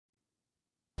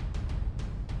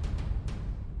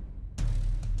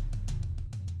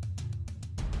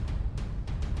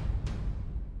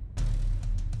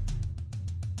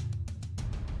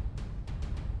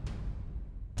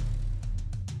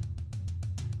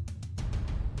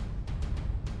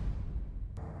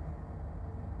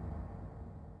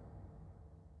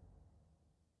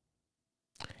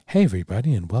Hey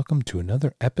everybody, and welcome to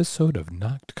another episode of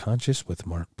Knocked Conscious with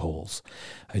Mark Poles.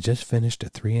 I just finished a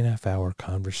 3.5-hour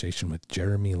conversation with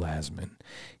Jeremy Lasman.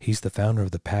 He's the founder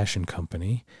of The Passion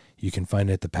Company. You can find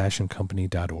it at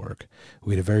thepassioncompany.org.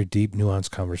 We had a very deep,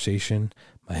 nuanced conversation.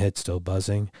 My head's still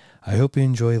buzzing. I hope you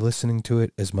enjoy listening to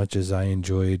it as much as I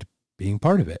enjoyed being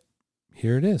part of it.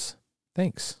 Here it is.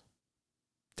 Thanks.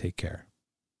 Take care.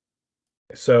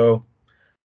 So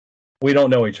we don't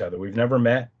know each other. We've never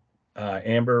met.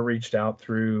 Amber reached out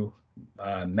through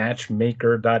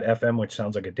matchmaker.fm, which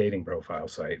sounds like a dating profile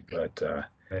site, but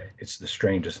it's the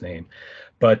strangest name.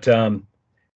 But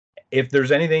if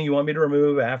there's anything you want me to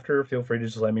remove after, feel free to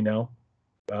just let me know.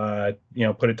 Put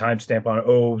a timestamp on it.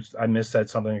 Oh, I missaid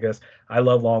something, I guess. I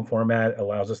love long format. It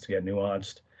allows us to get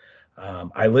nuanced.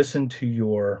 I listened to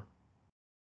your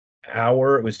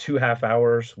hour. It was 2.5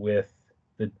 hours with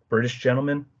the British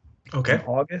gentleman. Okay. In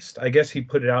August. I guess he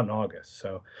put it out in August.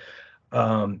 So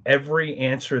every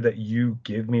answer that you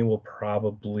give me will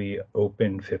probably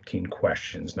open 15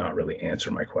 questions, not really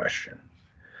answer my question.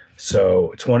 So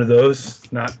it's one of those,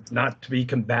 not to be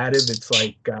combative. It's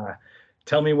like,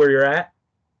 tell me where you're at.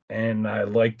 And I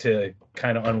like to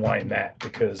kind of unwind that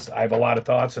because I have a lot of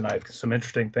thoughts and I have some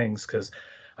interesting things because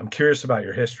I'm curious about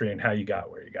your history and how you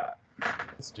got where you got.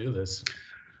 Let's do this.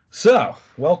 So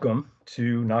welcome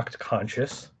to Knocked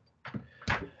Conscious.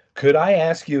 Could I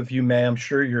ask you, if you may, I'm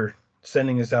sure you're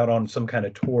sending us out on some kind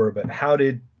of tour, but how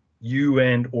did you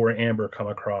and or Amber come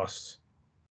across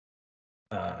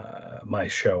my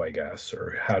show, I guess,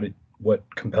 or what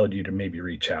compelled you to maybe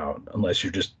reach out, unless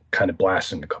you're just kind of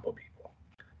blasting a couple people?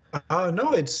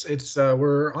 No, it's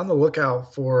we're on the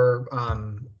lookout for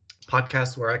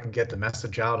podcasts where I can get the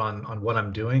message out on what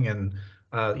I'm doing, and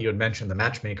you had mentioned the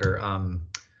Matchmaker.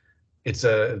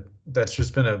 That's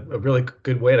just been a really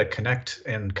good way to connect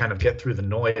and kind of get through the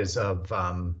noise of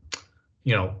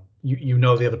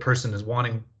the other person is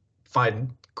wanting to find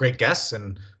great guests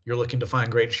and you're looking to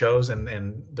find great shows, and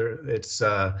it's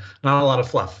not a lot of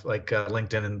fluff like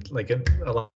LinkedIn and like a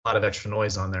lot of extra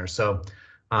noise on there. So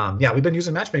we've been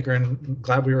using Matchmaker and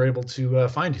glad we were able to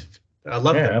find you. I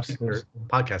love that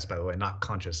podcast, by the way, Not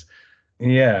Conscious.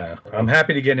 Yeah, I'm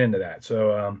happy to get into that.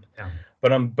 So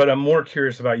But I'm more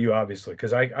curious about you, obviously,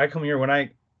 because I come here when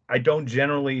I don't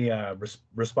generally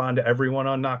respond to everyone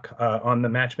on the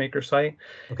Matchmaker site.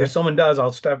 Okay. If someone does,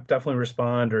 I'll definitely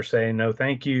respond or say no,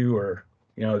 thank you, or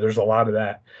there's a lot of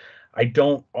that. I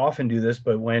don't often do this,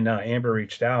 but when Amber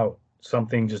reached out,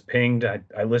 something just pinged.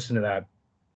 I listened to that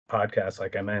podcast,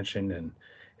 like I mentioned, and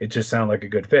it just sounded like a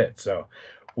good fit. So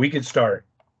we could start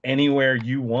anywhere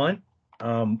you want.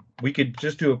 We could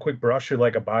just do a quick brush of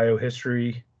like a bio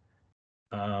history.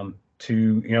 To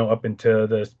up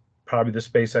into probably the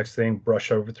SpaceX thing,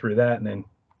 brush over through that, and then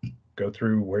go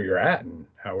through where you're at and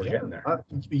how we're getting there.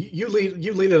 You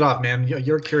lead it off, man.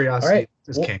 Your curiosity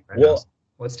is king right now.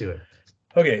 Let's do it.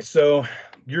 Okay, so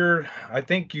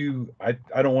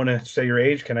I don't want to say your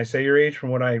age. Can I say your age from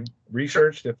what I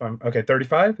researched? Sure. If I'm okay,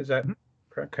 35, is that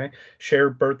correct? Okay.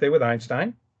 Shared birthday with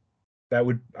Einstein.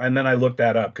 And then I looked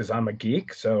that up because I'm a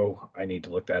geek, so I need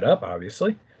to look that up,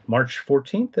 obviously. March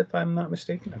 14th, if I'm not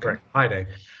mistaken. Okay. Pi Day.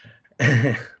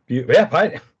 Yeah, Pi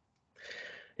Day.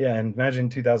 Yeah, and imagine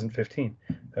 2015.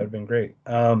 That would have been great.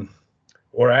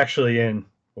 Or actually in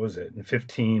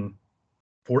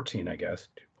 1514, I guess.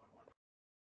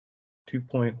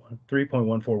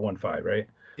 3.1415, right?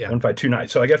 Yeah. 1529.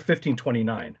 So I guess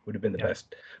 1529 would have been the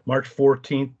best. March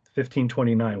 14th,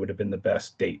 1529 would have been the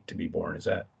best date to be born. Does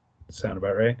that sound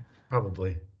about right?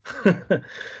 Probably.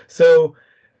 So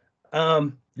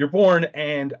you're born,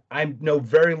 and I know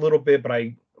very little bit, but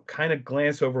I kind of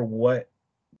glance over what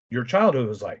your childhood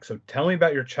was like. So tell me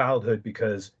about your childhood,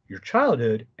 because your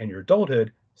childhood and your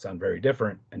adulthood sound very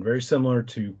different and very similar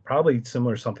to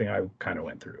something I kind of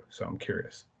went through. So I'm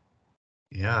curious.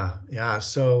 Yeah.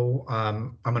 So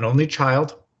I'm an only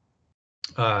child.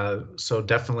 So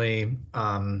definitely,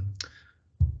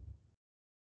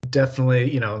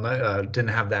 didn't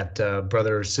have that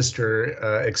brother or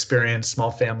sister experience,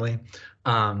 small family.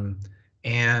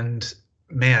 And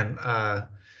man,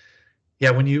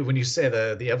 when you say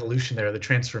the evolution there, the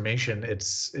transformation,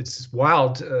 it's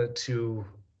wild to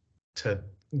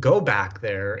go back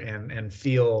there and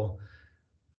feel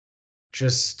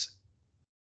just,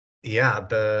 I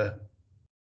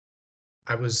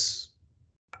was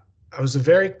a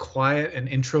very quiet and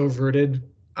introverted,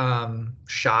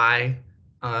 shy,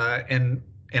 and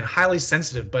highly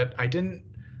sensitive, but I didn't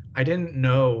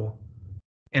know,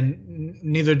 and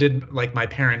neither did like my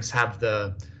parents have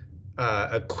the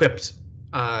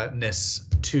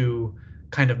equippedness to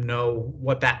kind of know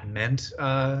what that meant,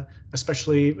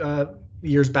 especially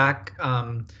years back,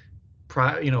 kind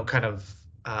of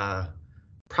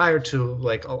prior to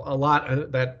like a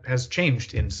lot that has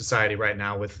changed in society right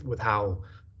now with how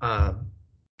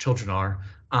children are.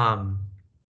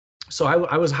 So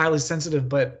I was highly sensitive,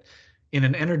 but in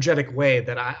an energetic way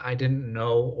that I didn't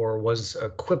know or was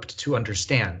equipped to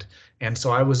understand. And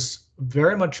so I was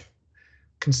very much,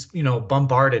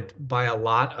 bombarded by a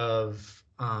lot of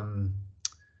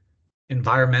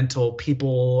environmental,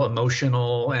 people,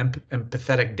 emotional,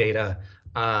 empathetic data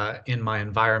in my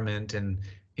environment and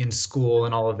in school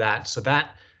and all of that. So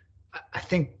that, I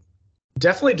think,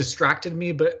 definitely distracted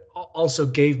me, but also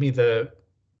gave me the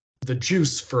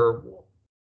juice for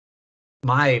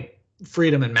my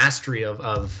freedom and mastery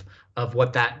of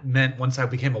what that meant once I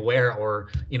became aware, or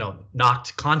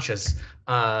knocked conscious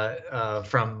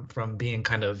from being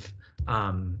kind of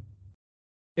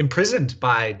imprisoned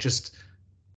by just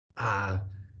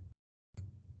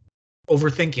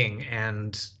overthinking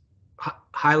and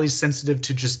highly sensitive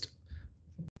to just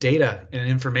data and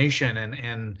information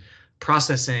and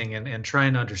processing and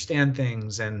trying to understand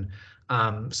things. And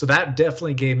so that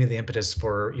definitely gave me the impetus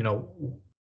for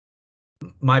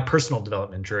my personal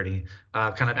development journey.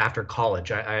 Kind of after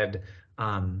college, I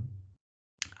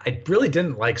really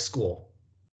didn't like school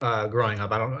growing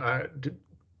up.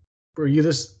 Were you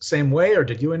this same way, or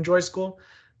did you enjoy school?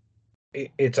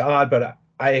 It's odd, but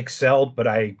I excelled, but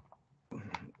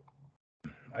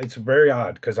it's very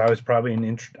odd because I was probably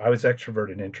I was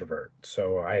extrovert and introvert,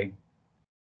 so I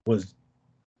was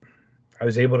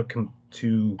able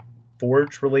to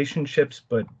forge relationships,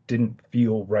 but didn't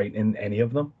feel right in any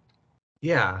of them.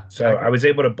 Yeah. So I was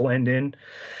able to blend in.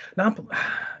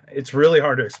 It's really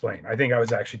hard to explain. I think I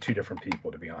was actually two different people,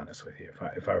 to be honest with you.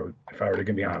 If I were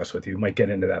to be honest with you, we might get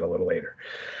into that a little later.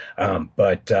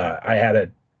 But I had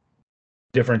a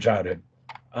different childhood.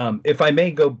 If I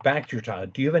may go back to your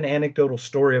childhood, do you have an anecdotal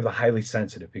story of the highly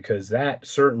sensitive? Because that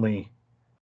definitely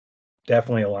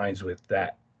aligns with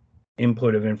that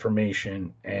input of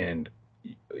information. And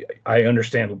I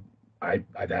understand, I've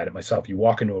had it myself. You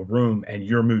walk into a room and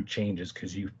your mood changes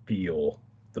because you feel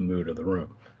the mood of the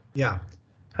room. Yeah.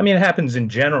 I mean, it happens in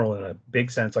general in a big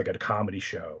sense, like at a comedy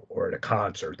show or at a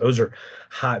concert. Those are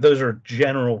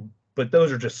general, but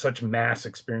those are just such mass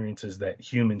experiences that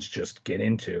humans just get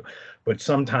into. But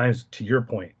sometimes, to your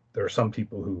point, there are some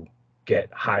people who get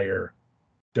higher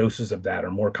doses of that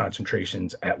or more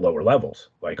concentrations at lower levels,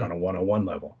 like on a 101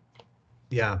 level.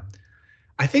 Yeah.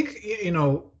 I think,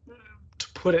 to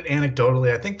put it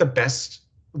anecdotally, I think the best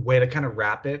way to kind of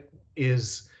wrap it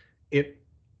is it,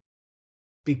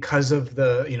 because of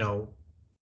the,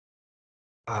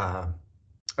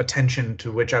 attention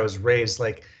to which I was raised,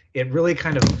 like it really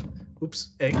kind of,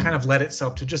 it kind of led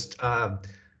itself to just kind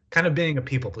of being a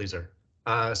people pleaser.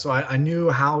 So I knew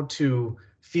how to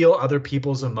feel other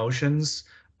people's emotions,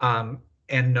 and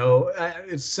know,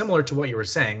 it's similar to what you were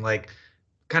saying, like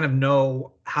kind of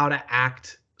know how to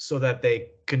act so that they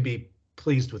can be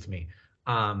pleased with me,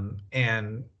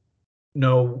 and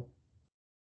know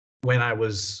when I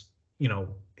was,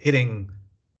 hitting,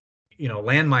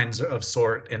 landmines of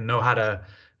sort, and know how to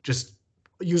just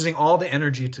using all the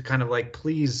energy to kind of like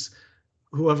please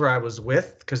whoever I was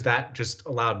with, because that just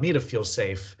allowed me to feel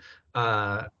safe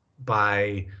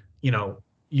by,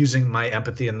 using my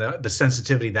empathy and the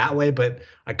sensitivity that way. But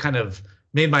I kind of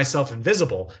made myself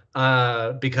invisible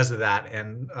because of that,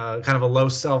 and kind of a low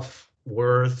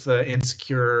self-worth,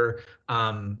 insecure,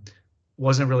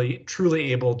 wasn't really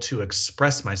truly able to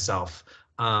express myself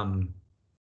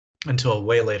until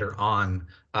way later on,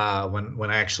 when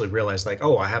I actually realized, like,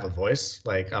 oh, I have a voice,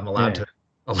 like I'm allowed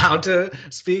to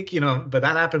speak, but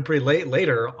that happened pretty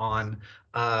later on.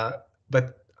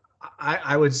 But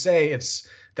I would say it's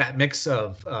that mix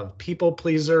of people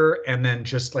pleaser and then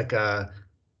just like a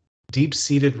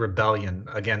deep-seated rebellion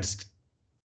against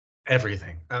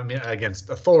everything. I mean, against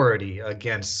authority,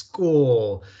 against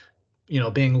school,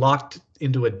 being locked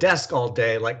into a desk all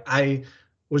day. Like I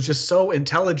was just so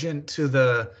intelligent to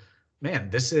the, man,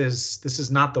 this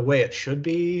is not the way it should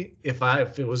be if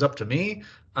it was up to me.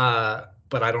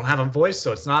 But I don't have a voice,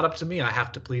 so it's not up to me. I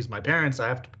have to please my parents. I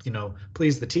have to,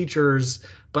 please the teachers.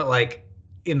 But like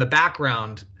in the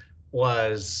background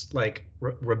was like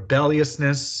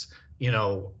rebelliousness,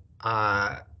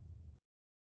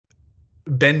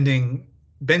 bending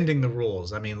the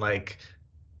rules. I mean, like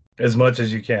as much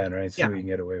as you can, right? See yeah. what you can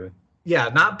get away with. Yeah,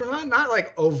 not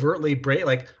like overtly brave.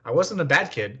 Like I wasn't a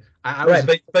bad kid. I right,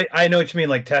 was, but I know what you mean.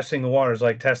 Like testing the waters,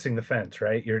 like testing the fence,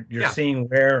 right? You're seeing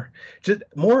where, just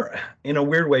more in a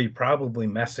weird way, you're probably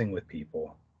messing with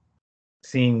people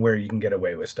seeing where you can get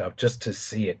away with stuff just to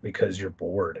see it because you're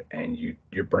bored and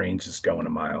your brain's just going a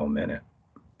mile a minute.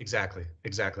 Exactly.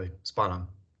 Spot on.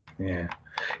 Yeah.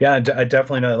 Yeah, I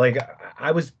definitely know. Like,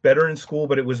 I was better in school,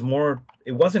 but it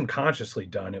wasn't consciously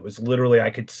done. It was literally,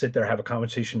 I could sit there, have a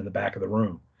conversation in the back of the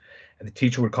room, and the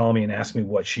teacher would call me and ask me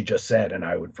what she just said, and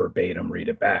I would verbatim read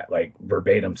it back, like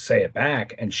verbatim say it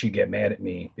back, and she'd get mad at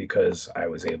me because I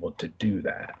was able to do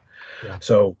that. Yeah.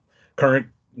 So, current,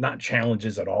 not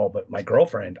challenges at all, but my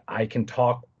girlfriend, I can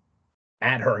talk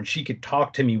at her and she could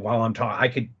talk to me while I'm talking. I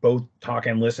could both talk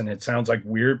and listen. It sounds like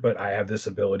weird, but I have this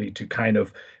ability to kind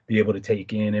of be able to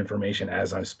take in information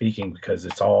as I'm speaking because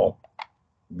it's all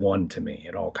one to me.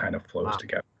 It all kind of flows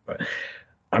together. But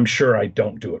I'm sure I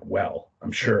don't do it well.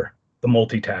 I'm sure the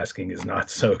multitasking is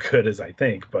not so good as I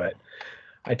think, but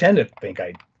I tend to think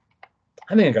I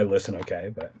think I listen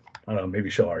okay, but I don't know, maybe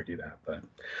she'll argue that. But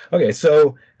okay,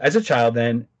 so as a child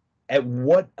then, at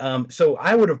what so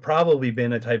I would have probably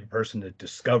been a type of person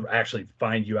to actually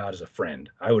find you out as a friend.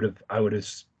 I would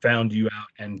have found you out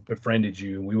and befriended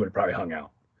you, and we would have probably hung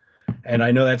out. And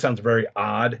I know that sounds very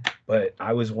odd, but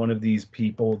I was one of these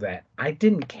people that I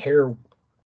didn't care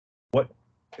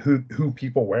who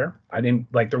people were. I didn't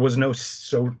like there was no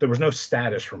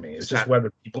status for me. It's just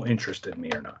whether people interested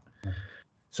me or not.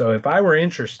 So if I were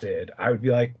interested, I would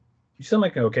be like, you seem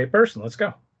like an okay person. Let's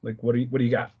go. Like, what do you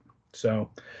got? So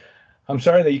I'm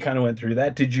sorry that you kind of went through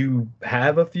that. Did you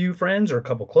have a few friends or a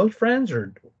couple close friends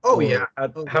or? How would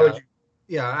you?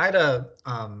 Yeah, I had a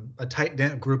tight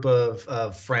knit group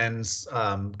of friends,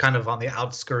 kind of on the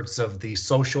outskirts of the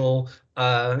social.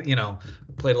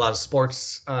 Played a lot of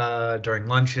sports during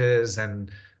lunches, and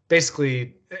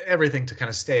basically everything to kind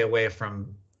of stay away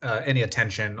from any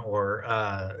attention or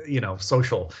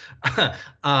social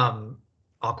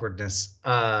awkwardness.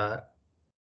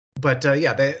 But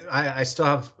I still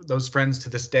have those friends to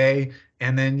this day.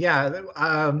 And then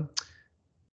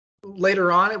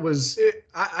later on,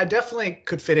 I definitely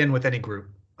could fit in with any group.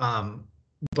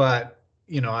 But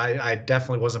I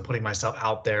definitely wasn't putting myself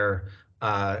out there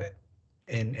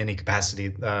in any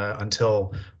capacity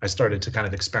until I started to kind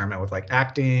of experiment with like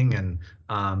acting and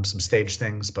some stage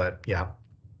things. But yeah,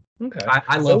 okay,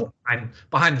 I love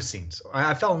behind the scenes.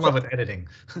 I fell in love with editing.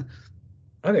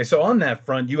 Okay, so on that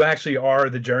front, you actually are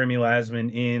the Jeremy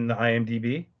Lasman in the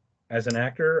IMDb as an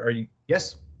actor. Are you?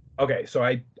 Yes. Okay, so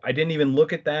I didn't even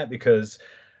look at that because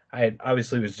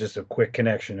obviously it was just a quick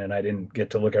connection and I didn't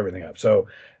get to look everything up. So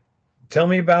tell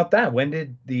me about that.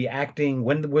 When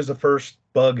was the first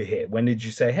bug hit? When did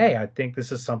you say, hey, I think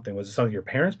this is something? Was it something your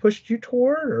parents pushed you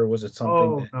toward, or was it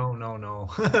something? Oh, no.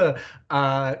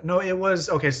 No, it was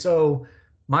okay. So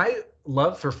my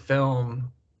love for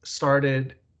film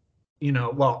started,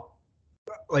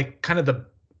 like kind of the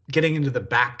getting into the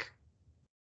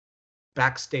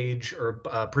backstage or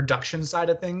production side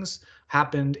of things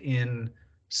happened in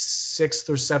 6th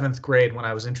or 7th grade when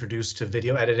I was introduced to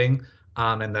video editing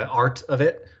and the art of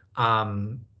it. We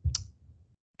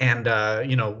had a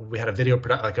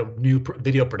new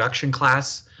video production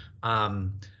class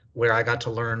where I got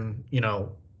to learn,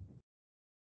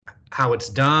 how it's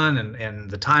done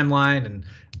and the timeline and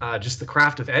just the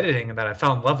craft of editing, and that I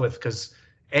fell in love with because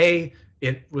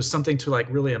it was something to like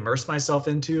really immerse myself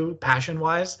into passion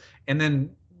wise, and then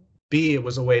B, it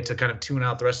was a way to kind of tune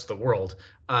out the rest of the world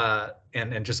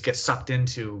and just get sucked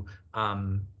into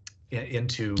that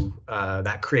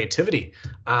creativity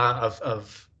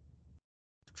of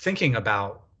thinking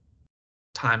about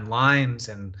timelines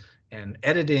and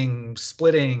editing,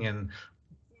 splitting, and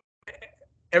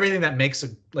everything that makes a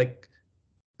like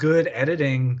good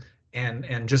editing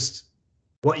and just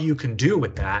what you can do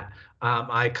with that.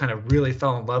 I kind of really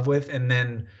fell in love with, and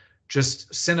then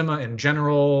just cinema in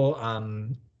general.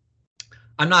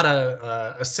 I'm not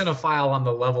a cinephile on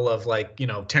the level of like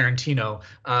Tarantino,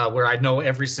 where I know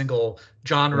every single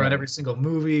genre and every single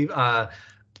movie. But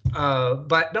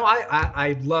no,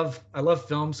 I love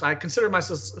film. So I consider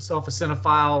myself a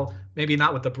cinephile, maybe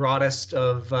not with the broadest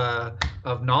of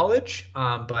knowledge,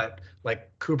 but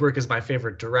like Kubrick is my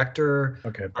favorite director.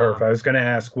 Okay, perfect. I was going to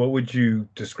ask, what would you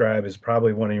describe as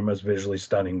probably one of your most visually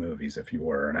stunning movies, if you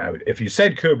were? And if you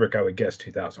said Kubrick, I would guess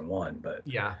 2001. But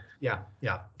yeah,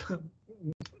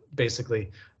 basically.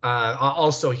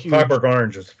 Also huge. Clockwork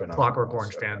Orange is phenomenal. Clockwork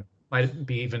Orange fan. Might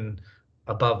be even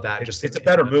above that. It's a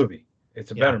better movie.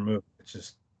 It's a better movie. It's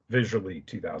just visually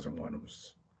 2001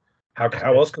 was. How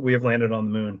else could we have landed on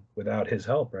the moon without his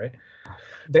help, right?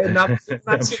 They're not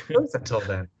close until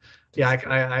then. Yeah,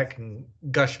 I can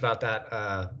gush about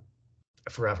that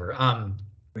forever.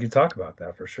 We can talk about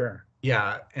that for sure.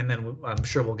 Yeah, and then I'm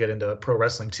sure we'll get into pro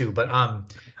wrestling too. But I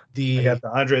got the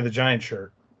Andre the Giant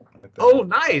shirt. Look that Oh, up.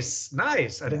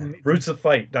 nice. I didn't.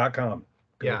 Rootsoffight.com.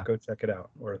 Yeah. Go check it out.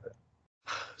 Worth it.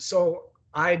 So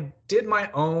I did my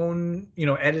own,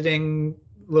 editing,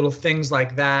 little things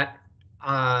like that.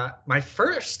 My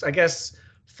first, I guess,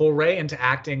 foray into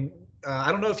acting.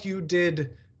 I don't know if you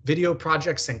did video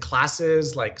projects in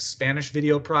classes, like Spanish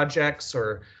video projects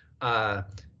or uh,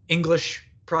 English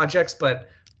projects, but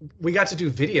we got to do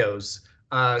videos.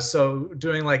 So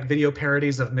doing like video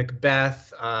parodies of Macbeth.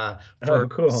 For Oh,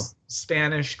 cool.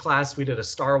 Spanish class, we did a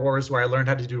Star Wars where I learned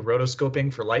how to do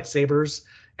rotoscoping for lightsabers,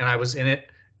 and I was in it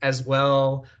as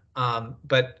well.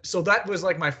 But so that was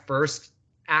like my first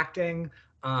acting.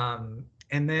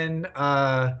 And then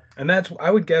And that's,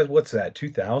 I would guess, what's that,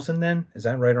 2000 then? Is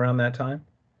that right around that time?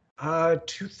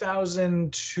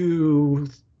 2002.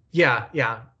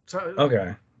 Yeah. So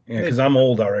Okay. Yeah, because I'm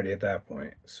old already at that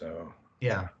point. So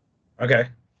yeah. Okay,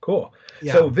 cool.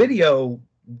 Yeah. So video,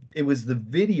 it was the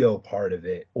video part of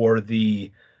it, or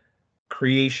the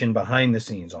creation behind the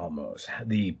scenes, almost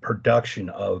the production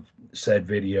of said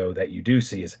video that you do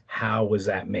see, is how was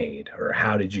that made, or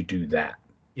how did you do that?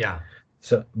 Yeah.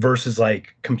 So versus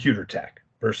like computer tech,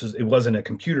 versus it wasn't a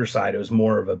computer side, it was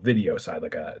more of a video side,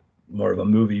 like a more of a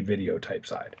movie video type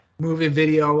side. Movie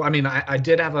video. I mean, I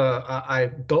did have I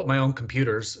built my own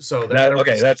computers, so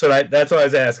Okay, that's what I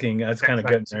was asking. That's kind of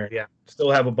good there. Yeah.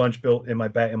 Still have a bunch built in my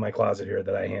closet here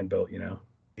that I hand built.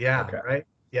 Yeah. Okay. Right.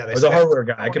 Yeah. I was a hardware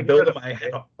guy. I could build them. I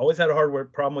always had a hardware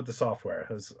problem with the software.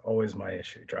 It was always my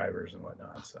issue, drivers and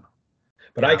whatnot. So,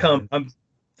 but I'm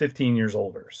 15 years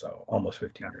older, so almost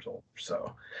 15 years older.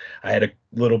 So I had a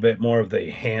little bit more of the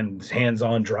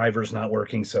hands-on, drivers not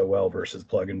working so well versus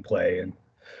plug and play and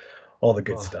all the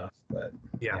good stuff. But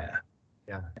yeah.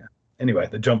 Anyway,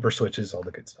 the jumper switches, all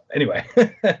the good stuff. Anyway,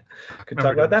 could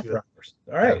talk about that for hours.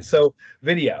 All right. So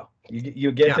video,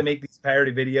 you get to make these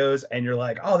parody videos and you're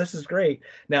like, oh, this is great.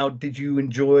 Now, did you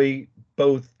enjoy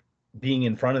both being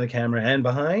in front of the camera and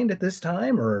behind at this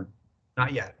time, or?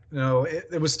 Not yet. No,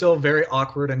 it was still very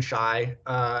awkward and shy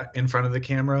in front of the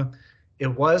camera. It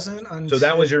wasn't until... So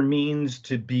that was your means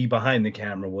to be behind the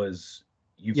camera, was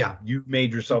you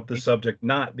made yourself the subject,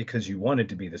 not because you wanted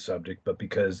to be the subject, but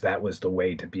because that was the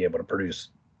way to be able to produce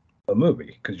a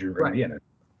movie, because you're going to be in it.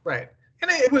 Right. And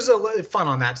it was a little fun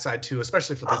on that side too,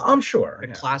 especially for the I'm sure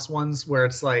the class ones where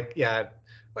it's like,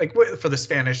 like for the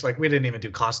Spanish, like we didn't even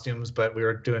do costumes, but we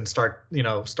were doing Star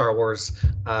Wars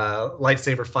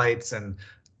lightsaber fights, and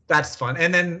that's fun.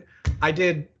 And then I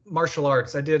did martial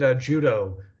arts. I did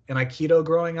judo and aikido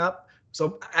growing up.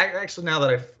 So actually, now that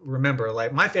I remember,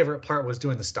 like my favorite part was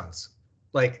doing the stunts,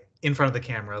 like in front of the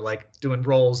camera, like doing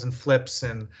rolls and flips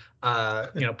and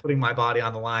putting my body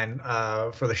on the line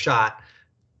for the shot.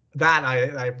 That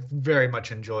I very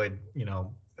much enjoyed,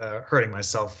 hurting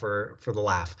myself for the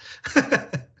laugh.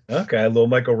 Okay, a little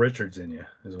Michael Richards in you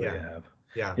is what you have.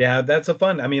 Yeah, that's a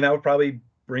fun. I mean, that would probably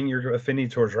bring your affinity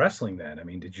towards wrestling then. I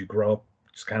mean, did you grow up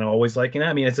just kind of always liking it?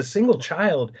 I mean, as a single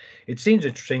child, it seems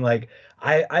interesting. Like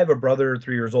I have a brother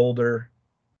 3 years older.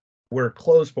 We're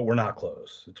close, but we're not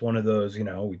close. It's one of those,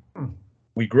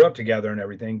 we grew up together and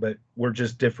everything, but we're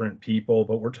just different people,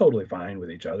 but we're totally fine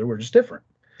with each other. We're just different.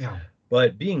 Yeah.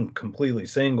 But being completely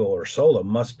single or solo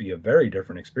must be a very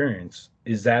different experience.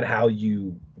 Is that how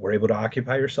you were able to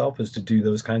occupy yourself, is to do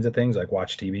those kinds of things, like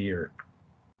watch TV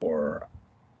or?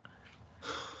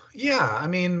 Yeah, I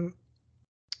mean,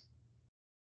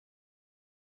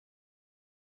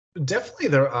 definitely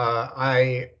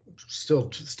I still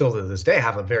to this day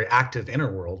have a very active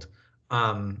inner world.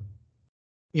 That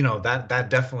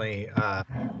definitely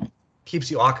keeps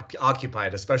you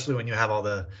occupied, especially when you have all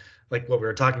the, like what we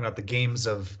were talking about, the games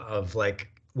of like,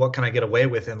 what can I get away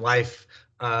with in life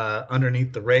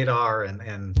underneath the radar,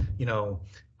 and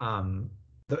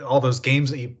all those games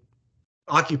that you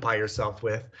occupy yourself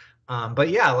with. But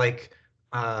yeah, like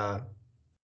I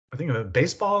think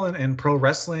baseball and pro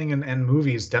wrestling and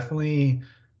movies definitely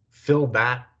filled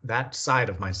that side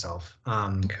of myself.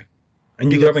 Okay.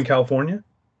 And you grew up in California?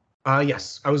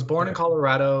 Yes, I was born in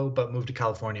Colorado, but moved to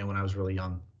California when I was really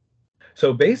young.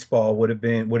 So baseball would have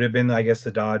been, I guess,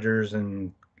 the Dodgers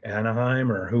and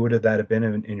Anaheim, or who would that have been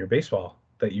in your baseball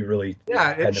that you really?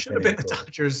 Yeah, it should have been the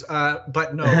Dodgers,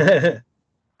 but no.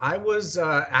 I was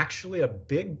actually a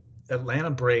big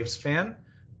Atlanta Braves fan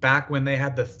back when they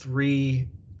had the three,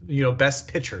 best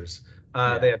pitchers.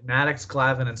 They had Maddox,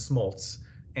 Glavine, and Smoltz,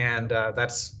 and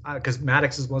that's because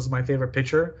Maddox was my favorite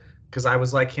pitcher, because I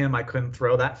was like him. I couldn't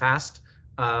throw that fast,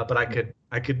 but I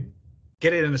could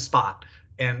get it in a spot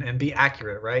and be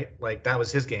accurate, right? Like that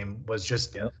was his game, was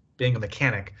just being a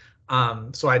mechanic.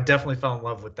 So I definitely fell in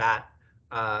love with that.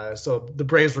 So the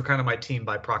Braves were kind of my team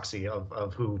by proxy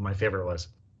of who my favorite was.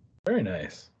 Very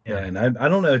nice. Yeah, and I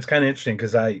don't know. It's kind of interesting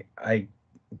because I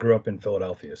grew up in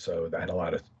Philadelphia, so I had a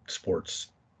lot of sports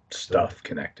stuff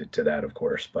connected to that, of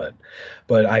course. But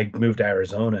I moved to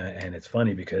Arizona, and it's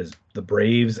funny because the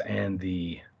Braves and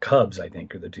the Cubs, I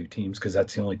think, are the two teams because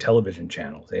that's the only television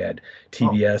channels. They had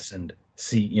TBS and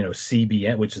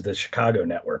CBN, which is the Chicago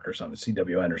network or something,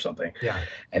 CWN or something. Yeah.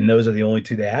 And those are the only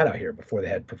two they had out here before they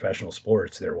had professional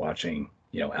sports. They're watching,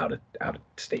 out of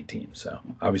state teams. So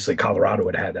obviously Colorado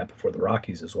would have had that before the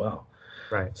Rockies as well.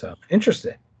 Right. So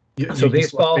interesting. You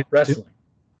Baseball, wrestling.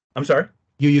 I'm sorry.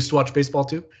 You used to watch baseball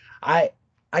too? I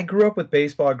grew up with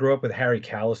baseball. I grew up with Harry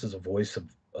Kalas as a voice of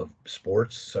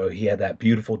sports. So he had that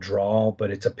beautiful drawl, but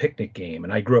it's a picnic game.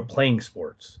 And I grew up playing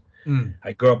sports.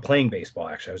 I grew up playing baseball,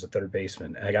 actually. I was a third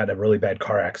baseman. And I got in a really bad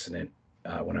car accident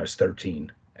when I was 13,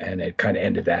 and it kind of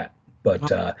ended that.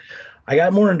 But I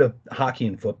got more into hockey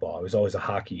and football. I was always a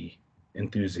hockey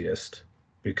enthusiast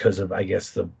because of, I guess,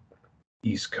 the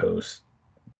East Coast,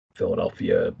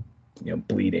 Philadelphia,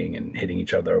 bleeding and hitting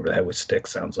each other over the head with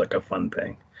sticks sounds like a fun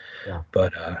thing. Yeah.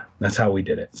 But that's how we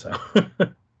did it. So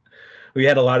we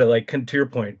had a lot of, like, to your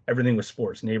point, everything was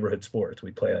sports, neighborhood sports.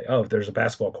 We'd play, like, if there's a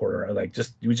basketball court, or we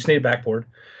just need a backboard.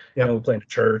 We play in a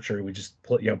church, or we just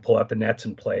pull out the nets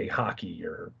and play hockey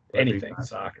or anything,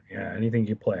 soccer. Yeah, anything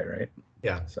you play, right?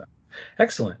 Yeah. So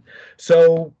excellent.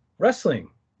 So wrestling.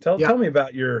 Tell me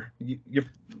about your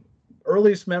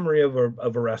earliest memory of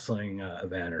a wrestling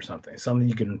event or something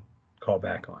you can call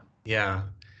back on. Yeah.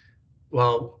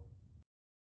 Well,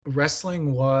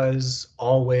 wrestling was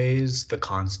always the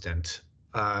constant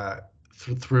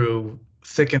through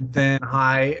thick and thin,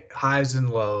 highs and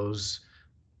lows.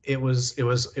 It was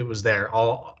there.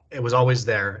 It was always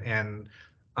there. And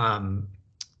I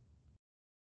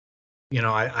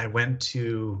went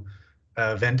to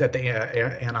an event at the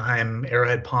Anaheim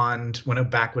Arrowhead Pond when it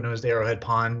was the Arrowhead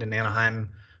Pond in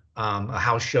Anaheim, a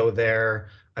house show there.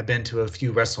 I've been to a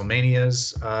few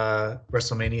WrestleManias,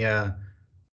 WrestleMania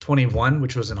 21,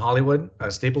 which was in Hollywood,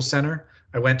 Staples Center.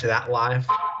 I went to that live.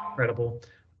 Incredible.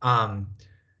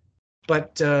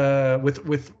 But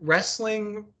with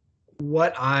wrestling,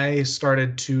 what I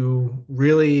started to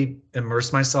really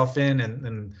immerse myself in,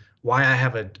 and why I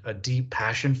have a deep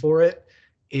passion for it,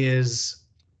 is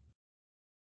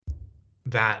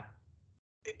that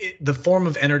the form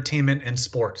of entertainment and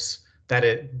sports that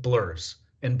it blurs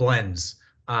and blends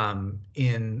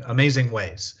in amazing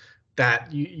ways.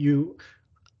 That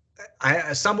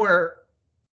I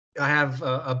have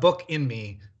a book in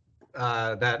me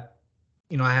that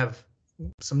I have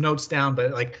some notes down,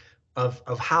 but like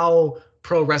of how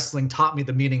pro wrestling taught me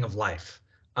the meaning of life,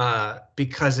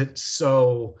 because it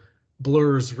so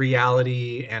blurs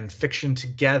reality and fiction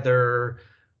together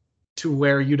to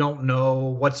where you don't know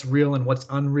what's real and what's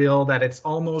unreal, that it's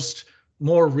almost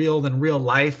more real than real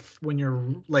life when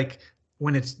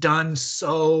it's done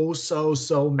so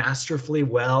masterfully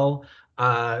well.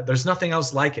 There's nothing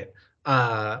else like it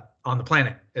on the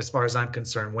planet, as far as I'm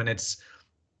concerned, when it's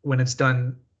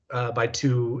done by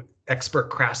two expert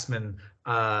craftsmen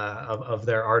of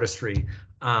their artistry.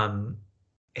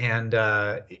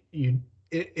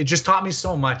 It just taught me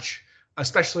so much,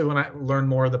 especially when I learned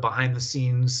more of the behind the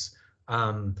scenes,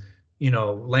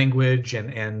 language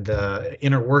and the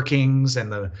inner workings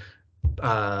and the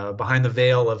behind the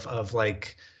veil of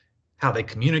like how they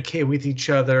communicate with each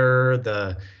other,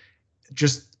 the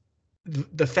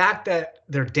fact that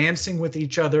they're dancing with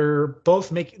each other,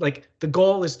 both make, like, the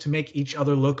goal is to make each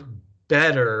other look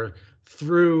better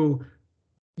through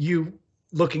you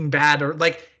looking bad, or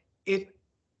like it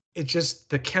just,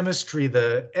 the chemistry,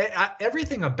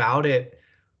 everything about it,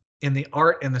 in the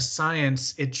art and the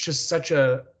science, it's just such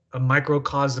a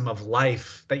microcosm of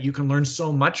life that you can learn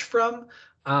so much from.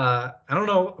 I don't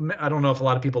know if a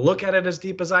lot of people look at it as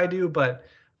deep as I do, but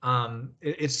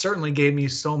it certainly gave me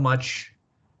so much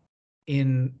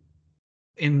in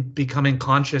becoming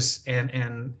conscious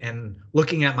and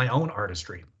looking at my own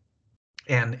artistry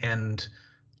and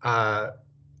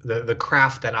the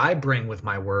craft that I bring with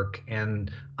my work,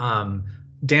 and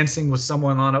dancing with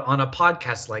someone on a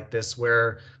podcast like this,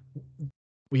 where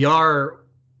we are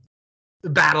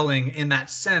battling in that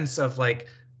sense of like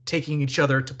taking each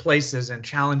other to places and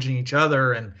challenging each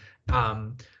other. And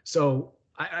so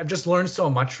I've just learned so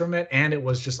much from it. And it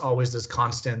was just always this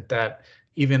constant that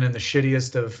even in the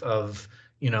shittiest of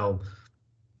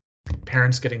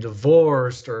parents getting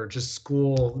divorced or just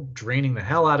school draining the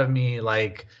hell out of me,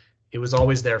 like, it was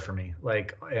always there for me.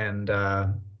 Like, and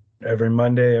every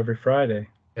Monday, every Friday.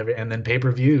 And then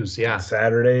pay-per-views, yeah. And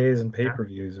Saturdays and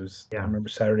pay-per-views. Yeah. I remember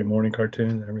Saturday morning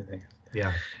cartoons and everything.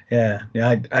 Yeah. Yeah.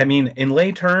 I mean, in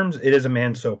lay terms, it is a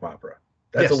man's soap opera.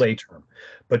 That's a Yes. lay term.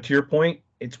 But to your point,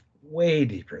 it's way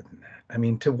deeper than that. I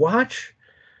mean, to watch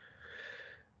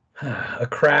a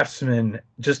craftsman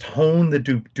just hone the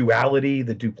duality,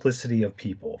 the duplicity of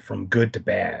people from good to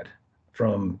bad,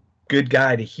 from good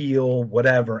guy to heel,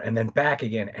 whatever, and then back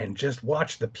again, and just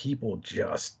watch the people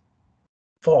just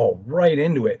fall right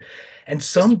into it. And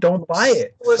some don't buy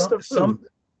it.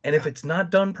 And if it's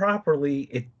not done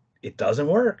properly, it doesn't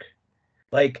work.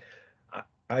 Like,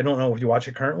 I don't know if you watch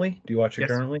it currently. Do you watch it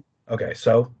currently? Okay,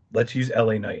 so let's use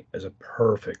LA Knight as a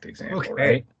perfect example,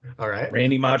 right? All right.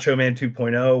 Randy Macho Man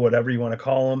 2.0, whatever you want to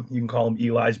call him. You can call him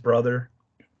Eli's brother,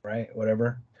 right?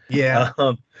 Whatever. Yeah.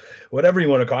 Whatever you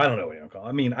want to call. I don't know what you want to call.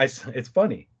 I mean, it's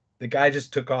funny. The guy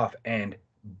just took off, and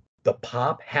the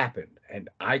pop happened, and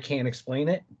I can't explain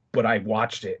it, but I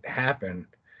watched it happen,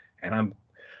 and I'm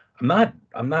not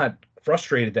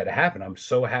frustrated that it happened. I'm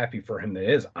so happy for him that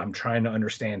it is. I'm trying to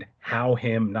understand how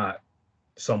him, not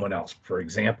someone else, for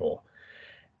example.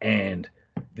 And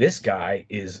this guy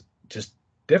is just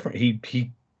different.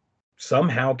 He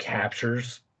somehow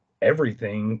captures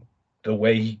everything the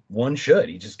way one should.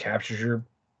 He just captures your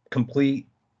complete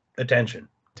attention.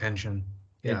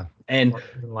 Yeah. And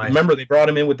remember, they brought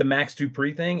him in with the Max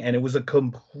Dupree thing, and it was a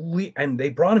complete, and they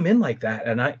brought him in like that.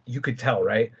 And you could tell,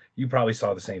 right? You probably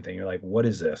saw the same thing. You're like, what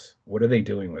is this? What are they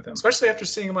doing with him? Especially after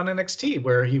seeing him on NXT,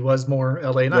 where he was more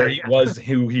LA Knight. Where he was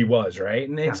who he was, right?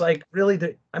 And it's like, really,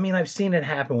 I mean, I've seen it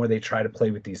happen where they try to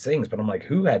play with these things, but I'm like,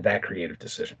 who had that creative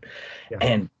decision? Yeah.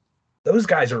 And those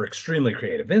guys are extremely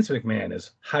creative. Vince McMahon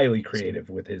is highly creative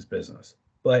with his business,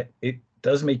 but it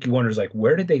does make you wonder, like,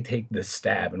 where did they take this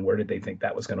stab, and where did they think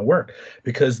that was going to work?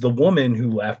 Because the woman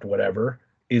who left, whatever,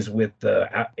 is with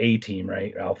the A team,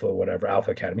 right? Alpha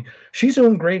Academy. She's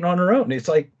doing great on her own. It's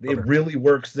like, it really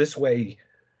works this way.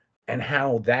 And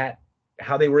how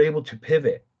they were able to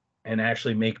pivot and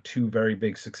actually make two very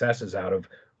big successes out of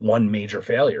one major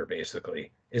failure,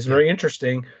 basically, is very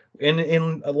interesting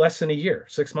in less than a year,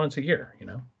 6 months, a year, you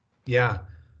know? Yeah.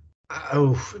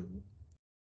 Oh,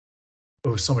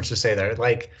 so much to say there.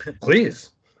 Like, please.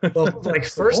 Well, like,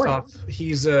 first off,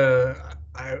 he's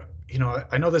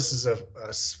I know this is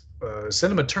a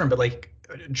cinema term, but like,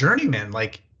 journeyman.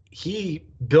 Like, he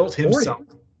built himself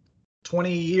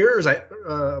 20 years.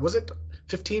 Was it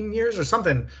 15 years or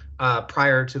something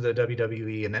prior to the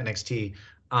WWE and NXT,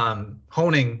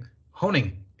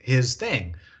 honing his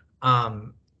thing.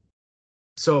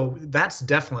 So that's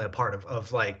definitely a part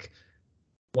of like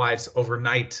why it's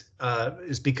overnight,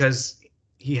 is because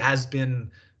he has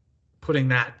been putting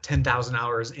that 10,000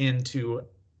 hours into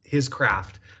his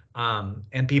craft,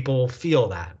 and people feel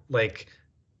that, like,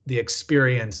 the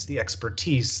experience, the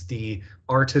expertise, the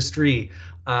artistry,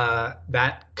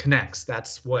 that connects.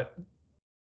 That's what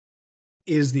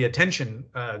is the attention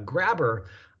grabber.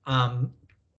 And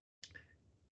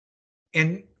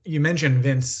you mentioned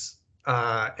Vince,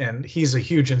 and he's a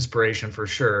huge inspiration for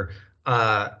sure,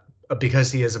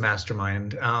 because he is a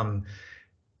mastermind.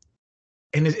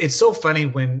 And it's so funny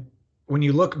when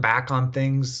you look back on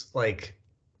things, like,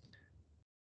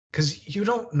 because you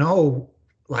don't know,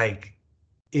 like,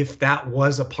 if that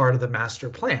was a part of the master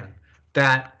plan,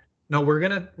 that, no, we're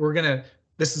gonna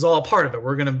this is all a part of it.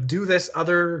 We're gonna do this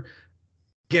other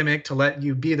gimmick to let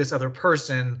you be this other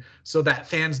person so that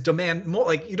fans demand more.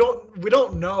 Like, we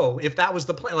don't know if that was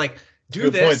the plan. Like, do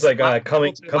good this. Points, like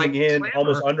coming in, clamor,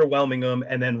 almost underwhelming them,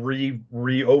 and then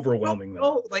overwhelming them.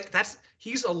 No, like,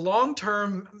 he's a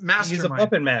long-term mastermind. He's a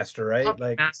puppet master, right?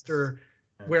 Puppet master,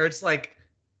 where it's like,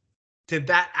 did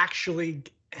that actually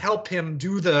help him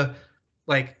do the,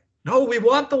 like, no, we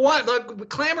want the one, like, we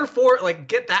clamor for it, like,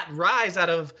 get that rise out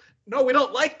of, no, we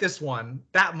don't like this one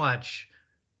that much.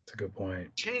 That's a good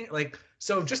point. Like,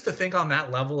 so just to think on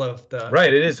that level of the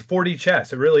right, it is 40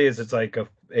 chess. It really is. It's like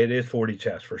it is 40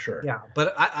 chess for sure. Yeah,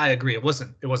 but I agree. It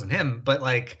wasn't him, but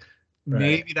like,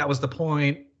 maybe that was the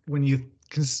point when you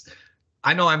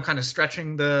I know I'm kind of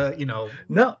stretching the,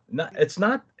 No, it's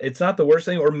not the worst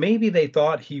thing. Or maybe they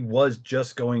thought he was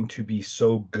just going to be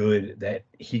so good that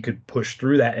he could push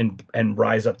through that and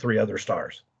rise up 3 other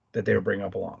stars that they were bringing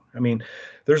up along. I mean,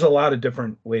 there's a lot of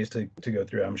different ways to go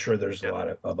through. I'm sure there's a lot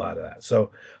of that.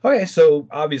 So, okay, so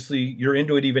obviously you're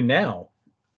into it even now.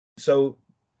 So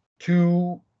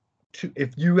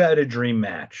if you had a dream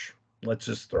match, let's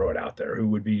just throw it out there, who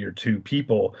would be your 2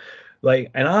 people?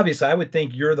 Like, and obviously I would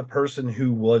think you're the person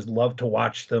who would love to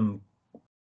watch them.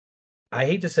 I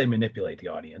hate to say manipulate the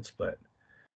audience, but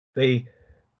they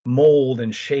mold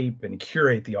and shape and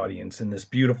curate the audience in this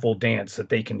beautiful dance that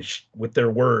they can with their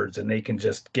words, and they can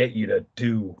just get you to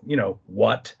do,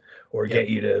 what, or get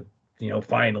you to,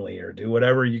 finally, or do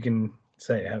whatever you can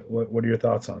say. What are your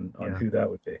thoughts on who that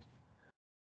would be?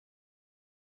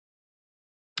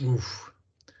 Oof.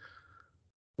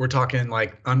 We're talking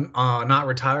like not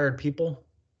retired people.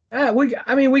 We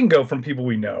can go from people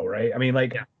we know, right? I mean,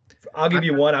 like, Yeah. I'll give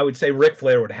you one. I would say Ric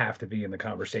Flair would have to be in the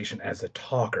conversation as a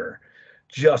talker,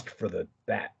 just for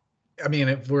that. I mean,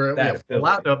 if we're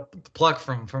allowed to pluck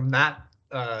from that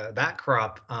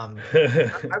crop,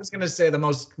 I was gonna say the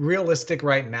most realistic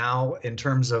right now in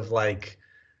terms of like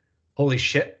holy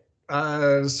shit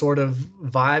sort of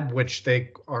vibe, which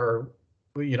they are.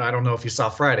 You know, I don't know if you saw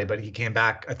Friday, but he came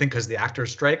back. I think because the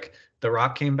actors strike, The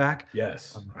Rock came back.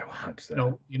 Yes, I watched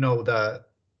that. You know the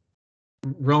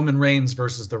Roman Reigns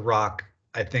versus The Rock.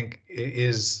 I think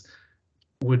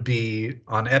would be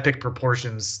on epic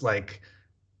proportions, like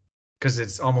because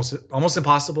it's almost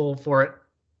impossible for it,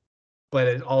 but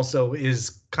it also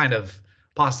is kind of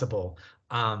possible.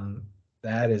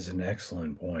 That is an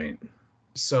excellent point.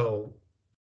 So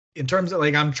in terms of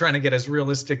like, I'm trying to get as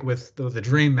realistic with the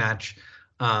dream match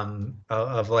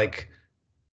of like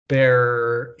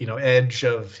bare, edge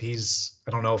of I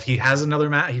don't know if he has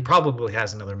another match. He probably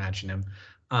has another match in him.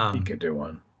 He could do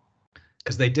one.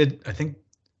 Because I think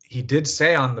he did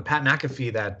say on the Pat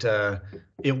McAfee that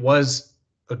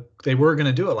they were going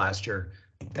to do it last year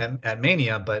at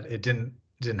Mania, but it didn't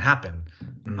happen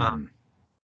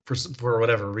for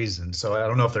whatever reason. So I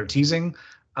don't know if they're teasing,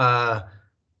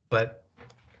 but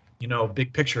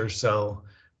big picture. So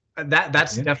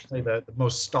that's definitely the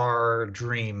most star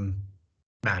dream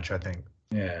match, I think.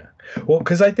 Yeah. Well,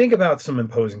 because I think about some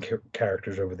imposing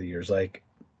characters over the years, like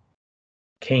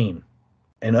Kane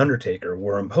and Undertaker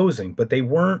were imposing, but they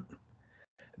weren't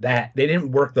they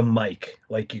didn't work the mic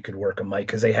like you could work a mic,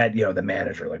 because they had, the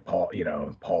manager, like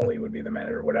Paulie would be the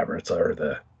manager or whatever. It's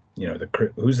or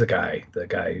who's the guy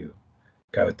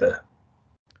with the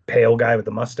pale guy with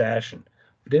the mustache, and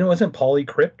wasn't Paulie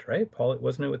Crypt, right? Paulie,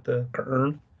 wasn't it with the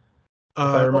urn? If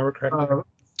I remember correctly.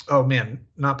 Oh man,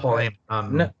 not Paul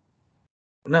Heyman.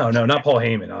 No, not Paul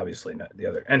Heyman, obviously, not the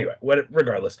other. Anyway,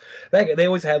 regardless, they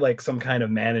always had like some kind of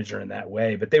manager in that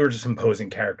way, but they were just imposing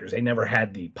characters. They never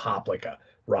had the pop like a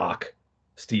Rock,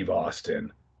 Steve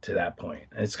Austin to that point.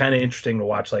 And it's kind of interesting to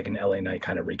watch like an LA Knight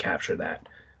kind of recapture that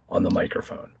on the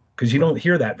microphone, because you don't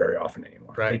hear that very often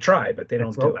anymore. Right. They try, but they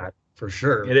don't do it. For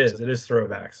sure. It is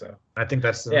throwback. So I think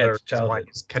that's another reason why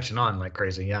he's catching on like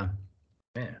crazy. Yeah.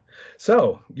 Yeah.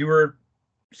 So you were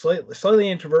slightly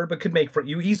introverted, but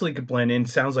you easily could blend in.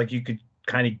 Sounds like you could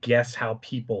kind of guess how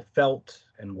people felt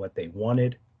and what they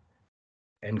wanted,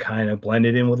 and kind of blend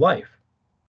it in with life.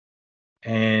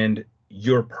 And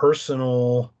your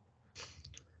personal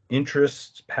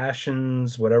interests,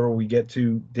 passions, whatever we get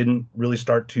to, didn't really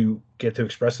start to get to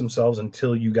express themselves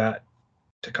until you got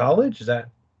to college. Is that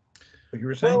what you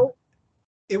were saying? Well,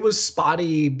 it was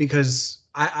spotty because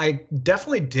I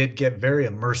definitely did get very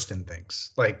immersed in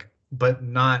things, but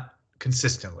not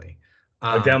consistently.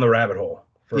 Like down the rabbit hole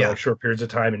for like short periods of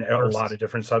time and a lot of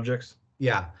different subjects.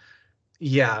 Yeah.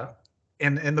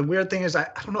 And the weird thing is, I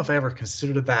don't know if I ever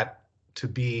considered that to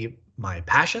be my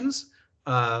passions,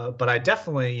 but I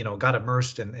definitely, got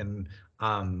immersed and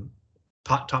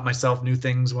taught myself new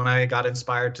things when I got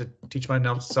inspired to teach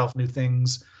myself new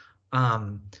things.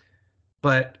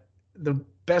 But the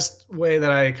best way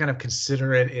that I kind of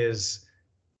consider it is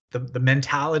the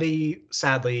mentality,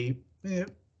 sadly,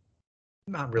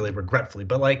 not really regretfully,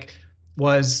 but it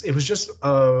was just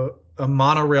a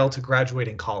monorail to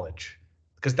graduating college,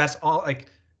 because that's all,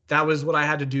 that was what I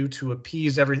had to do to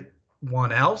appease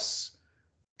everyone else.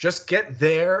 Just get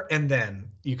there, and then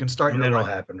you can start. And then it'll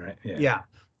happen, right? Yeah.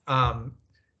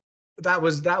 That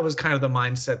was kind of the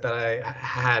mindset that I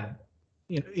had.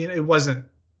 It wasn't.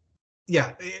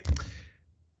 Yeah.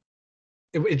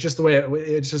 It's just the way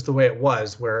it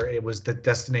was, where it was the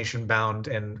destination bound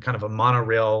and kind of a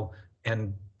monorail,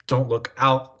 and don't look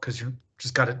out, because you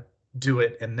just got to do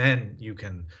it, and then you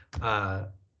can kind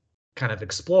of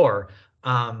explore.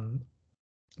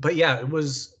 But yeah, it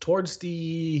was towards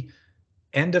the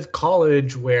end of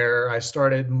college where I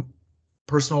started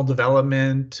personal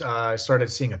development. I started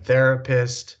seeing a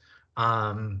therapist,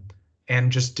 and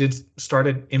just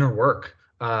started inner work.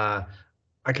 I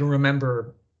can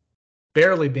remember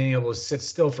barely being able to sit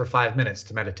still for 5 minutes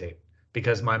to meditate,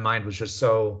 because my mind was just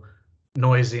so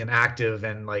noisy and active,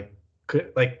 and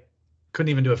couldn't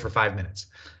even do it for 5 minutes.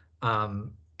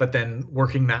 But then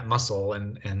working that muscle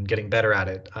and getting better at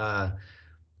it.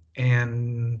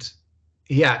 And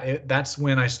yeah, that's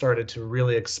when I started to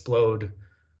really explode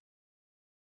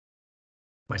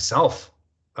myself.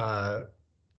 I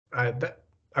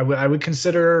would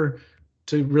consider,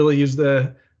 to really use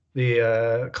the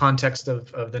context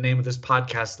of the name of this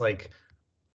podcast,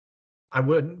 I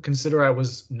wouldn't consider I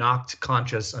was knocked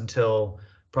conscious until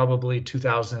probably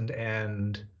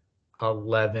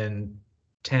 2011,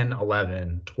 10,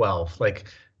 11, 12. Like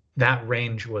that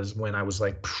range was when I was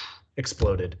like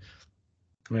exploded.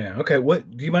 Yeah. Okay.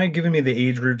 What do you mind giving me the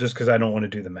age group just because I don't want to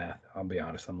do the math? I'll be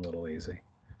honest, I'm a little lazy.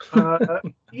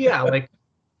 Yeah, like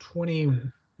 20,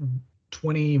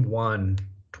 21,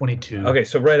 22. Okay,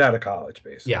 so right out of college,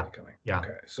 basically. Yeah. Coming. Yeah.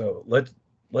 Okay, so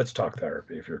let's talk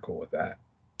therapy if you're cool with that.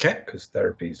 Okay. Because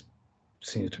therapy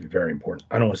seems to be very important.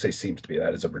 I don't want to say seems to be.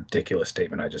 That is a ridiculous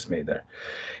statement I just made there.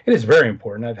 It is very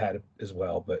important. I've had it as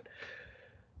well, but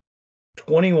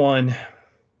 21.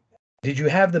 Did you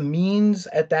have the means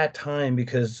at that time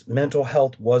because mental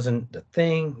health wasn't the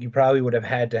thing? You probably would have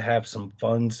had to have some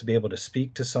funds to be able to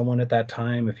speak to someone at that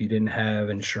time if you didn't have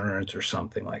insurance or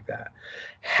something like that.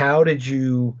 How did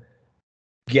you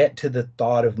get to the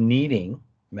thought of needing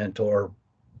mental or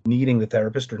needing the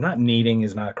therapist, or not needing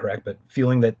is not correct, but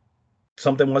feeling that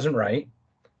something wasn't right,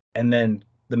 and then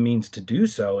the means to do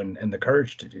so and the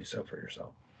courage to do so for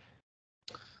yourself?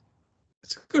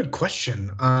 It's a good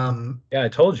question. Yeah, I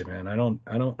told you, man. I don't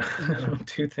I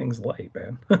don't do things light,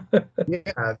 man.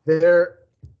 Yeah,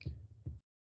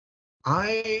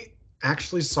 I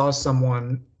actually saw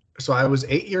someone. So I was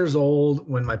 8 years old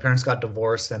when my parents got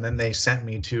divorced, and then they sent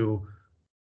me to,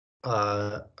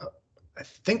 I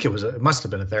think it must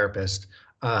have been a therapist,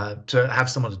 to have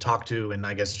someone to talk to, and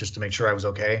I guess just to make sure I was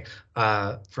okay,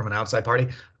 from an outside party.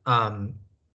 Um,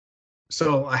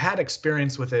 so I had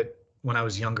experience with it when I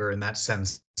was younger in that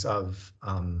sense of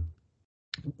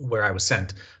where I was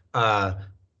sent. That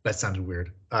sounded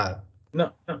weird.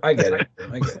 No, I get it.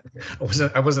 I get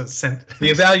it. I wasn't sent.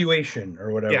 The evaluation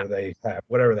or whatever Yeah. they have,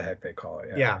 whatever the heck they call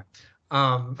it. Yeah.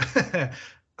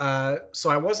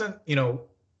 So I wasn't,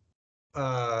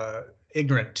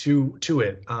 ignorant to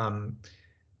it.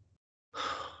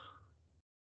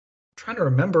 Trying to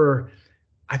remember,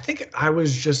 I think I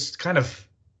was just kind of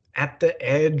at the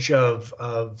edge of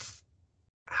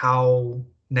how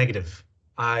negative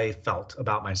I felt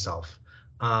about myself.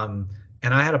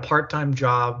 And I had a part-time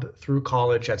job through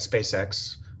college at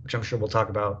SpaceX, which I'm sure we'll talk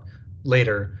about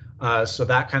later. So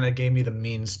that kind of gave me the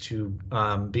means to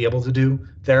be able to do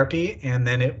therapy. And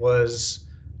then it was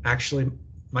actually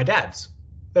my dad's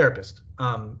therapist.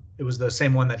 It was the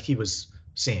same one that he was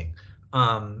seeing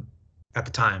at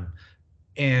the time.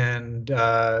 And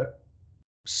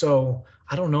so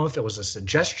I don't know if it was a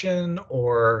suggestion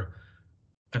or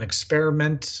an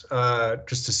experiment,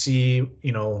 just to see,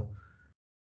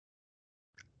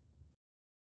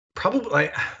 probably,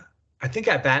 I think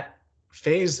at that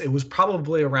phase, it was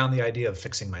probably around the idea of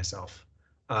fixing myself,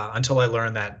 until I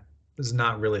learned that is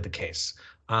not really the case.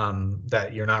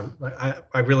 That you're not,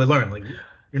 I really learned, like,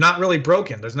 you're not really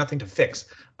broken. There's nothing to fix.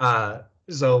 But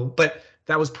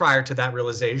that was prior to that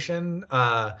realization.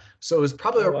 So it was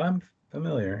probably, I'm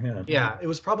familiar. Yeah. Yeah, it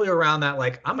was probably around that,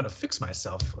 like, I'm gonna fix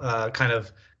myself, kind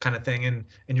of thing. And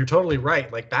you're totally right.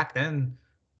 Like back then,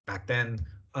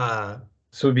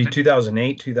 So it'd be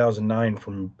 2008, 2009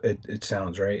 from it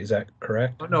sounds right. Is that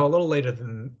correct? no, a little later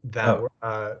than that.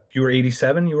 You were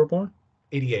 87, you were born?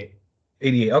 88.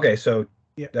 88. Okay, so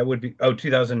Yeah. that would be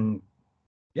 2000.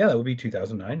 Yeah, that would be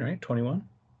 2009, right? 21.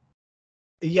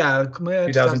 Yeah,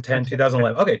 2010,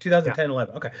 2011. Okay, 2010, Yeah.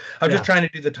 11. Okay. I'm just trying to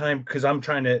do the time because I'm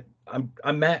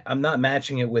not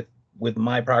matching it with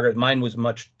my progress. Mine was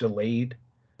much delayed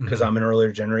because I'm an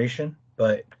earlier generation,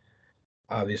 but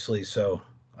obviously, so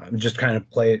I'm just kind of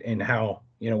play it in how,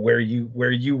 where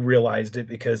you realized it,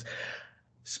 because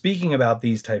speaking about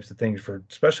these types of things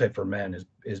especially for men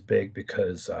is big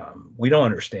because we don't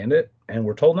understand it and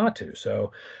we're told not to.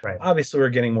 So Right. Obviously we're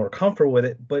getting more comfortable with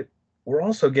it, but we're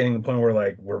also getting to the point where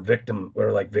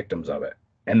we're like victims of it.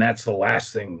 And that's the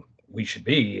last thing we should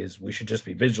be. Is we should just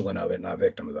be vigilant of it, not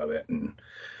victims of it. And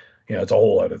it's a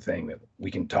whole other thing that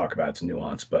we can talk about. It's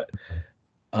nuance, but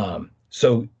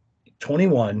so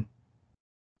 21,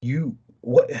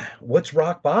 what's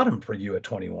rock bottom for you at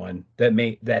 21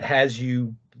 that has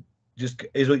you just,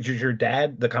 is it your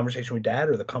dad, the conversation with dad,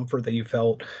 or the comfort that you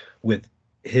felt with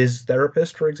his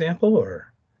therapist, for example? Or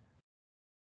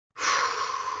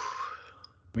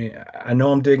I mean, I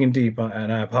know I'm digging deep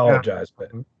and I apologize,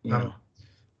 but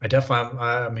I definitely,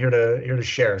 I'm here to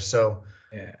share. So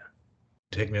yeah,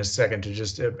 take me a second to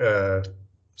just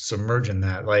submerge in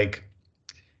that. Like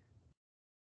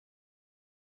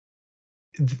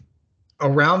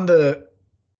around the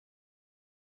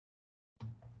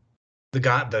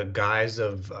guise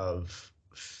of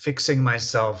fixing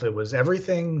myself, it was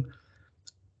everything.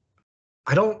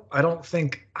 I don't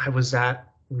think I was at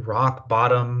rock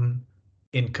bottom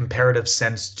in comparative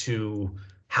sense to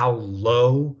how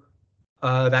low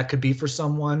that could be for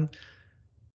someone.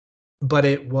 but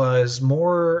it was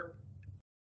more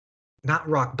not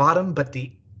rock bottom, but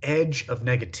the edge of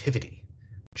negativity,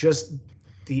 just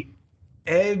the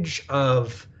edge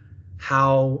of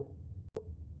how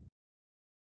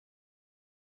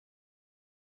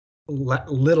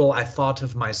little I thought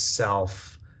of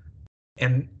myself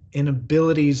and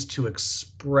inabilities to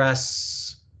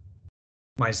express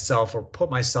myself or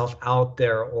put myself out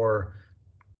there or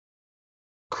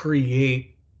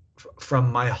create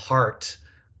from my heart.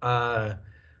 I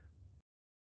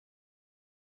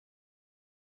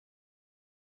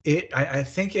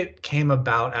think it came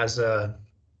about as a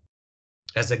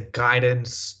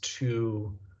guidance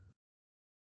to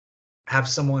have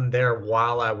someone there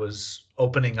while I was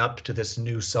opening up to this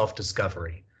new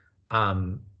self-discovery.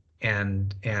 And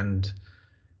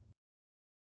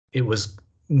it was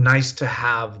nice to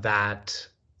have that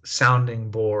sounding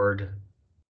board,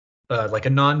 like a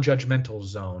non-judgmental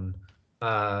zone,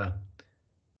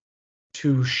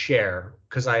 to share,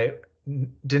 because I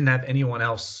didn't have anyone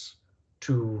else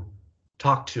to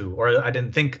talk to, or I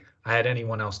didn't think I had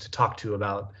anyone else to talk to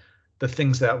about the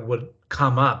things that would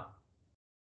come up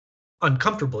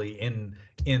uncomfortably in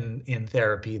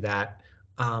therapy that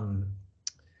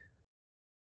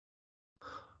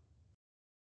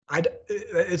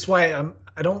it's why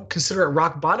I don't consider it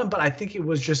rock bottom, but I think it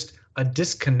was just a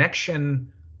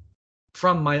disconnection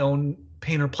from my own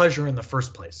pain or pleasure in the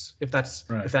first place, if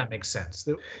that makes sense.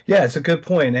 Yeah, it's a good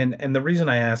point. And the reason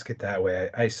I ask it that way,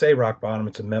 I say rock bottom,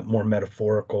 it's a more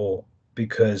metaphorical,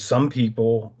 because some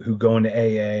people who go into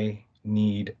AA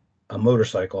need a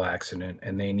motorcycle accident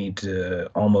and they need to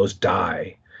almost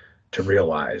die to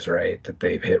realize, right, that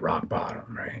they've hit rock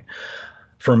bottom, right?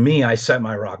 For me, I set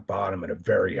my rock bottom at a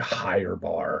very higher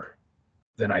bar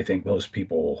than I think most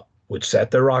people would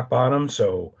set their rock bottom.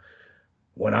 So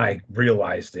when I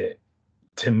realized it,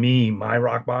 to me, my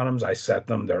rock bottoms, I set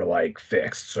them, they're like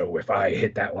fixed. So if I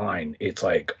hit that line, it's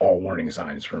like all warning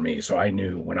signs for me. So I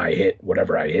knew when I hit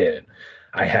whatever I hit,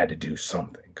 I had to do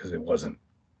something, because it wasn't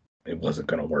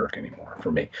going to work anymore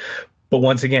for me. But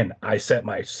once again, I set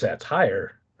my sets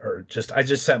higher, I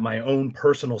just set my own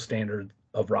personal standard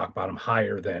of rock bottom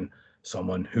higher than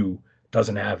someone who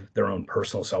doesn't have their own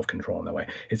personal self-control in that way.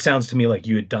 It sounds to me like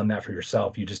you had done that for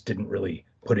yourself. You just didn't really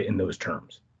put it in those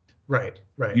terms. Right.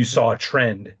 You saw a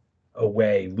trend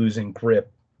away, losing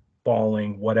grip,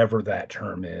 falling, whatever that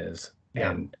term is,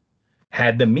 and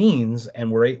had the means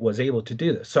and was able to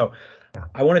do this. So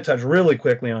I want to touch really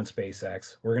quickly on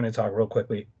SpaceX. We're going to talk real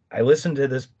quickly. I listened to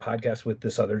this podcast with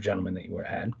this other gentleman that you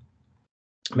had.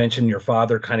 Mentioned your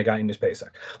father kind of got into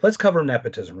SpaceX. Let's cover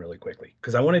nepotism really quickly,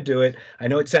 because I want to do it. I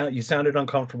know you sounded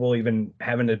uncomfortable even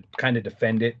having to kind of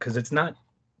defend it, because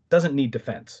doesn't need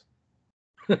defense.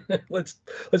 let's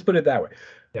put it that way.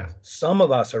 Yeah. Some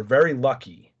of us are very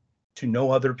lucky to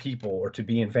know other people or to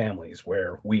be in families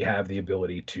where we have the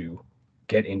ability to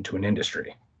get into an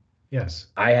industry. Yes.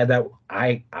 I had that.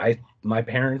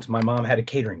 My mom had a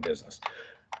catering business.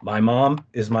 My mom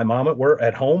is my mom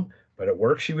at home, but at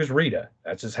work she was Rita.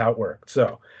 That's just how it worked.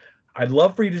 So I'd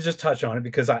love for you to just touch on it,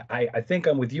 because I think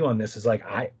I'm with you on this. Is like,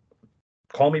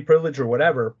 call me privileged or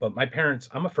whatever, but my parents,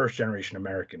 I'm a first generation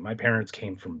American. My parents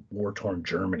came from war-torn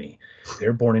Germany. They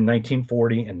were born in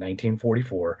 1940 and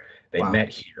 1944. They met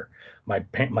here. My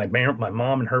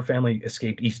mom and her family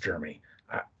escaped East Germany.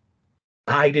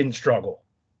 I didn't struggle.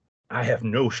 I have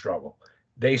no struggle.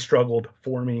 They struggled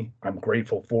for me. I'm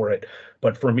grateful for it.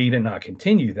 But for me to not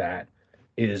continue that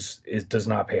does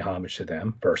not pay homage to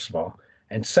them, first of all.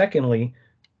 And secondly,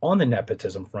 on the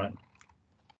nepotism front,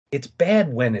 it's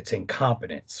bad when it's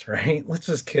incompetence, right? Let's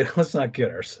not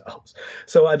kid ourselves.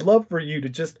 So I'd love for you to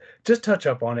just touch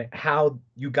up on it, how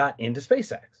you got into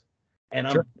SpaceX. And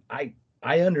sure. I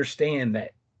understand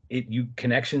that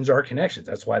connections are connections.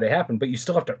 That's why they happen, but you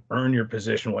still have to earn your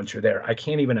position once you're there. I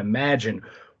can't even imagine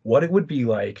what it would be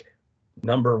like,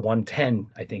 number 110,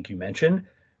 I think you mentioned,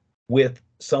 with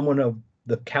someone of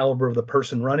the caliber of the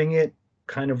person running it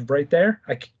kind of right there.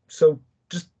 So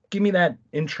just give me that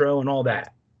intro and all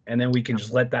that, and then we can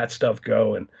just let that stuff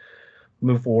go and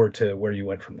move forward to where you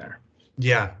went from there.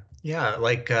 Yeah.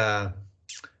 Like, it's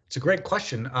a great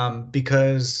question,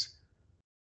 because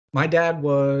my dad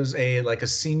was a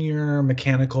senior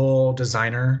mechanical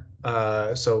designer.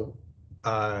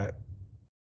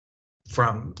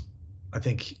 From, I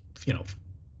think,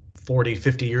 40,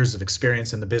 50 years of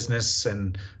experience in the business,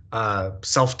 and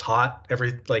self-taught.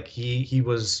 He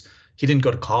didn't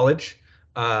go to college,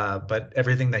 but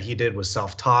everything that he did was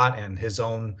self-taught, and his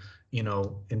own,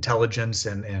 intelligence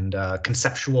and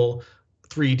conceptual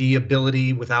 3D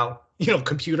ability without,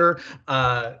 computer.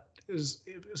 It was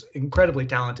incredibly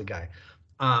talented guy.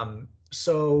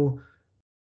 So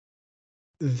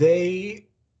they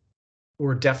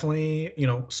were definitely,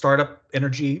 startup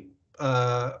energy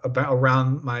about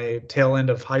around my tail end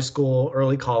of high school,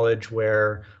 early college,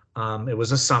 where it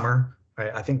was a summer,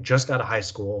 I think just out of high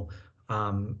school.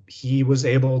 He was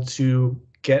able to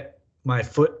get my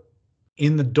foot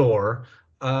in the door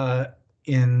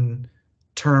in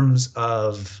terms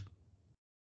of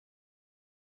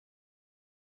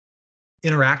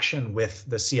interaction with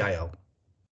the CIO,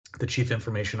 the Chief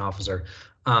Information Officer.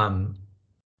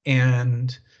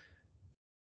 And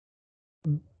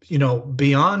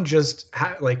beyond just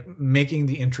like making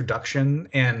the introduction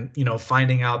and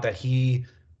finding out that he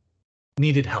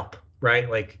needed help, right?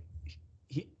 Like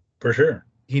for sure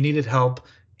he needed help,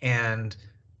 and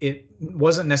it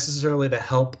wasn't necessarily the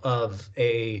help of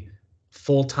a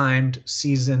full-time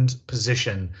seasoned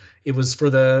position. It was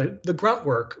for the grunt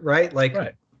work, right? Like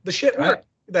the shit work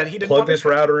that he didn't plug this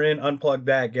router in, unplug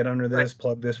that, get under this, right.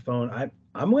 Plug this phone.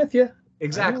 I'm with you.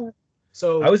 Exactly.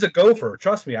 So I was a gopher.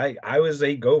 Trust me, I was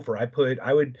a gopher.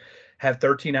 I would have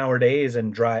 13-hour days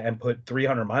and drive and put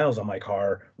 300 miles on my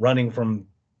car running from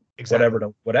whatever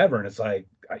to whatever. And it's like,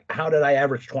 how did I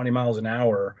average 20 miles an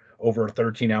hour over a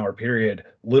 13-hour period,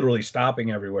 literally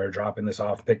stopping everywhere, dropping this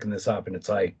off, picking this up? And it's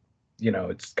like,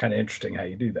 it's kind of interesting how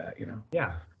you do that,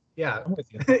 Yeah.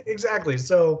 Exactly.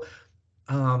 So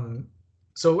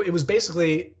it was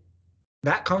basically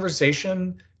that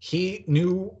conversation. He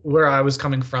knew where I was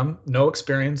coming from, no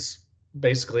experience,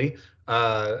 basically,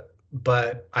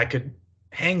 but I could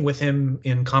hang with him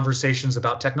in conversations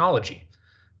about technology,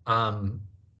 and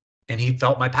he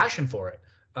felt my passion for it.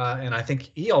 And I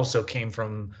think he also came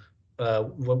from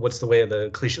what's the way of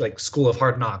the cliche, like school of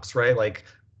hard knocks, right? Like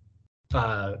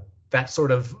that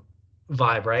sort of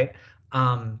vibe, right?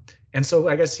 And so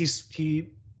I guess he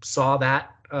saw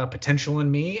that potential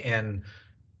in me, and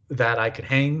that I could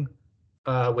hang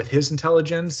with his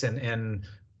intelligence and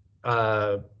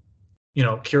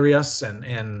curious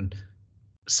and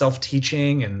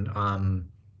self-teaching and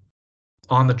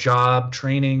on the job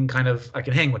training, kind of, I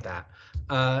could hang with that.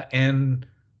 And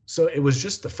so it was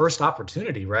just the first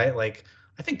opportunity, right? Like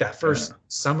I think that first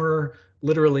summer,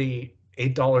 literally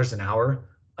 $8 an hour,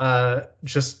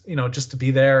 just to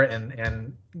be there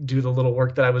and do the little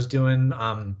work that I was doing.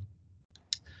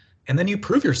 And then you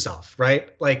prove yourself,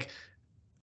 right? Like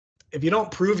if you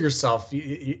don't prove yourself,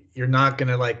 you're not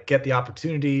gonna like get the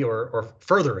opportunity or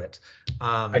further it.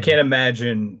 I can't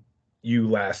imagine you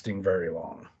lasting very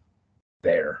long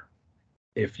there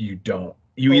if you don't.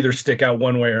 You either stick out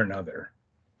one way or another.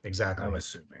 Exactly. I'm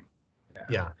assuming.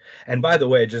 Yeah. And by the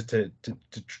way, just to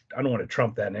I don't want to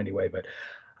trump that in any way, but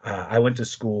I went to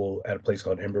school at a place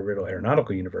called Embry-Riddle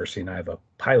Aeronautical University, and I have a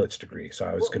pilot's degree, so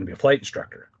I was going to be a flight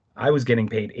instructor. I was getting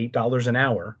paid $8 an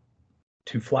hour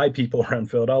to fly people around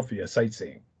Philadelphia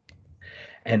sightseeing.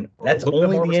 And that's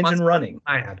only the engine running.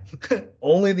 I had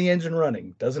only the engine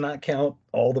running. Does not count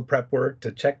all the prep work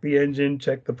to check the engine,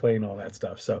 check the plane, all that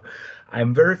stuff. So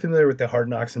I'm very familiar with the hard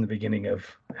knocks in the beginning of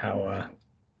how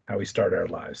we start our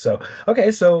lives. So,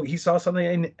 okay, so he saw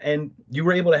something and you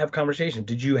were able to have conversation.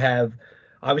 Did you have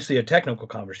obviously a technical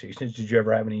conversation? Did you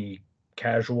ever have any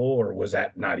casual, or was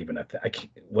that not even a thing?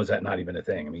 Was that not even a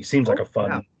thing? I mean, he seems like a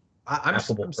fun, I'm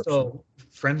still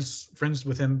friends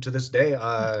with him to this day.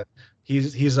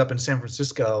 He's up in San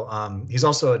Francisco. He's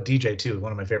also a DJ too.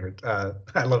 One of my favorite.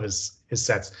 I love his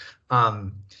sets.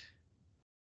 But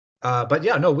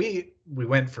yeah, no, we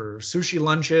went for sushi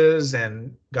lunches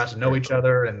and got to know each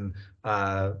other, and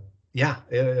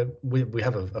we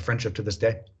have a friendship to this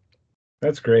day.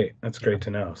 That's great. That's great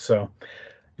to know. So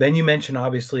then you mentioned,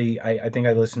 obviously, I think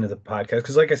I listened to the podcast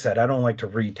because, like I said, I don't like to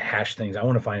rehash things. I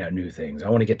want to find out new things. I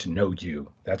want to get to know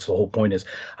you. That's the whole point. Is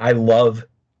I love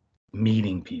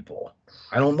meeting people.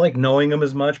 I don't like knowing them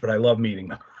as much, but I love meeting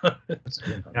them. That's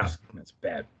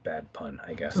bad pun,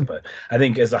 I guess. But I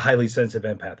think as a highly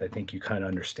sensitive empath, I think you kind of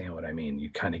understand what I mean. You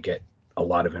kind of get a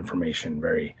lot of information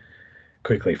very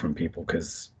quickly from people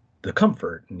because the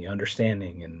comfort and the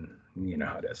understanding, and you know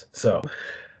how it is. So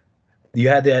you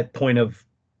had that point of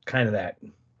kind of that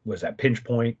pinch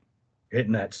point,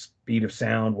 hitting that speed of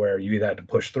sound where you either had to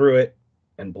push through it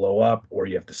and blow up, or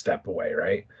you have to step away,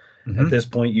 right? At this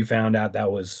point, you found out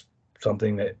that was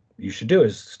something that you should do,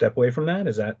 is step away from that.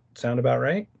 Does that sound about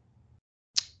right?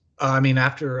 I mean,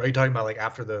 are you talking about like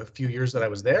after the few years that I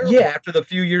was there? Yeah, after the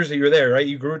few years that you're there, right?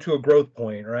 You grew to a growth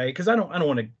point, right? Because I don't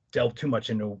want to delve too much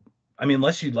into. I mean,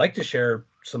 unless you'd like to share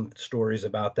some stories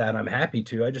about that, I'm happy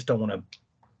to. I just don't want to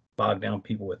bog down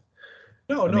people with.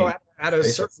 No. At a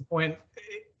certain point,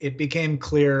 it became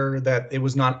clear that it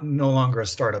was no longer a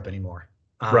startup anymore.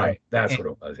 Right. That's And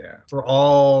what it was. Yeah. for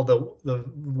all the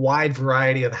wide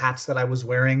variety of hats that I was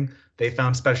wearing, they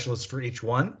found specialists for each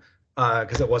one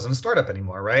because it wasn't a startup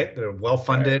anymore, right? They're well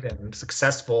funded and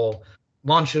successful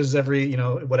launches every,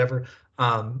 whatever.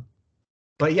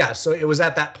 But yeah, so it was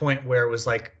at that point where it was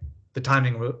like the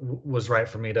timing was right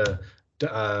for me to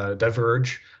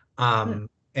diverge and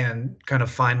kind of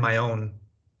find my own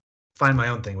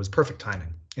thing. It was perfect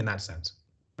timing in that sense.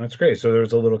 That's great. So there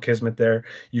was a little kismet there.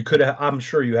 You could have, I'm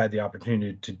sure you had the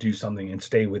opportunity to do something and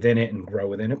stay within it and grow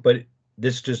within it, but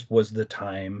this just was the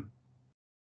time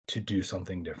to do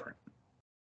something different.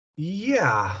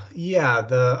 Yeah, yeah.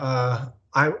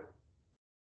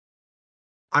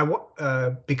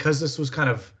 Because this was kind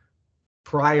of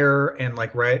prior and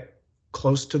like right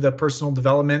close to the personal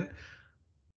development,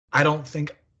 I don't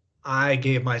think I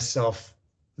gave myself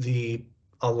the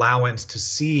allowance to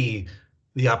see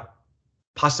the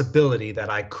possibility that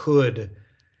I could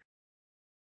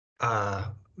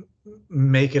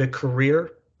make it a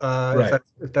career, Right.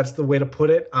 if that's the way to put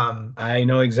it. I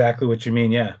know exactly what you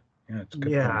mean. Yeah. Yeah, it's a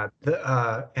good Yeah,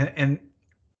 point. and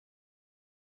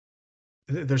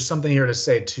there's something here to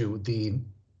say too.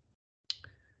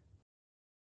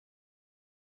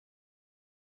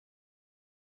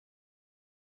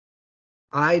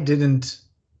 I didn't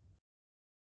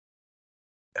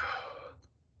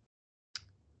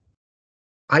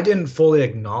I didn't fully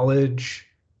acknowledge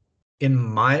in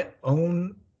my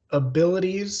own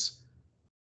abilities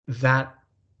that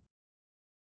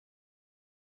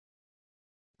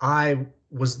I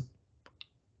was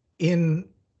in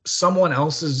someone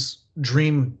else's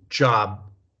dream job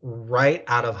right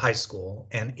out of high school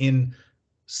and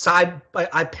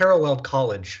I paralleled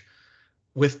college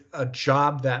with a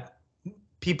job that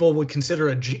people would consider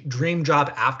a dream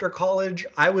job after college.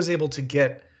 I was able to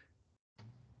get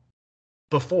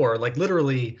before, like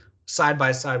literally side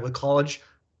by side with college.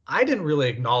 I didn't really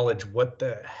acknowledge what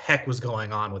the heck was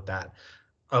going on with that,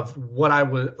 of what I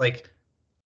would like.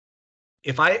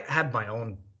 If I had my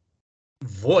own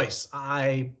voice,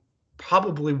 I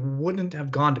probably wouldn't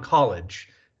have gone to college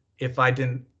if I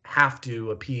didn't have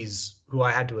to appease who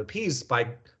I had to appease by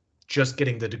just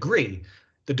getting the degree.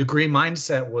 The degree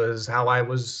mindset was how I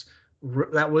was.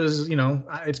 That was,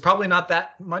 it's probably not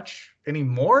that much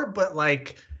anymore, but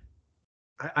like,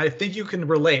 I think you can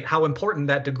relate how important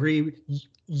that degree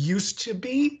used to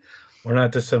be. We're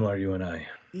not dissimilar, you and I.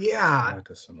 Yeah. We're not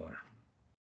dissimilar.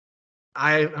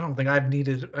 I don't think I've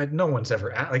needed. No one's ever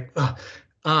like.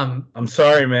 I'm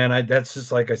sorry, man. That's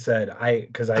just like I said.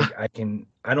 Because I can.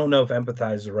 I don't know if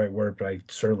empathize is the right word, but I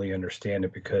certainly understand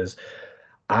it because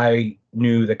I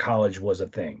knew that college was a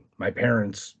thing. My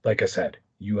parents, like I said,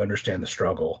 you understand the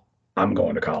struggle. I'm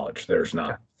going to college. There's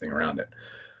nothing around it.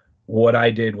 What I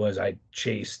did was I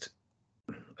chased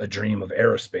a dream of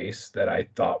aerospace that I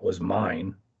thought was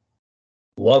mine.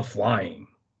 Love flying,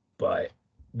 but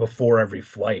before every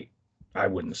flight, I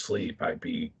wouldn't sleep. I'd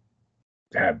be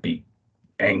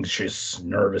anxious,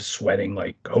 nervous, sweating,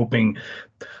 like hoping.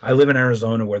 I live in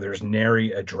Arizona where there's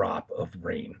nary a drop of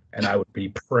rain, and I would be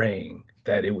praying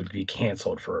that it would be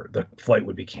canceled for the flight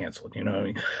would be canceled. You know what I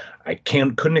mean? I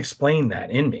couldn't explain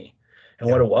that in me. And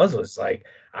what it was like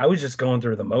I was just going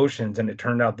through the motions, and it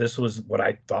turned out this was what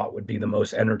I thought would be the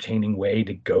most entertaining way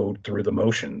to go through the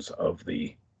motions of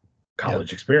the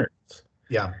college experience.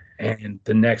 Yeah. And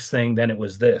the next thing, then it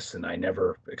was this, and I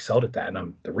never excelled at that.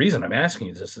 And the reason I'm asking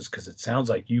you this is because it sounds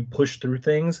like you push through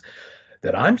things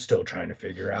that I'm still trying to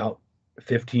figure out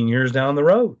 15 years down the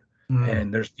road.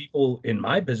 And there's people in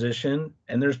my position,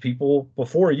 and there's people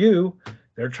before you.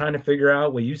 They're trying to figure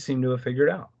out what you seem to have figured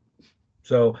out.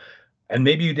 So, and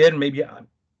maybe you did, and maybe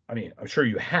I mean, I'm sure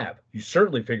you have. You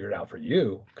certainly figured it out for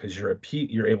you because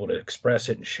you're able to express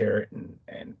it and share it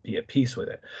and be at peace with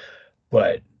it.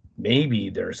 But maybe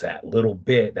there's that little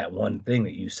bit, that one thing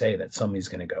that you say that somebody's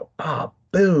going to go,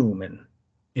 boom. And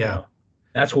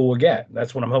that's what we'll get.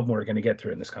 That's what I'm hoping we're going to get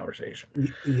through in this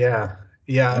conversation. Yeah.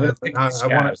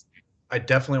 I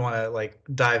definitely want to like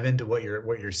dive into what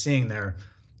you're seeing there.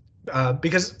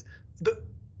 Because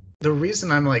the reason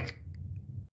I'm like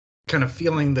kind of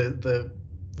feeling the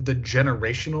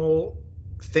generational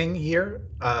thing here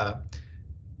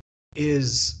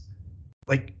is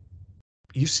like,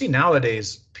 you see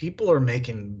nowadays people are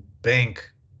making bank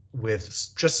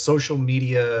with just social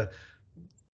media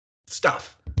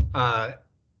stuff and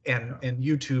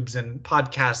YouTubes and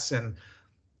podcasts and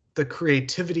the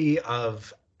creativity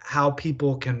of how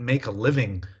people can make a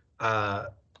living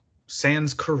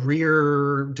sans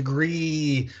career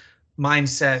degree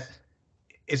mindset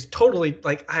is totally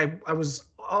like I was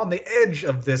on the edge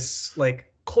of this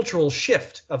like cultural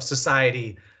shift of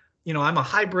society I'm a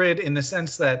hybrid in the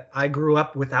sense that I grew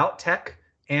up without tech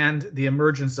and the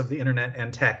emergence of the internet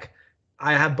and tech.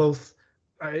 I have both.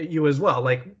 You as well.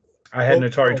 Like I had an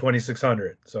Atari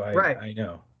 2600, so I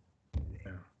know.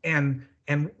 Yeah. And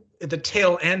at the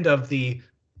tail end of the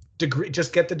degree,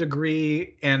 just get the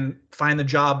degree and find the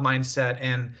job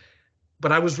mindset.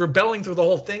 But I was rebelling through the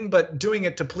whole thing, but doing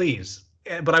it to please.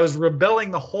 But I was rebelling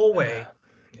the whole way.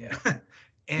 Yeah.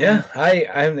 Yeah,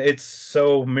 it's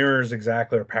so mirrors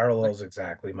exactly or parallels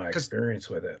exactly my experience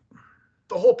with it.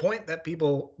 The whole point that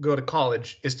people go to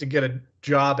college is to get a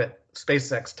job at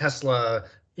SpaceX, Tesla,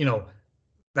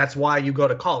 that's why you go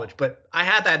to college. But I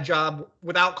had that job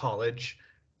without college.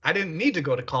 I didn't need to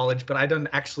go to college, but I didn't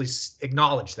actually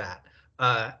acknowledge that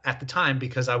at the time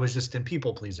because I was just a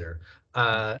people pleaser.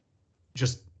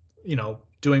 Just,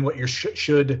 doing what you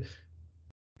should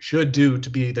do to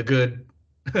be the good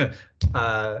yeah,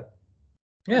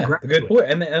 the good boy.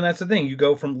 And that's the thing. You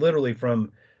go literally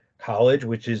from college,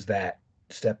 which is that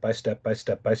step by step by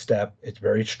step by step. It's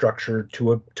very structured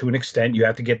to an extent. You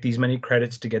have to get these many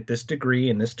credits to get this degree,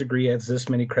 and this degree has this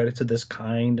many credits of this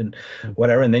kind and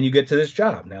whatever. And then you get to this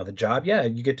job. Now the job, yeah,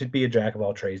 you get to be a jack of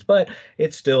all trades, but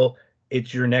it's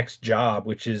your next job,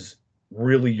 which is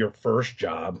really your first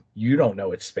job. You don't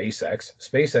know it's SpaceX.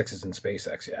 SpaceX isn't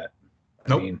SpaceX yet.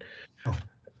 Nope. I mean,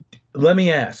 let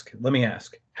me ask,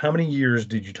 how many years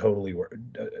did you totally work?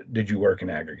 Did you work in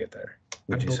aggregate there?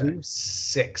 I believe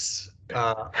 6.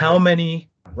 How many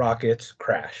rockets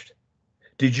crashed?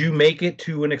 Did you make it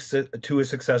to a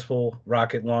successful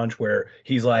rocket launch where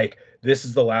he's like, "This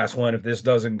is the last one. If this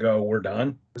doesn't go, we're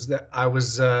done"? I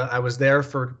was there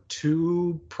for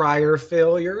 2 prior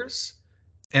failures,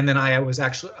 and then I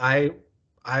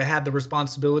had the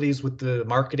responsibilities with the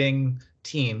marketing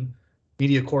team,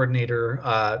 media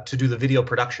coordinator, to do the video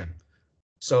production.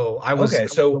 So I was okay.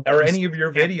 So are any of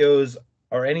your videos,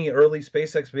 or any early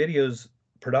SpaceX videos,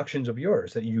 productions of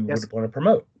yours that you would want to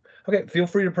promote? Okay, feel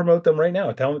free to promote them right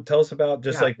now. Tell us about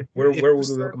just like where would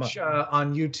we look them up?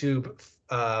 On YouTube,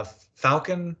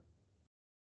 Falcon.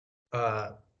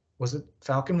 Was it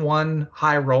Falcon 1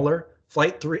 High Roller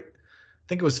Flight 3? I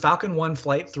think it was Falcon 1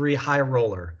 Flight 3 High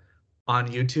Roller on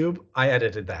YouTube. I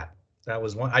edited that. That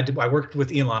was one I worked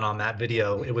with Elon on that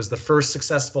video. It was the first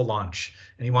successful launch,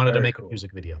 and he wanted to make a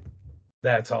music video.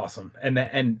 That's awesome. And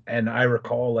I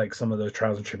recall like some of those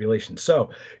trials and tribulations.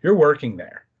 So you're working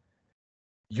there.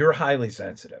 You're highly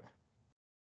sensitive.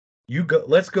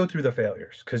 Let's go through the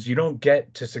failures, because you don't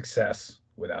get to success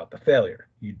without the failure.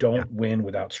 You don't win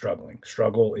without struggling.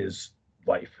 Struggle is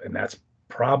life, and that's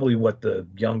probably what the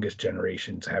youngest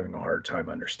generation's having a hard time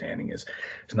understanding is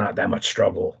it's not that much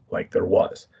struggle like there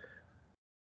was.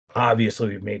 Obviously,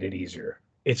 we've made it easier.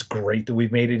 It's great that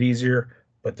we've made it easier,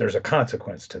 but there's a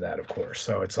consequence to that, of course.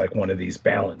 So it's like one of these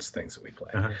balance things that we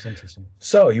play. It's interesting.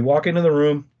 So you walk into the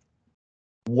room.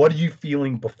 What are you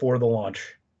feeling before the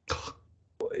launch?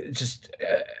 Just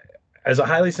as a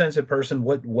highly sensitive person,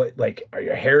 what like, are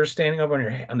your hairs standing up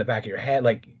on the back of your head?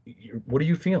 Like, what are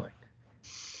you feeling?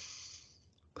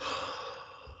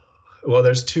 Well,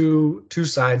 there's two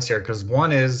sides here, because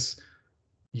one is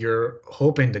you're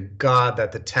hoping to God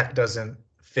that the tech doesn't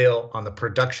fail on the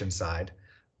production side,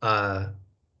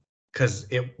 because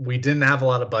we didn't have a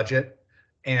lot of budget,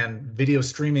 and video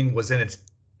streaming was in its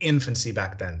infancy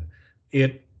back then.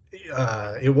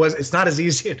 It's not as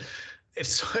easy.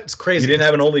 It's crazy. You didn't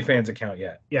have an OnlyFans account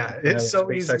yet. Yeah, it's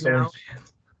so easy now.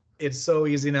 It's so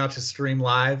easy now to stream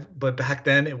live, but back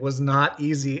then it was not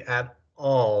easy at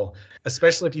all,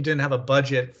 especially if you didn't have a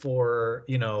budget for,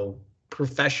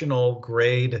 professional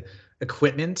grade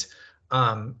equipment.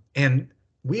 And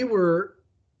we were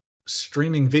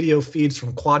streaming video feeds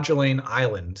from Kwajalein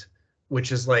Island,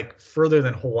 which is like further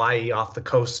than Hawaii off the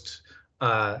coast,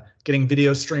 getting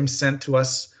video streams sent to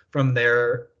us from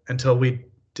there until we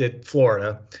did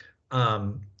Florida.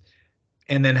 And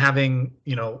then having,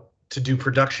 to do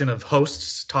production of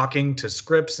hosts talking to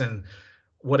scripts and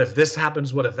what if this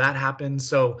happens, what if that happens?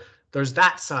 So there's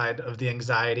that side of the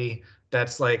anxiety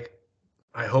that's like,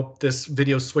 I hope this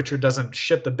video switcher doesn't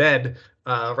shit the bed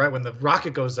right when the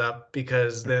rocket goes up,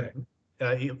 because then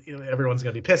everyone's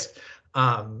going to be pissed.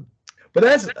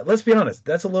 But let's be honest,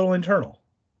 that's a little internal,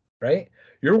 right?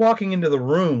 You're walking into the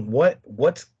room.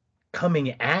 What's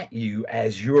coming at you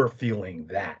as you're feeling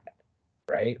that,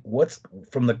 right? What's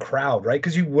from the crowd, right?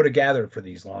 Because you would have gathered for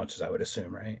these launches, I would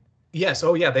assume, right? Yes.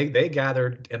 Oh, yeah. They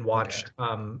gathered and watched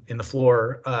in the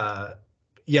floor.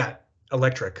 Yeah.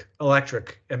 Electric.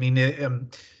 I mean,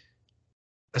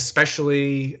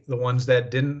 especially the ones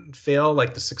that didn't fail,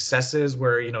 like the successes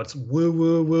where, it's woo,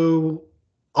 woo, woo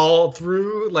all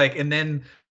through, like, and then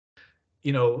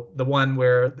the one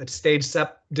where the stage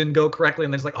step didn't go correctly,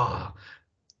 and then it's like, oh,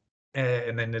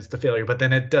 and then it's the failure. But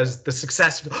then it does the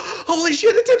success. Holy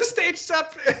shit! It did the stage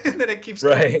step, and then it keeps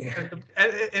right. going,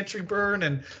 and the entry burn,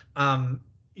 and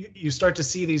you start to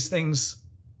see these things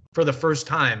for the first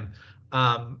time,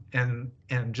 and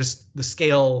just the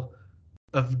scale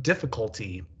of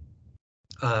difficulty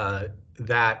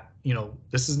that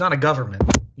this is not a government.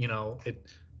 It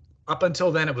up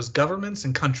until then it was governments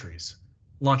and countries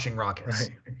launching rockets.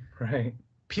 Right.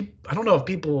 I don't know if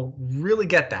people really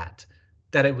get that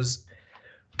it was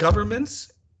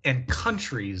governments and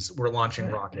countries were launching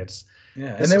rockets.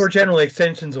 Yeah, and they were generally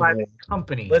extensions of private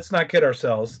company. Let's not kid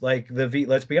ourselves. Like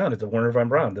let's be honest, the Werner von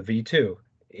Braun, the V2,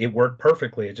 it worked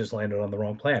perfectly. It just landed on the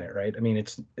wrong planet, right? I mean,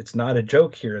 it's not a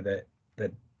joke here that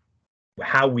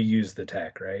how we use the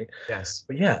tech, right? Yes.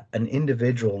 But yeah, an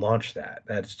individual launched that.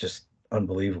 That's just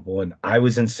unbelievable. And I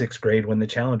was in 6th grade when the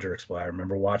Challenger exploded. I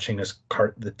remember watching us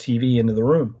cart the TV into the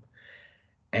room,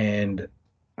 and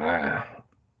I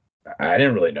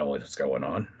didn't really know what was going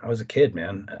on. I was a kid,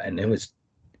 man, and it was,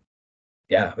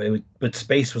 but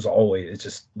space was always, it's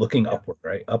just looking upward,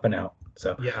 right, up and out.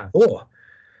 So yeah, cool.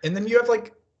 And then you have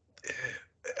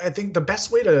I think the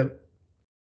best way to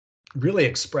really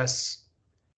express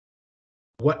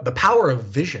what the power of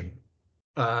vision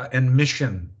and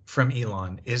mission from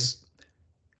Elon is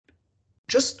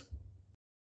just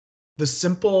the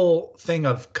simple thing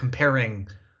of comparing,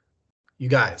 you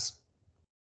guys,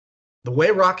 the way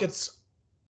rockets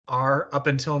are up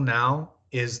until now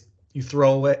is you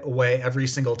throw it away every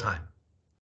single time.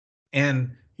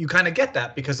 And you kind of get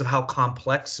that because of how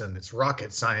complex, and it's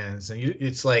rocket science, and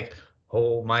it's like,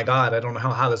 oh my God, I don't know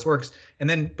how this works. And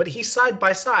then, but he's side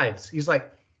by sides. He's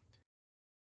like,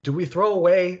 do we throw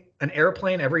away an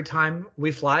airplane every time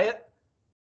we fly it?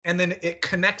 And then it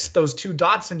connects those two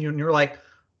dots in you, and you're like,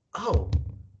 oh,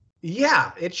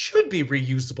 yeah, it should be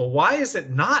reusable. Why is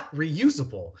it not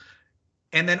reusable?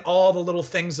 And then all the little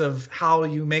things of how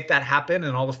you make that happen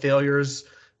and all the failures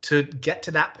to get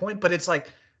to that point. But it's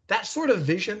like that sort of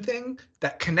vision thing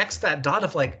that connects that dot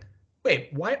of like, wait,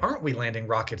 why aren't we landing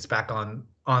rockets back on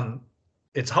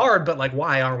it's hard, but like,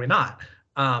 why are we not?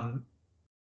 And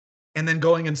then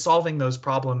going and solving those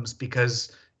problems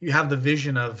because you have the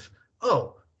vision of,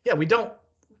 oh yeah, we don't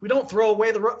throw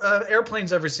away the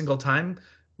airplanes every single time.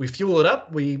 We fuel it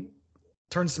up, we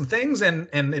turn some things, and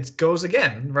it goes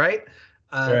again, right?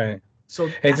 Right. So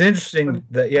it's interesting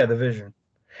that the vision,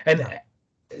 and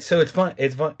so it's fun.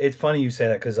 It's funny you say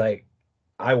that because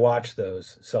I watch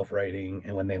those self-righting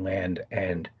and when they land,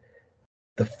 and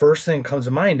the first thing that comes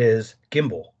to mind is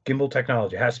gimbal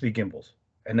technology. It has to be gimbals,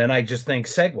 and then I just think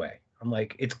Segway. I'm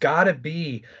like, it's got to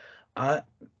be.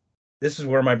 This is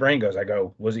where my brain goes. I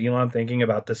go, was Elon thinking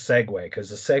about the Segway? Because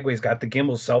the Segway's got the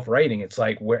gimbal self-righting. It's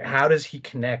like, how does he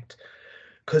connect?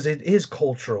 Because it is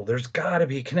cultural. There's got to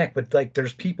be a connect, but like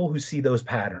there's people who see those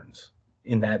patterns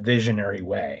in that visionary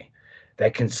way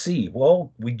that can see,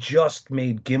 well, we just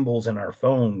made gimbals in our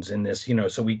phones in this,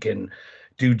 so we can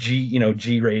do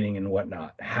G rating and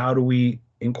whatnot. How do we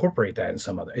incorporate that in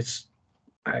some other?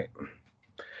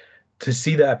 To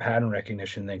see that pattern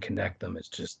recognition, then connect them. It's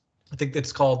just. I think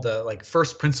it's called like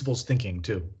first principles thinking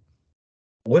too.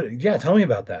 What? Yeah, tell me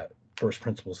about that. First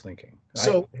principles thinking.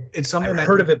 So it's something I've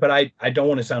heard of it, but I don't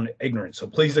want to sound ignorant. So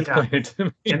please explain it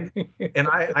to me. And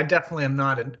I definitely am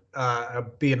not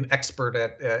be an expert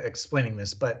at explaining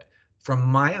this, but from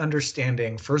my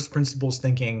understanding, first principles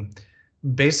thinking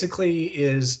basically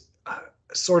is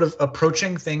sort of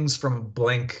approaching things from a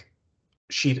blank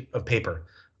sheet of paper,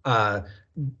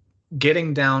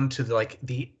 getting down to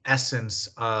the essence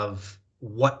of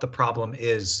what the problem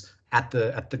is at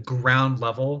the ground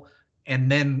level, and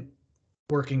then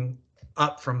working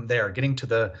up from there, getting to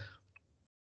the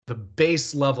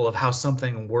base level of how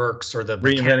something works, or the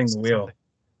reinventing the wheel.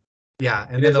 Yeah,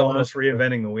 and it is almost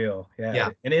reinventing the wheel. Yeah,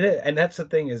 and that's the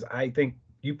thing is, I think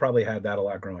you probably had that a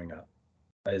lot growing up,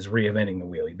 is reinventing the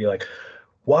wheel. You'd be like,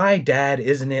 why, Dad,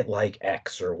 isn't it like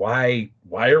X, or why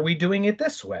are we doing it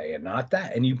this way and not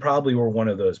that? And you probably were one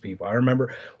of those people. I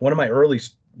remember one of my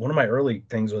early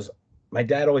things was, my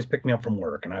dad always picked me up from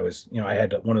work, and I was, I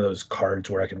had one of those cards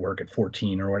where I could work at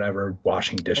 14 or whatever,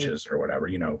 washing dishes or whatever,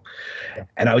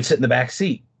 and I would sit in the back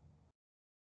seat,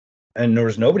 and there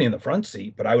was nobody in the front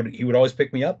seat, but he would always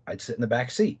pick me up. I'd sit in the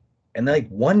back seat. And then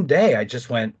one day I just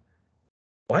went,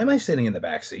 why am I sitting in the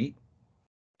back seat?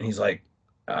 And he's like,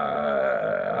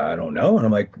 I don't know. And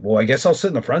I'm like, well, I guess I'll sit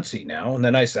in the front seat now. And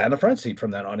then I sat in the front seat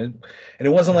from then on. And it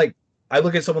wasn't like, I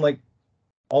look at someone like,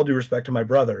 all due respect to my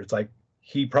brother, it's like,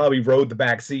 he probably rode the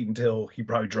back seat until he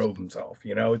probably drove himself.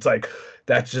 It's like,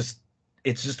 that's just,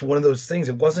 it's just one of those things.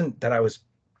 It wasn't that I was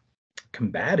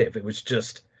combative. It was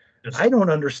just, I don't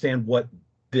understand what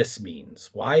this means.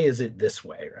 Why is it this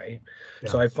way, right? Yeah.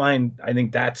 So I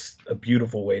think that's a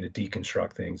beautiful way to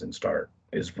deconstruct things and start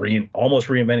is almost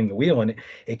reinventing the wheel. And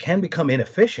it can become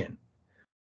inefficient,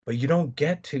 but you don't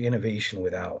get to innovation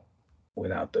without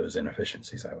those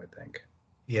inefficiencies, I would think.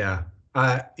 Yeah.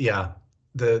 Yeah.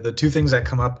 The two things that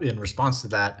come up in response to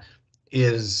that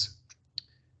is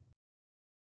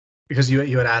because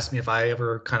you had asked me if I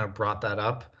ever kind of brought that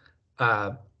up.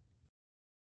 I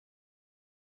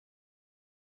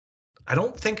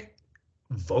don't think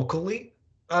vocally,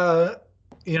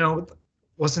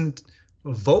 wasn't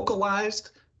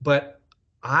vocalized, but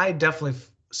I definitely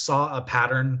saw a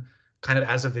pattern kind of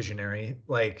as a visionary,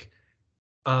 like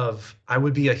of I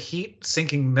would be a heat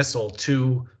sinking missile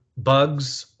to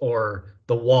bugs or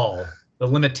the wall, the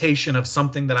limitation of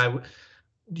something that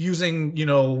using,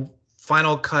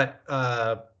 Final Cut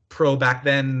Pro back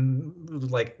then,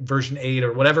 like version 8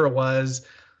 or whatever it was,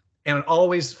 and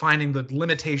always finding the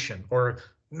limitation, or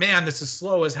man, this is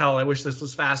slow as hell. I wish this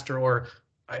was faster, or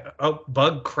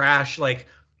bug crash. Like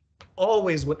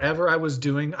always, whatever I was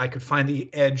doing, I could find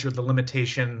the edge or the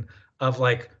limitation of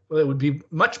like, well, it would be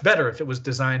much better if it was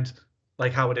designed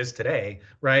like how it is today,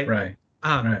 right? Right.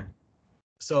 Right.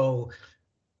 So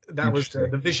that was the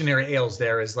visionary ales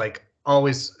there, is like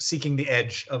always seeking the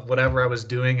edge of whatever I was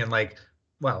doing, and like,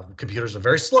 well, computers are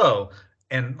very slow,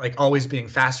 and like always being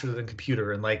faster than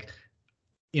computer, and like,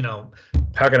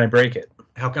 how can I break it?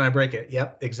 How can I break it?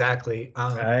 Yep, exactly.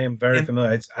 I am very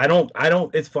familiar.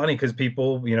 It's funny because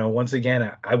people, once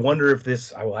again, I wonder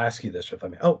if I will ask you this.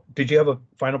 Did you have a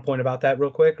final point about that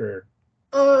real quick, or?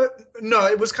 No,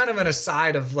 it was kind of an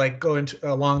aside of like going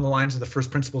along the lines of the first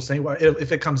principle, saying, well,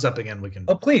 if it comes up again, we can.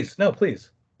 Oh, please. No,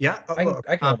 please. Yeah. I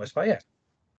can hold my spot. Yeah.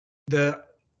 The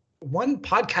one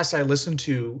podcast I listened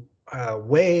to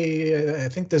I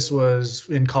think this was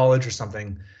in college or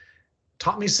something,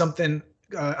 taught me something.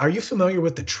 Are you familiar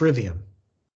with the trivium?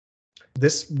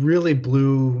 This really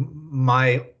blew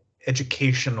my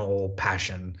educational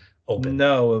passion open.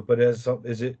 No, but is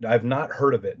it? I've not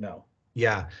heard of it. No.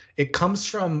 Yeah, it comes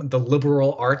from the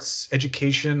liberal arts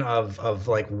education of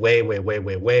like way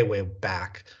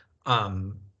back,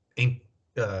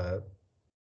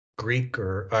 Greek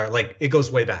or like it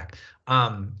goes way back.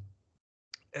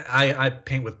 I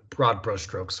paint with broad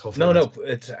brushstrokes. Hopefully, no,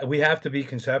 we have to be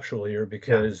conceptual here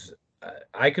because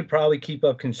I could probably keep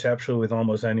up conceptually with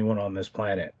almost anyone on this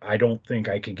planet. I don't think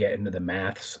I could get into the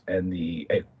maths and the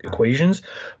equations,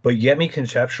 but get me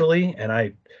conceptually, and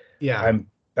I'm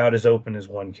about as open as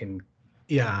one can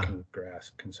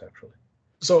grasp conceptually.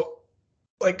 So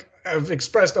like I've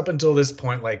expressed up until this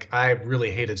point, like I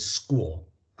really hated school.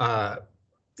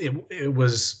 It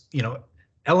was,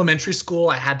 elementary school,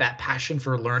 I had that passion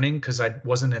for learning because I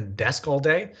wasn't in desk all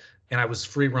day and I was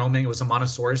free roaming. It was a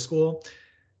Montessori school.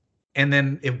 And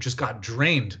then it just got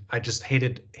drained. I just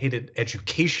hated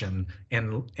education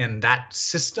and that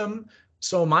system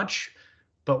so much.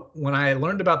 But when I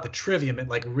learned about the trivium, it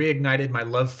like reignited my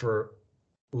love for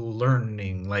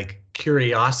learning, like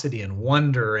curiosity and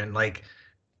wonder and like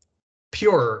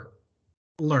pure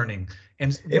learning.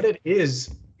 And what it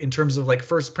is in terms of like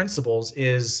first principles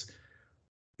is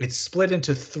it's split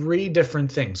into 3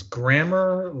 different things: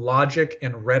 grammar, logic,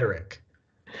 and rhetoric.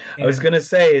 I was going to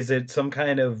say, is it some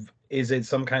kind of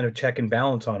check and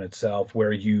balance on itself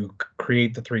where you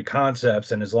create the 3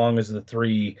 concepts, and as long as the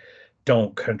 3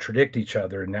 don't contradict each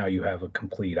other, now you have a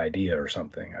complete idea or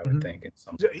something, I would think.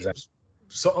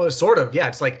 So sort of, yeah.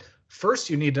 It's like first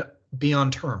you need to be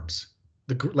on terms,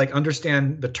 like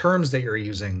understand the terms that you're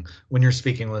using when you're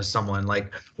speaking with someone.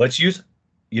 Like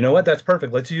you know what? That's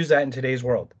perfect. Let's use that in today's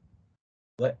world.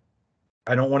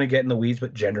 I don't want to get in the weeds,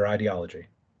 but gender ideology.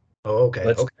 Oh, okay.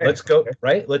 Let's go,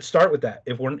 right? Let's start with that.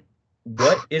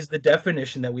 What is the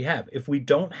definition that we have? If we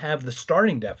don't have the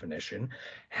starting definition,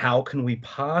 how can we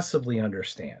possibly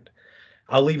understand?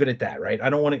 I'll leave it at that, right?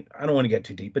 I don't want to get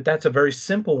too deep, but that's a very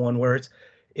simple one where it's,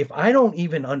 if I don't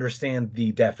even understand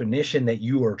the definition that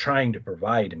you are trying to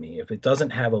provide to me, if it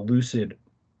doesn't have a lucid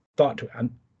thought to it,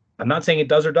 I'm not saying it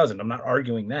does or doesn't. I'm not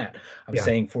arguing that. I'm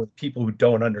saying for people who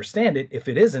don't understand it, if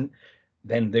it isn't,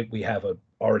 then we have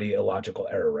already a logical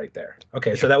error right there.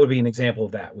 Okay, so that would be an example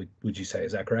of that. Would you say?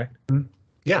 Is that correct?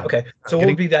 Yeah. Okay. So what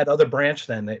would be that other branch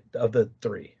then of the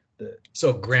 3?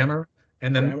 So grammar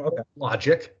and then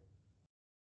logic,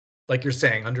 like you're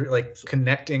saying,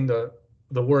 connecting the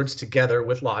words together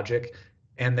with logic,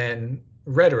 and then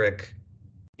rhetoric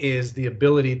is the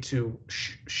ability to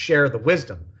share the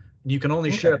wisdom. You can only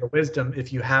share the wisdom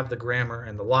if you have the grammar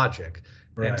and the logic.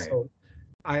 Right. And so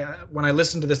when I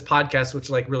listened to this podcast, which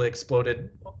like really exploded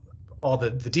all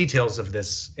the details of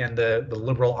this and the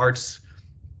liberal arts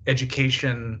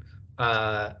education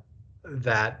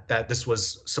that this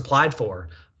was supplied for,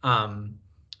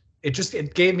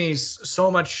 it gave me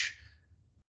so much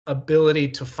ability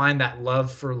to find that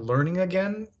love for learning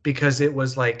again, because it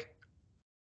was like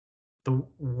the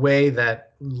way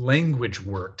that language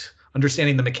worked,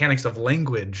 understanding the mechanics of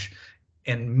language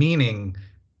and meaning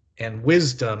and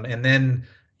wisdom, and then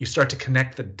you start to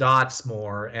connect the dots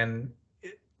more. And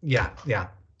yeah.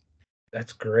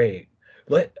 That's great.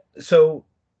 So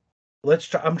let's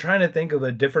try. I'm trying to think of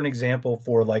a different example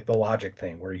for like the logic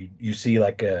thing where you see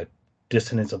like a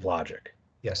dissonance of logic.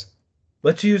 Yes.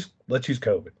 Let's use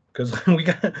COVID, because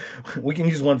we can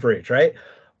use one for each, right?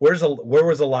 Where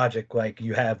was the logic? Like,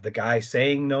 you have the guy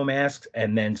saying no masks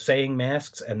and then saying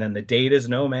masks, and then the data's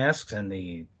no masks, and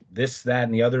the this, that,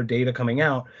 and the other data coming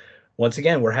out. Once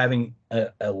again, we're having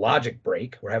a logic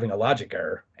break. We're having a logic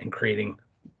error and creating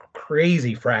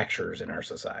crazy fractures in our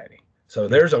society. So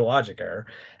there's a logic error.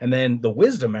 And then the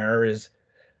wisdom error is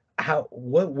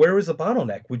where was the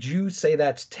bottleneck? Would you say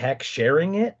that's tech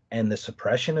sharing it and the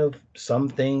suppression of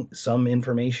some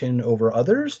information over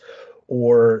others,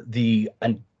 or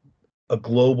a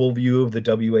global view of the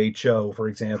WHO, for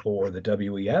example, or the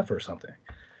WEF or something?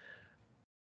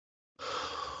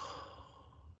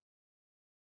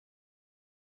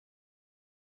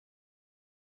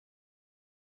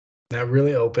 That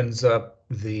really opens up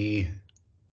the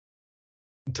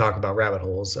talk about rabbit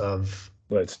holes of.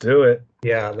 Let's do it.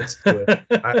 Yeah, let's do it.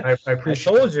 I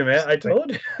appreciate. I told you, man. I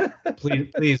told you.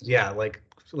 please, yeah. Like,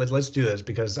 let's do this,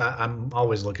 because I'm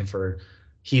always looking for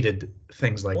heated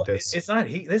things like this. It's not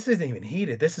heat. This isn't even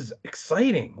heated. This is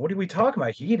exciting. What are we talking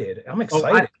about? Heated. I'm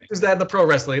excited. Is that in the pro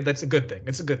wrestling? That's a good thing.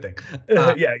 It's a good thing.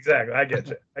 Yeah, exactly. I get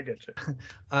you.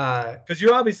 Because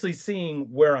you're obviously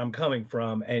seeing where I'm coming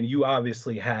from, and you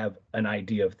obviously have an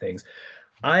idea of things.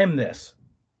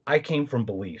 I came from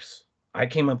beliefs. I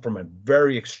came up from a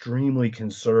very extremely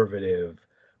conservative,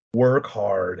 work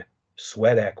hard,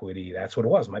 sweat equity. That's what it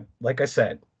was. Like I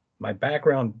said, my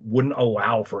background wouldn't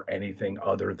allow for anything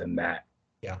other than that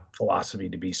philosophy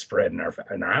to be spread in our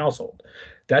household.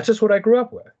 That's just what I grew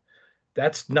up with.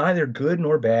 That's neither good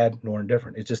nor bad nor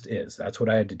indifferent. It just is. That's what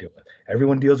I had to deal with.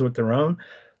 Everyone deals with their own.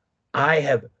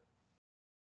 I'll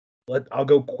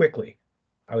go quickly.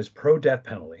 I was pro death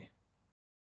penalty,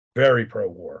 very pro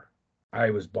war. I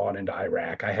was bought into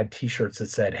Iraq. I had T-shirts that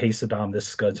said, "Hey Saddam, this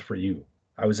scud's for you."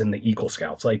 I was in the Eagle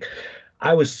Scouts. Like,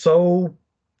 I was so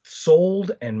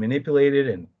sold and manipulated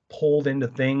and pulled into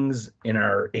things in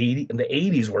the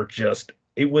 80s were just,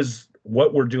 it was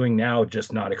what we're doing now,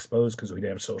 just not exposed because we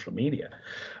didn't have social media.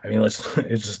 I mean, it's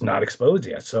just not exposed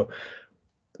yet. So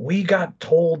we got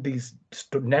told these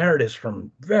narratives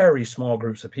from very small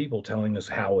groups of people telling us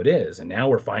how it is. And now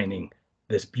we're finding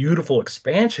this beautiful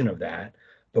expansion of that.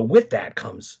 But with that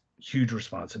comes huge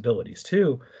responsibilities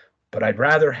too. But I'd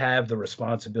rather have the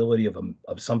responsibility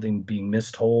of something being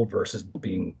mistold versus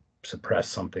being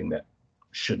suppressed, something that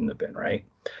shouldn't have been, right?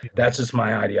 That's just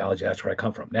my ideology. That's where I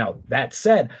come from. Now, that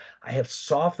said, I have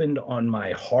softened on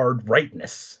my hard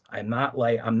rightness. I'm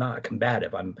not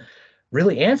combative. I'm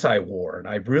really anti-war, and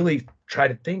I really try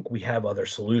to think we have other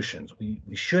solutions. We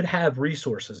should have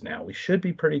resources now. We should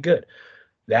be pretty good.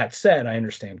 That said, I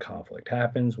understand conflict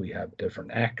happens. We have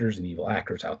different actors and evil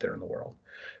actors out there in the world.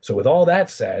 So with all that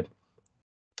said,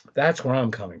 that's where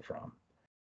I'm coming from.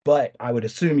 But I would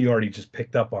assume you already just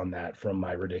picked up on that from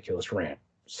my ridiculous rant.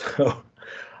 So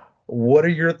what are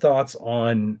your thoughts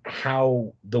on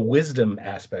how the wisdom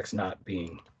aspects not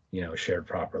being, shared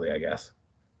properly, I guess?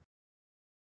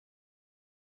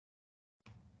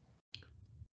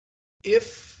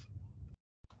 If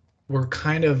we're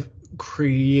kind of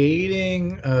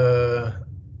creating a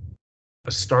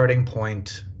starting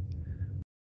point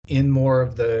in more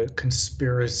of the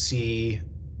conspiracy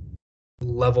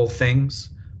level things,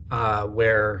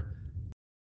 where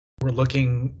we're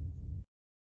looking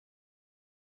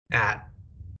at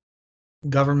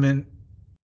government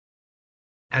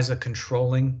as a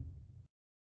controlling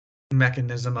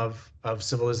mechanism of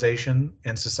civilization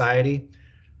and society.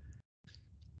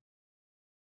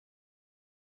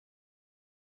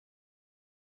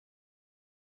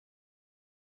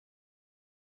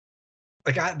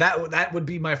 Like, that would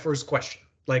be my first question.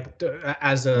 Like,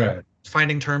 as a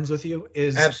finding terms with you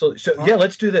is absolutely. So yeah,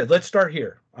 let's do that. Let's start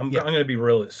here. I'm going to be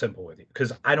real simple with you,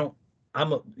 because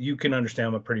you can understand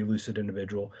I'm a pretty lucid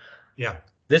individual. Yeah.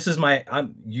 This is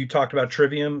you talked about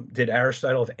trivium. Did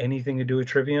Aristotle have anything to do with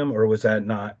trivium, or was that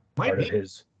not part of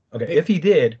his? Okay. If he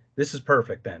did, this is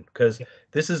perfect then, because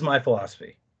this is my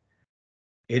philosophy.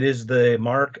 It is the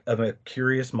mark of a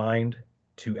curious mind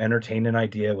to entertain an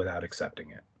idea without accepting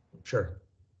it. Sure.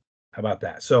 How about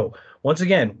that? So once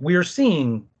again, we are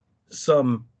seeing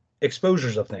some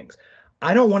exposures of things.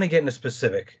 I don't want to get into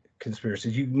specific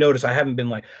conspiracies. You notice I haven't been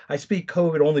like, I speak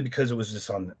COVID only because it was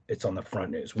just it's on the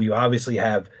front news. We obviously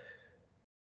have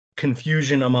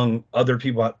confusion among other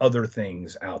people about other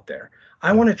things out there.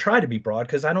 I want to try to be broad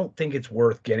because I don't think it's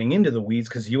worth getting into the weeds,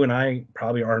 because you and I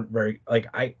probably aren't very, like,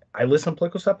 I listen to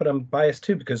political stuff, but I'm biased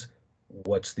too, because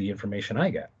what's the information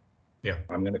I get? Yeah.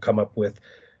 I'm going to come up with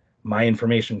my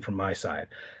information from my side.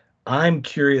 I'm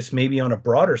curious, maybe on a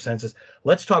broader sense, is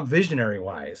let's talk visionary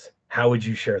wise. How would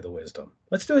you share the wisdom?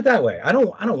 Let's do it that way. I don't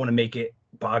want to make it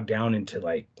bogged down into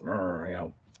like,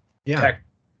 tech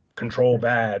control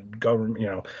bad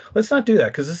government. Let's not do that,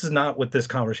 because this is not what this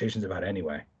conversation is about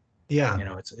anyway. Yeah.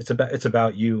 It's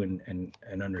about you and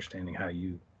understanding how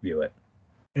you view it.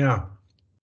 Yeah.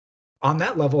 On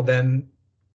that level, then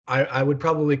I would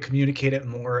probably communicate it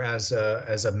more as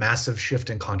a massive shift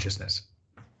in consciousness.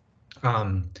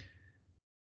 The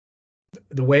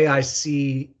way I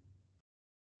see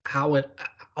how it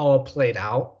all played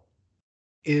out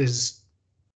is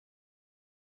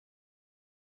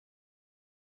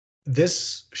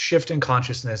this shift in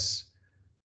consciousness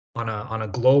on a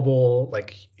global,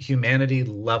 like, humanity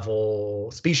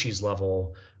level, species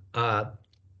level,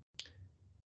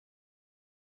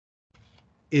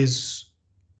 is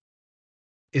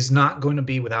not going to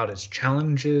be without its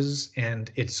challenges,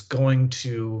 and it's going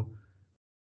to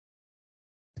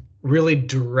really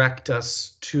direct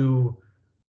us to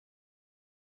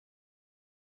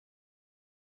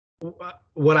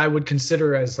what I would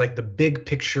consider as like the big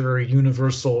picture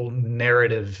universal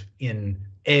narrative in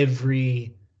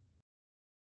every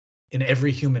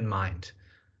human mind.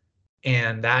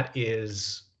 And that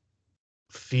is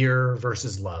fear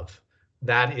versus love.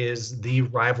 That is the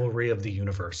rivalry of the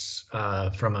universe,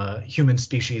 from a human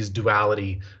species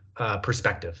duality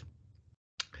perspective.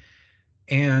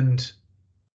 And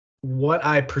what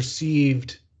I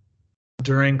perceived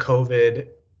during COVID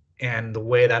and the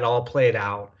way that all played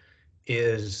out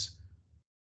is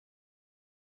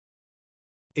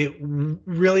it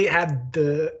really had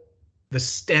the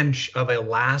stench of a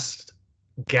last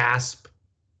gasp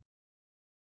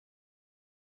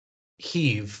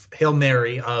heave, Hail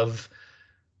Mary of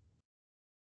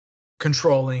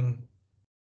controlling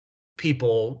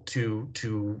people to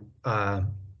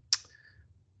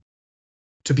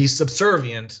be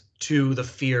subservient to the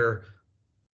fear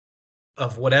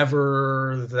of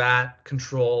whatever that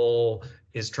control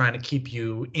is trying to keep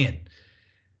you in.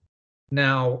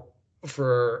 Now,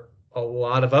 for a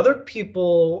lot of other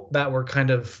people that were kind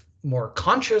of more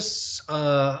conscious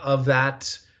of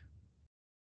that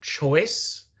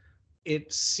choice,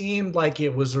 it seemed like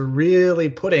it was really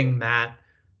putting that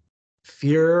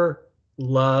fear,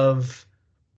 love,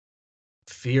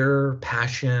 fear,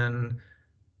 passion,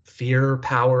 fear,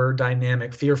 power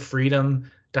dynamic, fear, freedom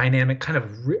dynamic kind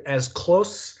of as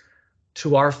close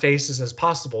to our faces as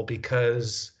possible.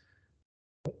 Because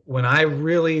when I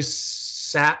really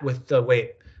sat with the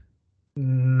wait,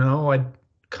 no, I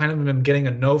kind of am getting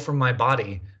a no from my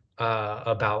body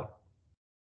about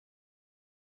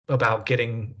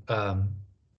getting the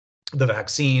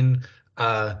vaccine.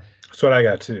 That's what I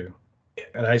got too.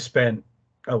 And I spent,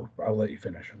 I'll let you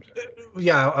finish. I'm sorry.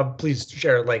 Yeah, please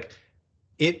share. Like,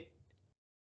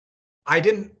 I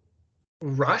didn't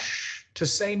rush to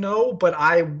say no, but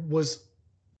I was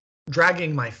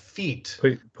dragging my feet.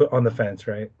 Put on the fence,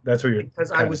 right? That's what you're saying.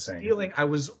 Because I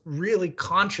was really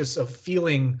conscious of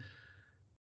feeling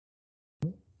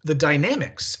the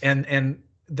dynamics and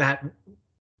that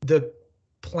the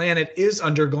planet is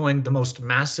undergoing the most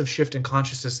massive shift in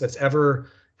consciousness that's ever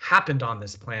happened on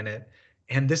this planet.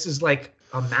 And this is like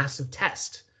a massive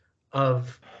test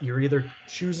of you're either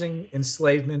choosing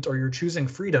enslavement or you're choosing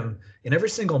freedom in every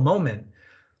single moment.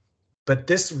 But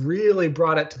this really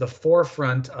brought it to the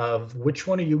forefront of which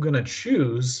one are you going to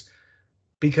choose?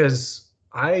 Because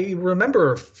I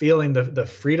remember feeling the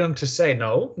freedom to say,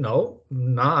 no,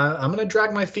 I'm going to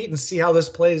drag my feet and see how this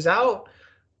plays out.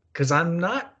 Because I'm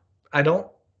not going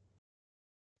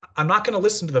to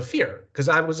listen to the fear, because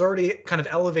I was already kind of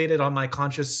elevated on my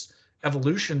conscious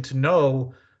evolution to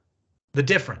know the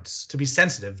difference, to be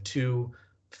sensitive to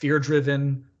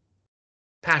fear-driven,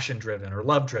 passion-driven, or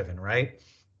love-driven, right?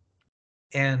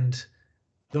 And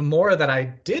the more that I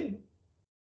did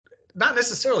not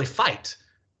necessarily fight,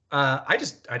 I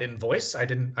didn't voice, I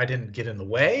didn't get in the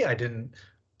way, I didn't,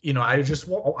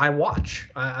 I watch,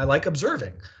 I like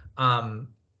observing.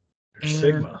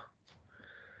 Sigma.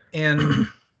 And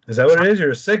Is that what it is?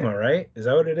 You're a sigma, right? Is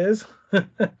that what it is?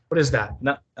 What is that?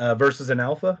 Not versus an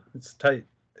alpha. It's tight.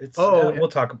 It's we'll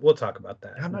talk about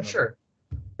that. I'm not sure.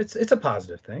 It's a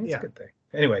positive thing. It's a good thing.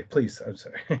 Anyway, please. I'm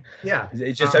sorry. Yeah.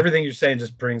 It's just everything you're saying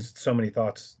just brings so many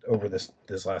thoughts over this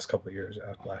last couple of years,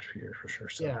 last few years for sure.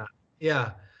 So.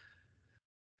 Yeah.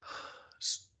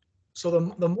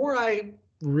 So the more I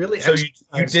really so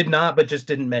you did not, but just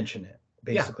didn't mention it.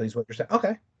 Basically, is what you're saying.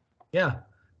 Okay. Yeah.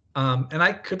 And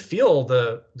I could feel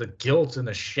the guilt and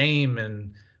the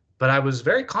shame, but I was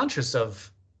very conscious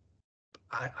of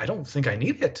I don't think I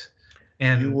need it.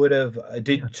 And you would have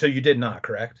so you did not,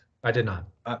 correct? I did not.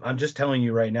 I'm just telling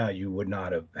you right now, you would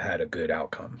not have had a good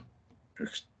outcome.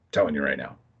 Just telling you right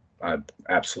now. I'm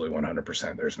absolutely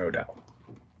 100%. There's no doubt.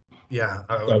 Yeah.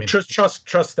 So I mean,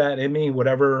 trust that in me,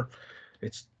 whatever.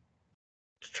 It's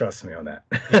trust me on that.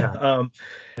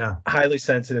 Yeah. Highly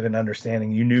sensitive and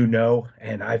understanding. You knew,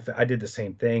 and I did the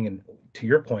same thing. And to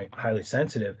your point, highly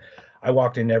sensitive. I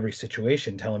walked in every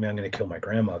situation telling me I'm going to kill my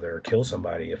grandmother or kill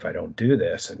somebody if I don't do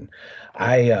this. And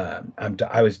I am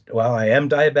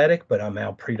diabetic, but I'm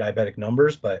now pre-diabetic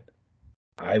numbers. But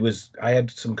I had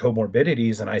some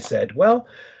comorbidities, and I said, well,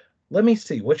 let me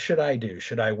see, what should I do?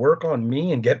 Should I work on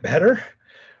me and get better,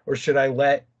 or should I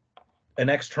let an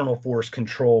external force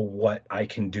control what I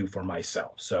can do for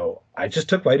myself? So I just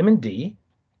took vitamin D.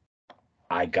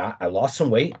 I lost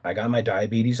some weight. I got my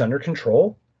diabetes under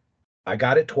control. I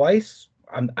got it twice.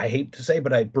 I hate to say,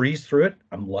 but I breezed through it.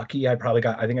 I'm lucky. I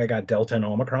think I got Delta and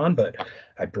Omicron, but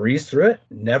I breezed through it.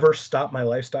 Never stopped my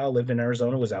lifestyle. Lived in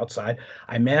Arizona, was outside.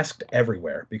 I masked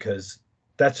everywhere because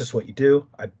that's just what you do.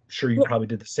 I'm sure you probably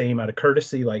did the same out of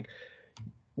courtesy. Like,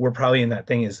 we're probably in that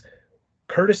thing is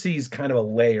courtesy is kind of a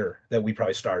layer that we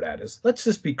probably start at is let's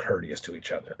just be courteous to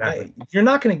each other. You're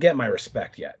not going to get my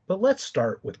respect yet, but let's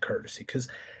start with courtesy because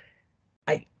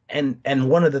and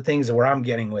one of the things where I'm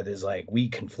getting with is like we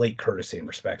conflate courtesy and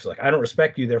respect. It's like I don't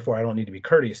respect you, therefore I don't need to be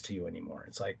courteous to you anymore.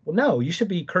 It's like, well, no, you should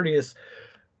be courteous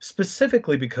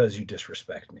specifically because you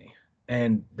disrespect me.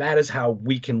 And that is how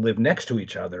we can live next to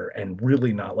each other and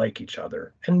really not like each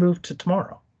other and move to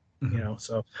tomorrow. Mm-hmm.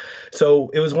 So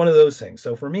it was one of those things.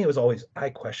 So for me, it was always,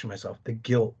 I question myself, the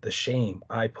guilt, the shame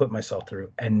I put myself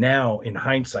through. And now in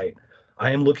hindsight,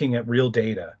 I am looking at real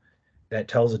data that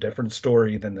tells a different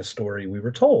story than the story we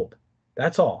were told.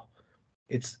 That's all.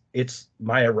 It's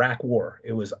my Iraq war.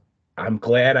 I'm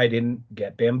glad I didn't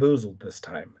get bamboozled this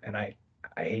time. And I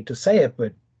hate to say it,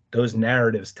 but those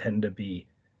narratives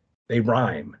they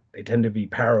rhyme. They tend to be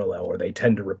parallel, or they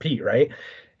tend to repeat, right?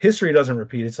 History doesn't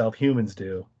repeat itself. Humans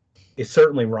do. It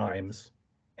certainly rhymes.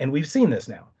 And we've seen this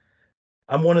now.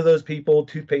 I'm one of those people,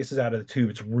 toothpaste is out of the tube.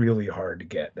 It's really hard to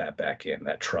get that back in,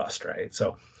 that trust, right?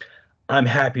 So I'm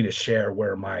happy to share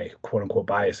where my quote unquote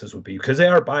biases would be, because they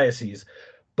are biases,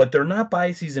 but they're not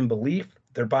biases in belief.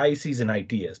 They're biases in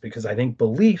ideas, because I think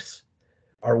beliefs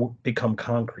become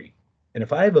concrete. And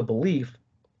if I have a belief,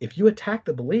 if you attack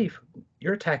the belief,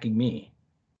 you're attacking me.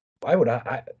 Why would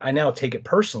I now take it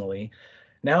personally?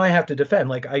 Now I have to defend.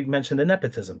 Like I mentioned the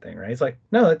nepotism thing, right? It's like,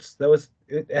 no,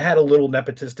 it had a little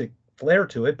nepotistic flair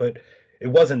to it, but it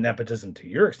wasn't nepotism to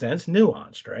your extent. It's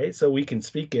nuanced, right? So we can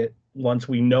speak it once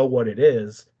we know what it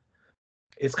is.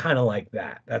 It's kind of like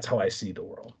that. That's how I see the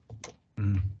world.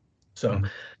 Mm-hmm. So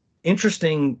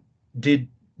interesting.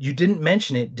 You didn't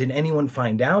mention it. Did anyone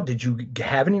find out? Did you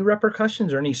have any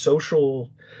repercussions or any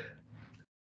social?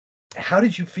 How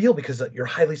did you feel? Because you're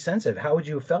highly sensitive. How would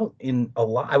you have felt in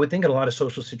I would think in a lot of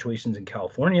social situations in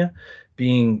California,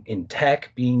 being in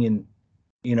tech, being in,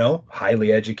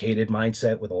 highly educated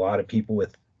mindset with a lot of people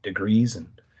with degrees and.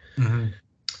 Mm-hmm.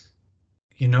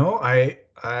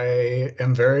 I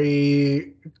am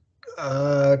very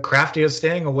crafty at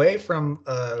staying away from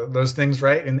those things,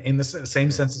 right? In the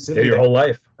same sensitivity. Yeah, your whole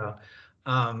life.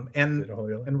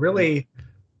 And really,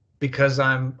 because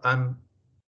I'm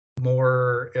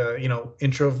more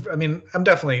introvert. I mean, I'm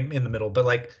definitely in the middle, but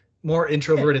like more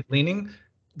introverted leaning.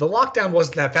 The lockdown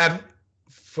wasn't that bad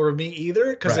for me either,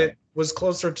 because it was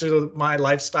closer to my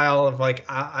lifestyle of like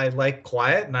I like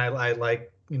quiet, and I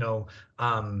like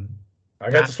I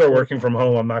got to start working from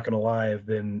home. I'm not going to lie. I've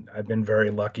been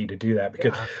very lucky to do that,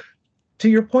 because to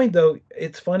your point though,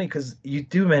 it's funny because you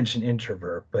do mention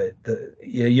introvert, but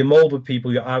you mold with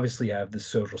people. You obviously have the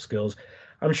social skills.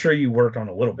 I'm sure you worked on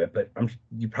a little bit, but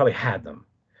you probably had them.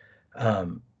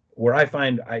 Where I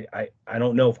find I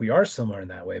don't know if we are similar in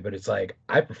that way, but it's like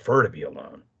I prefer to be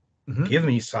alone. Mm-hmm. Give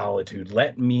me solitude.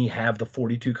 Let me have the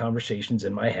 42 conversations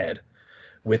in my head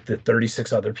with the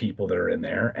 36 other people that are in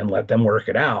there, and let them work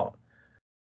it out.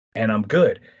 And I'm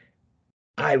good.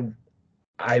 I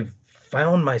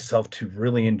found myself to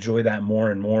really enjoy that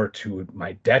more and more to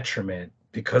my detriment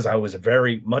because I was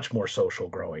very much more social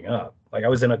growing up. Like I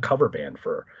was in a cover band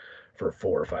for 4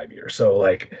 or 5 years. So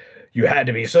like you had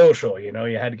to be social, you know,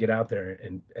 you had to get out there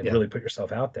and really put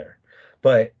yourself out there.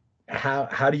 But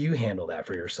how do you handle that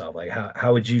for yourself? Like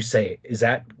how would you say, is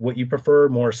that what you prefer,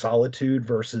 more solitude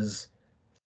versus?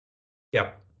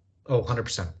 Yeah. Oh,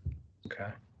 100%.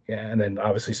 Okay. Yeah. And then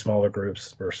obviously smaller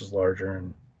groups versus larger.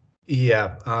 And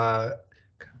yeah.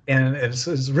 And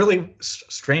it's really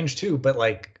strange too, but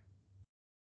like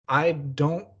I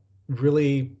don't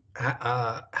really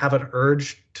have an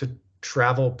urge to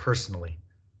travel personally.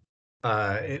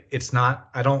 It's not,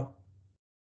 I don't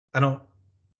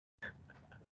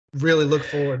really look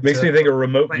forward makes to me think of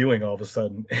remote viewing all of a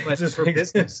sudden. but for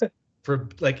business, for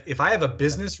like if I have a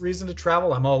business reason to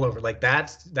travel, I'm all over. Like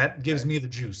that gives me the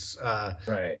juice.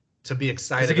 Right. To be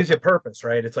excited. It gives you a purpose,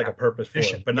 right? It's like a purpose for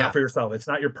it, but not for yourself. It's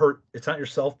not it's not your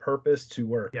self purpose to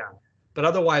work. Yeah. But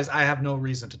otherwise, I have no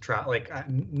reason to travel. Like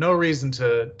no reason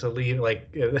to leave.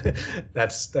 Like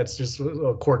that's just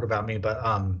a quirk about me. But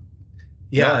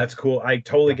yeah, no, that's cool. I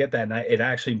totally get that, and it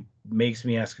actually makes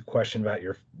me ask a question about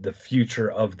the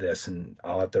future of this, and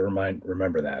I'll have to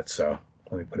remember that. So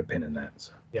let me put a pin in that.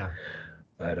 So. Yeah.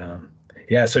 But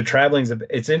yeah. So traveling's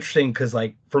it's interesting because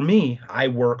like for me, I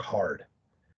work hard.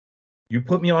 You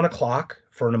put me on a clock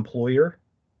for an employer,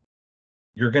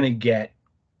 you're gonna get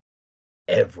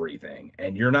everything,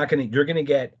 and you're gonna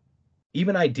get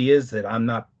even ideas that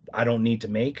I don't need to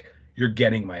make. You're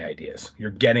getting my ideas, you're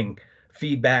getting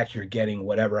feedback, you're getting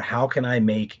whatever. How can I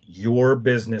make your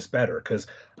business better? Because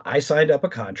I signed up a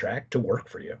contract to work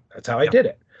for you. That's how I did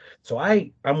it. So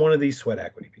I'm one of these sweat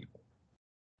equity people.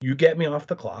 You get me off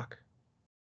the clock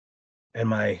and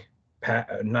my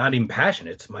not even passion,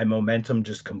 it's my momentum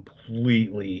just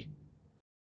completely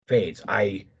fades.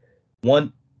 I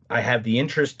have the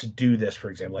interest to do this,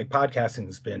 for example, like podcasting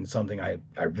has been something I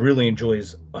really enjoy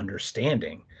is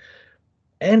understanding.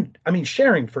 And I mean,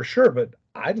 sharing for sure, but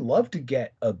I'd love to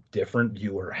get a different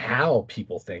viewer, how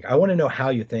people think. I want to know how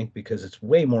you think because it's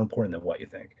way more important than what you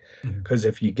think. Because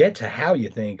if you get to how you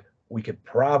think, we could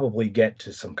probably get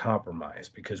to some compromise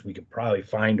because we could probably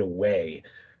find a way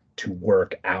to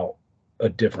work out a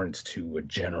difference to a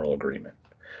general agreement.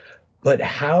 But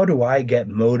how do I get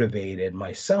motivated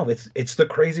myself? It's the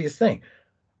craziest thing.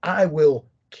 I will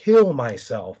kill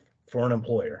myself for an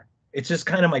employer. It's just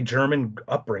kind of my German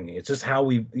upbringing. It's just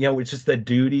how it's just the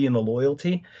duty and the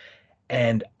loyalty.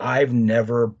 And I've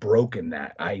never broken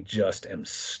that. I just am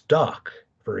stuck,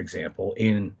 for example,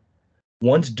 in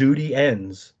once duty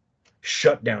ends,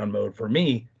 shutdown mode for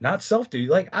me, not self-duty.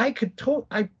 Like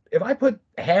if I put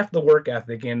half the work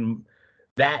ethic in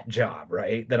that job,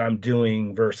 right, that I'm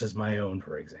doing versus my own,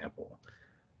 for example.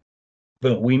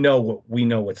 But we know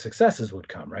what successes would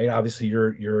come, right? Obviously,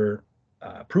 you're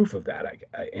proof of that,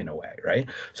 in a way, right?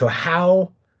 So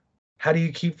how do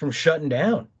you keep from shutting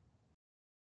down?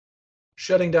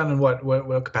 Shutting down in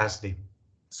what capacity?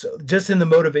 So just in the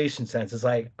motivation sense, it's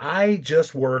like I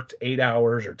just worked 8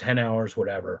 hours or 10 hours,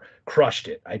 whatever, crushed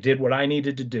it. I did what I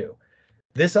needed to do.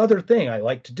 This other thing I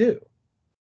like to do.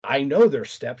 I know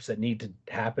there's steps that need to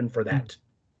happen for that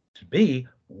to be.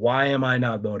 Why am I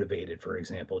not motivated, for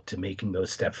example, to making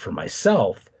those steps for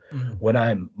myself when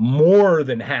I'm more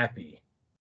than happy?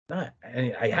 Not,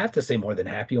 and I have to say more than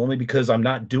happy only because I'm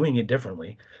not doing it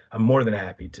differently. I'm more than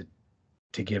happy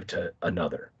to give to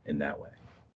another in that way.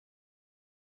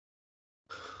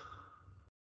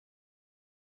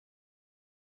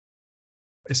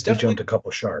 It's definitely, we jumped a couple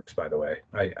sharks, by the way.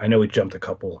 I know we jumped a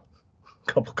couple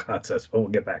concepts, but we'll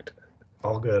get back to it.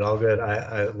 All good, all good.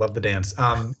 I love the dance.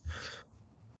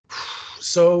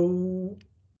 So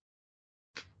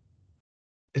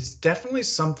it's definitely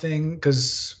something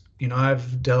because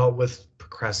I've dealt with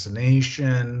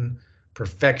procrastination,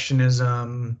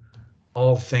 perfectionism,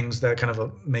 all things that kind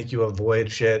of make you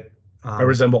avoid shit. I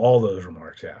resemble all those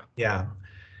remarks. Yeah. Yeah.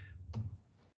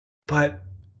 But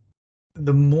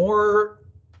the more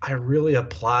I really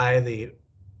apply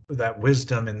that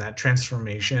wisdom and that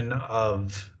transformation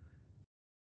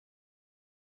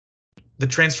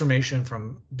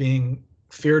from being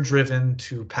fear-driven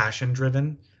to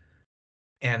passion-driven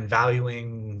and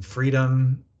valuing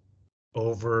freedom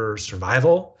over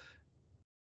survival,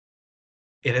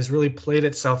 it has really played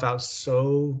itself out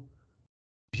so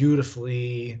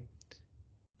beautifully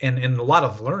and a lot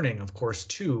of learning, of course,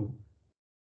 too,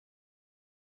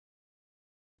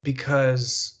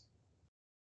 because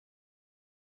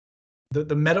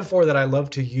the metaphor that I love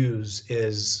to use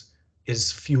is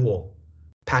fuel,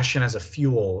 passion as a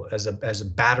fuel, as a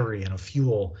battery and a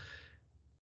fuel,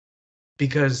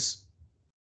 because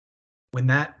when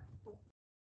that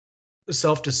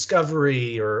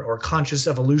self-discovery or conscious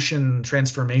evolution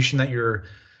transformation that you're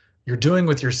doing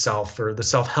with yourself, or the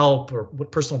self-help or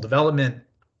what personal development,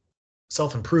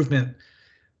 self-improvement,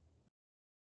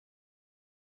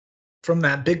 from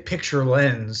that big picture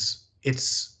lens,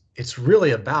 it's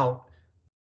really about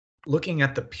looking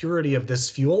at the purity of this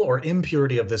fuel or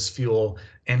impurity of this fuel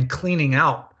and cleaning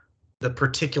out the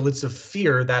particulates of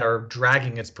fear that are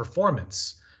dragging its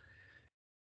performance.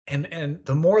 And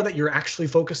the more that you're actually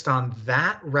focused on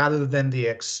that rather than the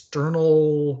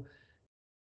external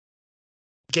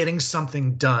getting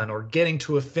something done or getting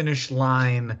to a finish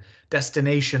line,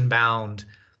 destination bound,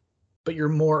 but you're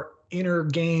more inner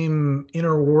game,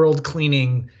 inner world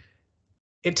cleaning,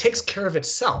 it takes care of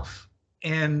itself.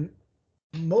 And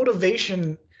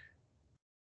motivation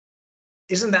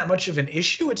isn't that much of an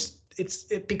issue.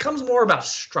 It becomes more about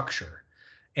structure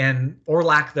and or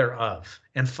lack thereof,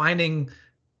 and finding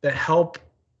the help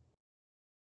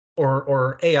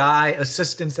or AI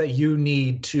assistance that you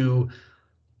need to,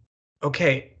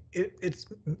 okay,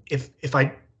 if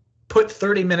I put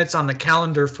 30 minutes on the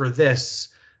calendar for this,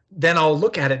 then I'll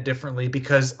look at it differently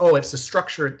because, oh, it's a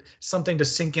structure, something to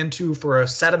sink into for a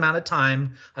set amount of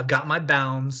time. I've got my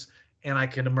bounds and I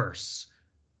can immerse,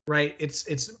 right?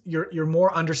 You're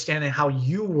more understanding how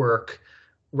you work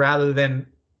rather than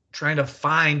trying to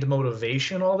find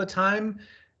motivation all the time.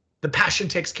 The passion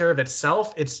takes care of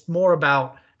itself. It's more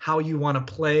about how you want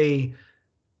to play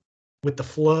with the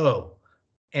flow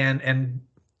and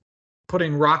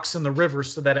putting rocks in the river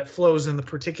so that it flows in the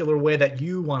particular way that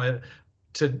you want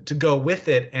to go with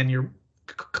it, and you're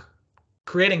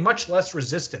creating much less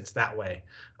resistance that way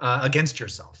against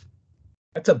yourself.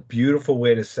 That's a beautiful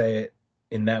way to say it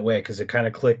in that way, because it kind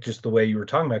of clicked just the way you were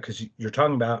talking about, because you're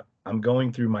talking about, I'm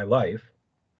going through my life,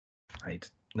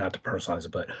 not to personalize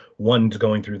it, but one's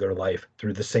going through their life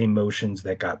through the same motions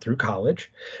that got through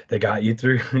college, that got you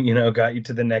through, got you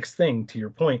to the next thing. To your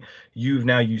point, you've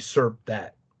now usurped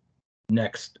that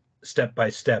next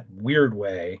step-by-step weird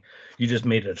way. You just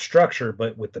made it a structure,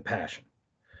 but with the passion.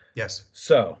 Yes.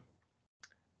 So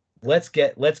let's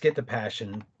get the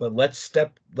passion, but let's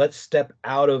step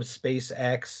out of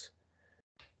SpaceX.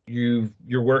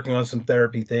 You're working on some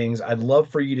therapy things. I'd love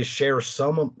for you to share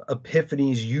some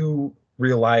epiphanies you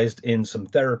realized in some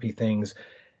therapy things,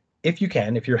 if you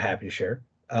can, if you're happy to share,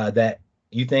 that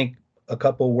you think a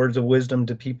couple words of wisdom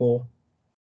to people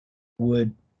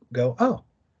would go, oh,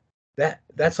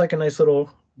 that's like a nice little,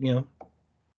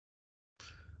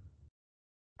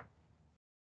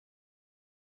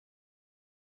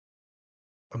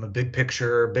 I'm a big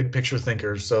picture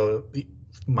thinker, so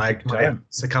my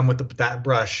succumb with that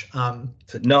brush.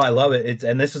 No, I love it.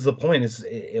 And this is the point, is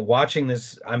watching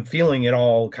this, I'm feeling it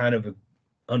all kind of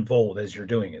unfold as you're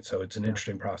doing it. So it's an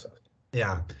interesting process.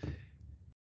 Yeah.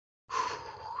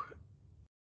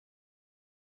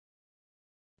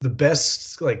 The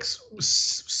best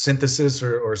synthesis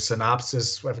or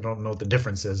synopsis, I don't know what the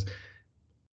difference is,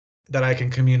 that I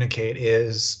can communicate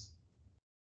is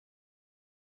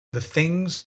the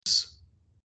things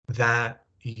that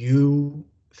you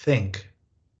think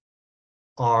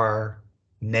are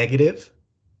negative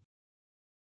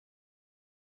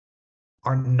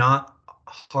are not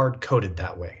hard-coded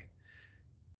that way.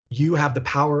 You have the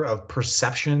power of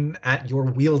perception at your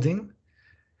wielding,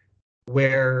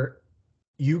 where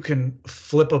you can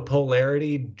flip a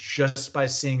polarity just by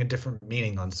seeing a different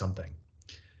meaning on something.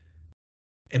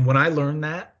 And when I learned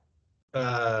that,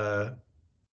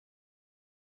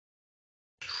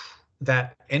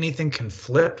 that anything can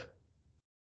flip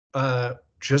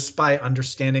just by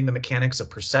understanding the mechanics of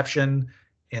perception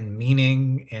and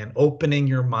meaning and opening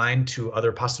your mind to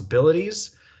other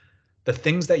possibilities, the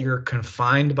things that you're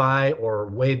confined by or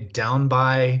weighed down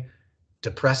by,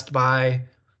 depressed by,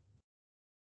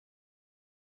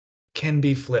 can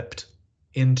be flipped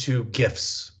into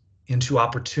gifts, into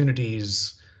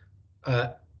opportunities.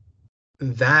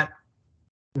 That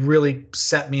really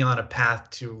set me on a path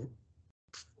to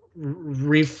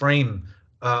reframe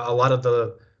a lot of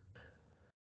the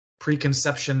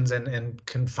preconceptions and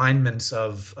confinements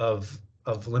of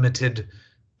limited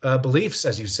beliefs,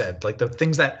 as you said. Like the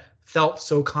things that felt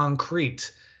so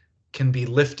concrete can be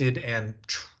lifted and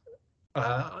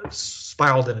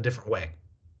spiraled in a different way.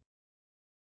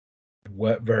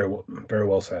 What very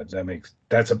well said.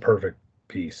 That's a perfect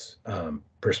piece.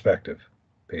 Perspective,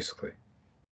 basically.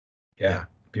 Yeah.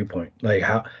 Viewpoint. Like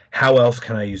how else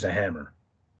can I use a hammer?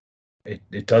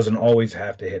 It doesn't always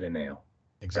have to hit a nail.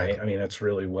 Exactly. Right? I mean, that's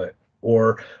really what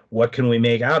can we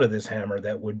make out of this hammer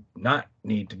that would not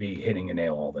need to be hitting a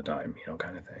nail all the time,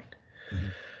 kind of thing. Mm-hmm.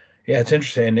 Yeah, it's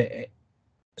interesting.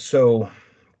 So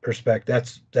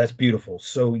Perspective. That's beautiful.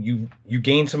 So you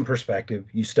gain some perspective.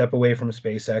 You step away from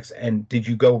SpaceX, and did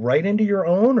you go right into your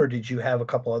own, or did you have a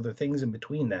couple other things in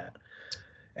between that?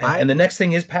 And the next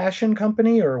thing is Passion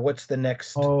Company, or what's the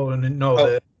next? Oh no,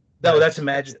 oh, no, that's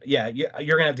Imagine. Yeah,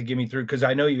 you're gonna have to give me through because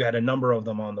I know you had a number of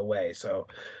them on the way. So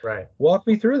right. walk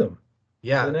me through them.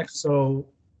 Yeah. So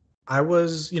I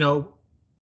was,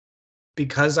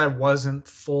 because I wasn't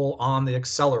full on the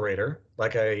accelerator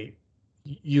like I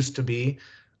used to be,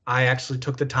 I actually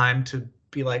took the time to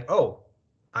be like, oh,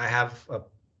 I have a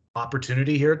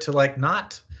opportunity here to like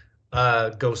not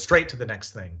go straight to the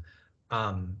next thing.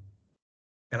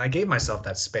 And I gave myself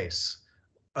that space,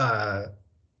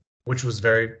 which was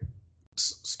very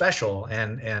special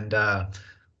and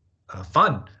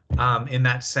fun in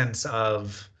that sense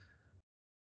of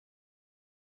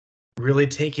really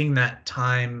taking that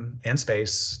time and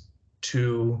space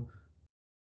to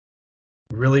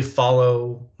really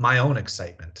follow my own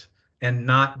excitement and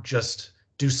not just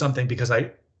do something because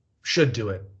I should do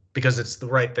it because it's the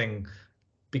right thing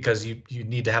because you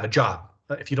need to have a job.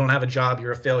 If you don't have a job,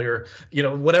 you're a failure.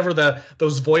 Whatever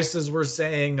those voices were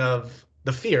saying of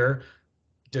the fear,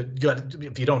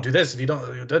 if you don't do this, if you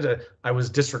don't, I was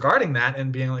disregarding that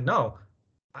and being like, no,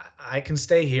 I can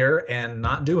stay here and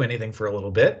not do anything for a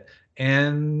little bit.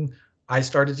 And I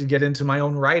started to get into my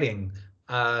own writing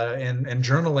and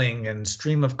journaling and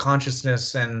stream of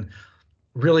consciousness and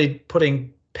really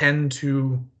putting pen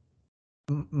to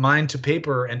mind to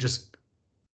paper and just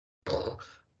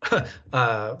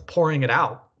pouring it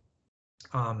out.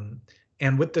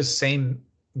 And with this same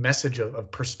message of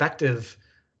perspective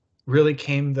really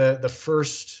came the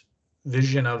first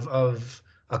vision of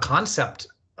a concept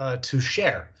to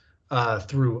share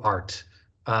through art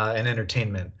and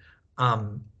entertainment.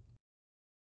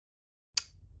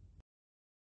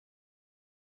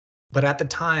 But at the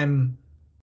time,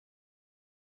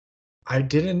 I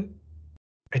didn't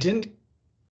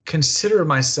consider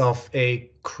myself a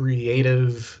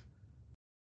creative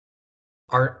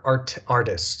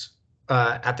artist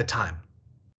at the time.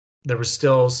 There was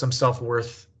still some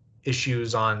self-worth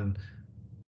issues on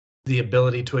the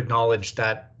ability to acknowledge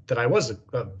that I was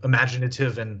a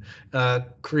imaginative and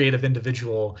creative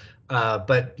individual.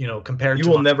 But compared you to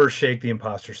will never shake the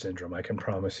imposter syndrome. I can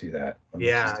promise you that.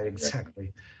 Yeah,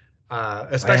 exactly.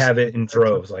 I have it in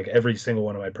droves. Like every single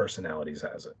one of my personalities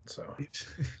has it. So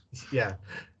yeah.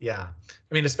 I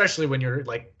mean, especially when you're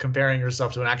like comparing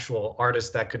yourself to an actual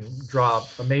artist that can draw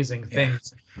amazing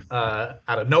things out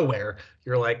of nowhere.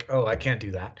 You're like, oh, I can't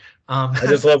do that. I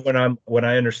just love when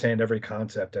I understand every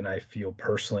concept and I feel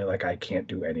personally like I can't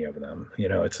do any of them.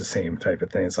 It's the same type of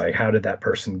thing. It's like, how did that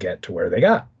person get to where they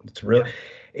got? It's really,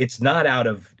 it's not out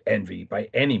of envy by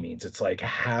any means. It's like,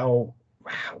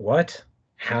 what?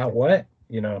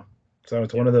 So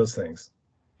it's one of those things.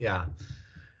 Yeah.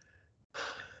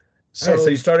 So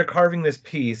you started carving this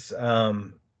piece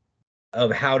of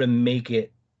how to make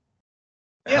it,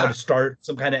 how to start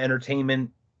some kind of entertainment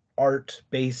art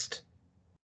based.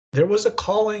 There was a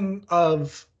calling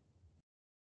of,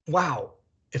 wow,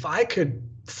 if I could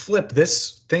flip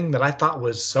this thing that I thought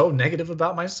was so negative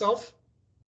about myself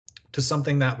to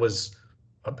something that was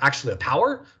actually a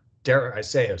power, dare I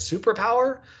say a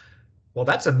superpower, well,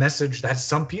 that's a message that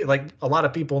some people, like a lot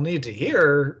of people need to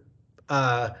hear,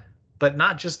 but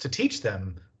not just to teach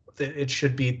them. It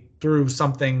should be through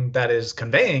something that is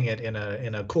conveying it in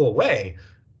a cool way,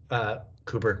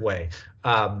 Kubrick way.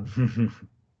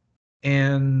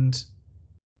 And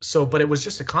so, but it was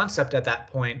just a concept at that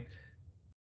point,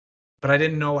 but I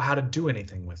didn't know how to do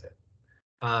anything with it.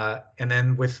 And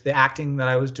then with the acting that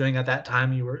I was doing at that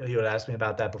time, you had asked me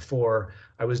about that before.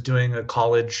 I was doing a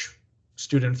college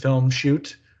student film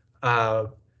shoot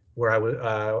where I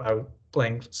was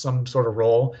playing some sort of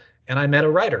role, and I met a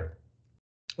writer,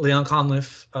 Leon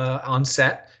Conliffe, on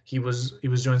set. He was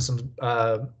doing some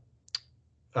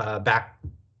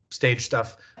backstage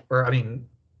stuff,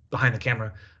 behind the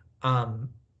camera,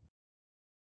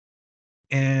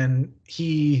 and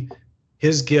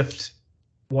his gift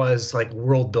was like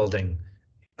world building,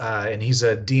 and he's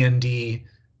a D&D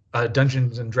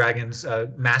Dungeons and Dragons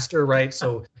master, right?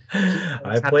 So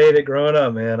I played it growing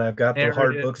up, man. I've got the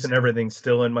hard books and everything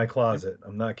still in my closet.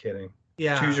 I'm not kidding.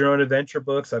 Yeah. Choose Your Own Adventure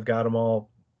books. I've got them all.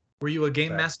 Were you a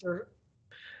game master?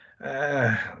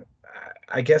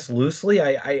 I guess loosely.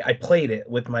 I played it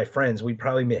with my friends. We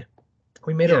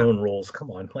made our own rules.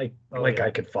 Come on, I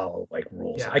could follow like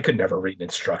rules. Yeah. I could never read an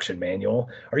instruction manual.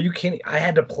 Are you kidding? I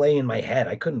had to play in my head.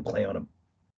 I couldn't play on a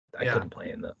I couldn't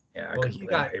play in the. Yeah, I Well, couldn't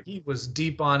play in paper. he was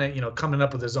deep on it, coming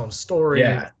up with his own story.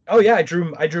 Yeah. Oh yeah, I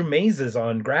drew mazes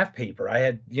on graph paper. I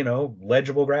had,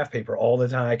 legible graph paper all the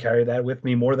time. I carried that with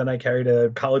me more than I carried a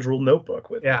college rule notebook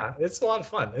with me. Yeah, it's a lot of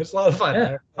fun. It's a lot of fun.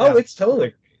 Yeah. Oh, it's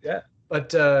totally. Yeah.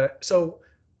 But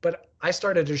but I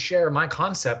started to share my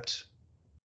concept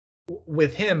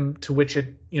with him, to which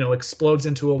it, explodes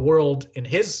into a world in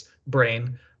his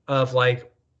brain of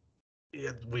like,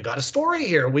 we got a story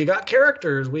here, we got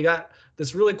characters, we got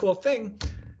this really cool thing,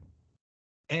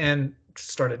 and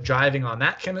started jiving on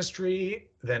that chemistry.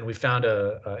 Then we found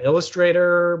a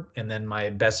illustrator, and then my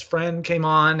best friend came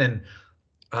on, and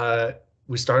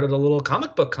we started a little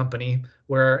comic book company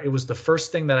where it was the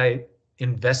first thing that I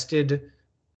invested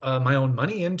my own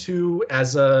money into,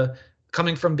 as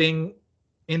coming from being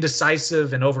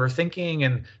indecisive and overthinking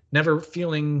and never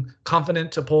feeling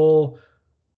confident to pull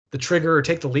the trigger or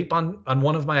take the leap on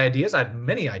one of my ideas. I had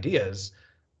many ideas,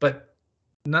 but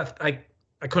I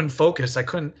couldn't focus. I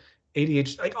couldn't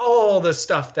ADHD, like all the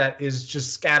stuff that is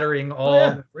just scattering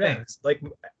all things. Like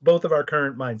both of our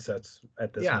current mindsets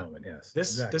at this moment. Yes.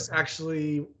 This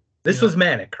actually. This was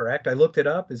manic, correct? I looked it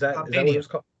up. Is that what it was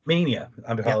called? Mania.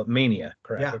 I'm gonna call it mania.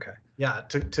 Correct. Yeah. Okay. Yeah.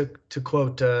 To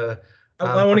quote. I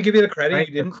want to give you the credit.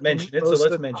 You didn't mention it, so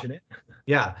let's mention it.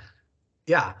 Yeah.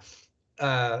 Yeah.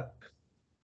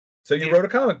 So you wrote a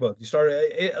comic book. You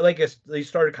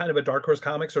started kind of a Dark Horse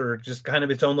Comics, or just kind of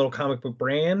its own little comic book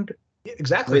brand.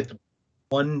 Exactly. With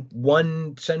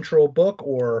one central book,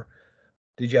 or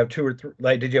did you have two or three?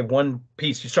 Like, did you have one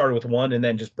piece? You started with one and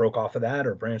then just broke off of that,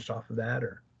 or branched off of that,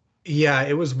 or? Yeah,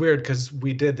 it was weird because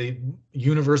we did the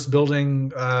universe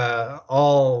building,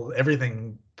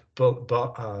 everything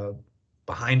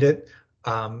behind it.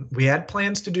 We had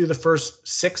plans to do the first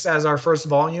 6 as our first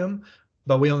volume,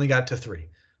 but we only got to 3.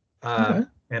 Okay.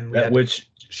 And we had to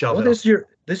shelve it. This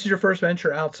is your first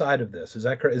venture outside of this. Is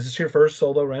that correct? Is this your first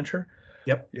solo venture?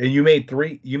 Yep. And you made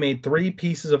 3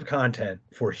 pieces of content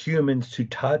for humans to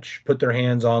touch, put their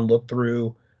hands on, look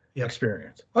through,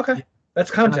 experience. Okay. Yep. That's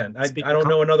content. I don't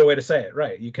know another way to say it.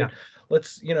 Right. You can,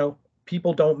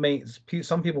 people don't make,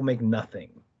 some people make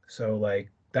nothing. So like,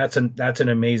 that's an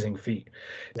amazing feat.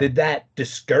 Yeah. Did that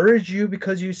discourage you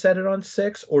because you set it on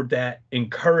 6, or that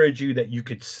encourage you that you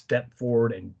could step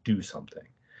forward and do something?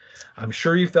 I'm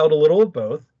sure you felt a little of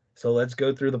both. So let's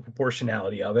go through the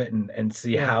proportionality of it and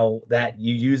see how that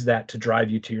you use that to drive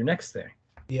you to your next thing.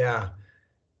 Yeah.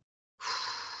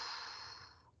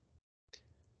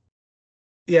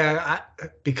 Yeah,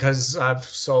 because I'm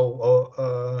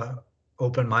so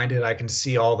open-minded, I can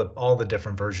see all the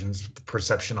different versions, the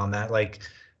perception on that. Like,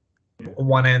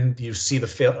 one end, you see the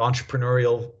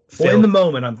entrepreneurial. Well, in the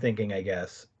moment, I'm thinking, I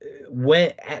guess,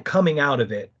 when coming out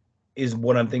of it is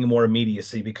what I'm thinking, more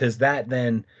immediacy, because that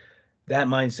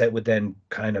mindset would then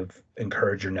kind of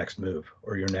encourage your next move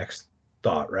or your next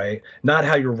thought, right? Not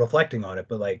how you're reflecting on it,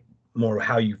 but like more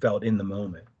how you felt in the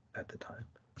moment at the time.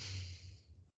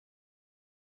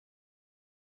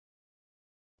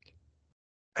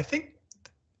 I think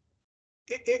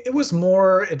it was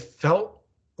more, it felt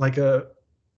like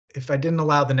if I didn't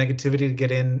allow the negativity to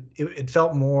get in, it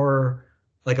felt more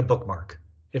like a bookmark.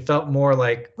 It felt more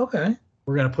like, okay,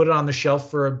 we're going to put it on the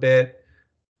shelf for a bit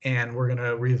and we're going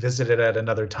to revisit it at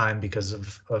another time because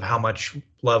of how much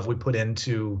love we put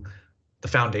into the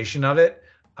foundation of it.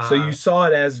 So you saw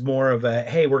it as more of a,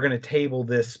 hey, we're going to table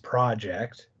this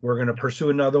project. We're going to pursue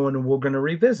another one, and we're going to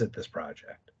revisit this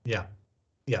project. Yeah.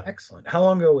 Yeah. Excellent. How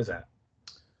long ago was that?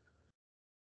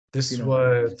 This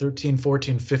was 13,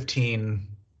 14, 15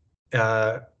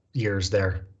 years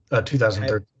there.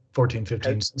 2013, 14,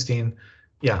 15, 16.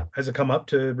 Yeah. Has it come up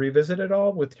to revisit it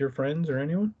all with your friends or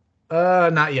anyone?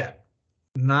 Not yet.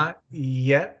 Not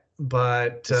yet,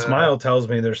 but the smile tells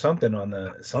me there's something in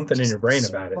your brain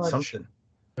about it. Something.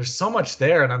 There's so much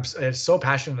there, and I'm so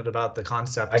passionate about the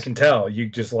concept. I can tell. You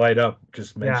just light up.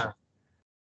 Just mention.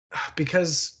 Yeah.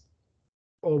 Because,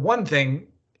 well, one thing,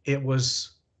 it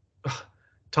was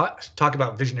talk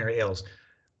about visionary ales.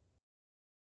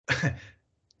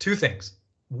 2 things.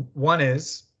 One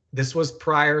is, this was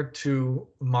prior to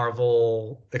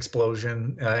Marvel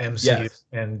explosion, MCU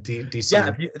and DC.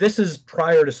 Yeah, this is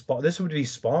prior to Spawn. This would be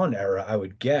Spawn era, I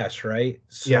would guess, right?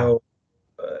 So,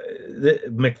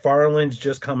 McFarlane's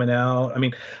just coming out. I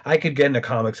mean, I could get into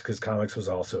comics because comics was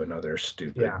also another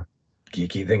stupid,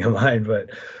 geeky thing of mine.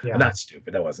 But not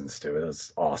stupid. That wasn't stupid. It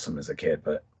was awesome as a kid.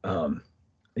 But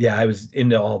I was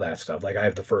into all that stuff. Like, I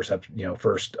have the first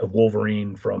of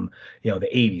Wolverine from the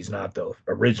 80s, not the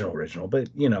original, but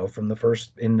from the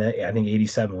first in the, I think,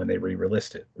 87 when they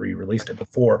re-released it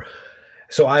before.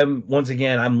 So I'm once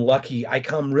again, I'm lucky. I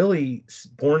come really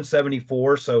born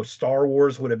 74, so Star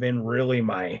Wars would have been really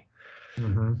my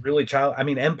really child. I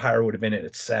mean, Empire would have been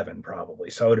at 7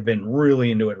 probably. So I would have been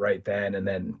really into it right then, and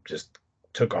then just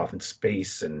took off in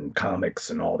space and comics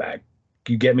and all that.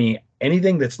 You get me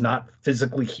anything that's not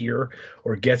physically here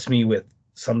or gets me with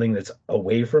something that's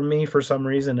away from me for some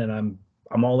reason, and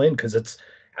I'm all in because it's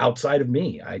outside of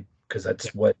me. Because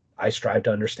that's what I strive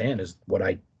to understand is what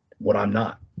I'm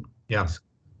not. Yeah.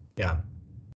 Yeah.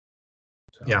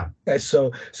 So, yeah.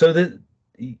 So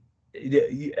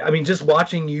I mean, just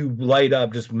watching you light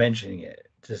up, just mentioning it,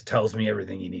 just tells me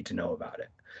everything you need to know about it.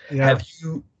 Yeah.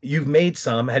 You've made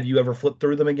some? Have you ever flipped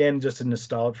through them again, just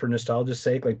for nostalgia's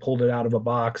sake, like pulled it out of a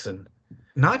box and?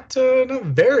 Not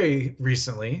very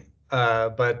recently,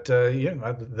 but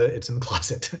it's in the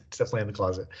closet. It's definitely in the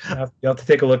closet. You have to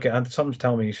take a look at. Something's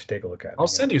telling me you should take a look at it. I'll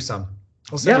send you some.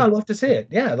 I'd love to see it.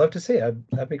 Yeah, I'd love to see it.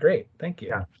 That'd be great. Thank you.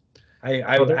 Yeah. I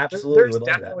absolutely would love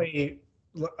definitely,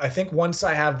 that. I think once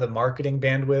I have the marketing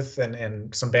bandwidth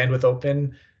and some bandwidth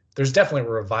open, there's definitely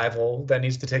a revival that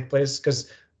needs to take place, because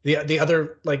the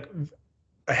other, like,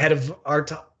 ahead of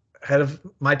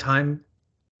my time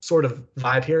sort of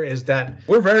vibe here is that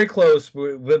we're very close,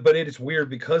 but it is weird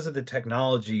because of the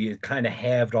technology. It kind of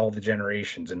halved all the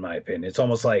generations, in my opinion. It's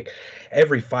almost like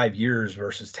every 5 years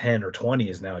versus 10 or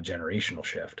 20 is now a generational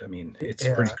shift. I mean, it's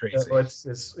pretty crazy.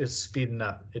 It's speeding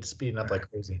up. It's speeding up like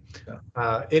crazy. Yeah.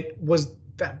 It was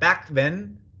back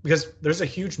then, because there's a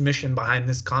huge mission behind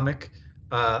this comic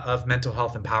of mental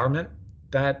health empowerment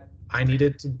that I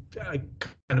needed to kind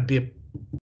of be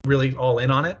really all in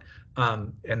on it.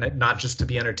 And not just to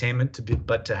be entertainment,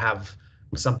 but to have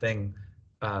something,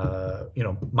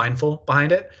 mindful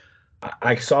behind it.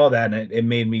 I saw that, and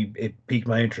it piqued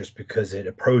my interest because it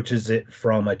approaches it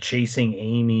from a chasing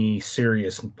Amy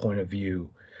serious point of view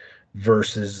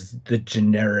versus the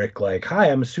generic, like, hi,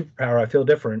 I'm a superpower, I feel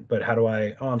different, but how do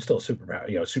I'm still a superpower,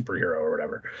 superhero or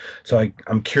whatever. So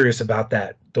I'm curious about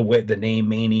that, the way the name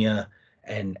Mania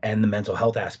and the mental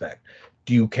health aspect.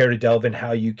 Do you care to delve in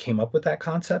how you came up with that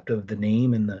concept of the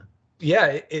name and the?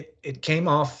 Yeah, it came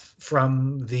off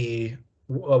from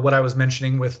what I was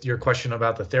mentioning with your question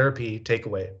about the therapy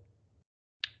takeaway,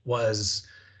 was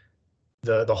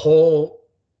the whole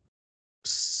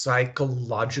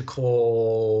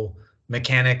psychological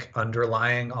mechanic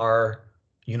underlying our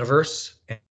universe,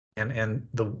 and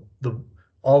the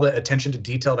all the attention to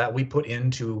detail that we put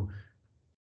into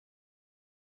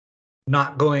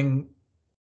not going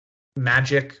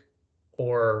magic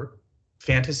or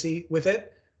fantasy with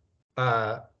it,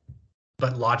 but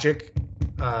logic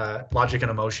and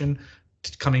emotion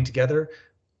coming together,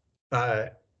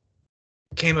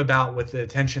 came about with the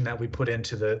attention that we put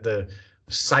into the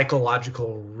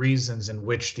psychological reasons in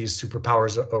which these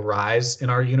superpowers arise in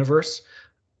our universe.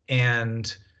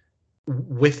 And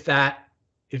with that,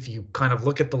 if you kind of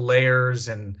look at the layers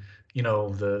and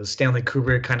the Stanley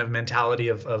Kubrick kind of mentality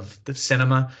of the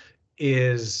cinema,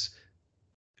 is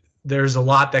there's a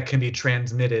lot that can be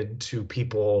transmitted to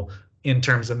people in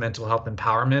terms of mental health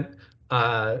empowerment,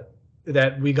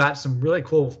 that we got some really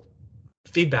cool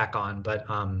feedback on. But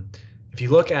if you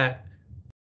look at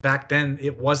back then,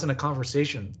 it wasn't a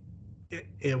conversation.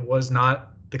 It was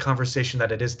not the conversation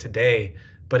that it is today,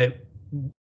 but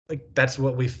that's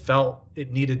what we felt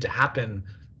it needed to happen,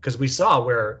 because we saw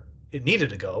where it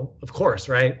needed to go, of course,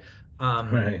 right?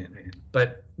 Right.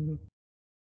 But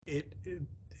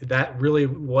that really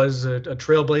was a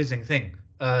trailblazing thing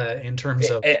in terms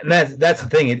of. And that's the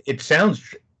thing. It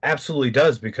sounds absolutely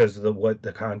does, because of what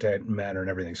the content matter and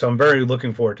everything. So I'm very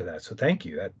looking forward to that. So thank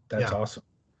you. That's awesome.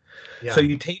 Yeah. So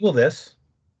you table this.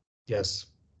 Yes.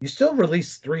 You still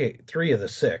released three of the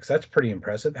 6. That's pretty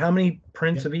impressive. How many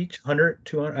prints of each? 100,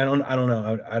 200? I don't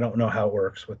know. I don't know how it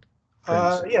works with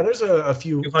prints. Yeah, there's a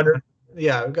few. 200.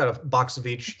 Yeah, we've got a box of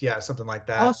each. Yeah, something like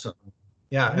that. Awesome.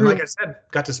 Yeah, and like I said,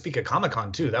 got to speak at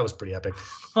Comic-Con too. That was pretty epic.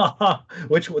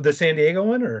 Which, the San Diego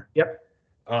one, or? Yep.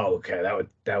 Oh, okay.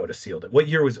 That would have sealed it. What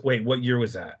year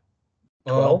was that?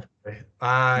 12?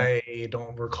 I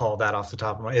don't recall that off the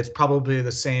top of my. It's probably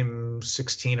the same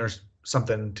 16 or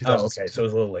something. Oh, okay. So it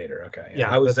was a little later. Okay.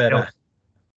 Yeah, I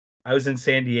was in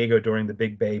San Diego during the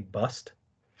Big Bay bust.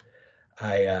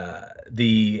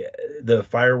 The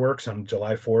fireworks on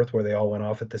July 4th, where they all went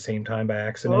off at the same time by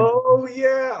accident. Oh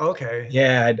yeah, okay.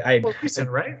 Yeah, recent,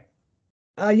 right?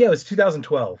 Yeah, it was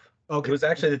 2012. Okay. It was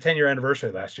actually the 10-year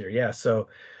anniversary last year. Yeah, so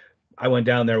I went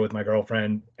down there with my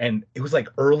girlfriend, and it was like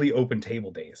early open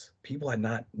table days. People had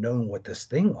not known what this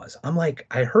thing was. I'm like,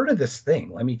 I heard of this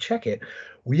thing. Let me check it.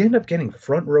 We end up getting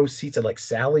front row seats at like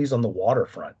Sally's on the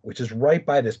waterfront, which is right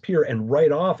by this pier, and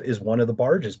right off is one of the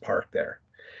barges parked there.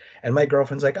 And my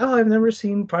girlfriend's like, oh, I've never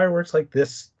seen fireworks like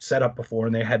this set up before.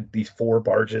 And they had these 4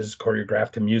 barges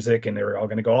choreographed to music, and they were all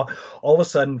going to go off. All of a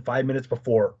sudden, 5 minutes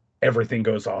before, everything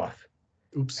goes off.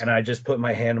 Oops. And I just put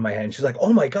my hand in my head, and she's like,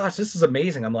 oh my gosh, this is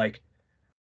amazing. I'm like,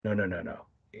 no.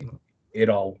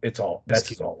 That's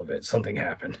all of it. Something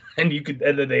happened. And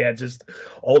then they had just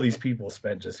all these people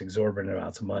spent just exorbitant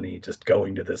amounts of money just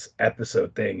going to this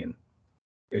episode thing. And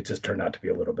it just turned out to be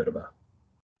a little bit of a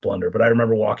blunder. But I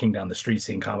remember walking down the street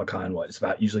seeing Comic-Con, it's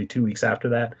about usually 2 weeks after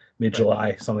that,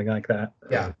 mid-July, something like that.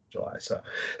 Yeah. July. So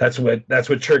that's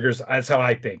what triggers. That's how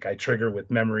I think. I trigger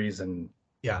with memories and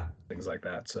things like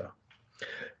that. So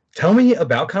tell me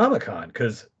about Comic-Con,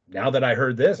 because now that I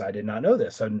heard this, I did not know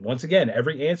this. And once again,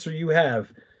 every answer you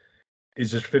have is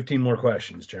just 15 more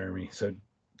questions, Jeremy.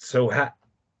 So how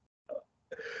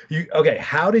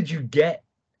did you get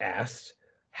asked?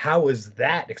 How was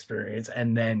that experience?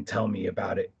 And then tell me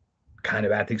about it kind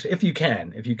of if you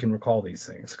can recall these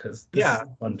things, because this is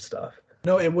fun stuff.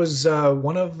 No, it was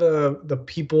one of the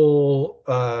people,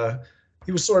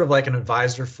 he was sort of like an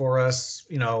advisor for us,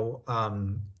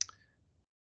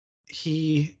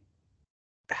 he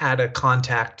had a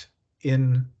contact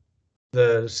in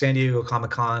the San Diego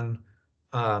Comic-Con.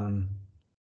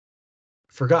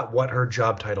 Forgot what her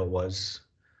job title was.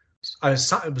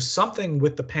 It was something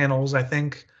with the panels, I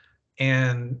think,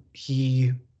 and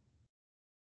he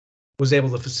was able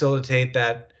to facilitate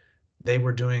that they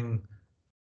were doing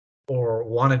or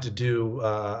wanted to do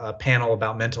a panel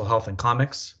about mental health in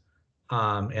comics,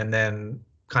 and then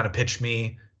kind of pitched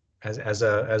me as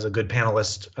a good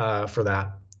panelist for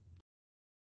that.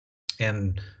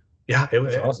 And yeah, it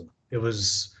was awesome. It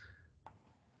was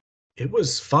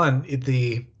fun.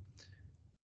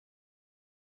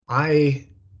 I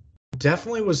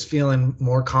definitely was feeling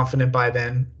more confident by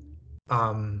then,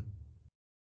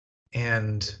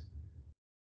 and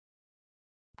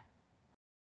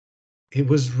it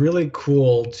was really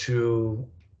cool to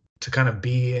kind of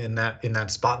be in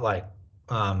that spotlight,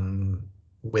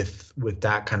 with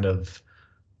that kind of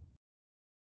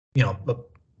a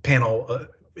panel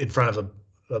in front of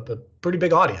a pretty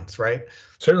big audience, right?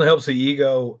 Certainly helps the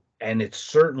ego, and it's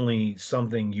certainly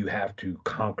something you have to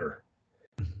conquer.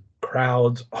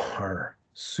 Crowds are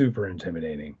super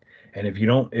intimidating, and if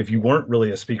you weren't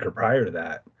really a speaker prior to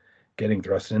that, getting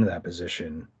thrust into that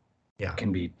position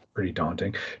can be pretty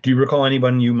daunting. Do you recall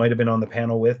anyone you might have been on the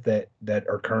panel with that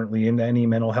are currently into any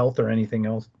mental health or anything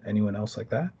else, anyone else like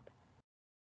that?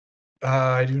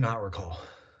 I do not recall.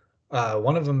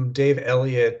 One of them, Dave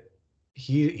Elliott,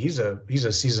 he's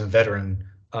a seasoned veteran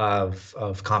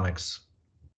of comics.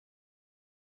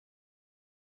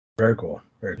 Very cool.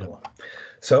 Very cool.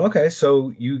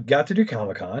 So you got to do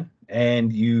Comic-Con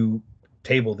and you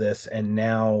table this, and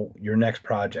now your next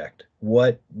project.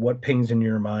 What pings in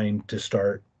your mind to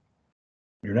start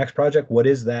your next project? What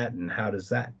is that, and how does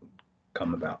that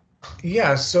come about?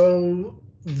 Yeah, so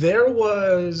there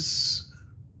was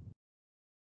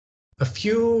a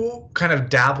few kind of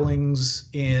dabblings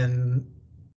in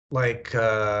like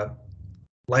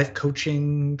life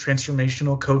coaching,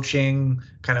 transformational coaching,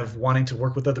 kind of wanting to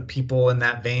work with other people in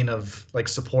that vein of like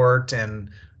support, and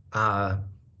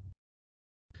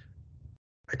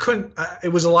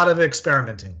it was a lot of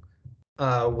experimenting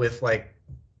with like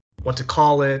what to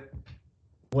call it,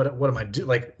 what am I do,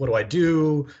 like what do I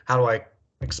do, how do I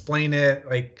explain it,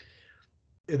 like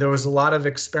there was a lot of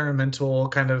experimental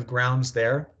kind of grounds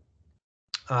there,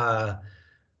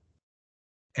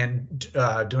 and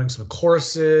doing some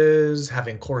courses,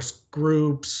 having course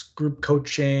groups, group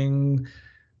coaching,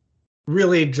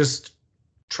 really just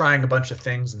trying a bunch of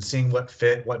things and seeing what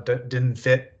fit, what didn't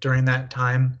fit during that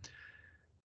time.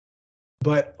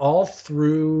 But all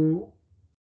through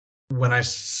when I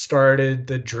started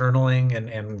the journaling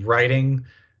and writing,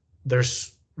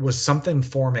 was something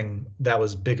forming that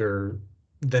was bigger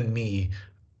than me,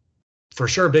 for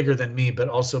sure bigger than me, but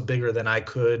also bigger than I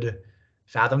could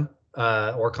fathom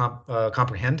or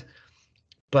comprehend.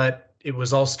 But it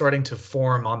was all starting to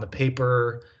form on the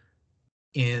paper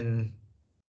in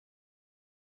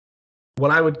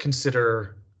what I would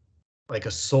consider like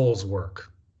a soul's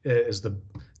work, is the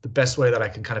best way that I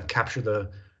can kind of capture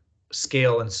the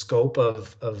scale and scope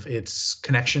of its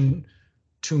connection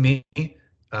to me.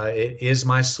 It is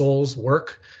my soul's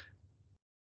work.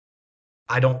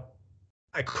 I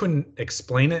couldn't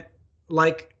explain it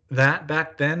like that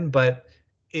back then, but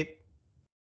it,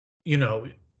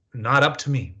 not up to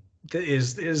me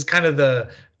is kind of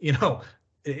the,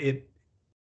 it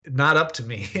not up to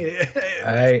me.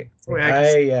 I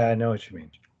know what you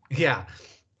mean. Yeah.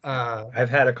 I've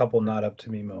had a couple not up to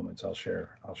me moments. I'll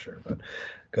share, but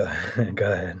go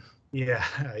ahead.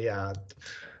 Yeah.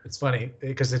 It's funny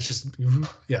because it's just,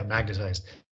 yeah, magnetized.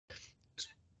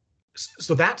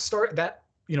 So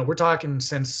we're talking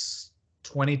since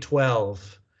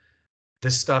 2012.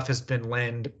 This stuff has been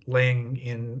laying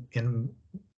in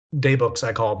daybooks,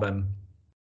 I call them,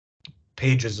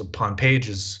 pages upon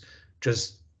pages,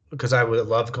 just because I would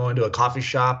love going to a coffee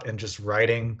shop and just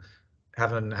writing,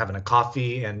 having a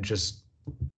coffee and just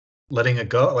letting it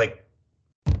go, like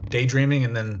daydreaming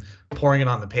and then pouring it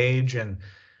on the page. And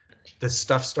this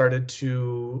stuff started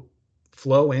to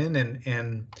flow in,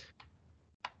 and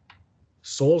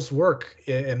soul's work.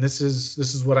 And this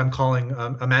is what I'm calling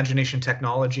imagination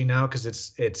technology now, because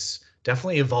it's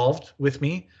definitely evolved with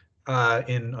me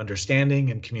in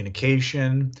understanding and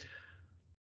communication.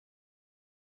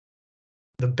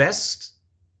 The best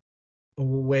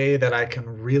way that I can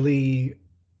really,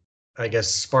 I guess,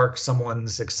 spark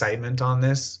someone's excitement on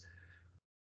this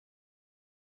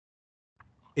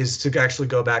is to actually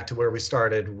go back to where we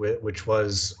started, which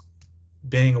was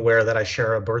being aware that I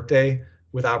share a birthday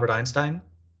with Albert Einstein.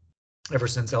 Ever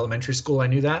since elementary school, I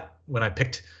knew that when I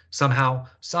picked somehow,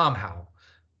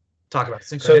 talk about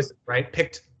synchronicity, so, right?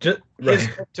 Picked his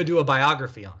book to do a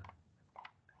biography on.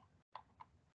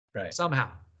 Right. Somehow,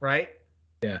 right?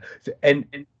 Yeah. And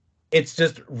it's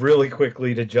just really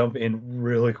quickly to jump in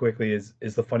really quickly is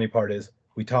the funny part is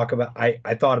we talk about,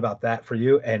 I thought about that for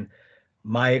you, and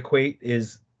my equate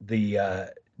is the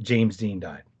James Dean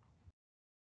died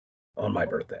on my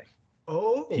birthday.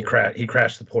 Oh, he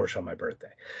crashed the Porsche on my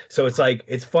birthday. So it's like,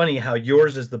 it's funny how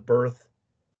yours is the birth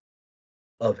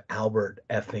of Albert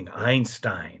effing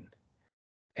Einstein,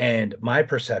 and my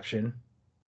perception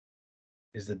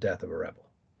is the death of a rebel.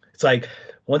 It's like,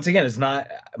 once again, it's not,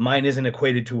 mine isn't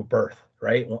equated to a birth,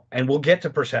 right? And we'll get to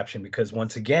perception, because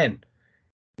once again,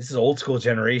 this is old school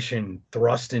generation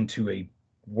thrust into a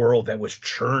world that was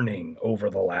churning over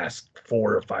the last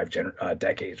 4 or 5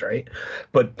 decades, right?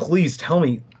 But please tell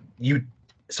me,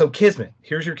 so Kismet,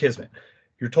 here's your Kismet.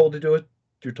 You're told to do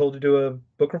a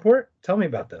book report. Tell me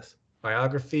about this.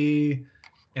 Biography,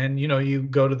 and you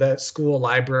go to that school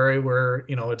library where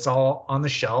it's all on the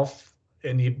shelf,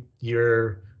 and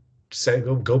you're say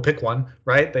go pick one,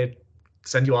 right? They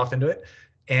send you off into it,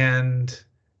 and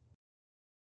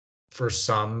for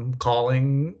some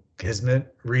calling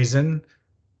Kismet reason,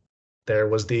 there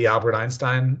was the Albert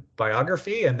Einstein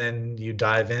biography, and then you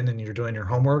dive in and you're doing your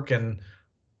homework, and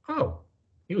oh,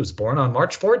 he was born on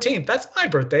March 14th. That's my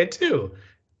birthday too.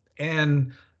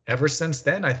 And ever since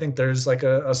then, I think there's like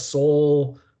a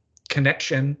soul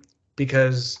connection,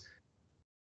 because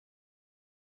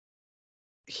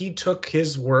he took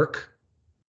his work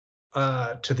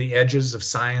to the edges of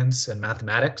science and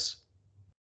mathematics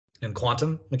and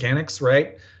quantum mechanics,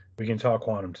 right? We can talk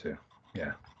quantum too.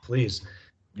 Yeah. Please.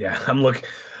 Yeah, I'm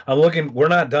looking. We're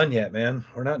not done yet, man.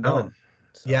 We're not done.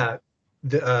 So. Yeah.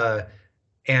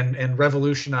 And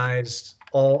revolutionized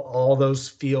all those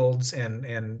fields,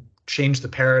 and changed the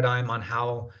paradigm on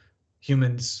how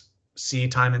humans see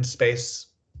time and space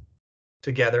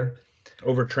together.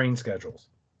 Over train schedules.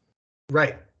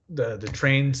 Right. The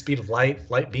train speed of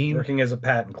light beam. Working as a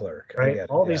patent clerk. Right.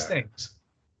 All these things.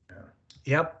 Yeah.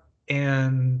 Yep.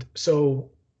 And so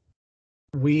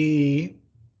we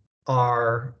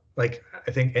are, like,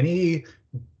 I think any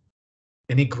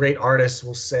great artist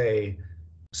will say,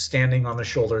 standing on the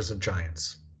shoulders of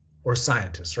giants, or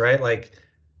scientists, right? Like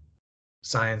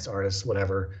science artists,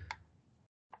 whatever.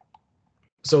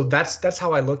 So that's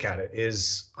how I look at it,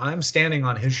 is I'm standing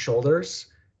on his shoulders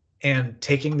and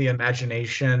taking the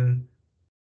imagination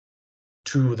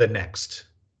to the next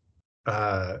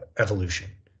evolution,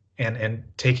 and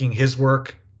taking his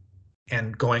work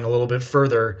and going a little bit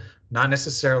further, not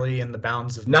necessarily in the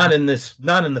bounds of not in the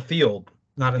field,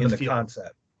 not in the field.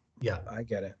 Concept. Yeah, I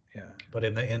get it. Yeah, but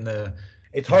in the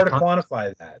it's hard to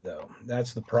quantify that, though.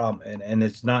 That's the problem, and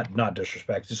it's not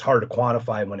disrespect. It's hard to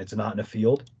quantify when it's not in a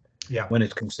field. Yeah, when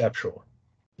it's conceptual.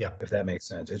 Yeah, if that makes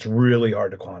sense. It's really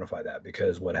hard to quantify that,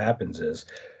 because what happens is,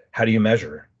 how do you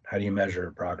measure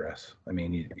progress? I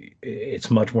mean, it's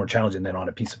much more challenging than on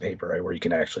a piece of paper, right, where you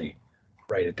can actually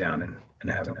write it down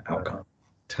and have an outcome.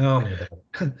 Tell me about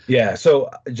it. Yeah. So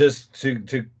just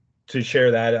to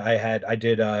share that, I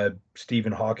did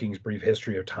Stephen Hawking's Brief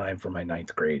History of Time for my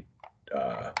 9th grade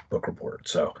book report.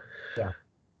 So yeah,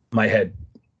 my head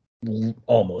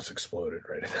almost exploded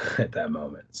right at that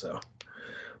moment. So,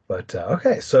 but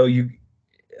okay. So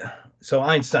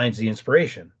Einstein's the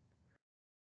inspiration.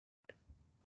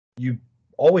 You've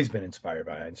always been inspired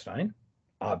by Einstein,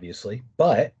 obviously,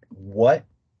 but what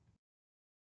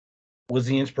was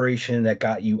the inspiration that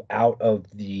got you out of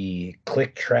the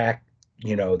click track,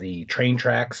 the train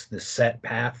tracks, the set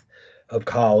path of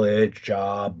college,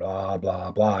 job, blah,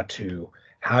 blah, blah, to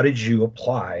how did you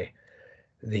apply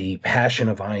the passion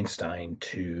of Einstein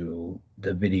to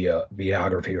the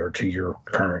videography or to your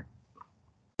current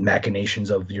machinations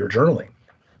of your journaling?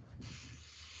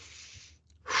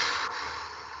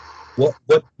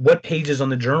 What pages on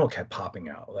the journal kept popping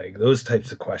out? Like those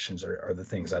types of questions are the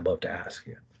things I'd love to ask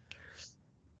you.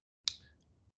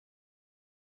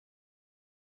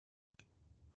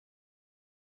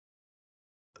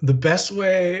 The best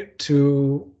way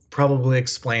to probably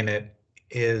explain it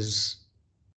is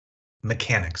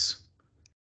mechanics.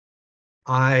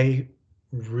 I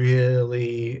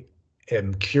really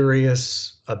am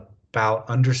curious about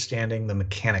understanding the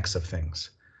mechanics of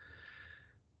things.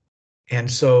 And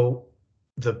so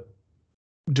the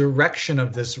direction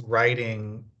of this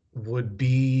writing would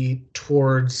be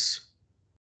towards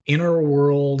inner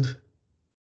world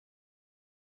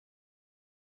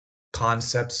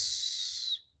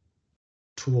concepts,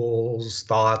 tools,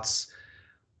 thoughts,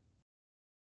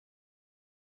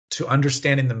 to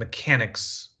understanding the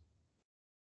mechanics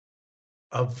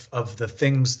of the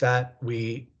things that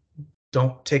we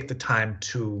don't take the time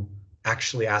to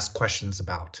actually ask questions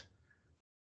about.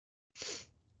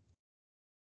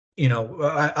 You know,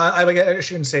 I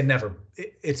shouldn't say never.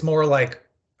 It's more like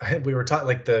we were talking,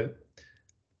 like the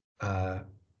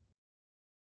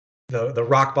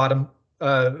rock bottom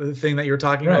thing that you were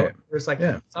talking about. It's like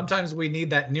sometimes we need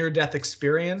that near-death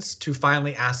experience to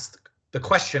finally ask the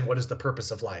question, what is the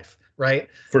purpose of life, right?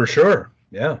 For sure.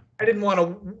 Yeah. I didn't want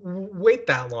to wait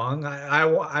that long.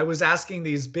 I was asking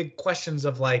these big questions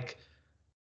of like,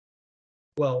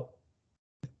 well,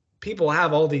 people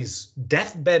have all these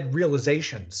deathbed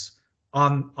realizations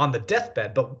on the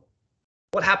deathbed, but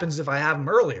what happens if I have them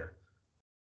earlier?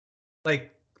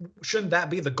 Like, shouldn't that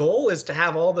be the goal, is to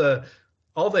have all the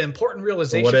important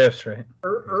realizations what ifs, right?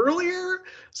 Earlier,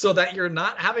 so that you're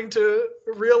not having to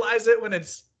realize it when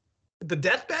it's the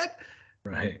deathbed?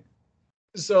 Right.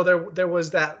 So there was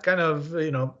that kind of,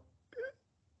 you know.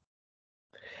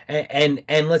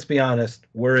 And let's be honest,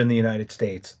 we're in the United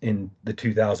States in the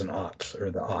 2000 aughts or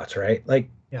the aughts, right? Like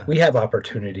we have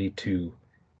opportunity to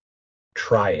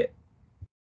try it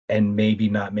and maybe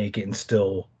not make it and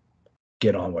still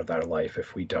get on with our life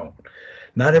if we don't.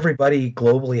 Not everybody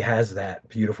globally has that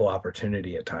beautiful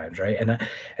opportunity at times, right?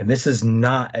 And this is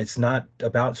not, it's not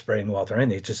about spreading wealth or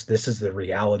anything. It's just, this is the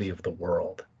reality of the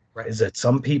world. Right. Is that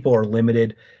some people are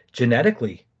limited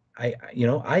genetically.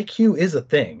 IQ is a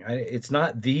thing. It's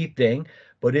not the thing,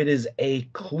 but it is a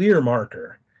clear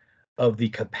marker of the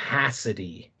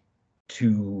capacity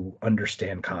to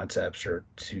understand concepts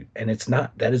and it's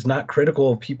not, that is not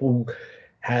critical of people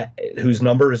whose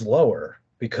number is lower,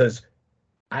 because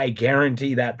I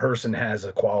guarantee that person has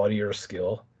a quality or a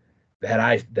skill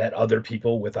that other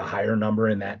people with a higher number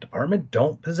in that department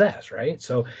don't possess, right?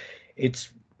 So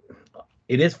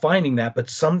it is finding that, but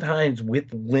sometimes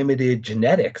with limited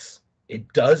genetics,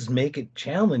 it does make it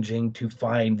challenging to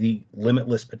find the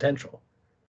limitless potential.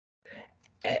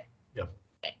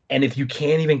 And if you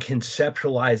can't even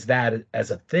conceptualize that as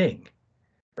a thing,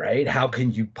 right, how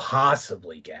can you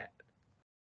possibly get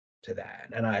to that?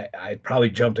 And I probably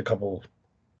jumped a couple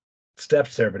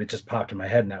steps there, but it just popped in my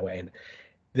head in that way. And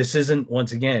this isn't,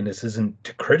 once again, this isn't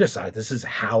to criticize. This is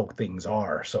how things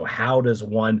are. So how does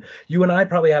one, you and I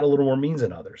probably had a little more means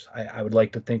than others. I would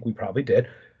like to think we probably did.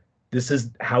 This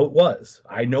is how it was.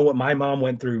 I know what my mom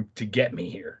went through to get me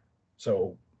here.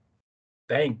 So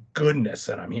thank goodness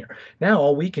that I'm here. Now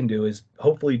all we can do is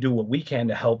hopefully do what we can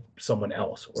to help someone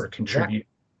else or contribute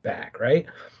back, right?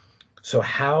 So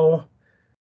how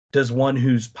does one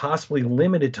who's possibly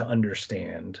limited to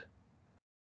understand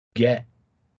get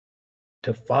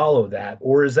to follow that?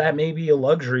 Or is that maybe a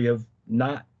luxury of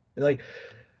not, like,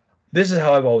 this is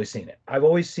how I've always seen it. I've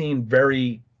always seen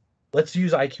let's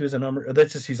use IQ as a number.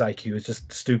 Let's just use IQ. It's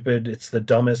just stupid. It's the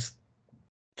dumbest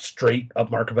straight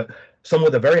up marker. But someone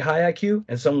with a very high IQ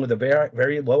and someone with a very,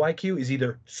 very low IQ is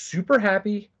either super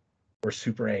happy or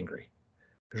super angry.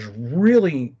 There's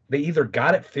really, they either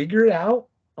got it figured out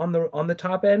on the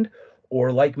top end,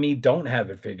 or like me, don't have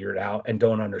it figured out and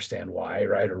don't understand why,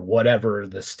 right? Or whatever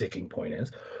the sticking point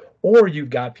is. Or you've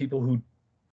got people who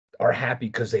are happy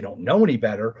because they don't know any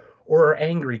better, or are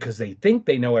angry because they think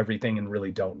they know everything and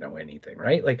really don't know anything,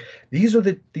 right? Like these are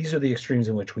the extremes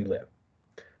in which we live.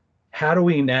 How do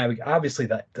we navigate? Obviously,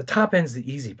 the top end's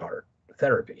the easy part,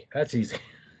 therapy. That's easy.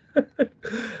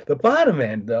 The bottom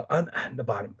end, the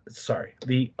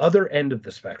other end of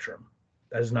the spectrum,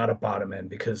 that is not a bottom end,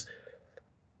 because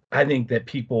I think that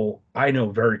I know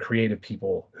very creative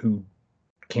people who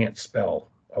can't spell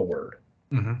a word.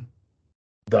 Mm-hmm.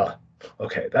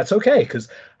 Okay, that's okay, because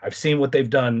I've seen what they've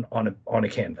done on a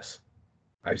canvas.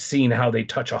 I've seen how they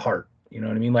touch a heart. You know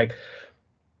what I mean? Like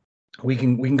we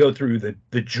can go through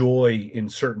the joy in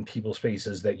certain people's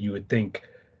faces that you would think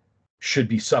should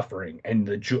be suffering, and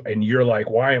and you're like,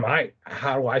 why am I?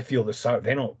 How do I feel this?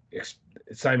 They don't. It's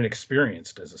not even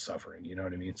experienced as a suffering. You know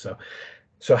what I mean? So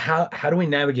how do we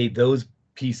navigate those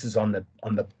pieces on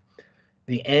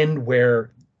the end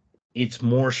where it's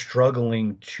more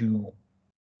struggling to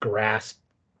grasp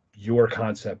your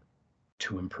concept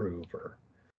to improve or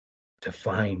to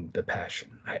find the passion?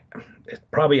 It's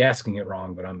probably asking it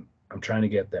wrong, but I'm trying to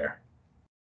get there.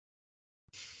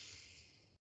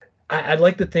 I'd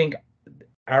like to think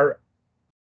our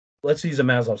let's use a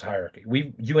Maslow's hierarchy.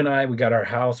 You and I, we got our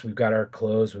house, we've got our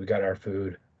clothes, we've got our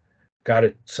food, got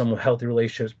it, some healthy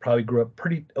relationships, probably grew up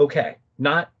pretty okay,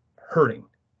 not hurting.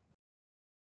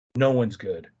 No one's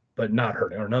good, but not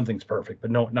hurting, or nothing's perfect,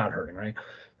 but no, not hurting, right?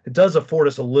 It does afford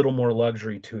us a little more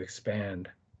luxury to expand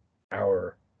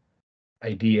our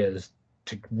ideas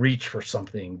to reach for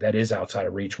something that is outside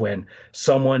of reach, when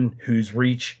someone whose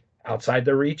reach outside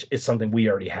their reach is something we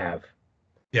already have.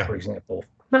 Yeah. For example,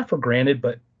 not for granted,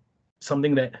 but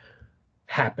something that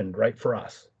happened right for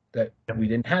us, that we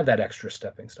didn't have that extra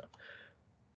stepping stone.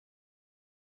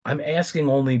 I'm asking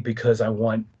only because I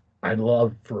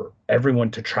love for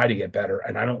everyone to try to get better.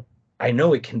 And I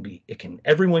know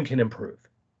everyone can improve.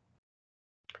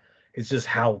 It's just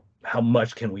how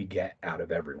much can we get out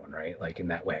of everyone, right? Like in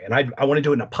that way. And I want to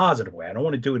do it in a positive way. I don't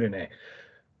want to do it in a,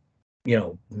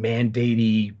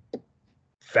 mandatey,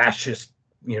 fascist,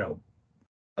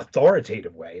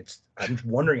 authoritative way. I'm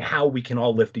wondering how we can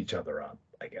all lift each other up,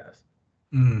 I guess.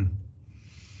 Mm.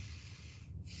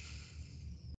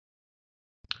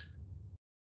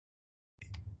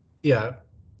 Yeah.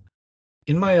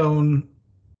 In my own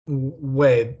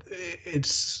way,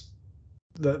 it's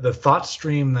the thought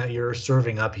stream that you're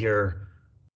serving up here,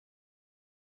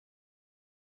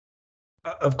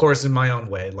 of course, in my own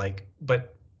way,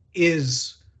 but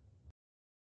is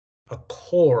a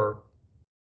core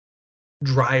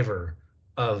driver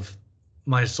of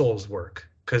my soul's work,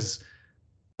 because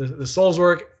the soul's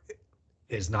work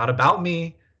is not about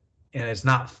me, and it's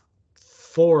not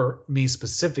for me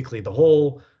specifically. The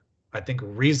whole, I think,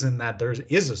 reason that there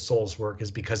is a soul's work is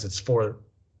because it's for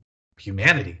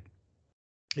humanity.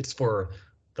 It's for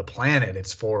the planet.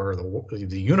 It's for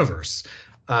the universe.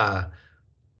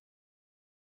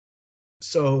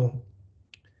 So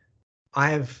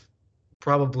I've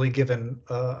probably given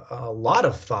a lot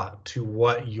of thought to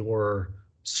what you're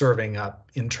serving up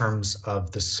in terms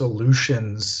of the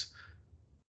solutions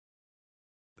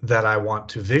that I want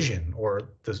to vision, or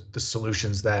the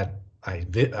solutions that I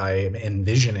am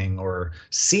envisioning or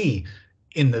see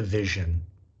in the vision.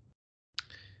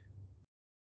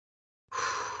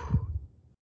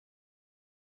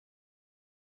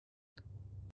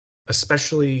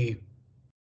 Especially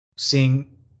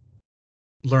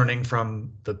learning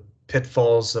from the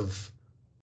pitfalls of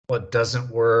what doesn't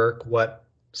work, what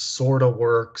sort of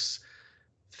works.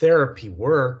 Therapy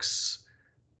works,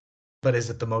 but is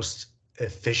it the most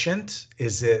efficient?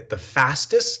 Is it the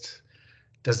fastest?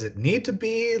 Does it need to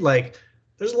be?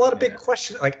 There's a lot of big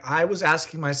questions. I was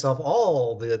asking myself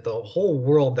the whole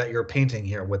world that you're painting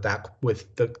here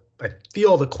I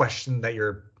feel the question that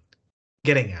you're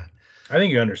getting at. I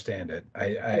think you understand it.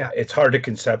 It's hard to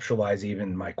conceptualize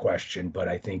even my question, but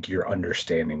I think you're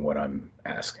understanding what I'm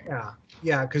asking.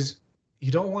 Yeah, because you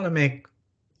don't want to make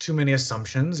too many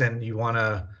assumptions, and you want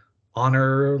to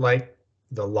honor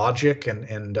the logic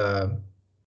and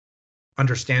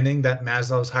understanding that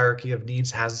Maslow's hierarchy of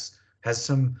needs has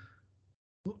some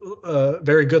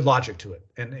very good logic to it,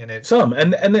 and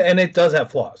it does have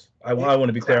flaws. I want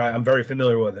to be clear. I'm very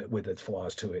familiar with its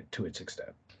flaws to its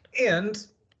extent. And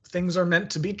things are meant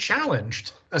to be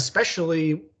challenged,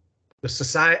 especially the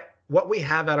society. What we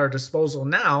have at our disposal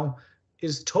now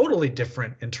is totally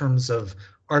different in terms of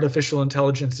artificial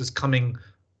intelligence is coming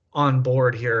on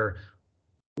board here.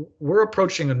 We're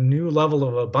approaching a new level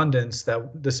of abundance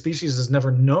that the species has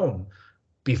never known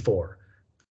before,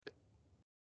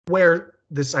 where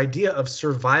this idea of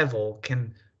survival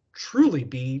can truly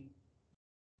be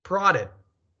prodded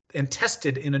and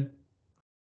tested in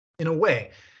a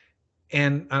way.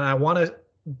 And I want to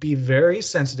be very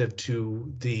sensitive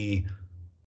to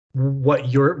what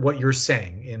you're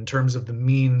saying in terms of the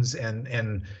means,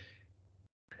 and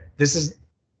this is.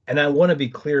 And I want to be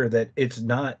clear that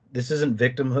this isn't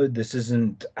victimhood. This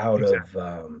isn't out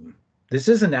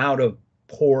of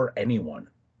poor anyone.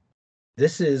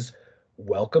 This is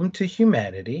welcome to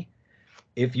humanity.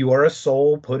 If you are a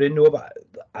soul put into a body,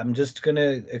 I'm just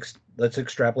gonna let's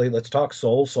extrapolate. Let's talk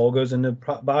soul. Soul goes into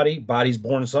body. Body's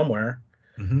born somewhere.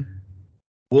 Mm-hmm.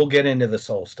 We'll get into the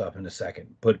soul stuff in a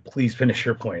second, but please finish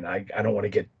your point. I don't want to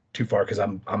get too far because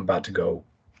I'm about to go.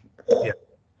 Yeah.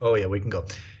 Oh yeah, we can go.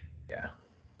 Yeah.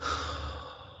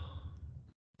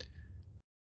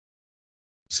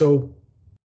 So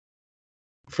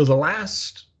for the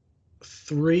last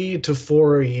 3 to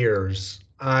 4 years,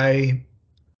 I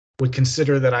would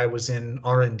consider that I was in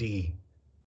R&D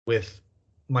with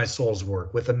my soul's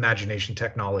work, with imagination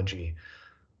technology,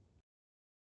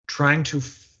 trying to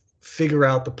figure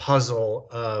out the puzzle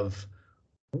of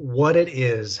what it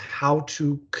is, how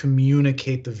to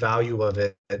communicate the value of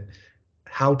it,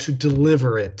 how to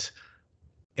deliver it,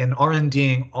 and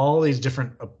R&Ding all these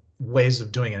different ways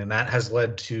of doing it. And that has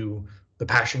led to the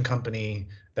passion company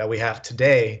that we have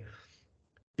today,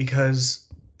 because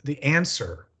the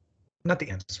answer, not the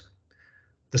answer,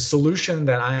 the solution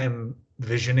that I am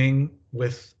visioning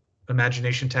with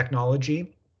imagination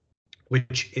technology,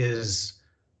 which is,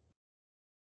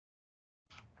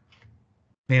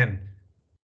 man,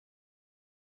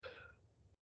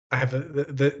 I have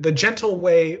the gentle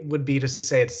way would be to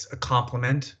say it's a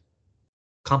complementary,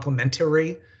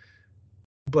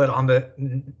 but on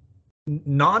the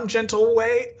non-gentle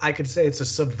way, I could say it's a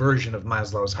subversion of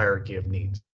Maslow's hierarchy of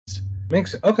needs.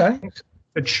 Makes okay.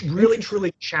 To really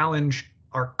truly challenge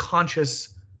our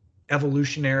conscious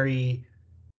evolutionary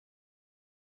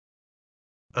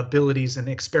abilities and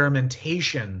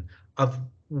experimentation of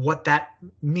what that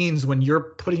means when you're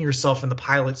putting yourself in the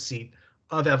pilot seat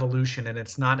of evolution and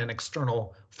it's not an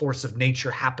external force of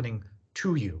nature happening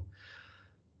to you.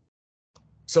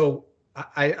 So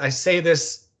I say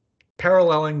this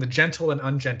paralleling the gentle and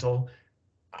ungentle.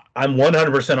 I'm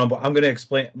 100% on board. I'm going to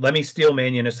explain. Let me steel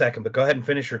man you in a second, but go ahead and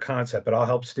finish your concept, but I'll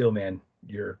help steel man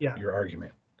your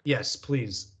argument. Yes,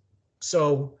 please.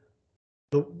 So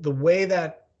the way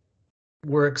that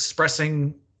we're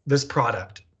expressing this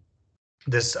product,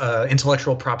 this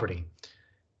intellectual property,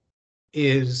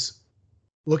 is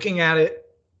looking at it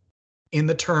in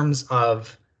the terms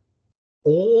of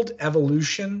old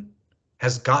evolution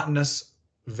has gotten us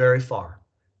very far.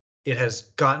 It has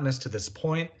gotten us to this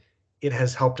point. It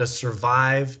has helped us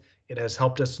survive. It has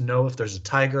helped us know if there's a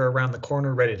tiger around the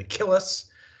corner ready to kill us.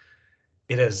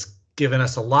 It has given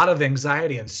us a lot of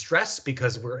anxiety and stress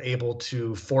because we're able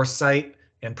to foresight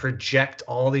and project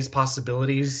all these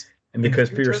possibilities. And because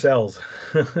fear sells.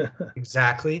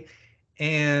 Exactly.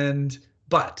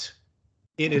 But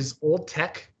it is old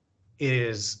tech. It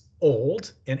is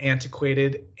old and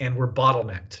antiquated, and we're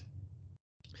bottlenecked.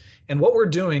 And what we're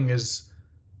doing is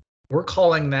we're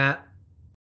calling that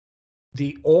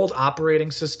the old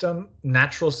operating system,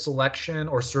 natural selection,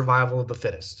 or survival of the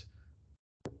fittest.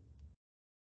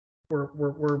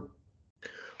 We're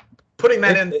putting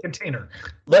that in the container.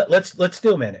 Let's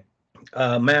do a minute.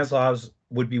 Maslow's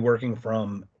would be working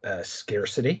from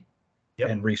scarcity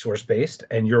and resource based,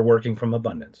 and you're working from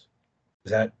abundance.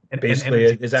 Is that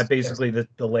basically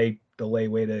the lay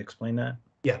way to explain that?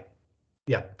 Yeah.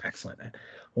 Excellent.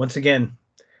 Once again,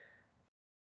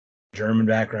 German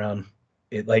background.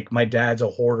 It, like, my dad's a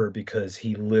hoarder because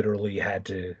he literally had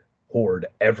to hoard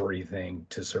everything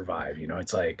to survive. You know,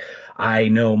 it's like, I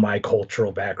know my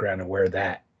cultural background and where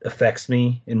that affects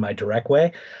me in my direct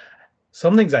way.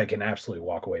 Some things I can absolutely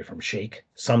walk away from, shake.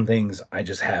 Some things I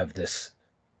just have this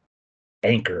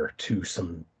anchor to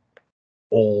some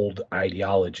old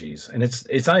ideologies, and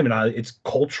it's not even it's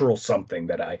cultural something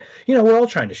that we're all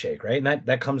trying to shake, right? And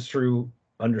that comes through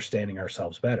understanding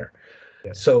ourselves better.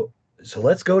 So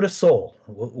let's go to soul.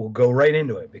 We'll go right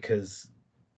into it, because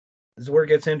this is where it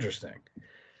gets interesting.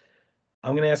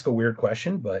 I'm going to ask a weird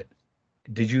question, but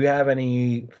did you have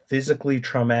any physically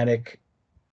traumatic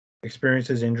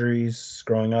experiences, injuries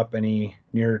growing up, any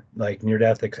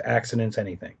near-death accidents,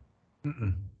 anything?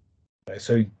 Mm-mm. Okay,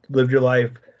 so you lived your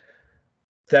life.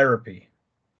 Therapy.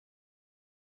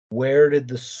 Where did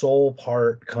the soul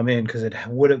part come in? Because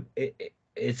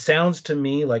it sounds to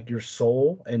me like your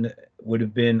soul and would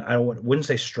have been, wouldn't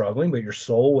say struggling, but your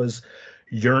soul was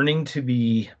yearning to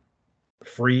be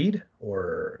freed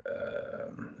or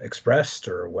expressed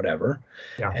or whatever.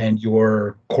 Yeah. And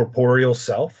your corporeal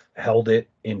self held it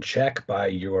in check by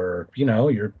your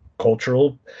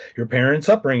cultural, your parents'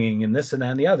 upbringing and this and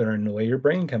that and the other, and the way your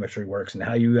brain chemistry works and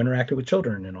how you interacted with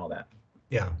children and all that.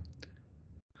 Yeah.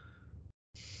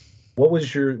 What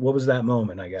was that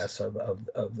moment, I guess, of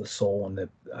the soul and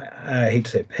I hate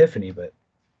to say epiphany, but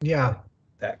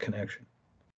that connection?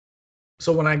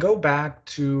 So when I go back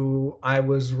to, I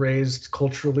was raised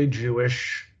culturally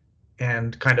Jewish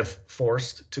and kind of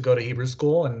forced to go to Hebrew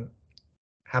school and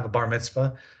have a bar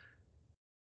mitzvah.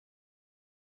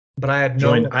 but I had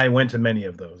I went to many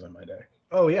of those on my day.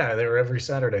 Oh yeah, they were every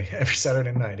Saturday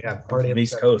night. Yeah, party from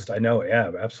East Coast. I know.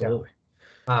 Yeah, absolutely.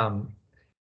 Yeah.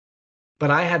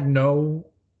 But I had no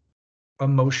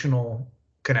emotional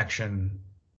connection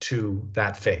to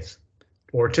that faith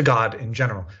or to God in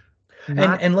general.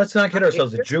 And let's not kid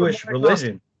ourselves. The Jewish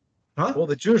religion, well,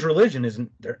 the Jewish religion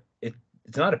isn't there.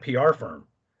 It's not a PR firm.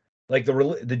 Like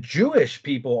the Jewish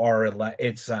people are.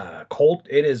 It's cult.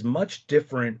 It is much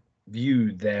different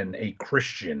view than a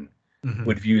Christian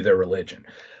would view their religion.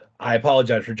 I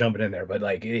apologize for jumping in there, but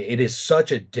like it is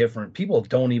such a different. People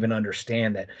don't even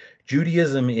understand that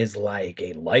Judaism is like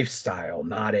a lifestyle,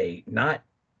 not. I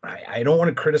don't want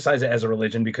to criticize it as a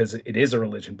religion because it is a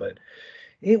religion, but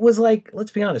it was like,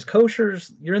 let's be honest,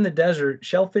 koshers. You're in the desert.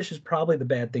 Shellfish is probably the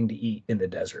bad thing to eat in the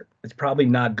desert. It's probably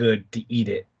not good to eat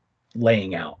it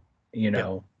laying out.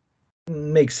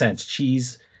 Makes sense.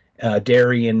 Cheese.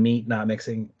 Dairy and meat not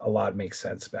mixing a lot makes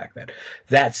sense back then.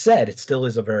 That said, it still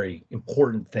is a very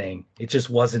important thing. It just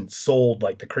wasn't sold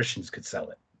like the Christians could sell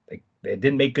it. They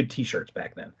didn't make good T-shirts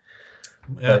back then.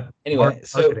 Yeah. But anyway,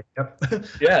 so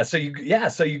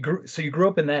you grew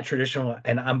up in that traditional,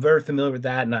 and I'm very familiar with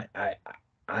that. And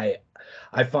I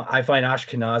find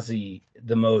Ashkenazi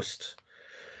the most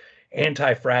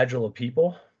anti-fragile of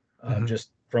people,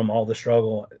 just from all the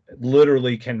struggle.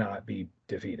 Literally cannot be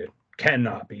defeated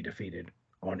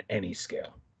on any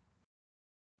scale.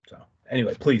 So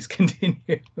anyway, please continue.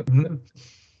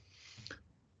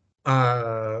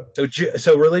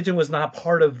 So religion was not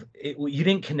part of it. You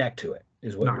didn't connect to it,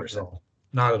 is what you were saying.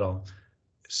 Not at all.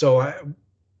 So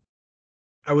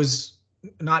I was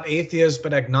not atheist,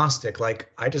 but agnostic.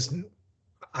 Like I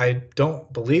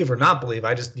don't believe or not believe.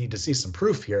 I just need to see some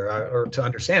proof here or to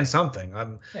understand something.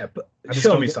 But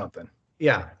show me something.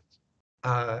 Yeah.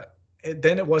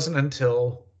 Then it wasn't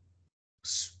until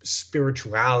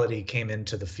spirituality came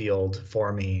into the field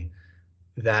for me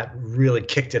that really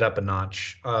kicked it up a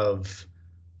notch of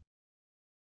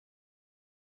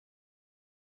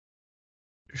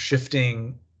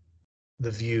shifting the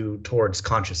view towards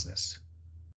consciousness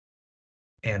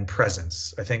and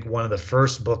presence. I think one of the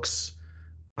first books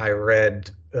I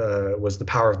read was The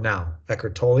Power of Now,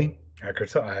 Eckhart Tolle.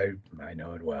 I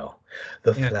know it well.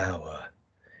 The flower.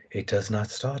 It does not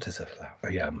start as a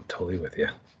flower. Yeah, I'm totally with you.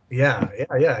 Yeah.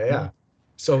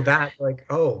 So that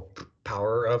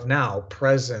power of now,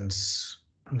 presence,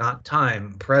 not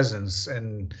time, presence,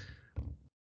 and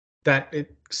that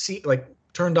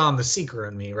turned on the seeker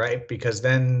in me, right? Because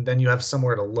then you have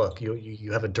somewhere to look.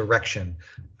 You have a direction,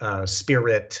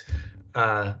 spirit.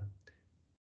 So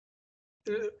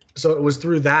it was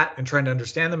through that and trying to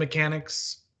understand the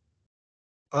mechanics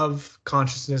of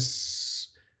consciousness,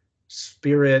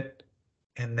 spirit,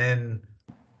 and then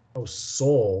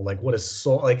soul. Like, what is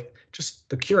soul? Like, just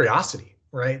the curiosity,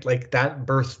 right? Like that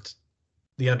birthed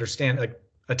the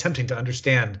attempting to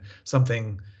understand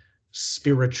something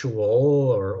spiritual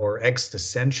or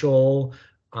existential.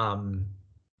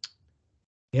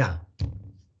 Yeah.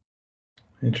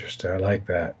 Interesting. I like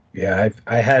that. Yeah,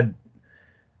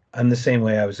 I'm the same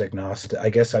way. I was agnostic. I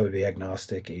guess I would be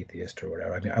agnostic, atheist, or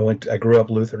whatever. I mean, I grew up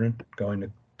Lutheran, going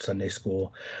to Sunday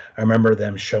school. I remember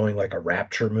them showing like a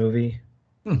rapture movie,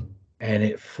 and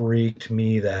it freaked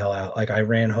me the hell out. Like, I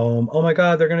ran home. Oh my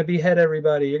God, they're going to behead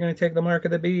everybody. You're going to take the mark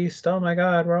of the beast. Oh my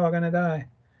God, we're all going to die.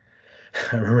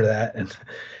 I remember that. And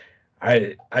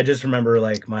I just remember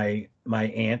like my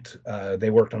aunt, they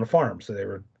worked on a farm, so they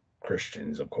were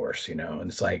Christians, of course, and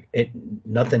it's like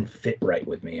nothing fit right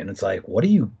with me. And it's like, what are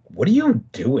you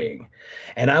doing?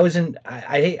 And I don't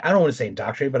want to say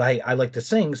indoctrinated, but I like to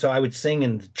sing. So I would sing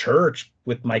in church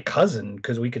with my cousin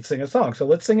because we could sing a song. So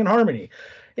let's sing in harmony.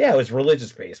 Yeah, it was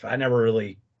religious based, but I never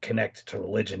really connected to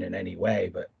religion in any way.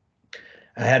 But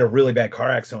I had a really bad car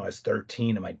accident when I was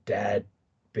 13, and my dad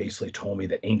basically told me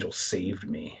that angels saved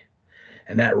me.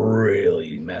 And that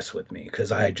really messed with me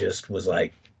because I just was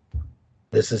like,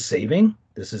 this is saving.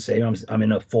 I'm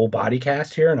in a full body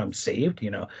cast here and I'm saved.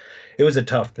 It was a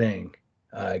tough thing.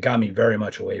 It got me very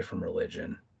much away from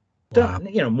religion. Wow.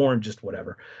 More than just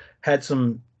whatever. I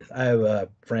have a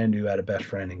friend who had a best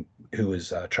friend who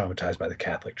was traumatized by the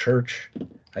Catholic Church.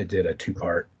 I did a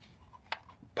 2-part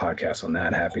podcast on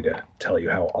that. Happy to tell you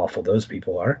how awful those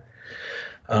people are.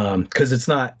 Because it's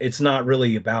not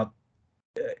really about.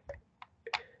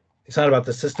 It's not about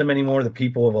the system anymore. The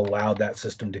people have allowed that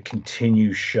system to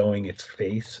continue showing its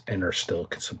face and are still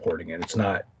supporting it.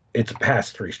 It's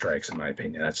past 3 strikes, in my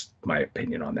opinion. That's my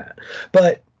opinion on that.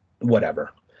 But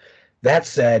whatever. That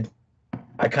said,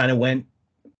 I kind of went,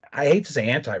 I hate to say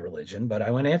anti-religion, but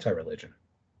I went anti-religion.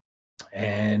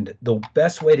 And the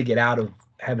best way to get out of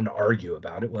having to argue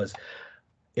about it was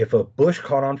if a bush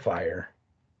caught on fire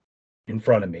in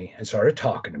front of me and started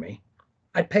talking to me,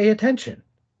 I'd pay attention.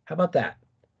 How about that?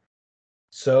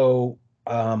 So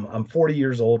I'm 40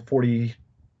 years old, 40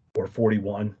 or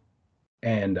 41,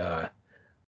 and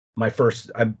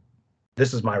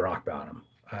this is my rock bottom.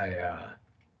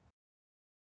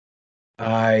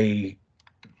 I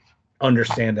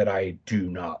understand that I do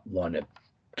not want to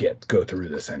go through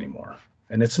this anymore,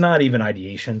 and it's not even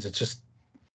ideations. It's just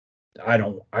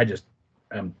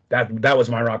that was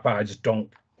my rock bottom. I just don't.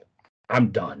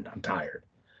 I'm done. I'm tired.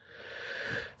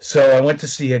 So I went to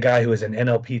see a guy who was an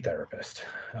NLP therapist,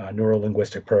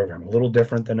 neuro-linguistic program, a little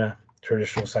different than a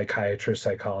traditional psychiatrist,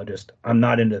 psychologist. I'm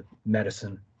not into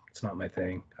medicine. It's not my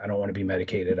thing. I don't want to be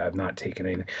medicated. I've not taken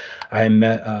anything.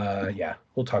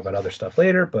 We'll talk about other stuff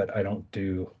later, but I don't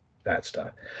do that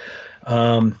stuff.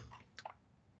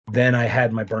 Then I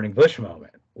had my burning bush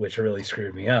moment, which really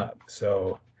screwed me up.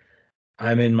 So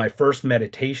I'm in my first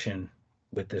meditation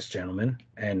with this gentleman,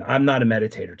 and I'm not a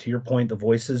meditator. To your point, the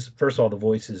voices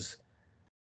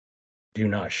do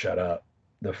not shut up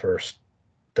the first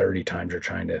 30 times you're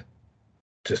trying to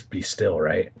just be still,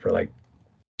 right? For like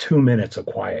 2 minutes of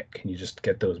quiet, can you just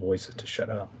get those voices to shut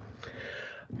up?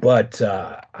 But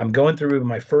I'm going through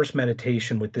my first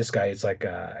meditation with this guy. It's like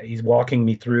he's walking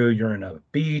me through, you're in a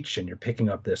beach and you're picking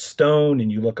up this stone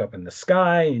and you look up in the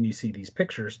sky and you see these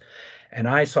pictures. And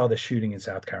I saw the shooting in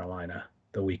South Carolina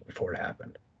the week before it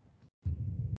happened.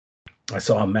 I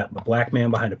saw a black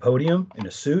man behind a podium in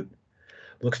a suit,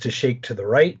 looks to shake to the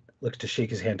right, looks to shake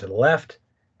his hand to the left,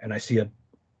 and I see a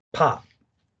pop.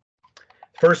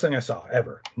 First thing I saw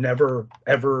ever. Never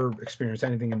ever experienced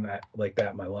anything like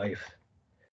that in my life.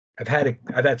 I've had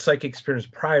psychic experience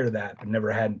prior to that, but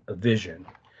never had a vision.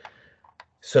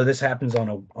 So this happens on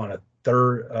a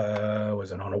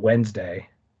Wednesday.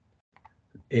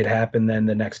 It happened then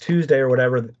the next Tuesday or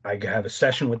whatever. I have a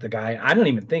session with the guy. I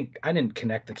didn't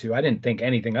connect the two. I didn't think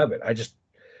anything of it.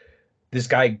 This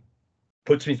guy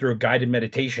puts me through a guided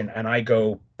meditation and I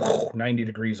go 90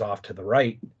 degrees off to the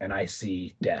right and I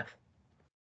see death.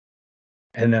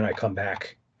 And then I come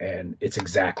back and it's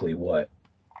exactly what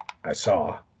I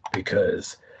saw,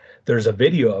 because there's a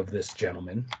video of this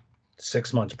gentleman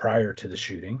 6 months prior to the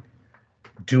shooting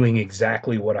doing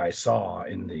exactly what I saw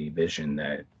in the vision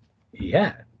that he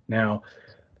had. Now,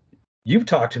 you've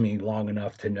talked to me long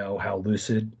enough to know how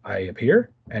lucid I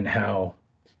appear and how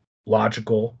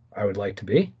logical I would like to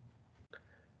be.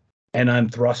 And I'm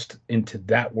thrust into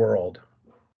that world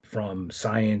from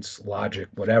science, logic,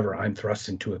 whatever. I'm thrust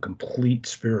into a complete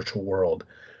spiritual world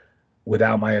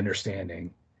without my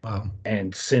understanding. Wow.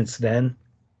 And since then,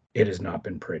 it has not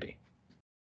been pretty.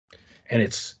 And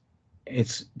it's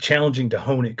challenging to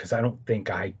hone it because I don't think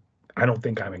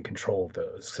I'm in control of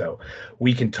those. So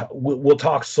we can talk. We'll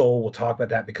talk soul. We'll talk about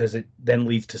that because it then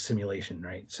leads to simulation,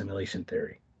 right? Simulation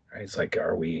theory, right? It's like,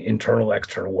 are we internal,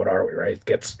 external? What are we, right?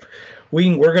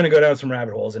 We're going to go down some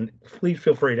rabbit holes, and please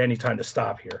feel free at any time to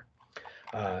stop here.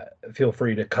 Feel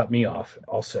free to cut me off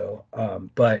also.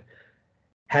 But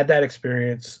had that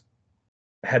experience,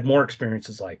 had more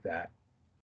experiences like that,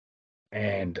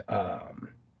 and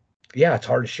it's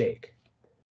hard to shake.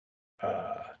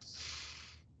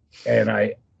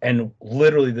 And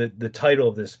literally the title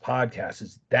of this podcast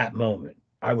is That Moment.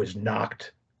 I was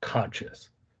knocked conscious.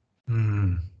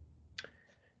 Mm.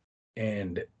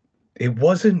 And it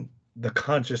wasn't the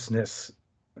consciousness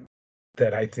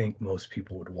that I think most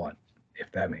people would want,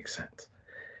 if that makes sense.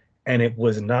 And it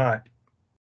was not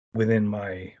within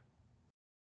my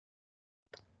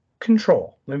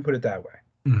control. Let me put it that way.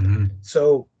 Mm-hmm.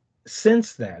 So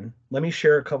since then, let me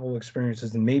share a couple of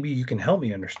experiences and maybe you can help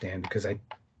me understand, because I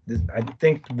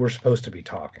think we're supposed to be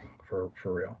talking for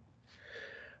real.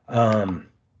 I'm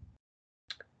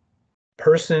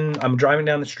driving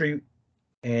down the street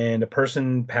and a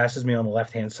person passes me on the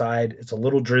left-hand side. It's a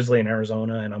little drizzly in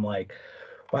Arizona. And I'm like,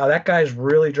 wow, that guy's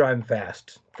really driving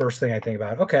fast. First thing I think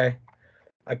about, okay.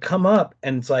 I come up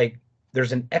and it's like,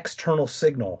 there's an external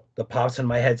signal that pops in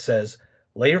my head, says,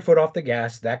 lay your foot off the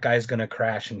gas. That guy's going to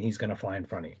crash and he's going to fly in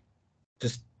front of you.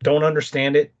 Just don't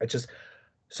understand it.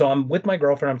 So I'm with my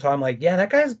girlfriend. I'm talking like, yeah, that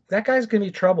guy's gonna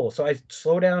be trouble. So I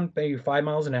slow down maybe 5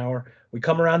 miles an hour. We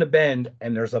come around a bend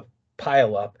and there's a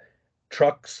pile up.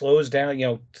 Truck slows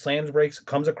down, slams brakes,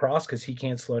 comes across because he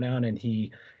can't slow down and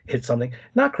he hits something.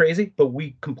 Not crazy, but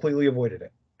we completely avoided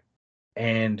it.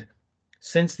 And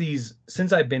since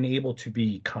I've been able to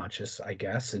be conscious, I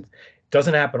guess it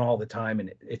doesn't happen all the time,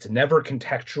 and it's never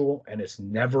contextual and it's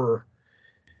never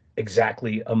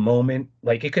exactly a moment.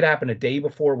 Like it could happen a day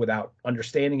before without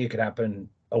understanding, it could happen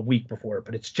a week before,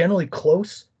 but it's generally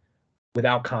close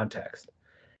without context.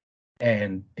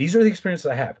 And these are the experiences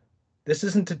I have. This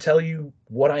isn't to tell you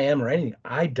what I am or anything.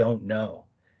 I don't know.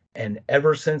 And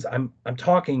ever since I'm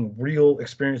talking real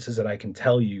experiences that I can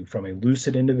tell you from a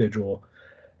lucid individual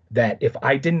that if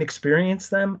I didn't experience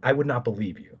them, I would not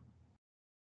believe you.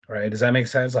 All right. Does that make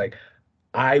sense? Like,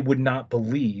 I would not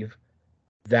believe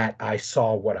that I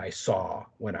saw what I saw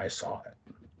when I saw it.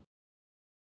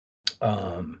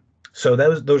 So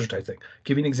those are types of things.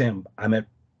 Give you an example. I'm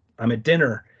at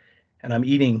dinner and I'm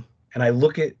eating and I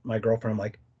look at my girlfriend. I'm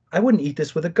like, I wouldn't eat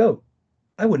this with a goat.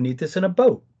 I wouldn't eat this in a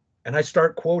boat. And I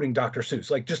start quoting Dr. Seuss,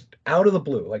 like just out of the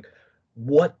blue. Like,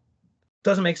 what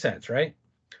doesn't make sense, right?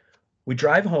 We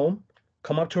drive home,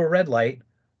 come up to a red light.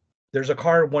 There's a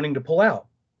car wanting to pull out.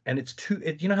 And it's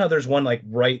you know how there's one like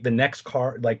right, the next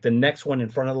car, like the next one in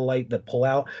front of the light that pull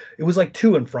out. It was like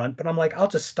two in front, but I'm like, I'll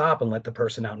just stop and let the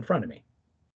person out in front of me.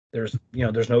 There's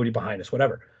nobody behind us,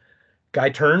 whatever. Guy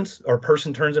turns or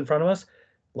person turns in front of us,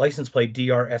 license plate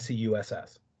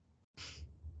DRSEUSS.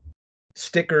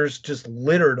 Stickers just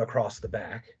littered across the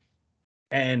back.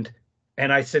 And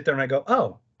I sit there and I go,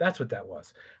 oh, that's what that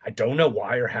was. I don't know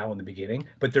why or how in the beginning,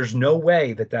 but there's no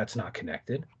way that that's not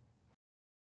connected.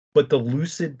 But the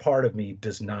lucid part of me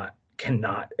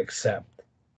cannot accept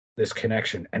this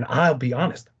connection. And I'll be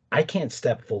honest, I can't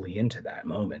step fully into that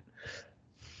moment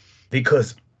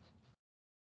because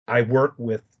I work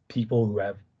with people who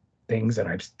have things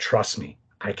and trust me,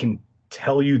 I can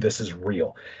tell you this is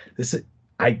real.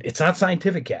 It's not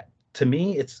scientific yet. To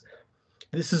me,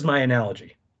 this is my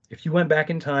analogy. If you went back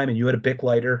in time and you had a Bic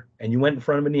lighter and you went in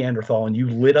front of a Neanderthal and you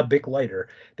lit a Bic lighter,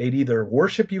 they'd either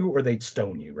worship you or they'd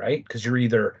stone you, right? Because you're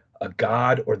either a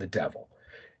god or the devil.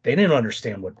 They didn't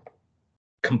understand what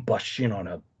combustion on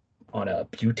a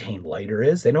butane lighter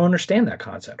is. They don't understand that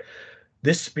concept.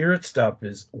 This spirit stuff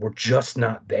we're just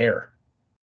not there.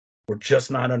 We're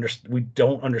just not we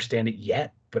don't understand it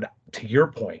yet. But to your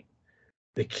point,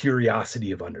 the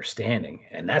curiosity of understanding,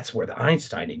 and that's where the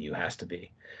Einstein in you has to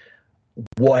be.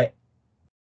 What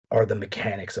are the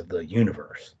mechanics of the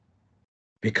universe?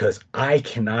 Because I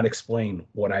cannot explain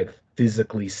what I've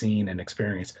physically seen and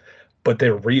experienced, but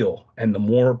they're real. And the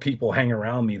more people hang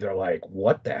around me, they're like,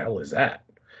 what the hell is that?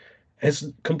 It's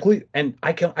complete. And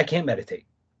I can't meditate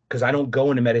because I don't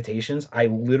go into meditations. I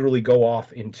literally go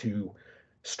off into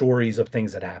stories of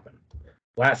things that happen.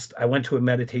 I went to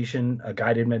a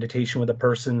guided meditation with a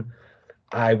person.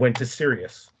 I went to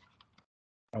Sirius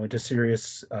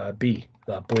B,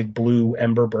 the big blue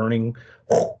ember burning,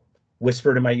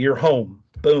 whispered in my ear, home,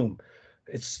 boom.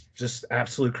 It's just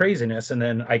absolute craziness. And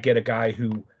then I get a guy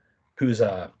who's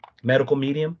a medical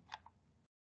medium,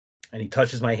 and he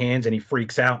touches my hands and he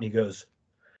freaks out and he goes,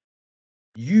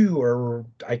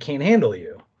 I can't handle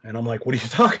you. And I'm like, what are you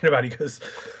talking about? He goes,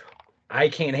 I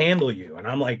can't handle you. And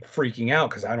I'm like freaking out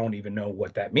because I don't even know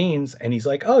what that means. And he's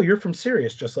like, oh, you're from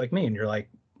Sirius, just like me. And you're like,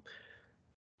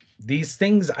 these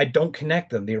things, I don't connect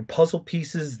them. They're puzzle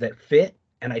pieces that fit,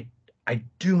 and I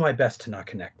do my best to not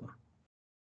connect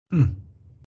them.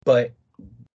 But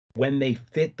when they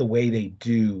fit the way they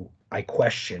do, I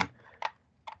question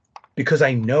because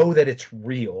I know that it's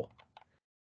real.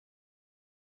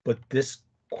 But this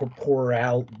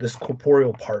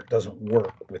corporeal part doesn't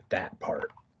work with that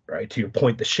part, right? To your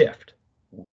point, the shift.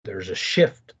 There's a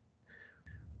shift,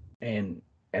 and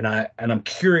I'm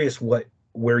curious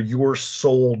where your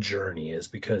soul journey is,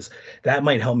 because that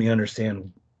might help me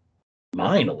understand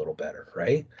mine a little better,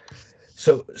 right?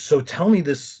 So tell me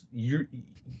this: you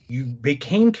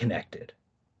became connected.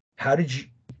 How did you?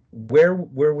 Where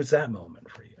was that moment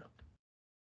for you?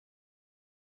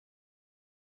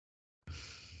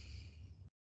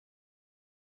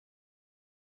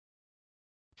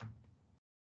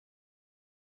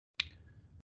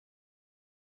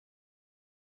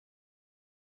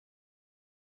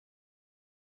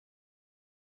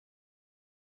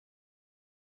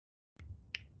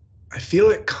 I feel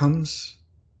it comes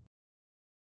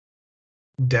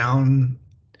down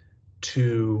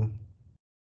to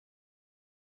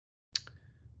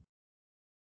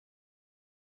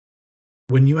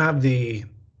when you have the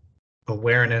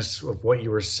awareness of what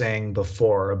you were saying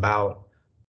before about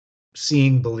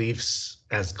seeing beliefs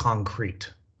as concrete.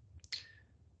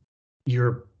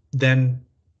 You're then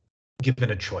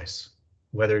given a choice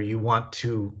whether you want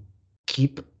to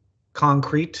keep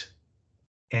concrete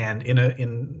and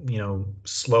in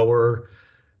slower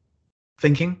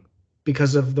thinking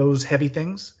because of those heavy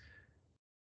things,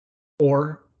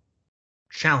 or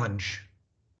challenge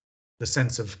the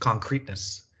sense of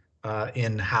concreteness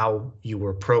in how you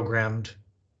were programmed,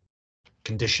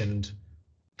 conditioned,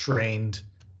 trained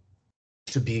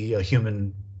to be a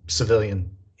human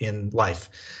civilian in life.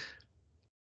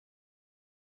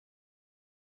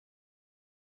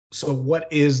 So what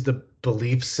is the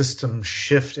belief system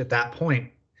shift at that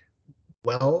point?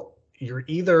 Well, you're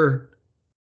either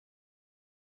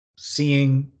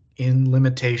seeing in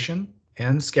limitation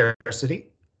and scarcity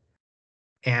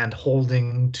and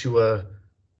holding to a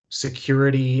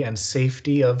security and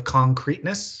safety of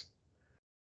concreteness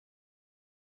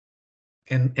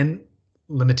and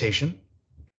limitation.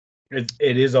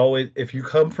 It is always, if you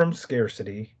come from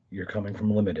scarcity, you're coming from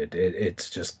limited. It's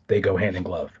just, they go hand in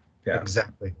glove. Yeah.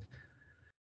 Exactly.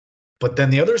 But then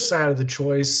the other side of the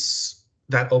choice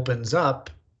that opens up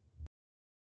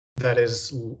that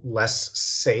is less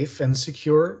safe and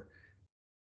secure,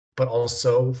 but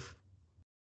also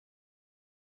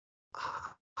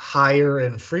higher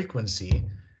in frequency,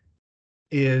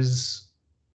 is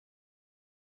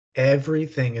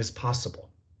everything is possible.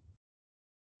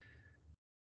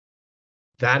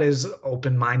 That is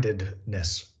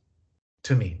open-mindedness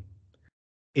to me.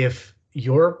 If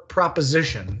your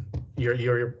proposition,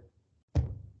 your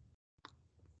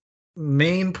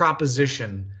main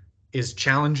proposition is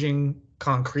challenging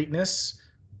concreteness,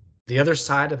 the other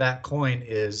side of that coin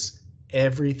is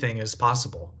everything is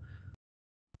possible.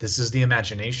 This is the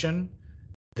imagination.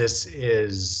 This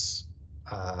is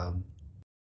an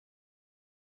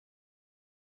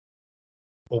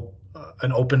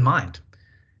open mind.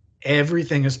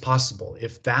 Everything is possible.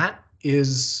 If that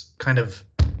is kind of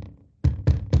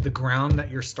the ground that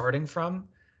you're starting from,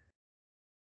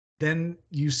 then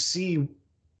you see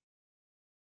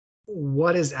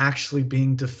what is actually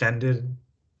being defended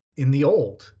in the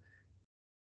old,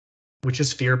 which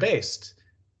is fear-based.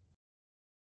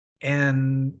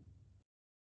 And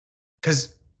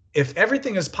because if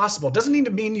everything is possible, it doesn't need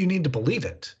to mean you need to believe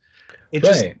it. It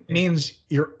just means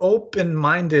you're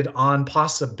open-minded on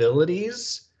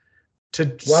possibilities.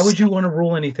 Why would you want to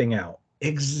rule anything out?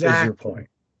 Exactly. Is your point.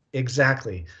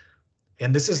 Exactly.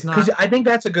 And this is not, because I think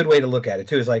that's a good way to look at it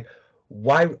too, is like,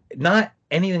 why not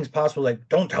anything's possible? Like,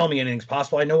 don't tell me anything's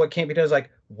possible. I know what can't be done. Is like,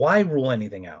 why rule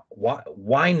anything out?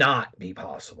 Why not be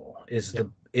possible?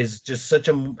 Is just such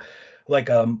a like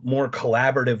a more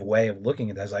collaborative way of looking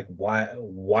at that. It's like,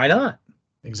 why not?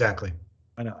 Exactly.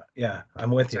 Why not? Yeah,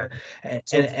 I'm with you. And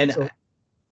so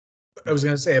I was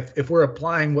going to say, if we're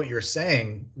applying what you're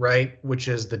saying, right, which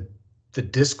is the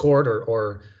discord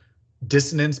or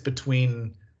dissonance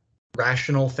between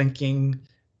rational thinking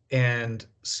and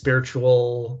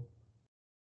spiritual,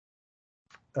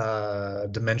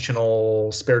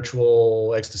 dimensional,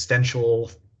 spiritual,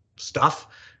 existential stuff,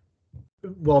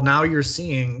 well, now you're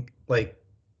seeing, like,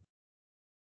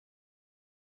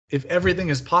 if everything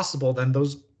is possible, then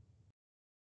those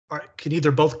can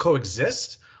either both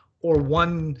coexist, or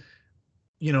one,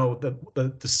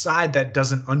 the side that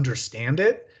doesn't understand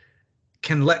it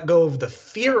can let go of the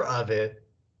fear of it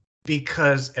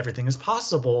because everything is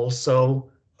possible. So,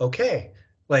 okay,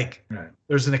 like,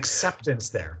 there's an acceptance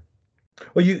there.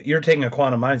 Well, you're taking a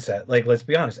quantum mindset. Like, let's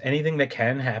be honest, anything that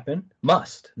can happen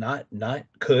must, not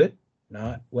could,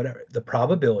 not whatever. The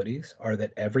probabilities are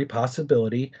that every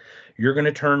possibility, you're going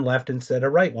to turn left instead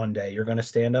of right one day. You're going to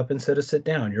stand up instead of sit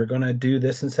down. You're going to do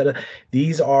this instead of,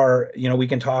 these are, we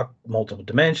can talk multiple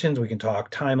dimensions. We can talk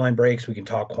timeline breaks. We can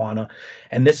talk quanta.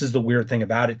 And this is the weird thing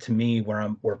about it to me,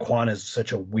 where quanta is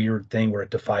such a weird thing where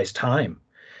it defies time,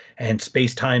 and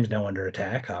space time's now under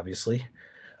attack, obviously,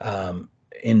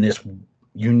 in this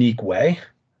unique way.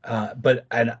 But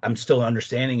I'm still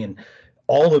understanding, and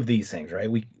all of these things, right?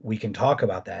 We can talk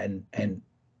about that, and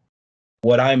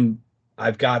what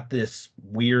I've got this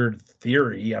weird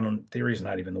theory. Theory's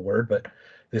not even the word, but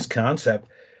this concept.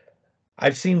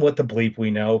 I've seen What the Bleep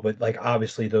We Know, but like,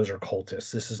 obviously those are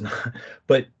cultists. This is not,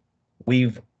 but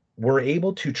we're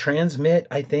able to transmit,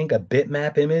 I think, a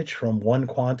bitmap image from one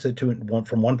quanta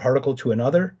from one particle to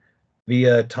another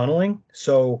via tunneling.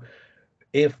 So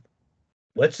if,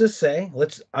 let's just say,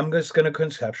 I'm just going to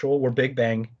conceptual, where Big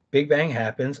Bang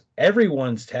happens.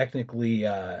 Everyone's technically,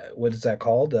 what is that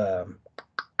called?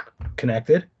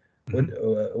 Connected.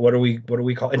 Mm-hmm. What do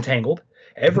we call entangled?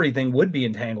 Everything would be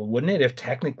entangled, wouldn't it? If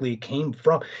technically it came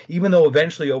from, even though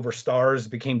eventually over stars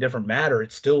became different matter,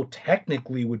 it still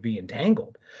technically would be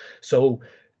entangled. So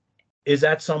is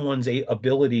that someone's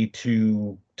ability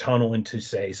to tunnel into,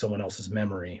 say, someone else's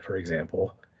memory, for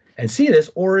example, and see this?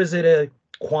 Or is it a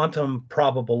quantum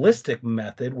probabilistic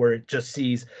method where it just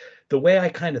sees, the way I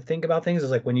kind of think about things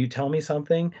is like, when you tell me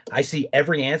something, I see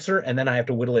every answer and then I have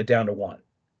to whittle it down to one.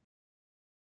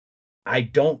 I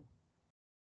do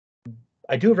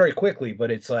it very quickly, but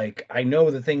it's like, I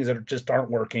know the things that just aren't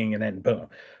working, and then boom.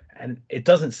 And it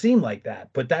doesn't seem like that,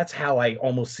 but that's how I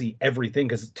almost see everything,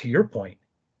 because to your point,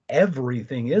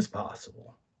 everything is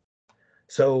possible.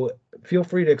 So feel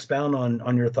free to expound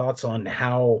on your thoughts on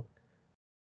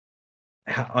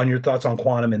on your thoughts on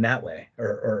quantum in that way,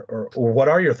 or what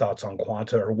are your thoughts on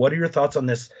quanta, or what are your thoughts on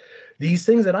these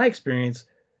things that I experience?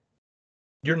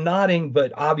 You're nodding,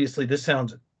 but obviously it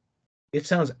sounds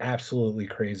absolutely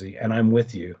crazy, and I'm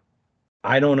with you.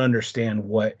 I don't understand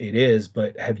what it is,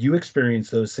 but have you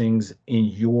experienced those things in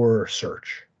your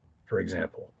search, for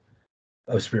example,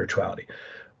 of spirituality?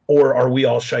 Or are we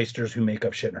all shysters who make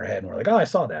up shit in our head and we're like, oh, I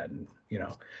saw that? And,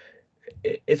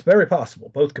 it's very possible.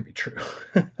 Both could be true.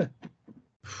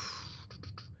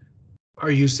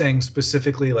 Are you saying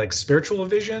specifically like spiritual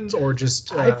visions or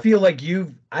just? I feel like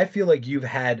you've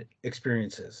had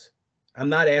experiences. I'm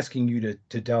not asking you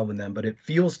to delve in them, but it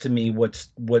feels to me what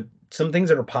some things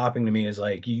that are popping to me is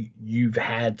like you've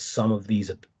had some of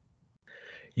these.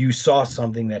 You saw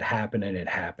something that happened and it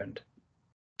happened,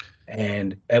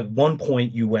 and at one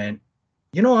point you went,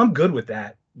 I'm good with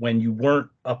that, when you weren't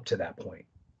up to that point,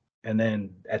 and then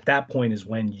at that point is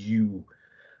when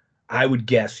I would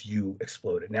guess you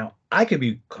exploded. Now, I could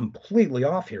be completely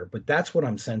off here, but that's what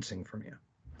I'm sensing from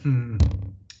you.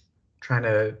 Trying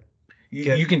to.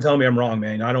 You can tell me I'm wrong,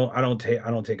 man. I don't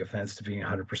take offense to being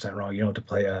 100% wrong. You don't have to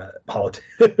play a politics.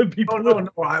 No.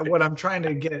 What I'm trying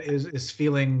to get is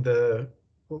feeling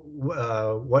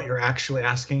what you're actually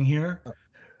asking here.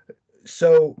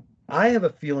 So I have a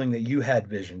feeling that you had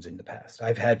visions in the past.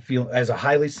 I've had as a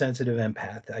highly sensitive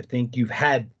empath, I think you've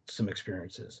had some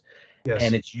experiences. Yes.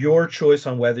 And it's your choice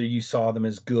on whether you saw them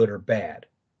as good or bad.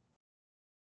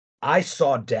 I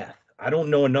saw death. I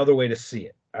don't know another way to see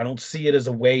it. I don't see it as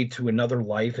a way to another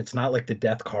life. It's not like the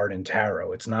death card in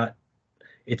tarot.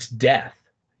 It's death.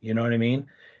 You know what I mean?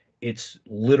 It's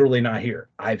literally not here.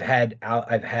 I've had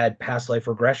past life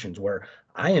regressions where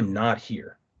I am not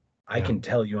here. I can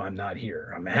tell you I'm not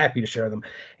here. I'm happy to share them.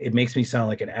 It makes me sound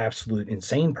like an absolute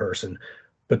insane person,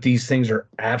 but these things are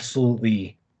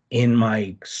absolutely in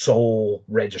my soul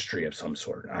registry of some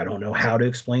sort. I don't know how to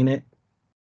explain it,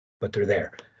 but they're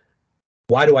there.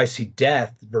 Why do I see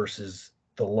death versus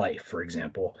the life, for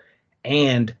example?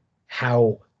 And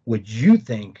how would you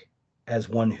think, as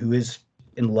one who is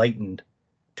enlightened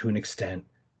to an extent,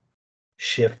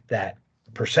 shift that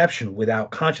perception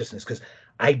without consciousness? Because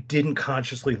I didn't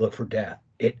consciously look for death.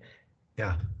 It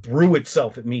threw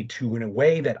itself at me in a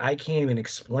way that I can't even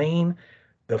explain.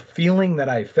 The feeling that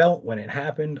I felt when it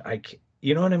happened,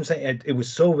 you know what I'm saying? It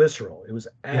was so visceral. It was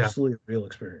absolutely a real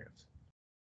experience.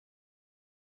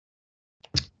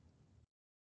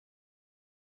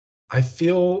 I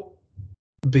feel,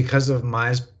 because of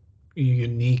my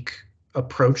unique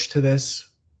approach to this,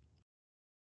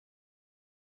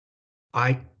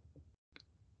 I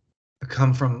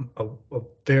come from a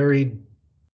very,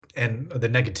 and the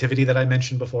negativity that I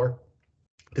mentioned before,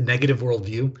 the negative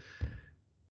worldview.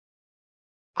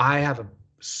 I have a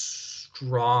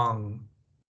strong,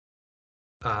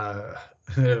 I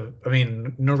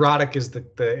mean, neurotic is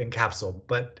the capsule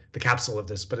of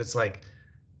this, but it's like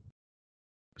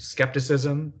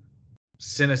skepticism,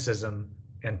 cynicism,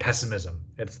 and pessimism.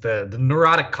 It's the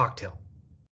neurotic cocktail.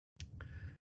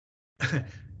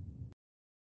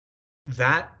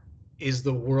 That is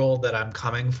the world that I'm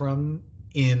coming from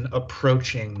in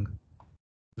approaching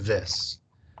this.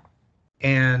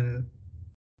 And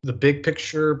the big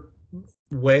picture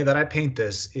way that I paint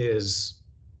this is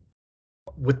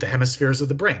with the hemispheres of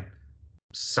the brain: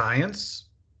 science,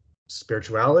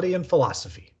 spirituality, and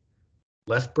philosophy.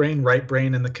 Left brain, right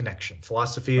brain, and the connection.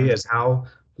 Philosophy is how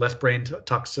left brain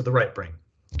talks to the right brain.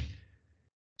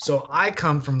 So I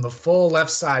come from the full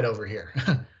left side over here,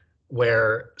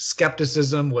 where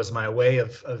skepticism was my way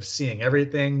of seeing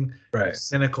everything,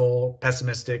 cynical,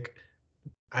 pessimistic.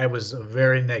 I was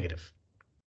very negative.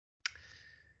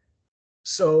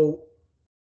 So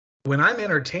when I'm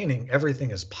entertaining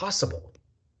everything is possible,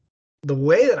 the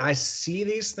way that I see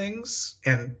these things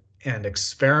and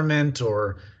experiment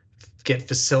or get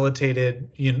facilitated,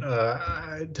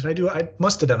 I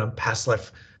must have done a past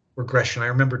life regression. I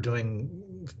remember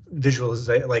doing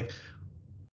visualization,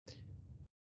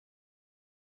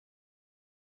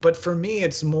 but for me,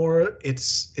 it's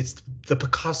the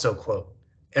Picasso quote: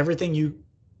 everything you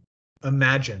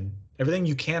imagine, everything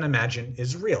you can imagine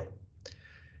is real.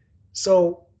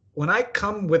 So when I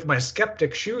come with my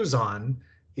skeptic shoes on,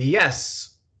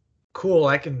 yes, cool,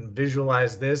 I can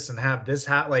visualize this and have this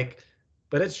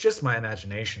but it's just my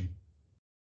imagination.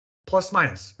 Plus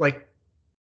minus,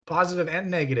 positive and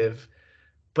negative,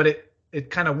 but it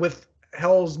kind of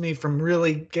withholds me from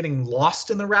really getting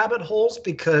lost in the rabbit holes,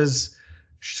 because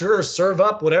sure, serve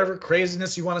up whatever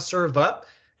craziness you want to serve up.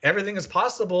 Everything is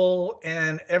possible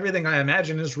and everything I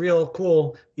imagine is real.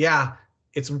 Cool. Yeah,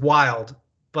 it's wild.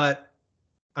 but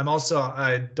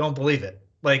I don't believe it.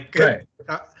 Like, Right.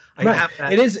 I Right. have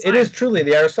that. It is science. truly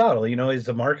the Aristotle, is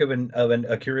the mark of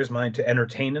a curious mind to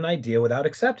entertain an idea without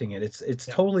accepting it. It's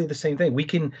Yeah. totally the same thing. We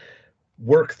can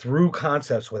work through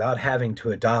concepts without having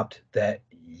to adopt that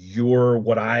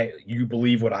you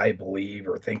believe what I believe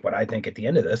or think what I think at the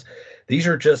end of this. These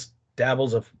are just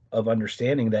dabbles of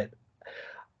understanding that,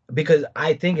 because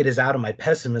I think it is out of my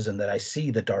pessimism that I see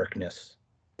the darkness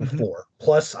Mhm. before.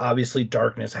 Plus, obviously,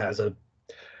 darkness has a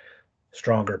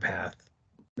stronger path,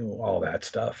 all that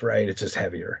stuff, right? It's just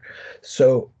heavier.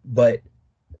 So, but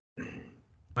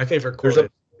My favorite there's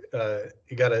quote is,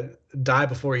 "You gotta die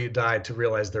before you die to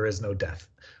realize there is no death."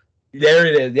 there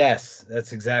it is. Yes,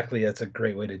 that's a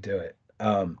great way to do it.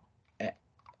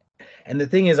 And the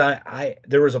thing is, I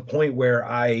there was a point where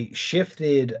I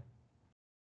shifted.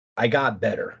 I got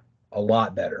better, a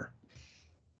lot better,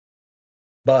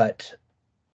 but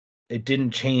it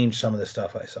didn't change some of the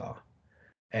stuff I saw.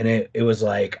 And it was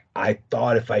like I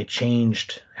thought if I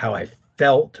changed how I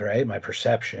felt, right, my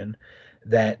perception,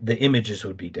 that the images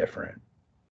would be different,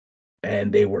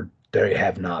 and they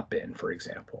have not been, for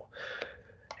example.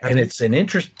 Have And you? it's an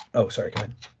interest. Oh, sorry, go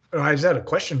ahead. I just had a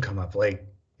question come up. Like,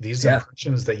 these Yeah.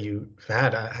 impressions that you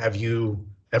had, have you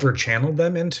ever channeled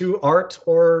them into art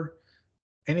or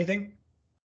anything?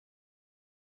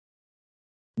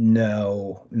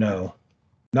 No, no,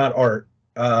 not art.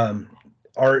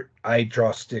 Art, I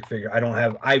draw stick figure. I don't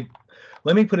have. I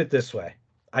Let me put it this way.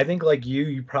 I think like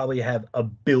you probably have a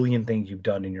billion things you've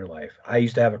done in your life. I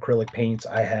used to have acrylic paints.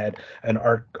 I had an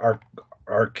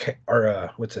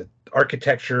what's it?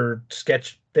 Architecture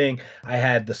sketch thing. I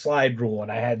had the slide rule,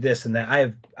 and I had this and that.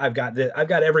 I've got this. I've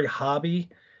got every hobby.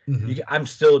 Mhm. I'm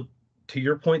still, to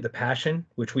your point, the passion,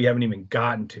 which we haven't even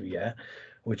gotten to yet,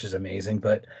 which is amazing.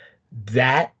 But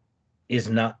that is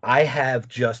not, I have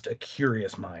just a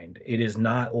curious mind. It is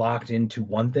not locked into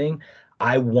one thing.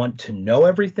 I want to know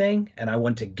everything and I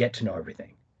want to get to know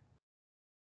everything.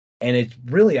 And it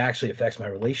really actually affects my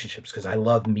relationships because I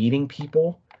love meeting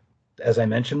people, as I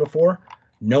mentioned before.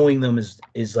 Knowing them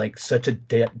is like such a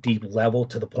deep level,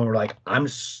 to the point where like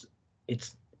it's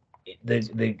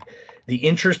the the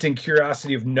interest and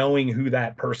curiosity of knowing who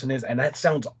that person is. And that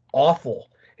sounds awful.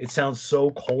 It sounds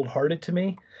so cold-hearted to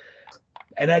me,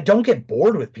 and I don't get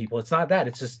bored with people. It's not that.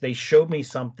 It's just they showed me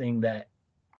something that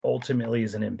ultimately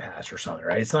is an impasse or something,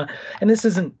 right? It's not, and this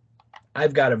isn't.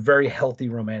 I've got a very healthy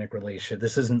romantic relationship.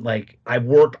 This isn't like I've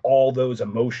worked all those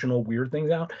emotional weird things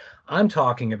out. I'm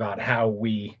talking about how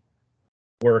we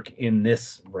work in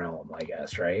this realm, I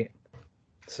guess, right?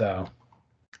 So,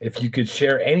 if you could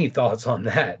share any thoughts on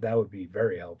that, that would be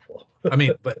very helpful. I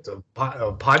mean, but a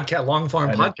podcast, long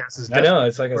form I know. podcast is I know. definitely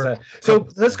It's like I for said. a So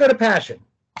couple let's people. go to passion.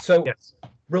 So, Yes.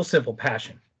 real simple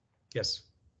passion. Yes.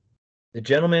 The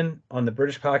gentleman on the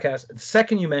British podcast, the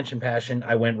second you mentioned passion,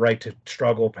 I went right to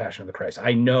struggle, passion of the Christ.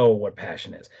 I know what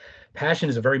passion is. Passion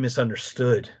is a very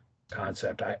misunderstood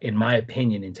concept, in my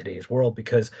opinion, in today's world,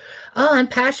 because, oh, I'm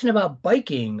passionate about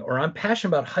biking or I'm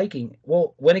passionate about hiking.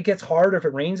 Well, when it gets hard or if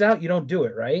it rains out, you don't do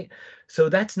it, right? So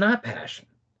that's not passion.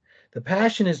 The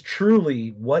passion is truly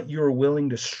what you're willing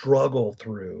to struggle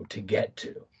through to get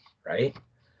to, right?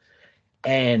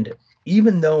 And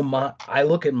even though I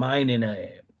look at mine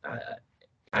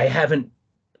I haven't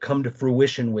come to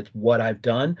fruition with what I've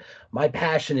done. My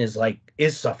passion is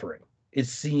suffering. It's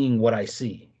seeing what I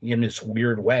see in this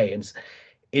weird way. And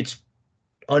it's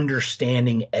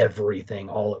understanding everything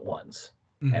all at once.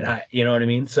 And Mhm. you know what I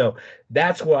mean? So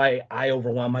that's why I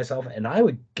overwhelm myself, and I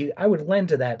would lend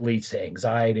to that leads to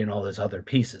anxiety and all those other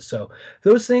pieces. So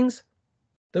those things,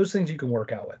 you can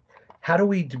work out with. How do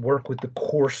we work with the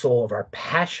core soul of our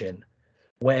passion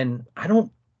when I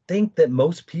don't think that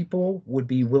most people would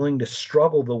be willing to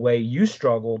struggle the way you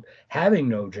struggled, having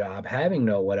no job, having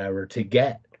no whatever, to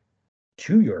get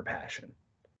to your passion?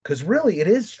 Because really, it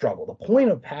is struggle. The point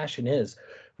of passion is,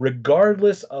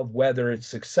 regardless of whether it's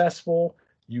successful,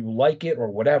 you like it, or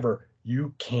whatever,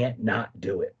 you can't not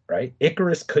do it, right?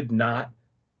 Icarus could not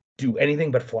do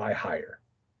anything but fly higher,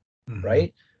 Mhm.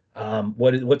 right?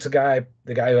 What's the guy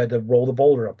who had to roll the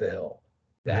boulder up the hill?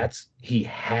 Mhm. He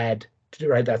had to do,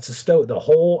 right. That's the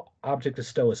whole object of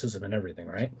stoicism and everything,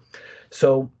 right?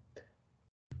 So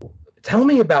tell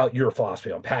me about your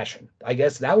philosophy on passion. I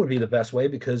guess that would be the best way,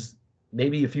 because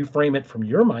maybe if you frame it from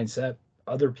your mindset,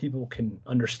 other people can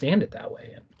understand it that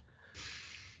way and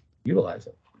utilize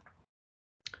it.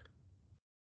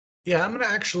 Yeah, I'm going to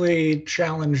actually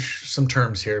challenge some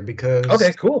terms here because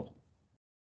Okay, cool.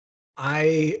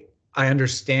 I I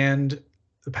understand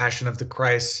the passion of the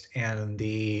Christ, and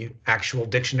the actual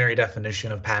dictionary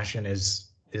definition of passion is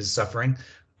suffering.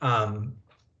 Um,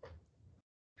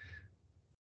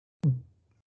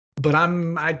 But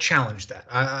I challenge that.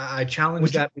 I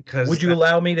challenge that because would you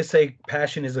allow me to say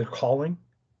passion is a calling?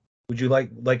 Would you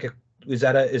is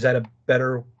that a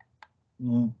better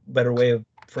way of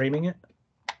framing it?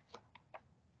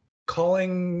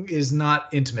 Calling is not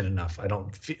intimate enough. I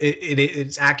don't.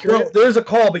 It's accurate. Well, there's a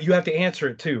call, but you have to answer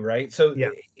it too, right? So yeah,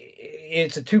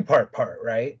 it's a two-part,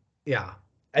 right? Yeah.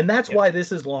 And that's why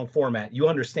this is long format. You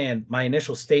understand my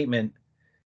initial statement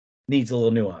needs a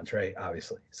little nuance, right?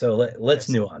 Obviously. So let's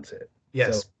nuance it.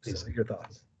 Yes. So your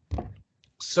thoughts.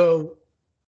 So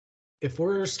if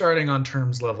we're starting on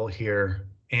terms level here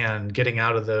and getting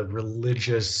out of the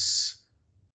religious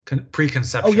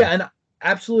preconception. Oh yeah, and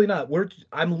absolutely not.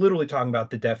 I'm literally talking about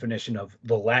the definition of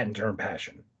the Latin term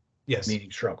passion. Yes.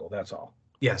 Meaning struggle. That's all.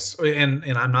 Yes. And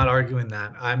I'm not arguing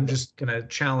that. I'm just going to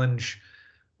challenge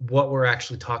what we're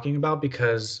actually talking about,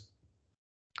 because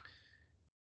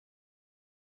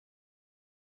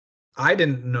I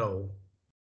didn't know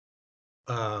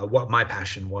what my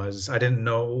passion was. I didn't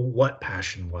know what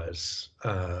passion was.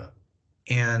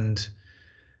 And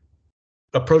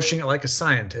approaching it like a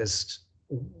scientist,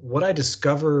 what I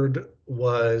discovered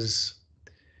was,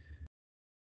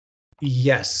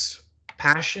 yes,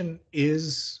 passion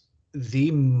is the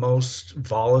most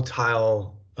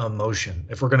volatile emotion.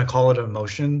 If we're going to call it an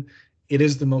emotion, it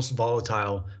is the most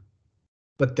volatile.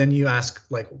 But then you ask,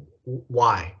 like,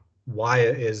 why? Why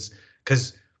is,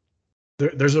 because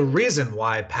there's a reason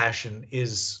why passion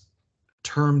is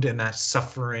termed in that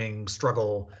suffering,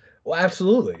 struggle. Well,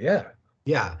 absolutely, yeah.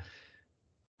 Yeah.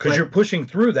 Because you're pushing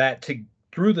through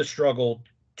through the struggle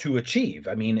to achieve.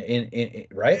 I mean,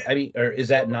 right? I mean, or is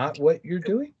that not what you're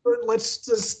doing? Let's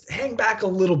just hang back a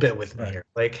little bit with me here.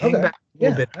 Like, hang back a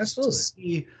little bit. Absolutely. To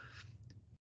see,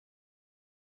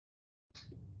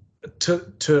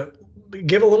 to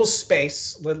give a little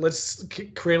space. Let's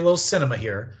create a little cinema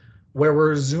here, where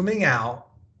we're zooming out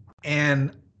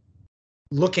and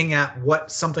looking at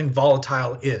what something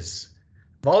volatile is.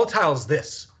 Volatile is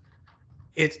this.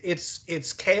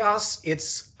 It's chaos.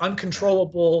 It's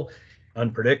uncontrollable,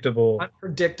 unpredictable.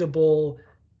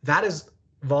 That is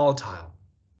volatile.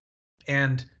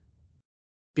 And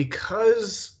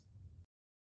because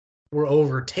we're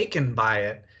overtaken by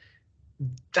it,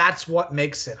 that's what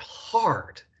makes it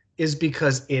hard, is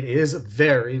because it is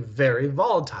very, very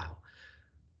volatile.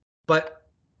 But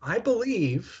I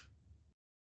believe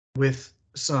with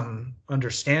some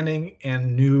understanding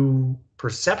and new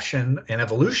perception and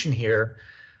evolution here,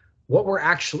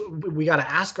 we got to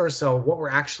ask ourselves what we're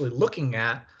actually looking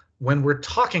at when we're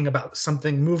talking about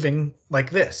something moving like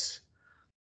this.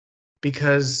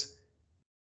 Because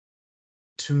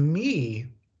to me,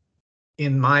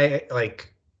 in my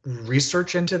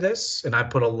research into this, and I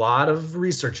put a lot of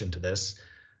research into this,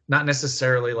 not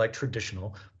necessarily like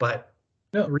traditional, but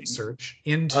research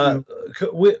into.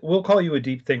 We'll call you a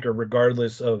deep thinker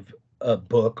regardless of a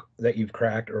book that you've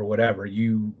cracked or whatever.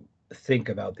 You think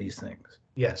about these things.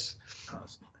 Yes.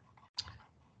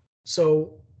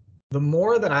 So the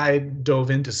more that I dove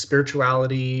into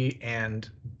spirituality and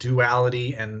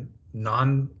duality and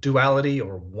non-duality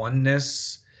or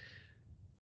oneness,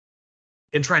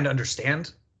 in trying to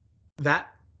understand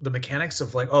that, the mechanics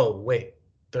of like, oh wait,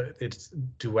 it's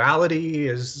duality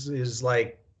is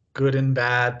like good and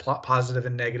bad, positive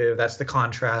and negative. That's the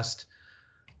contrast.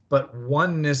 But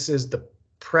oneness is the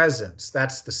presence.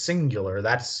 That's the singular.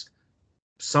 That's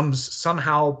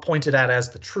somehow pointed at as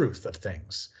the truth of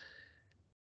things.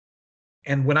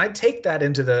 And when I take that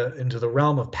into the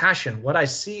realm of passion, what I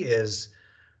see is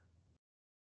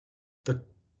the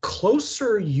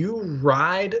closer you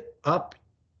ride up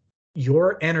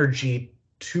your energy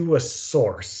to a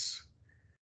source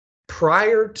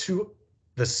prior to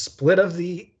the split of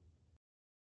the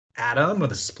atom or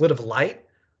the split of light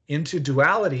into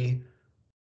duality,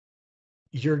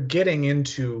 you're getting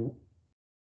into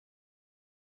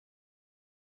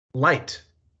light.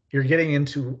 You're getting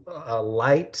into a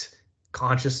light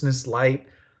consciousness, light.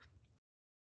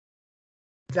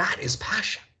 That is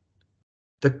passion.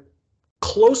 The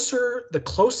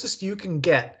closest you can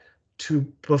get to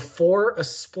before a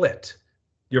split.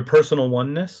 Your personal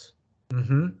oneness?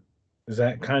 Mm-hmm. Is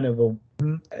that kind of a,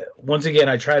 once again,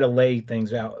 I try to lay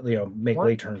things out, make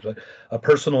lay terms, but a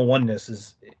personal oneness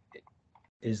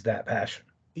is that passion.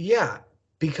 Yeah,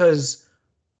 because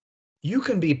you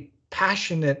can be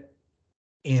passionate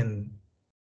in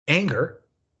anger,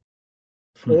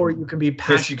 or you can be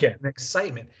passionate in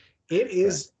excitement. It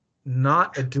is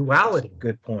not a duality.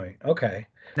 Good point. Okay.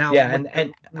 Now, yeah,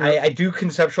 and I do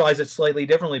conceptualize it slightly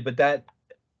differently, but that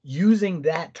using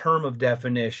that term of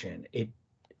definition, it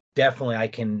definitely, I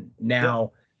can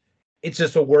now, it's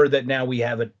just a word that now we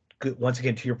have a once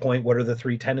again, to your point, what are the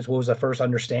three tenets? What was the first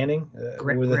understanding?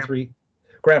 What were the Grammar. three?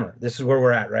 Grammar. This is where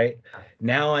we're at, right?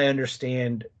 Now I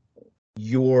understand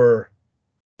your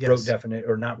rote definition,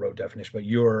 or not rote definition, but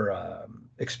your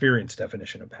experience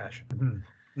definition of passion.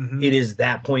 Mm-hmm. Mm-hmm. It is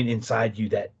that point inside you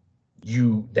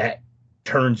that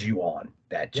turns you on.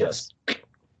 That just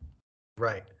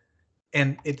right.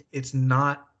 And it's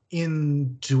not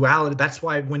in duality. That's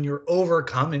why when you're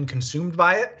overcome and consumed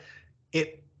by it,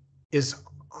 it is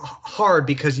hard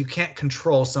because you can't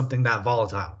control something that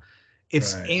volatile.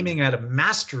 It's aiming at a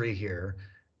mastery here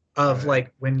of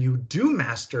like when you do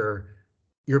master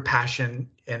your passion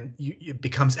and it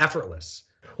becomes effortless.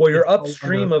 Well, you're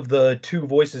upstream of the two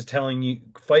voices telling you,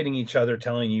 fighting each other,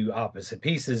 telling you opposite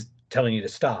pieces, telling you to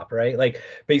stop, right? Like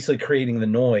basically creating the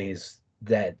noise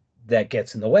that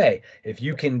gets in the way. If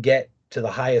you can get to the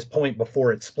highest point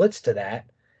before it splits to that,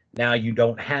 now you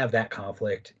don't have that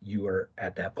conflict. You are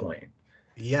at that point.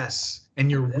 Yes.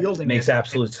 And you're wielding makes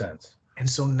absolute sense. And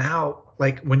so now,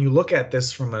 like when you look at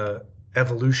this from a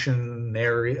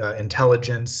evolutionary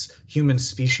intelligence, human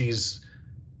species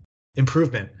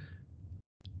improvement,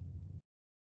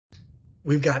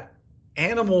 we've got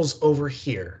animals over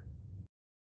here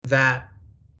that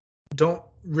don't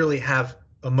really have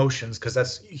emotions because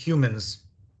that's humans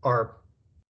are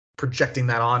projecting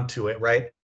that onto it, right?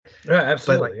 Yeah,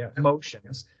 absolutely. But like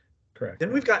emotions. Correct.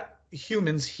 Then we've got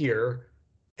humans here,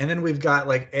 and then we've got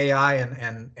like AI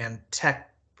and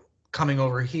tech coming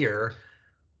over here.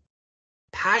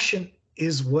 Passion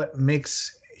is what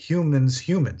makes humans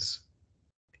humans.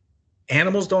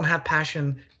 Animals don't have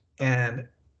passion, and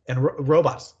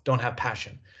robots don't have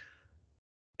passion.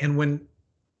 And when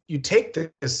you take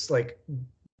this like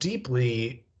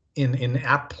deeply in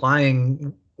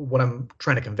applying what I'm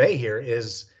trying to convey here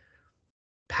is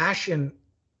passion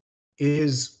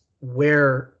is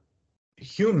where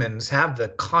humans have the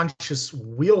conscious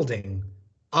wielding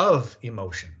of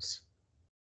emotions.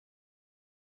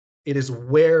 It is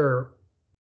where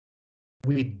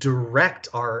we direct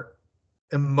our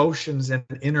emotions and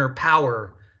inner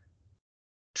power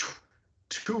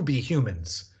to be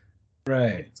humans.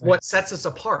 Right. It's what sets us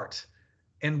apart.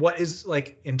 And what is,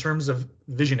 like, in terms of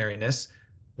visionariness,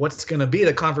 what's going to be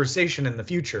the conversation in the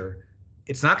future?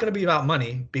 It's not going to be about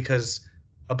money because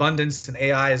abundance and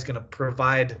AI is going to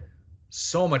provide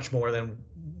so much more than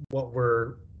what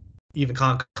we're even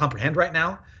comprehend right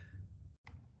now.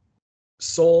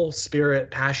 Soul,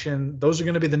 spirit, passion, those are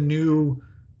going to be the new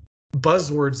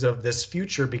buzzwords of this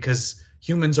future because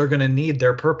humans are going to need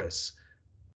their purpose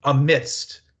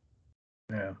amidst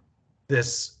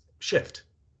this shift.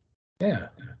 Yeah.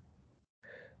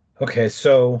 Okay,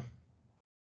 so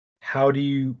how do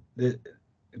you,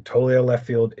 totally out of left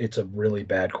field, it's a really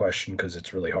bad question because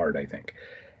it's really hard, I think.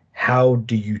 How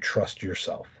do you trust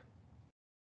yourself?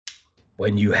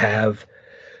 When you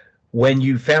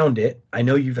found it, I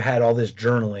know you've had all this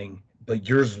journaling, but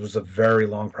yours was a very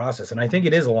long process. And I think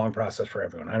it is a long process for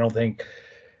everyone. I don't think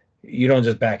you don't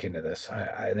just back into this.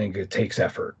 I think it takes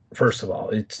effort. First of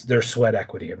all, there's sweat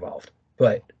equity involved.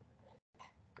 But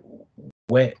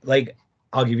when, like,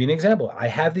 I'll give you an example. I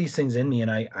have these things in me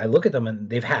and I look at them and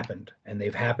they've happened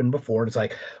before. And it's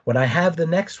like, when I have the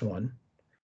next one,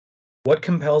 what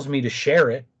compels me to share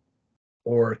it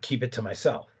or keep it to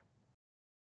myself?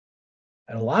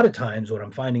 And a lot of times what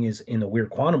I'm finding is in the weird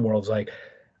quantum worlds, like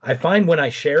I find when I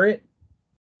share it,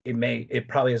 it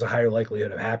probably has a higher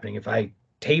likelihood of happening. If I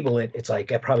table it, it's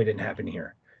like, it probably didn't happen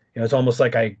here. You know, it's almost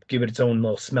like I give it its own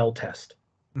little smell test.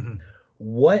 Mm-hmm.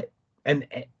 And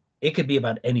it could be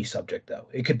about any subject though.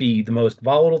 It could be the most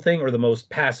volatile thing or the most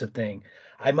passive thing.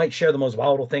 I might share the most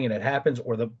volatile thing and it happens,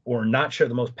 or not share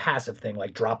the most passive thing,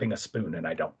 like dropping a spoon and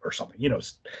I don't, or something. You know,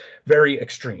 it's very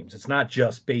extremes. It's not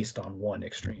just based on one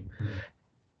extreme. Mm-hmm.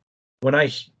 When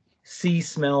I see,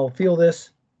 smell, feel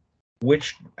this,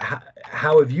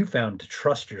 how have you found to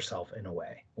trust yourself in a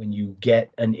way when you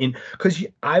get because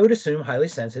I would assume highly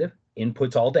sensitive,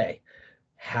 inputs all day.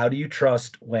 How do you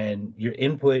trust when your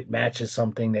input matches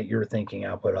something that you're thinking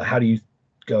output? How do you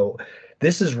go,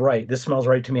 this is right, this smells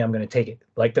right to me, I'm going to take it?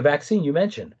 Like the vaccine you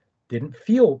mentioned,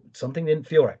 something didn't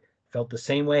feel right. Felt the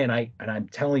same way, and I'm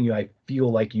telling you, I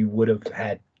feel like you would have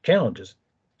had challenges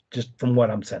just from what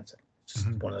I'm sensing. It's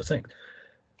one of those things.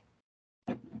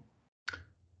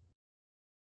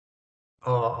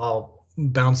 I'll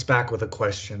bounce back with a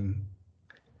question.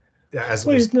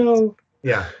 Please, no.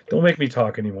 Yeah. Don't make me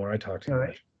talk anymore. I talk too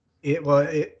much.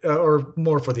 Or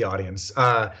more for the audience.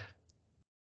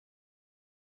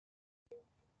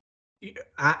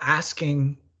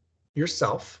 Asking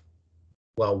yourself,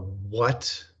 well,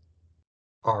 what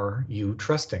are you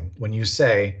trusting? When you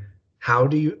say, How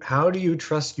do you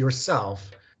trust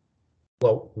yourself?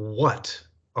 Well, what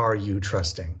are you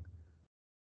trusting?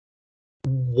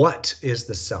 What is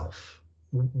the self?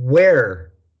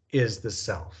 Where is the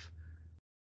self?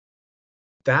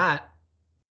 That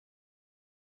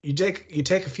you take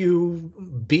a few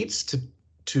beats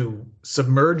to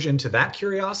submerge into that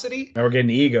curiosity. Now we're getting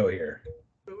ego here.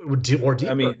 Or deeper.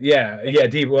 I mean, yeah,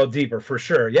 deeper for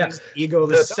sure. Yeah, ego,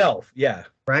 the self. Yeah,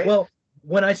 right. Well,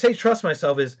 when I say trust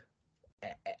myself, is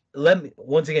let me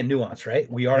once again nuance. Right,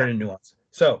 we are in nuance.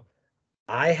 So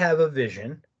I have a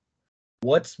vision.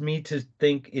 What's me to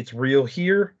think it's real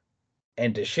here,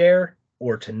 and to share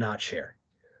or to not share?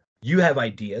 You have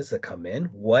ideas that come in.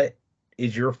 What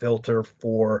is your filter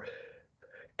for?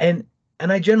 And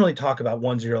I generally talk about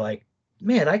ones you're like,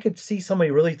 man, I could see somebody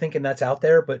really thinking that's out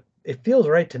there, but it feels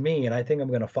right to me, and I think I'm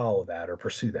going to follow that or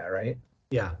pursue that, right?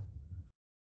 Yeah.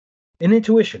 And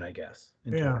intuition, I guess.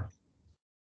 Yeah.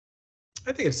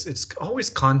 I think it's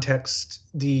always context.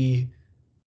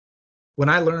 When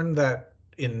I learned that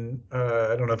in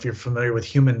I don't know if you're familiar with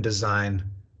human design.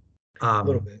 A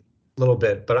little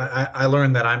bit, but I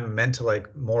learned that I'm meant to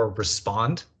like more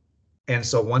respond. And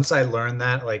so once I learned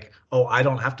that, like, oh, I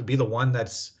don't have to be the one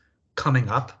that's coming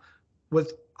up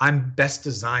with, I'm best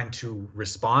designed to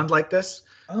respond like this.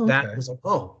 Oh, okay. That was like,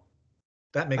 oh,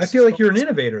 that makes I feel like you're an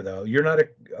innovator, though. You're not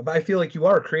I feel like you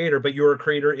are a creator, but you're a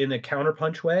creator in a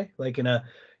counterpunch way, like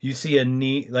you see a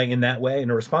need, like in that way,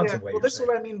 in a responsive way. Well, this is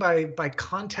what I mean by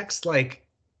context. Like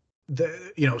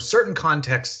certain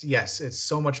contexts, yes, it's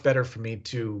so much better for me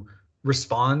to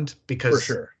respond because for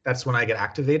sure that's when I get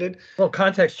activated. Well,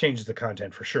 context changes the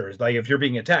content for sure. It's like if you're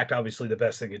being attacked, obviously the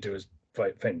best thing to do is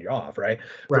fend you off, right?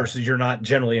 Versus you're not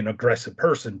generally an aggressive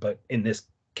person, but in this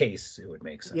case, it would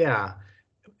make sense. Yeah,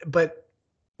 but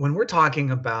when we're talking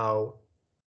about,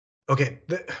 okay,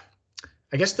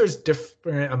 I guess there's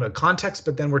different context,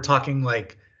 but then we're talking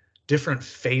like different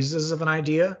phases of an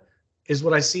idea is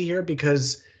what I see here,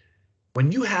 because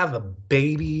when you have a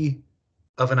baby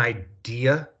of an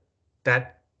idea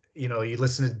that, you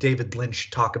listen to David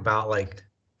Lynch talk about like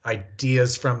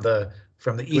ideas from the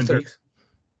ether,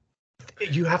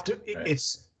 you have to,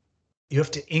 you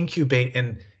have to incubate.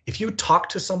 And if you talk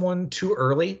to someone too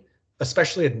early,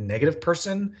 especially a negative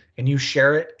person, and you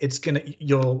share it,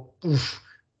 it'll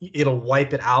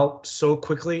wipe it out so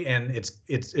quickly, and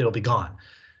it'll be gone.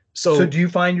 So do you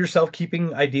find yourself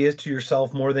keeping ideas to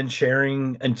yourself more than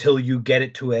sharing until you get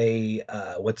it to a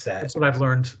what's that? That's what I've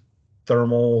learned.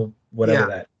 Thermal, whatever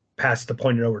that, past the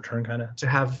point of no return kind of. To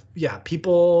have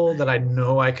people that I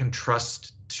know I can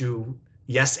trust to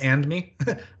yes and me.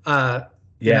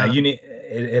 You need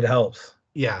it helps.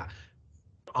 Yeah.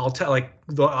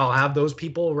 I'll have those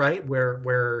people, right,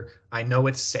 where I know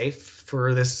it's safe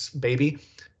for this baby.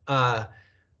 But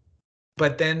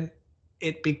then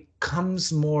it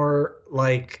becomes more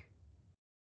like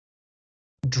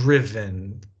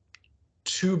driven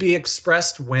to be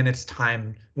expressed when it's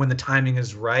time, when the timing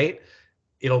is right.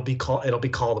 It'll be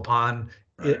called upon.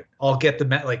 Right. I'll get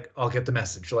the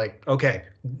message. Like, okay,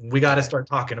 we got to start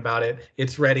talking about it.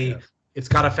 It's ready. Yeah. It's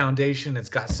got a foundation. It's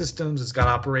got systems. It's got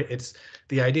operate. It's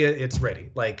the idea. It's ready.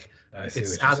 Like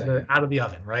it's out of the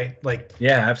oven, right? Like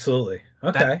yeah, absolutely.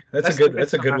 Okay, that's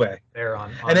a good way. There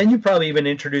on and then you probably even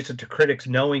introduce it to critics,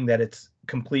 knowing that it's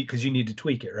complete because you need to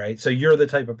tweak it, right? So you're the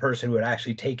type of person who would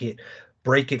actually take it,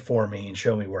 break it for me, and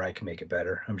show me where I can make it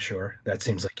better. I'm sure that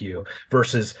seems like you.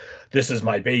 Versus, this is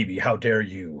my baby. How dare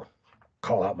you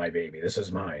call out my baby? This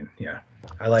is mine. Yeah,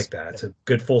 I like that. It's a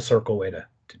good full circle way to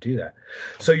do that.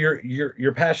 So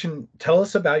your passion. Tell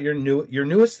us about your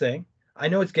newest thing. I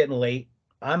know it's getting late.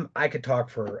 I could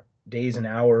talk for days and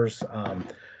hours.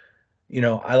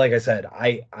 Like I said,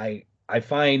 I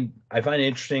find it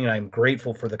interesting, and I'm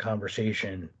grateful for the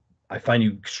conversation. I find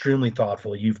you extremely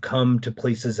thoughtful. You've come to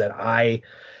places that I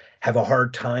have a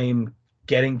hard time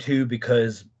getting to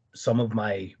because some of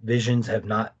my visions have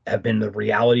been the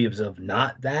reality of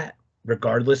not that,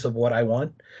 regardless of what I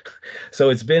want. So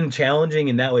it's been challenging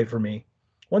in that way for me.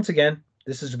 Once again,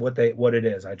 this is what it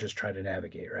is. I just try to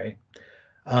navigate, right?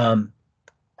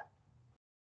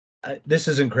 This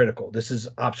isn't critical. This is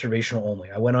observational only.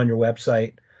 I went on your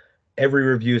website. Every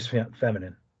review is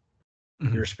feminine.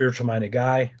 Mm-hmm. You're a spiritual minded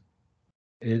guy.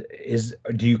 Do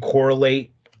you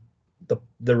correlate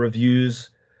the reviews?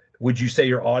 Would you say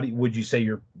your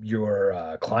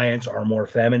clients are more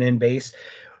feminine based,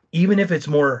 even if it's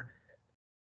more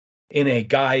in a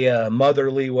Gaia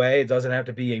motherly way? It doesn't have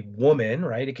to be a woman,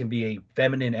 right? It can be a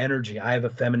feminine energy. I have a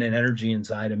feminine energy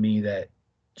inside of me that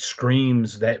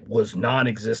screams, that was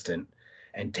non-existent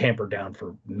and tampered down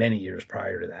for many years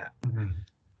prior to that. Mm-hmm.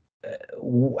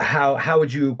 how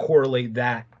would you correlate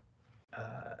that?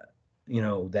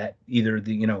 That either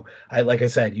like I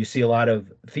said, you see a lot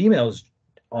of females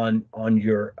on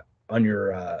your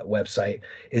website.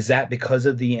 Is that because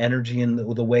of the energy and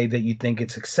the way that you think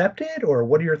it's accepted, or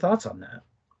what are your thoughts on that?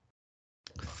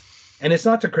 And it's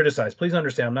not to criticize. Please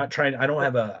understand. I'm not trying. I don't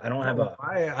have an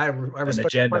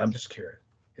agenda. I'm just curious.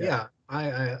 Yeah,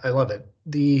 I love it.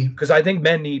 Because I think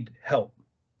men need help.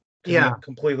 To be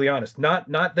completely honest,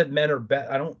 not that men are bad.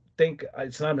 I don't think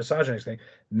it's not a misogynist thing.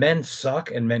 Men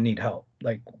suck and men need help.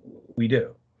 Like we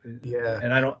do. Yeah.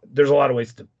 And there's a lot of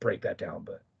ways to break that down,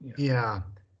 but yeah.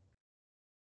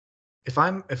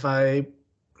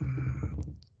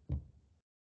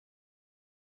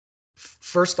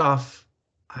 First off,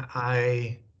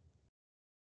 I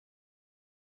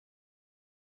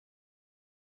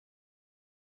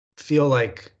feel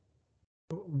like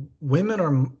women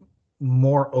are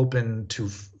more open to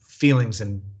feelings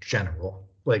in general.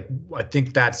 Like I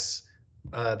think that's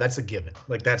a given.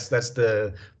 Like that's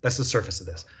the surface of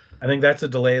this. I think that's a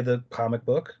delay of the comic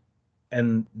book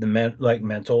and the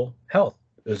mental health.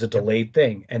 There's a delayed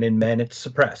thing, and in men it's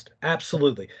suppressed.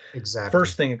 Absolutely. Exactly.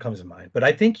 First thing that comes to mind. But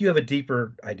I think you have a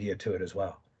deeper idea to it as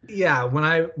well. Yeah, when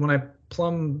I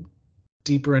plumb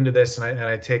deeper into this and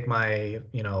I take my,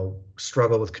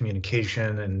 struggle with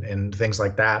communication and things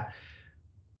like that,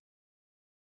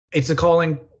 it's a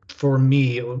calling for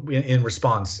me in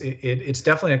response. It's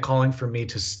definitely a calling for me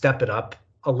to step it up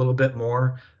a little bit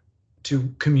more,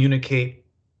 to communicate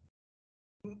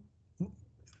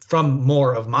from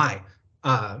more of my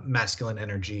masculine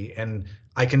energy. And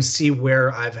I can see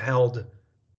where I've held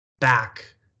back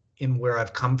in where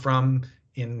I've come from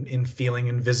in feeling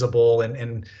invisible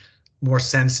and more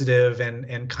sensitive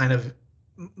and kind of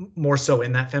more so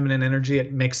in that feminine energy.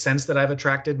 It makes sense that I've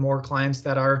attracted more clients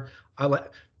that are,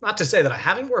 not to say that I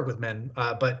haven't worked with men,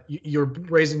 but you're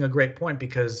raising a great point,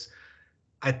 because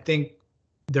I think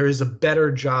there is a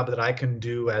better job that I can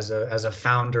do as a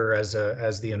founder, as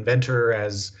the inventor,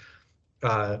 as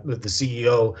the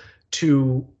CEO,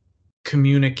 to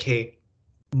communicate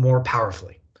more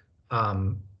powerfully.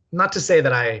 Not to say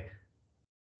that I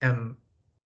am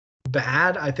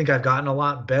bad. I think I've gotten a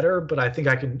lot better, but I think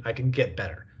I can get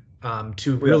better.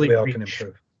 To really reach,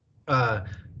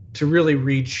 to really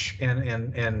reach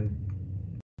and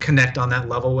connect on that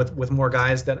level with more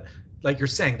guys that, like you're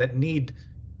saying, that need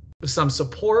some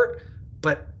support,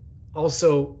 but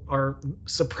also are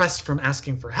suppressed from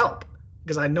asking for help.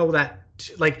 Because I know that,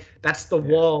 like, that's the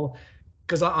wall.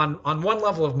 Because on one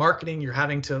level of marketing, you're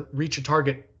having to reach a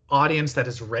target audience that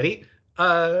is ready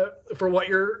for what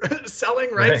you're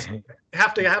selling, right? So you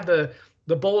have to have the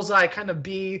bullseye kind of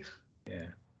be,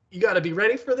 you got to be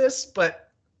ready for this, but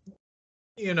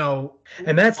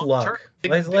and that's luck.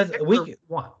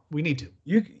 We need to.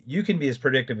 You can be as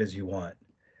predictive as you want,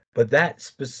 but that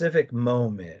specific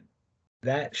moment,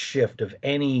 that shift of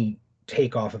any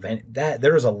takeoff of any, that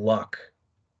there is a luck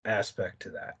aspect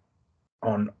to that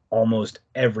on almost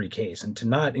every case. And to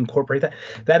not incorporate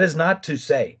that is not to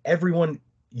say everyone,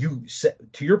 you set,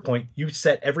 to your point, you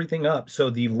set everything up so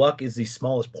the luck is the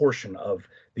smallest portion of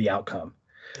the outcome.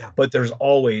 But there's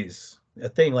always a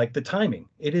thing like the timing.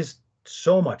 It is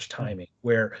so much timing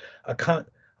where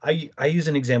I use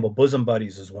an example. Bosom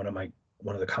Buddies is one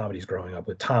of the comedies growing up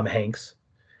with Tom Hanks,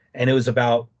 and it was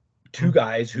about two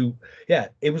guys who,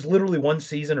 it was literally one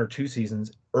season or two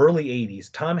seasons, early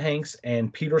 80s. Tom Hanks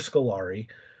and Peter Scolari,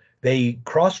 they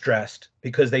cross-dressed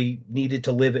because they needed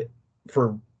to live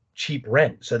for cheap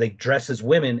rent. So they dressed as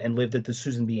women and lived at the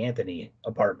Susan B. Anthony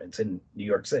apartments in New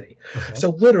York City. Okay. So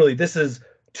literally, this is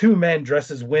two men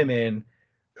dressed as women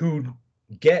who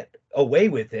get away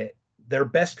with it. They're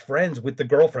best friends with the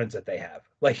girlfriends that they have.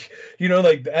 Like,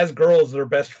 like as girls, they're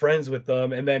best friends with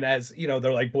them. And then as,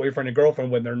 they're like boyfriend and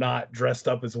girlfriend when they're not dressed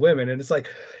up as women. And it's like,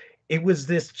 it was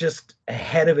this just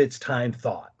ahead of its time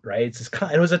thought, right?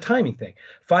 It was a timing thing.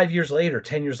 5 years later,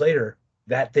 10 years later,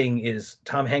 that thing is,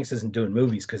 Tom Hanks isn't doing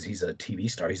movies because he's a TV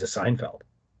star. He's a Seinfeld.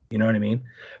 You know what I mean?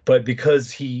 But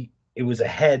because it was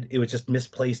ahead, it was just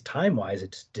misplaced time-wise.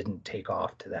 It just didn't take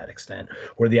off to that extent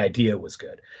where the idea was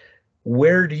good.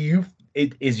 Where do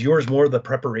is yours more the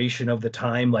preparation of the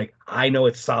time? Like, I know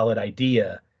it's solid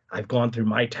idea, I've gone through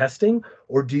my testing,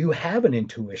 or do you have an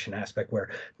intuition aspect where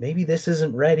maybe this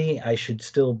isn't ready, I should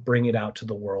still bring it out to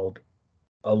the world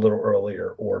a little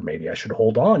earlier, or maybe I should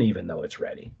hold on even though it's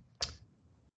ready?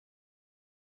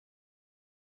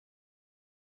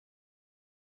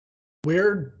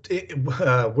 We're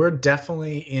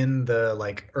definitely in the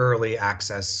like early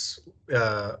access.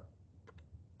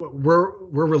 We're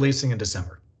releasing in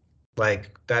December.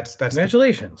 Like that's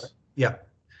congratulations. Yeah.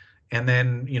 And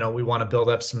then, we want to build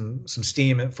up some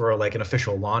steam for like an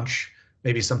official launch,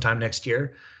 maybe sometime next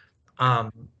year.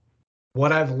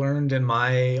 What I've learned in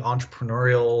my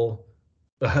entrepreneurial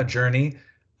journey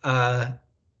that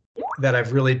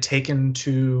I've really taken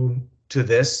to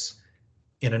this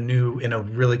in a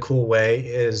really cool way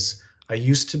is I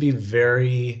used to be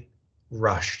very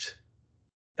rushed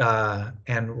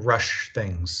and rush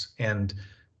things and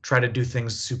try to do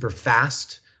things super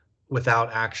fast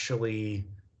without actually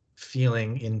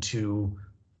feeling into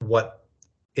what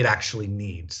it actually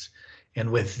needs. And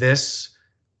with this,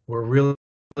 we're really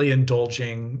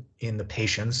indulging in the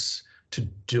patience to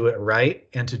do it right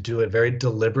and to do it very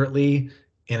deliberately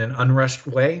in an unrushed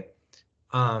way.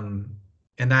 And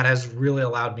that has really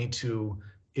allowed me to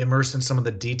immerse in some of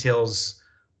the details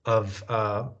of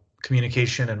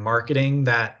communication and marketing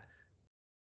that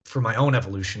for my own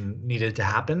evolution needed to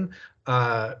happen,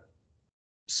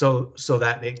 so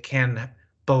that it can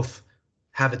both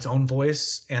have its own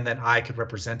voice and that I could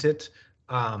represent it.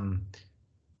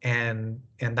 And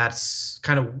that's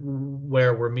kind of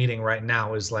where we're meeting right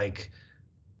now, is like,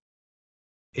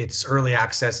 it's early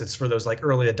access. It's for those like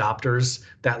early adopters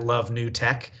that love new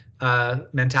tech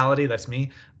mentality. That's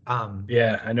me.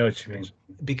 Yeah, I know what you mean.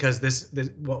 Because this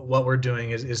what we're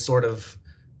doing is sort of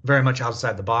very much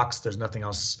outside the box. There's nothing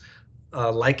else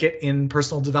like it in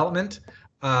personal development.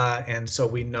 And so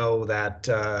we know that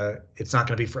it's not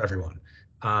going to be for everyone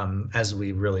as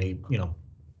we really,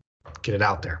 get it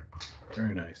out there.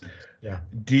 Very nice. Yeah.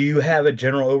 Do you have a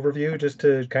general overview just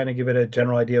to kind of give it a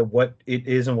general idea of what it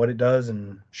is and what it does?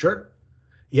 And Sure.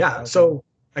 Yeah. Okay. So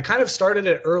I kind of started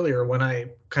it earlier when I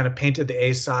kind of painted the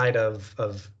A side of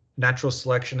natural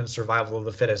selection and survival of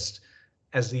the fittest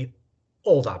as the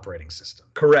old operating system.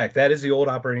 Correct. That is the old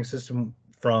operating system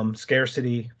from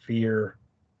scarcity, fear,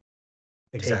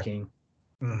 exactly.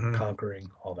 Taking, conquering,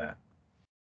 all that.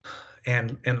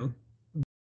 And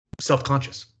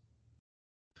self-conscious.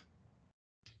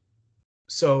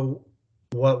 So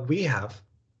what we have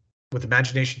with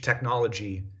imagination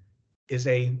technology is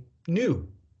a new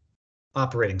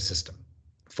operating system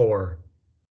for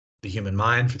the human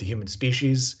mind, for the human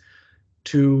species,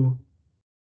 to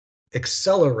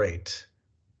accelerate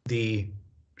the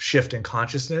shift in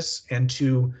consciousness and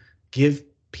to give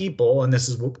people, and this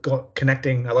is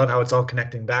connecting, I love how it's all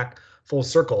connecting back full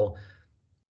circle,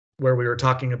 where we were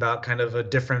talking about kind of a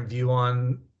different view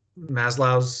on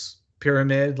Maslow's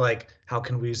pyramid, like how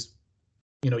can we,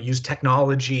 use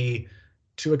technology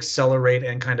to accelerate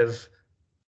and kind of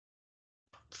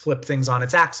flip things on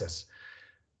its axis.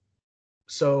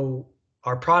 So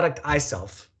our product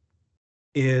iSelf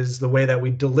is the way that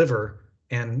we deliver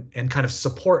and kind of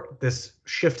support this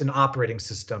shift in operating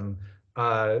system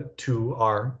to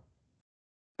our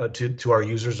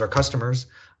users, our customers,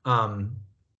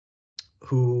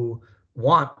 who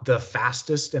want the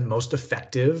fastest and most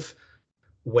effective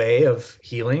way of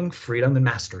healing, freedom, and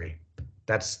mastery.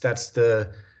 That's the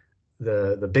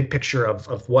big picture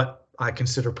of what I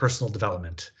consider personal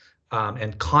development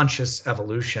and conscious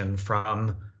evolution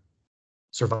from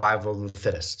survival of the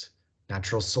fittest,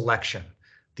 natural selection.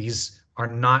 These are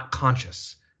not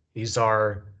conscious. These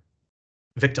are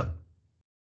victim,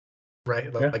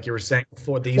 right? Yeah. Like you were saying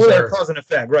before, these are cause and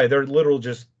effect, right? They're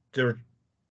they're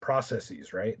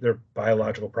processes, right? They're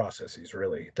biological processes,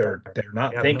 really. They're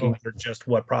not thinking, they're just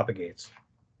what propagates.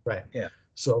 Right. Yeah.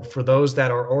 So for those that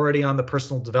are already on the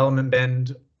personal development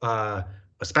bend,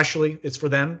 especially it's for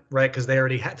them, right? Because they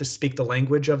already had to speak the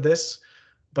language of this,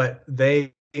 but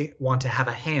they want to have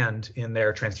a hand in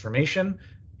their transformation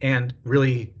and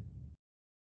really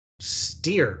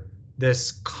steer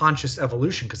this conscious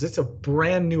evolution, because it's a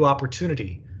brand new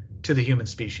opportunity to the human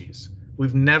species.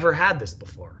 We've never had this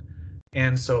before.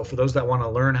 And so for those that want to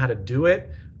learn how to do it,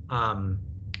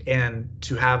 and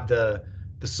to have the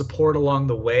support along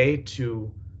the way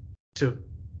to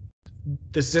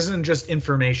this isn't just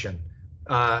information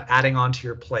adding onto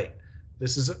your plate.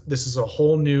 This is a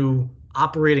whole new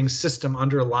operating system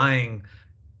underlying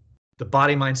the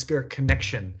body, mind, spirit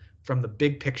connection from the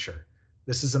big picture.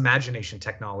 This is imagination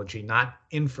technology, not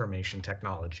information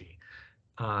technology.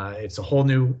 It's a whole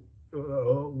new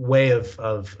way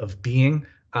of being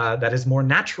that is more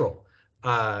natural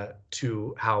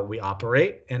to how we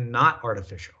operate and not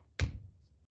artificial.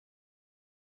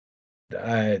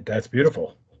 That's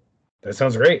beautiful. That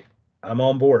sounds great. I'm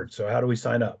on board. So how do we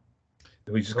sign up?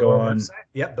 Do we just go on?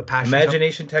 Yep, the Passion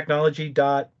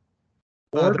imaginationtechnology.org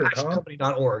the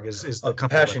passioncompany.org is the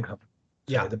Passion Company.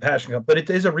 Yeah, the Passion Company. But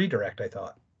it is a redirect, I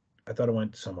thought. I thought it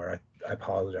went somewhere. I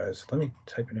apologize. Let me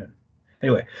type it in.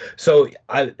 Anyway, so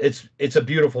it's a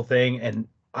beautiful thing, and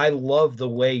I love the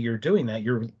way you're doing that.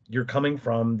 You're coming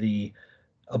from the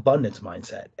abundance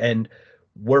mindset, and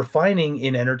we're finding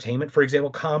in entertainment, for example,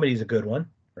 comedy is a good one,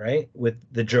 right? With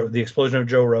the explosion of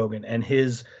Joe Rogan and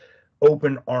his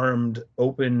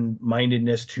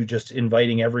open-mindedness to just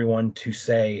inviting everyone to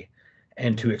say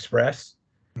and to express.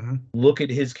 Mm-hmm. Look at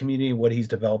his community, what he's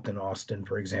developed in Austin,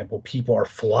 for example. People are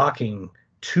flocking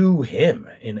to him,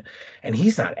 and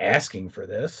he's not asking for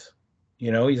this.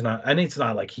 He's not, and it's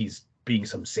not like he's being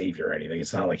some savior or anything.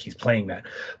 It's not like he's playing that.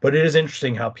 But it is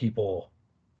interesting how people,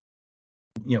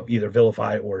 either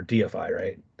vilify or deify,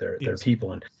 right? They're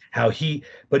people, and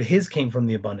but his came from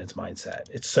the abundance mindset.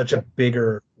 It's such a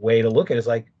bigger way to look at it. It's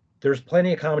like, there's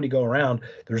plenty of comedy go around.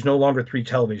 There's no longer 3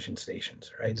 television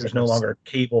stations, right? There's no longer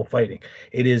cable fighting.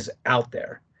 It is out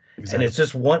there. And it's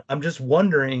just I'm just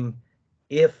wondering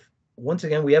if, once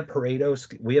again, we have the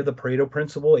Pareto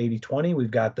principle, 80-20.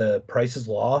 We've got the Price's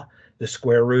Law, the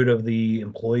square root of the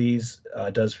employees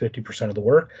does 50% of the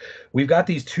work. We've got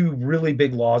these 2 really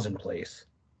big laws in place.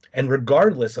 And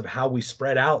regardless of how we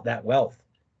spread out that wealth,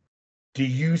 do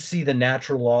you see the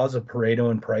natural laws of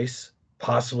Pareto and Price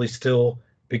possibly still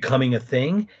becoming a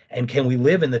thing? And can we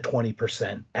live in the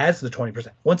 20% as the 20%?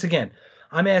 Once again,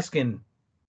 I'm asking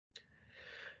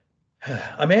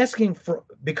for,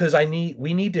 because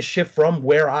we need to shift from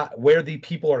where the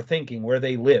people are thinking, where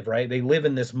they live, right? They live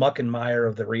in this muck and mire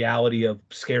of the reality of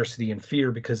scarcity and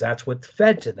fear, because that's what's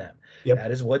fed to them. Yep.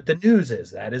 That is what the news is.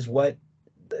 That is what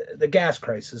the gas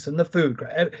crisis and the food,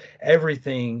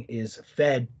 everything is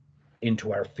fed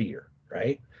into our fear,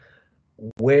 right?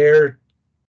 Where,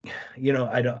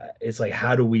 it's like,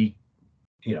 how do we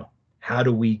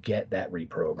get that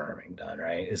reprogramming done,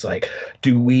 right? It's like,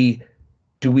 do we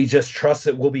just trust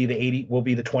that we'll be the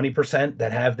 20%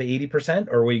 that have the 80%,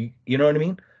 or you know what I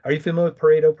mean? Are you familiar with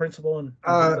Pareto principle and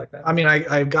things like that? I mean,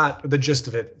 I got the gist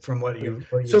of it from what you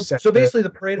said. So basically, the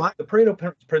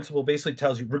Pareto principle basically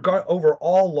tells you, over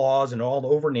all laws and all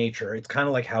over nature, it's kind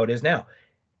of like how it is now.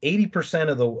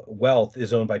 80% of the wealth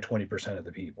is owned by 20% of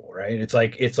the people, right? It's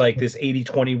like this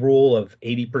 80-20 rule of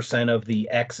 80% of the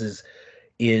X's.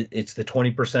 It's the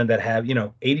 20% that have,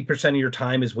 80% of your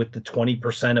time is with the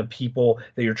 20% of people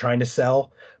that you're trying to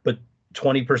sell, but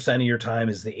 20% of your time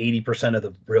is the 80% of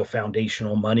the real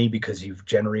foundational money, because you've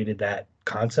generated that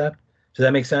concept. Does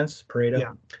that make sense,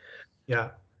 Pareto?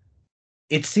 Yeah.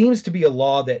 It seems to be a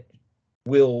law that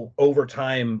will over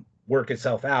time work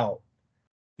itself out.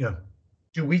 Yeah.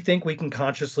 Do we think we can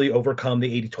consciously overcome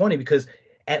the 80-20? Because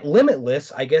at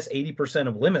Limitless, I guess 80%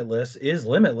 of Limitless is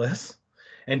limitless,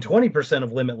 and 20%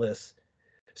 of limitless.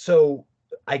 So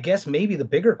I guess maybe the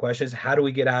bigger question is, how do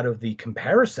we get out of the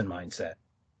comparison mindset?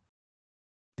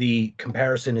 The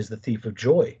comparison is the thief of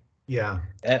joy. Yeah.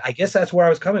 And I guess that's where I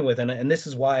was coming with. And this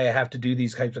is why I have to do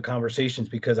these types of conversations,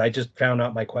 because I just found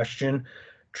out my question,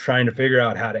 trying to figure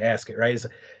out how to ask it, right?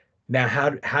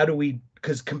 Now, how do we,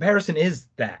 because comparison is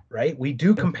that, right? We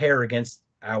do compare against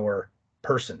our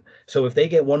person. So if they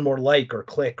get one more like or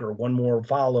click or one more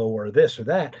follow or this or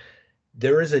that,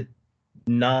 there is a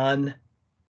non-even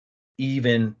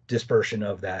dispersion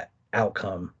of that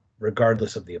outcome,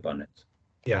 regardless of the abundance.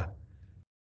 Yeah.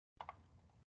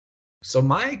 So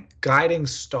my guiding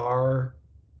star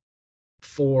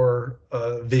for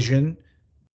vision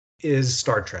is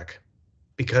Star Trek,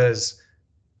 because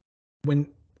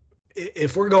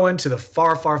if we're going to the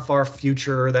far, far, far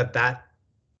future that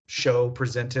show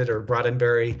presented or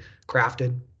Roddenberry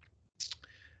crafted,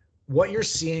 what you're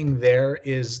seeing there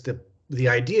is the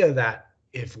idea that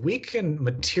if we can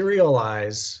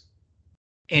materialize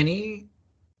any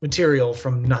material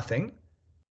from nothing,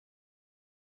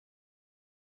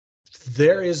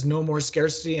 there is no more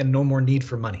scarcity and no more need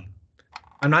for money.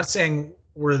 I'm not saying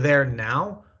we're there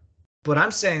now, but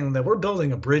I'm saying that we're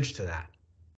building a bridge to that.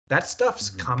 That stuff's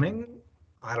coming.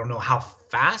 I don't know how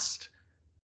fast,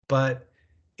 but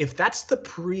if that's the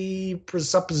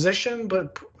presupposition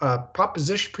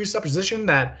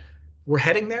that we're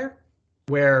heading there,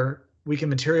 where we can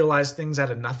materialize things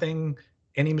out of nothing,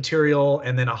 any material,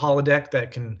 and then a holodeck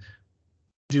that can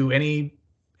do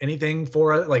anything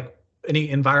for it, like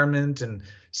any environment and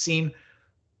scene.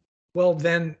 Well,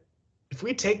 then if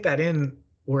we take that in,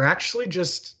 we're actually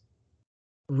just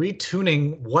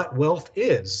retuning what wealth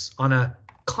is on a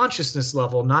consciousness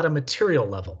level, not a material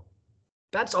level.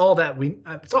 That's all that we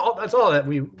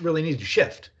really need to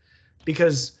shift,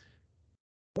 because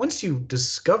once you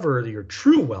discover your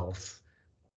true wealth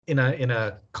in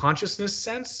a consciousness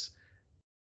sense,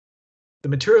 the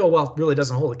material wealth really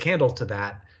doesn't hold a candle to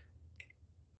that,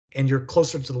 and you're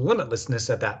closer to the limitlessness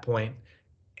at that point,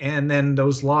 and then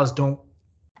those laws don't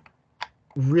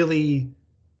really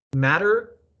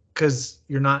matter because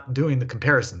you're not doing the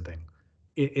comparison thing.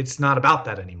 It's not about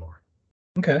that anymore.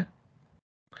 Okay.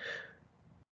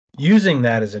 Using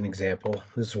that as an example,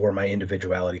 this is where my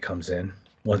individuality comes in.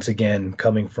 Once again,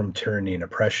 coming from tyranny and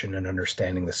oppression and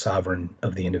understanding the sovereign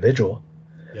of the individual.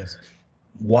 Yes.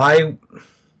 Why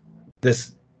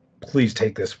this, please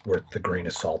take this with the grain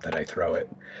of salt that I throw it.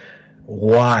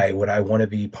 Why would I want to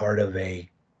be part of a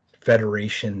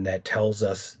federation that tells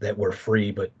us that we're free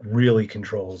but really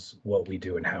controls what we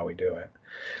do and how we do it?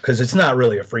 Because it's not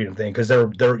really a freedom thing, because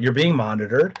you're being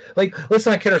monitored. Like, let's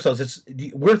not kid ourselves. It's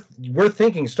we're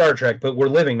thinking Star Trek, but we're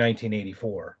living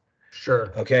 1984.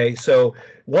 Sure. Okay, so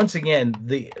once again,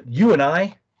 you and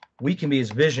I, we can be as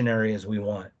visionary as we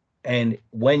want, and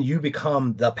when you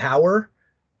become the power,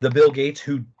 the Bill Gates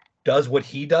who does what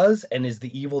he does and is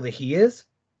the evil that he is,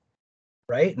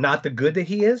 right? Not the good that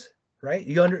he is, right?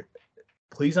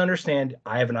 Please understand,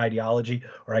 I have an ideology,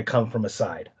 or I come from a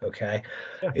side, okay?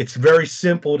 Yeah. It's very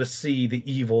simple to see the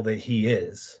evil that he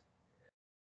is.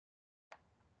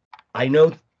 I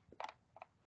know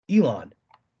Elon,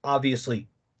 obviously,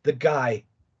 the guy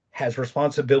has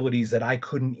responsibilities that I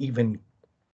couldn't even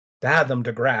fathom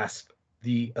to grasp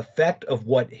the effect of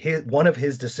what one of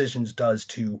his decisions does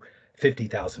to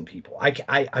 50,000 people.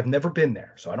 I've never been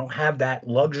there, so I don't have that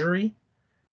luxury.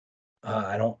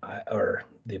 Or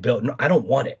the ability. No, I don't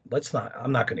want it.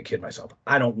 I'm not going to kid myself.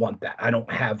 I don't want that. I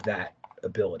don't have that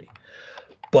ability.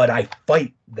 But I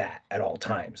fight that at all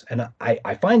times. And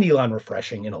I find Elon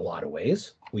refreshing in a lot of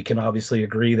ways. We can obviously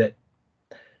agree that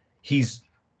he's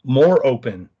more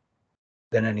open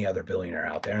than any other billionaire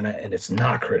out there. And it's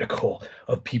not critical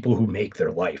of people who make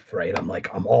their life, right?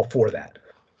 I'm all for that.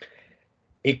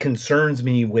 It concerns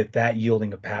me with that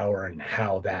yielding of power and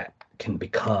how that can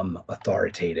become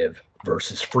authoritative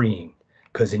versus freeing.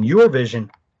 Because in your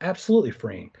vision, absolutely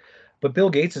freeing. But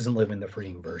Bill Gates isn't living the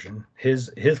freeing version.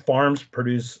 His farms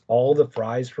produce all the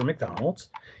fries for McDonald's.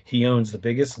 He owns the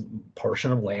biggest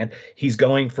portion of land. He's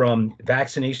going from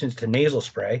vaccinations to nasal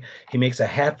spray. He makes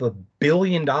 $500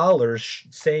 million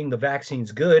saying the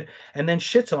vaccine's good and then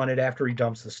shits on it after he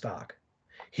dumps the stock.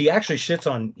 He actually shits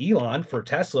on Elon for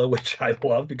Tesla, which I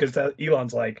love, because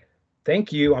Elon's like,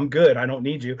 thank you, I'm good, I don't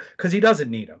need you, because he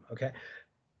doesn't need him. Okay,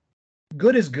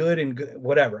 good is good and good,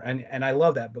 whatever, and I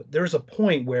love that. But there's a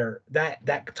point where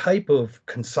that type of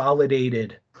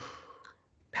consolidated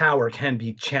power can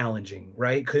be challenging,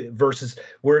 right? Versus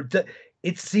where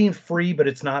it's seen free, but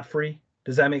it's not free.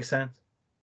 Does that make sense?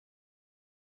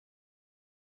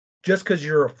 Just because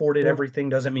you're afforded everything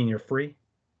doesn't mean you're free.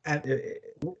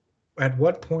 At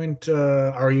what point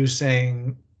are you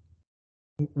saying?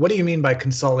 What do you mean by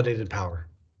consolidated power?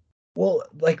 Well,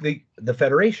 like the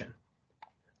Federation.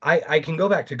 I can go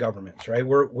back to governments, right?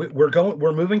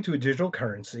 We're moving to a digital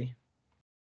currency.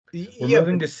 We're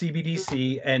moving to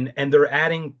CBDC, and they're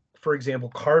adding, for example,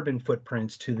 carbon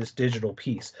footprints to this digital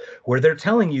piece, where they're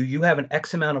telling you have an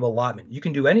X amount of allotment. You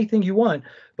can do anything you want,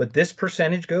 but this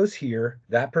percentage goes here,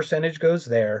 that percentage goes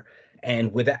there,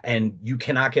 and you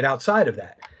cannot get outside of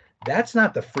that. That's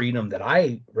not the freedom that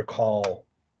I recall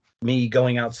me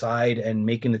going outside and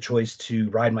making the choice to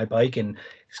ride my bike and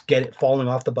get it falling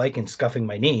off the bike and scuffing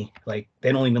my knee. Like,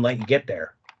 they don't even let you get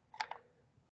there.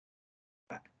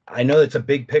 I know it's a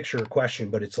big picture question,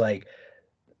 but it's like,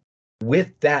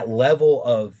 with that level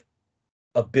of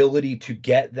ability to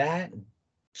get that,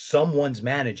 someone's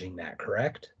managing that,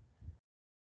 correct?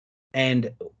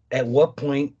 And at what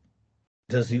point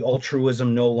does the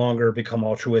altruism no longer become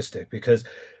altruistic? Because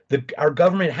our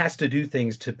government has to do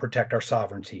things to protect our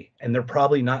sovereignty, and they're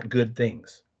probably not good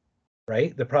things,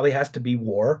 right? There probably has to be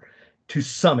war to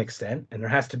some extent, and there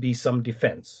has to be some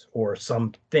defense or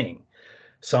something,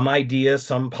 some idea,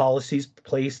 some policies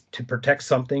placed to protect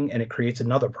something, and it creates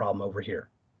another problem over here,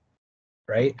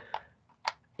 right?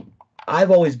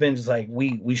 I've always been just like,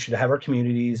 we should have our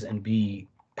communities and be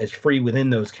as free within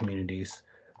those communities,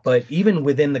 but even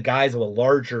within the guise of a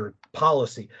larger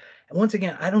policy. And once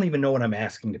again, I don't even know what I'm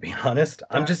asking, to be honest.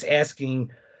 I'm just asking.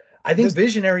 I think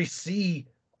visionaries see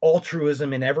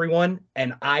altruism in everyone,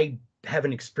 and I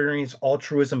haven't experienced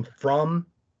altruism from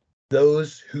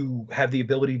those who have the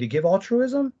ability to give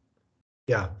altruism.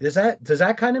 Yeah. Does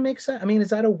that kind of make sense? I mean, is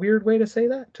that a weird way to say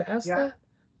that, to ask that?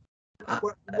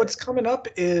 What's coming up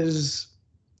is,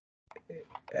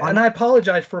 and I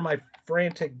apologize for my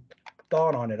frantic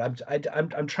thought on it.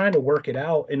 I'm trying to work it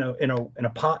out in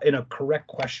a correct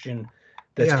question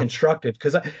that's constructive,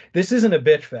 because this isn't a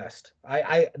bitch fest.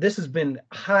 This has been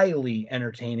highly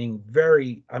entertaining.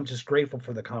 I'm just grateful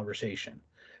for the conversation,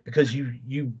 because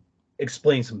you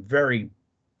explained some very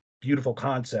beautiful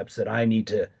concepts that I need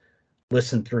to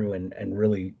listen through and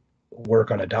really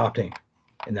work on adopting.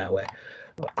 in that way.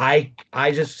 I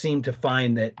just seem to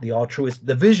find that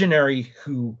the visionary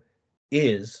who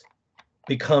is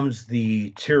becomes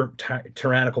the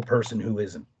tyrannical person who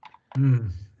isn't.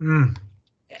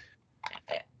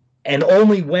 And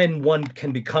only when one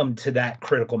can become to that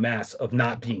critical mass of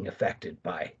not being affected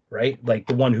by, right? Like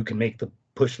the one who can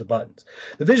push the buttons.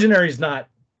 The visionary is not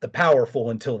the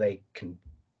powerful until they can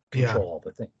control all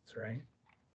the things, right?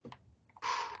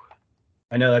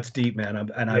 I know that's deep, man,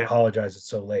 I apologize it's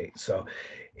so late. So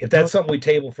if that's something we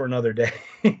table for another day.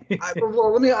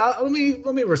 Well, let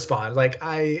me respond. Like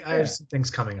I have some things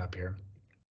coming up here.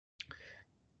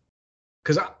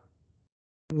 Because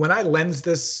when I lens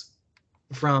this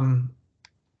from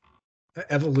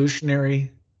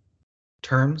evolutionary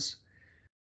terms,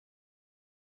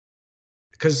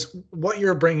 because what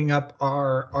you're bringing up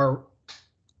are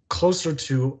closer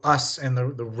to us and the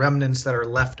remnants that are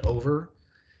left over.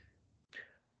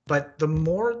 But the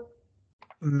more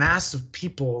mass of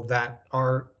people that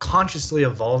are consciously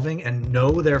evolving and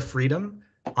know their freedom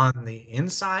on the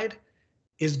inside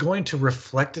is going to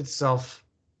reflect itself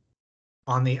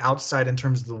on the outside in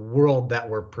terms of the world that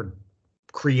we're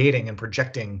creating and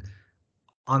projecting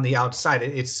on the outside.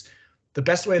 It's the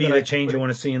best way that the change you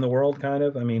want to see in the world, kind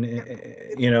of. I mean,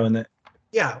 and that.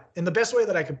 Yeah, and the best way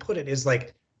that I could put it is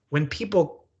like when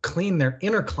people clean their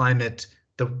inner climate,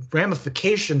 the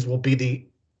ramifications will be the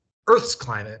Earth's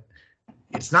climate.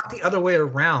 It's not the other way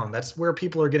around. That's where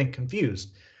people are getting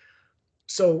confused.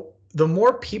 So the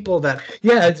more people that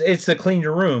it's the clean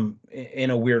your room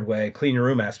in a weird way, clean your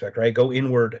room aspect, right? Go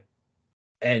inward,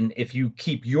 and if you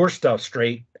keep your stuff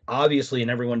straight, obviously,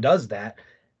 and everyone does that,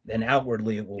 then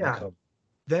outwardly it will become.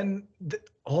 Then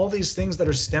all these things that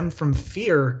are stemmed from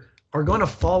fear are going to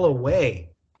fall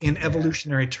away in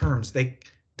evolutionary terms. They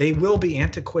will be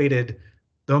antiquated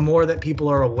the more that people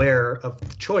are aware of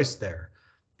the choice there.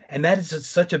 And that is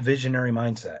such a visionary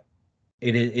mindset.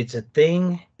 It's a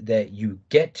thing that you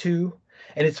get to,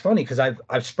 and it's funny because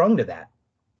I've sprung to that,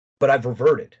 but I've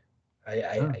reverted.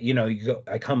 I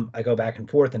go back and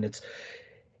forth, and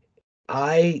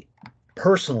I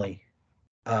personally,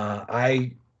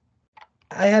 I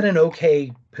had an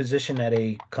okay position at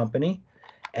a company,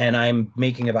 and I'm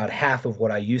making about half of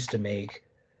what I used to make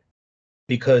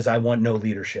because I want no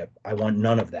leadership. I want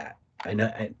none of that. I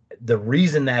know the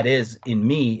reason that is in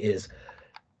me is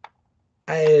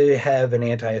I have an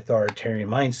anti-authoritarian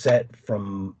mindset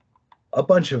from a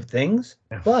bunch of things,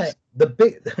 but the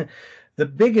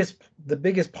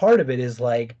biggest part of it is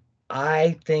like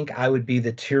I think I would be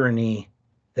the tyranny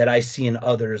that I see in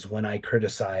others when I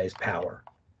criticize power.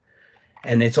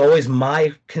 And it's always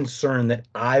my concern that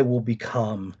I will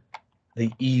become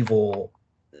the evil.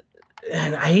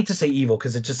 And I hate to say evil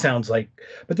because it just sounds like,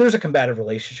 but there's a combative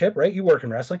relationship, right? You work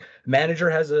in wrestling. Manager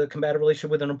has a combative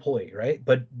relationship with an employee, right?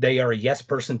 But they are a yes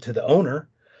person to the owner,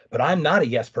 but I'm not a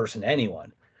yes person to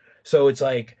anyone. So it's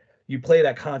like you play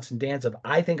that constant dance of,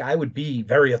 I think I would be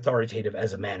very authoritative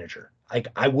as a manager. Like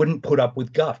I wouldn't put up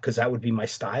with guff because that would be my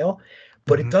style,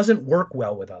 but it doesn't work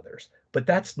well with others. But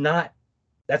that's not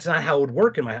how it would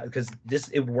work in my house, because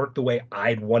it would work the way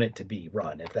I'd want it to be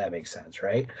run, if that makes sense,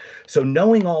 right? So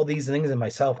knowing all these things in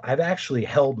myself, I've actually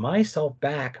held myself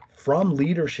back from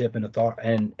leadership and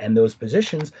authority and those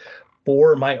positions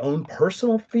for my own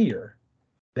personal fear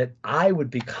that I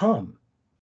wouldn't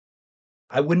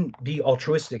be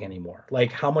altruistic anymore.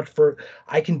 Like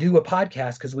I can do a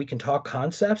podcast because we can talk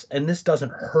concepts, and this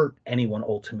doesn't hurt anyone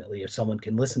ultimately if someone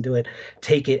can listen to it,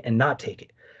 take it, and not take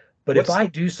it. But if I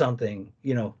do something,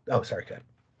 oh, sorry, go ahead.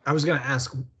 I was going to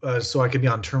ask, so I could be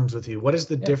on terms with you. What is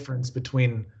the difference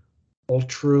between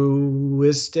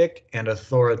altruistic and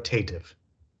authoritative?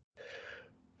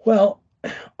 Well,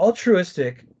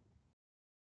 altruistic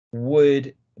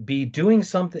would be doing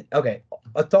something. Okay,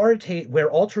 where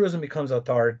altruism becomes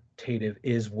authoritative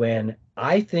is when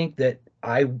I think that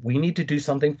we need to do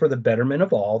something for the betterment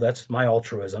of all. That's my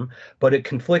altruism, but it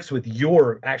conflicts with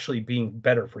your actually being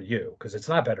better for you, because it's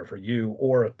not better for you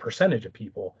or a percentage of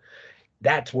people.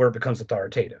 That's where it becomes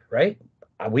authoritative, right?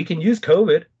 We can use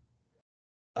COVID.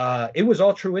 It was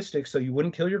altruistic so you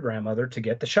wouldn't kill your grandmother to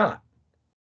get the shot.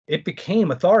 It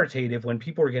became authoritative when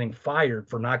people were getting fired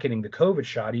for not getting the COVID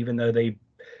shot, even though they've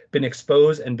been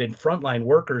exposed and been frontline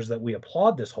workers that we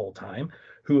applaud this whole time,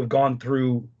 who have gone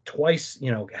through twice,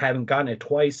 haven't gotten it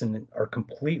twice and are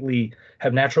completely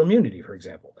have natural immunity, for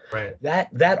example. Right.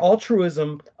 That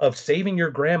altruism of saving your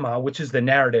grandma, which is the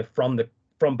narrative from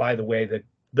by the way,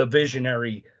 the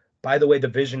visionary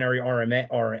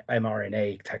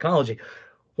mRNA technology.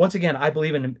 Once again, I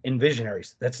believe in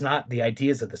visionaries. That's not the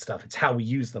ideas of the stuff. It's how we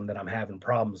use them that I'm having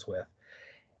problems with.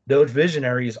 Those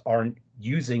visionaries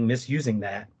misusing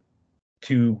that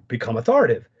to become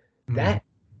authoritative.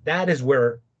 That is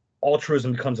where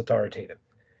altruism becomes authoritative.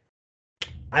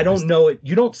 I don't know it.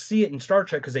 You don't see it in Star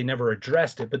Trek because they never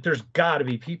addressed it, but there's got to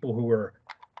be people who are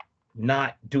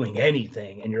not doing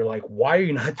anything, and you're like, why are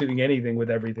you not doing anything with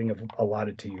everything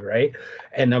allotted to you, right?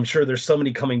 And I'm sure there's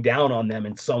somebody coming down on them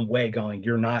in some way, going,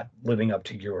 you're not living up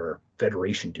to your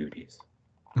Federation duties.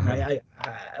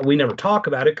 We never talk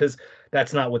about it because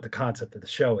that's not what the concept of the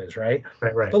show is, right?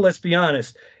 Right. But let's be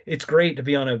honest, it's great to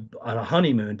be on a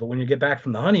honeymoon, but when you get back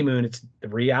from the honeymoon, the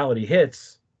reality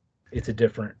hits. It's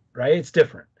different. It's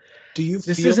different.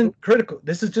 This isn't critical.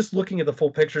 This is just looking at the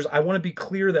full pictures. I want to be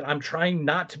clear that I'm trying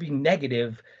not to be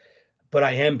negative, but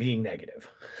I am being negative.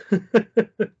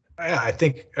 I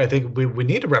think we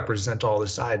need to represent all the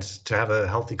sides to have a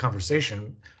healthy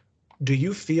conversation. Do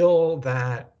you feel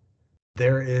that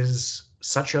there is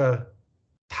such a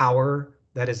power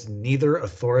that is neither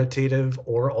authoritative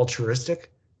or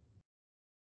altruistic?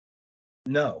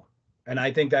 No. And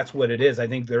I think that's what it is. I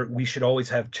think we should always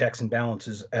have checks and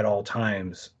balances at all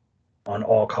times, on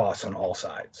all costs, on all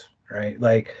sides, right?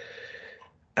 Like,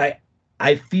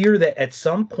 I fear that at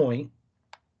some point,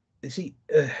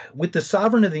 with the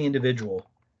sovereignty of the individual,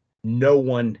 no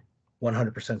one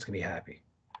 100% is going to be happy.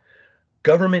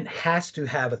 Government has to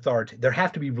have authority. There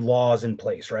have to be laws in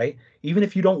place, right? Even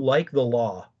if you don't like the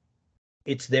law,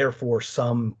 it's there for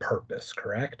some purpose,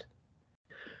 correct?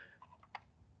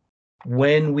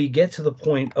 When we get to the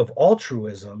point of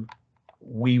altruism,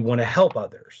 we want to help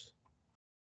others.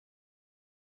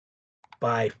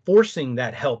 By forcing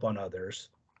that help on others,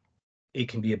 it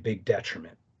can be a big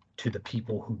detriment to the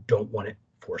people who don't want it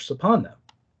forced upon them.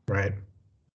 Right.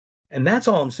 And that's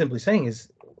all I'm simply saying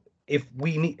is, if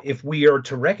we are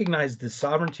to recognize the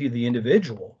sovereignty of the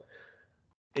individual,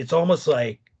 it's almost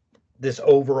like this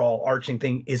overall arching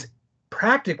thing is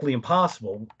practically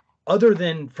impossible, other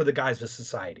than for the guise of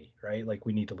society, right? Like,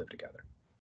 we need to live together.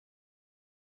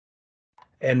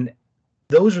 And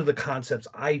those are the concepts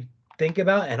I think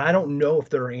about, and I don't know if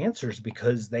there are answers,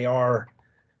 because they are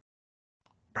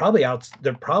probably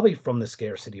they're probably from the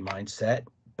scarcity mindset,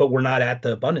 but we're not at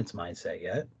the abundance mindset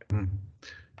yet.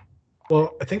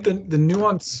 Well, I think the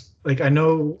nuance, like, I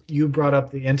know you brought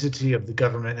up the entity of the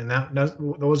government, and that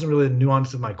wasn't really the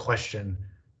nuance of my question.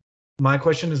 My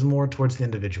question is more towards the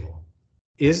individual.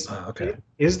 Is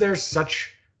there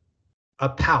such a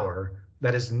power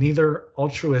that is neither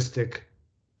altruistic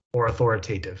or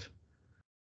authoritative?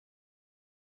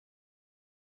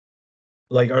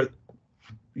 Like,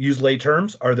 use lay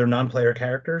terms, are there non-player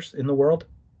characters in the world?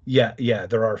 Yeah,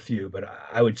 there are a few, but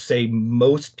I would say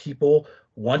most people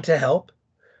want to help.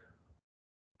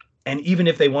 And even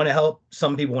if they want to help,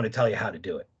 some people want to tell you how to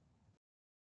do it.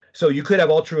 So you could have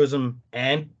altruism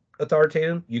and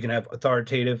authoritative. You can have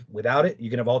authoritative without it. You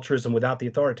can have altruism without the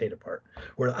authoritative part,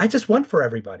 where I just want for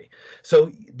everybody.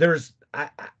 So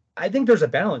I think there's a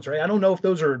balance, right? I don't know if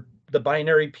those are the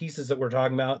binary pieces that we're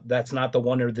talking about. That's not the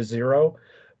 1 or the 0,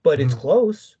 but it's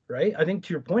close, right? I think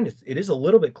to your point, it is a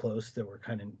little bit close that we're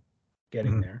kind of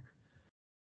getting there.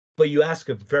 But you ask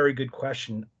a very good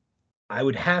question. I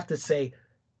would have to say,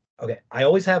 okay, I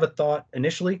always have a thought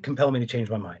initially compel me to change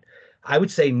my mind. I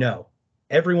would say no.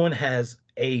 Everyone has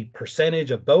a percentage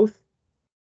of both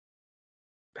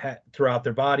throughout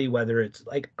their body, whether it's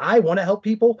like, I want to help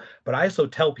people, but I also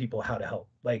tell people how to help.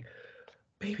 Like,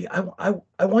 baby, I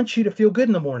want you to feel good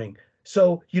in the morning.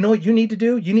 So you know what you need to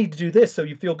do? You need to do this so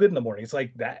you feel good in the morning. It's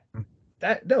like that.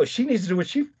 No, she needs to do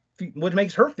what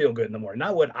makes her feel good in the morning,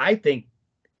 not what I think,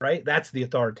 right? That's the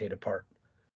authoritative part.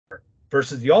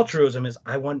 Versus the altruism is,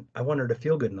 I want her to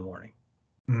feel good in the morning.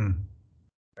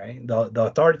 Right? The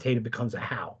authoritative becomes a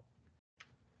how.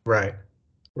 Right.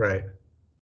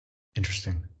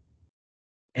 Interesting.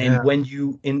 And when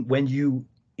you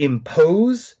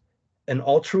impose an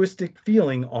altruistic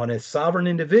feeling on a sovereign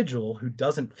individual who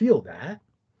doesn't feel that,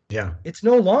 it's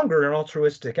no longer an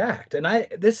altruistic act. And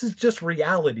this is just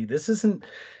reality. This isn't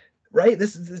right.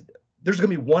 There's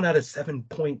going to be 1 out of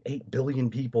 7.8 billion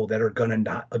people that are going to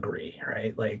not agree,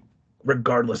 right? Like,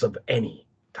 regardless of any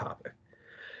topic.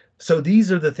 So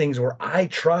these are the things where I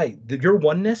try your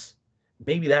oneness.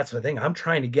 Maybe that's the thing. I'm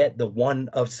trying to get the 1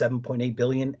 of 7.8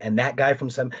 billion and that guy from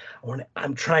 7.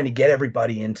 I'm trying to get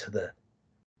everybody into the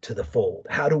fold.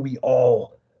 How do we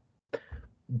all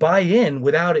buy in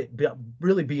without it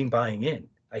really being buying in,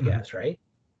 I guess, right?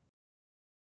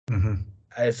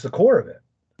 It's the core of it,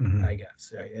 I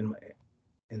guess, right?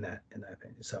 in that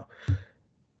opinion. So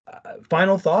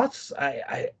final thoughts.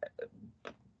 I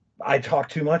talk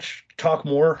too much. Talk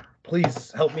more.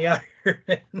 Please help me out here.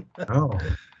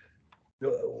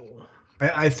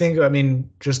 I think, I mean,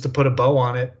 just to put a bow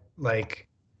on it, like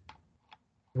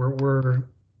we're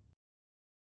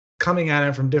coming at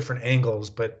it from different angles,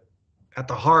 but at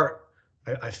the heart,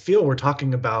 I feel we're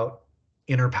talking about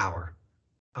inner power.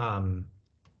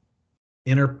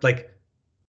 Inner, like,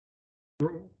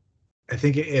 I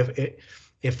think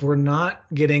if we're not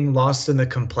getting lost in the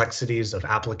complexities of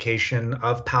application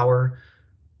of power,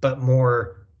 but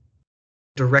more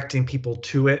directing people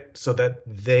to it so that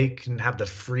they can have the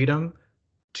freedom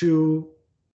to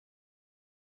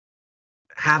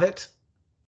have it,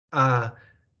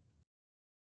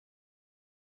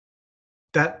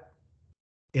 that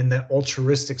in the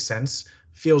altruistic sense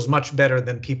feels much better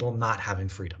than people not having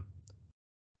freedom.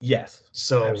 Yes.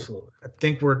 So absolutely. I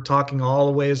think we're talking all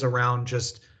the ways around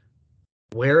just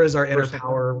where is our inner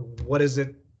power, what is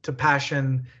it to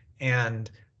passion,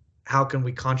 and how can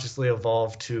we consciously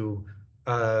evolve to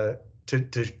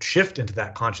shift into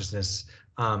that consciousness,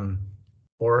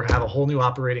 or have a whole new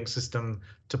operating system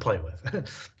to play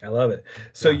with. I love it.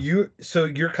 So Yeah.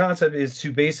 your concept is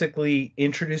to basically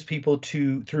introduce people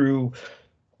to through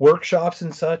workshops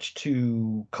and such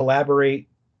to collaborate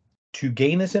to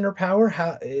gain this inner power.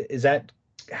 How is that?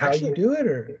 How Actually, you do it,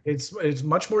 or it's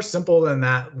much more simple than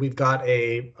that. We've got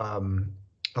a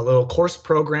little course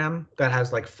program that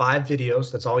has like 5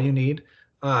 videos. That's all you need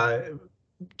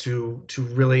to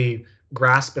really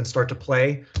grasp and start to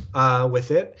play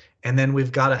with it. And then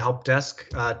we've got a help desk,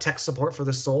 tech support for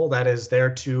the soul, that is there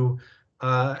to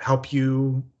help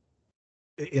you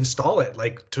install it,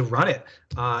 like to run it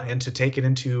and to take it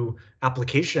into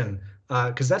application.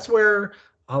 Because that's where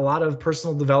a lot of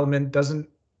personal development doesn't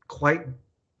quite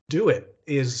do it,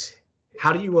 is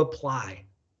how do you apply?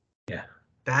 Yeah.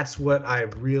 That's what I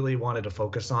really wanted to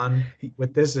focus on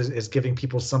with this, is giving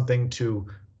people something to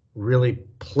really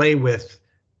play with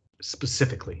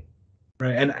specifically.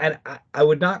 Right. And I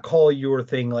would not call your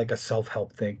thing like a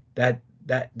self-help thing.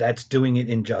 That's doing it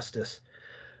injustice.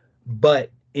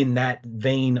 But in that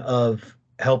vein of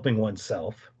helping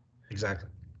oneself, Exactly.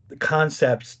 the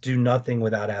concepts do nothing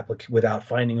without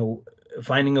finding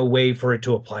a way for it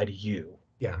to apply to you.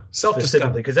 Yeah. Specifically,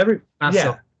 Self-discovery. because every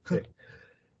Not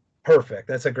perfect.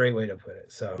 That's a great way to put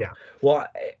it. So, yeah. well,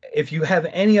 if you have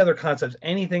any other concepts,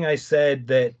 anything I said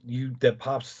that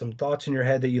pops some thoughts in your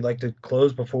head that you'd like to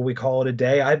close before we call it a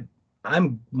day,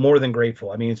 I'm more than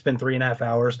grateful. I mean, it's been 3.5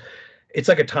 hours. It's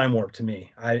like a time warp to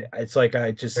me. It's like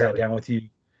I just sat down with you.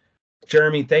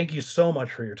 Jeremy, thank you so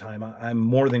much for your time. I'm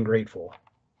more than grateful.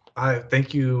 I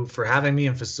thank you for having me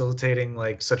and facilitating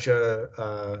like such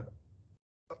a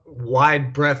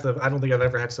wide breadth of, I don't think I've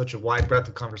ever had such a wide breadth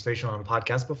of conversation on a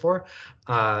podcast before.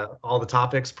 All the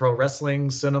topics: pro wrestling,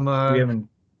 cinema.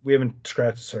 We haven't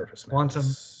scratched the surface, man. Quantum.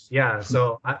 Yeah.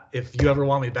 So if you ever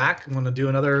want me back and want to do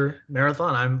another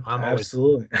marathon, I'm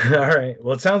absolutely. All right.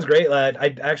 Well, it sounds great, lad.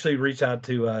 I actually reached out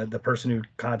to the person who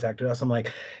contacted us. I'm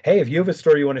like, hey, if you have a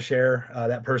story you want to share,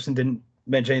 that person didn't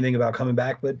mention anything about coming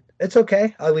back, but it's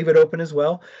okay. I'll leave it open as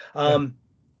well.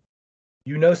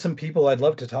 You know, some people I'd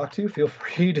love to talk to. Feel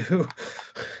free to,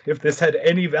 if this had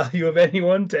any value of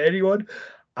anyone to anyone.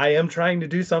 I am trying to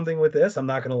do something with this. I'm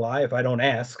not going to lie. If I don't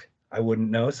ask, I wouldn't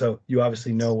know. So you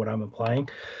obviously know what I'm implying.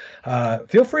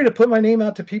 Feel free to put my name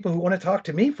out to people who want to talk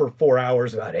to me for 4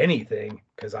 hours about anything,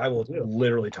 because I will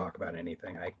literally talk about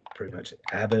anything. I pretty much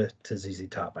ABBA to ZZ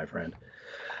Top, my friend.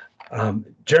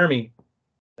 Jeremy,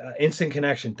 instant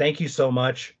connection. Thank you so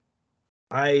much.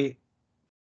 I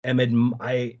don't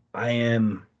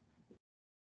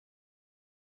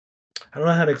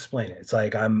know how to explain it. It's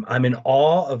like I'm in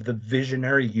awe of the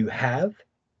visionary you have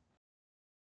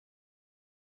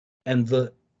and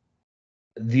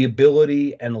the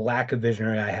ability and lack of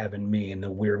visionary I have in me in the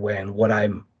weird way, and what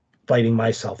I'm fighting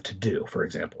myself to do, for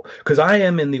example. Because I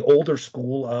am in the older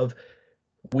school of,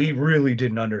 we really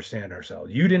didn't understand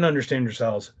ourselves. You didn't understand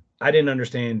yourselves. I didn't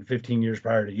understand 15 years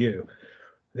prior to you.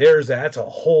 That's a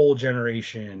whole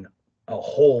generation, a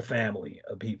whole family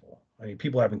of people. I mean,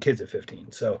 people having kids at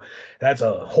 15. So that's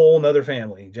a whole nother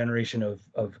family generation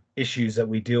of issues that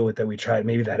we deal with, that we try,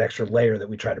 maybe that extra layer that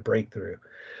we try to break through.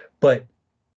 But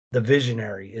the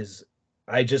visionary is,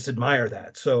 I just admire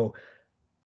that. So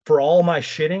for all my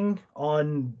shitting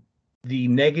on the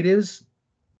negatives,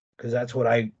 because that's what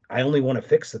I only want to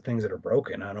fix the things that are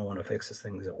broken. I don't want to fix the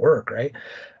things that work, right?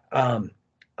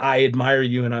 I admire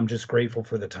you, and I'm just grateful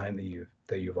for the time that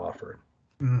you've offered.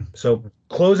 So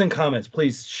closing comments,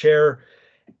 please share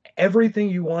everything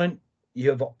you want.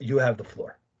 You have the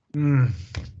floor.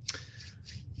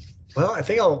 Well, I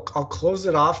think I'll close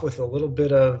it off with a little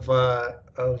bit of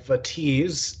a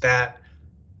tease that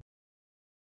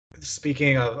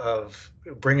speaking of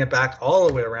bring it back all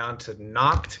the way around to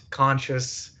knocked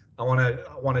conscious, I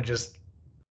want to just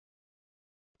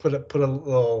put a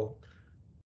little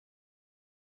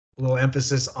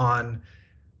emphasis on,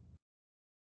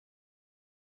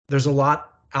 there's a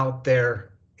lot out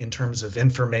there in terms of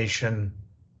information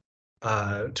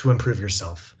to improve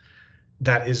yourself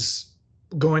that is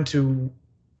going to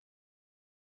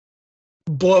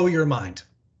blow your mind.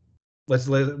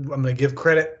 I'm going to give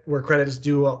credit where credit is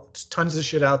due. There's tons of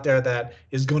shit out there that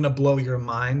is going to blow your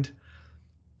mind.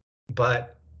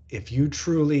 But if you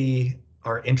truly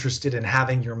are interested in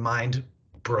having your mind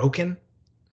broken,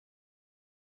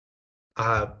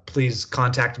 please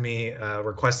contact me,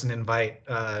 request an invite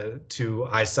to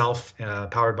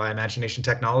iSelf, powered by Imagination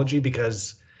Technology,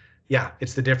 because yeah,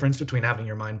 it's the difference between having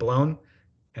your mind blown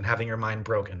and having your mind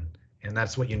broken. And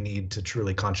that's what you need to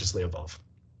truly consciously evolve.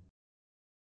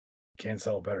 Can't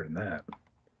sell it better than that.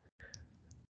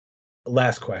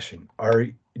 Last question.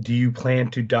 Do you plan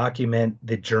to document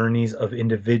the journeys of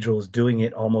individuals doing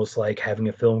it, almost like having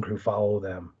a film crew follow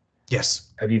them?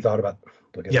 Yes. Have you thought about,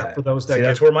 look at that. For those that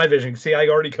that's where my vision, I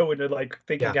already go into like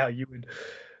thinking how you would.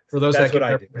 For those that's that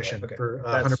what I give permission, okay. for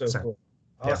 100%. That's so cool.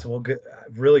 Awesome. Well, good.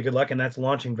 Really good luck. And that's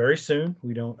launching very soon.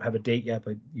 We don't have a date yet,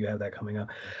 but you have that coming up.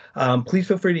 Please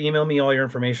feel free to email me all your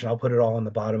information. I'll put it all on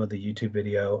the bottom of the YouTube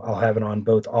video. I'll have it on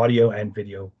both audio and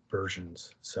video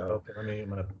versions. So okay, I'm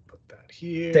going to put that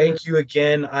here. Thank you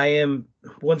again. I'm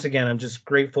just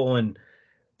grateful, and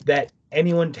that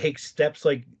anyone takes steps,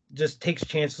 like just takes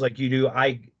chances like you do.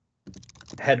 I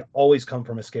had always come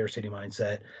from a scarcity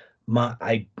mindset.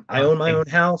 I own my own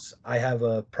house. I have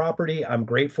a property. I'm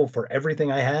grateful for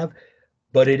everything I have,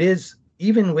 but it is,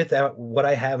 even without what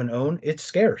I have and own, it's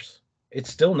scarce. It's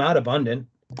still not abundant,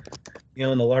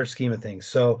 in the large scheme of things.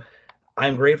 So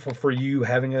I'm grateful for you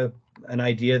having an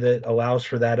idea that allows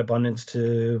for that abundance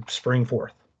to spring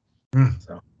forth.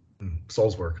 So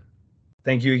soul's work.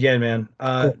 Thank you again, man.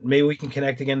 Cool. Maybe we can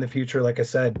connect again in the future. Like I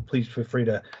said, please feel free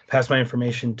to pass my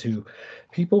information to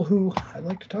people who I'd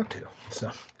like to talk to.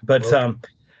 So, but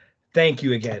thank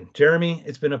you again, Jeremy.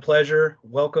 It's been a pleasure.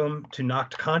 Welcome to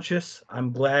Knocked Conscious.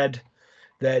 I'm glad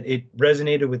that it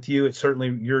resonated with you. It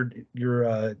certainly, your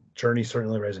journey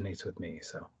certainly resonates with me.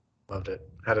 So loved it.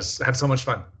 Had so much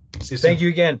fun. See you soon. Thank you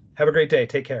again. Have a great day.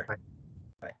 Take care. Bye.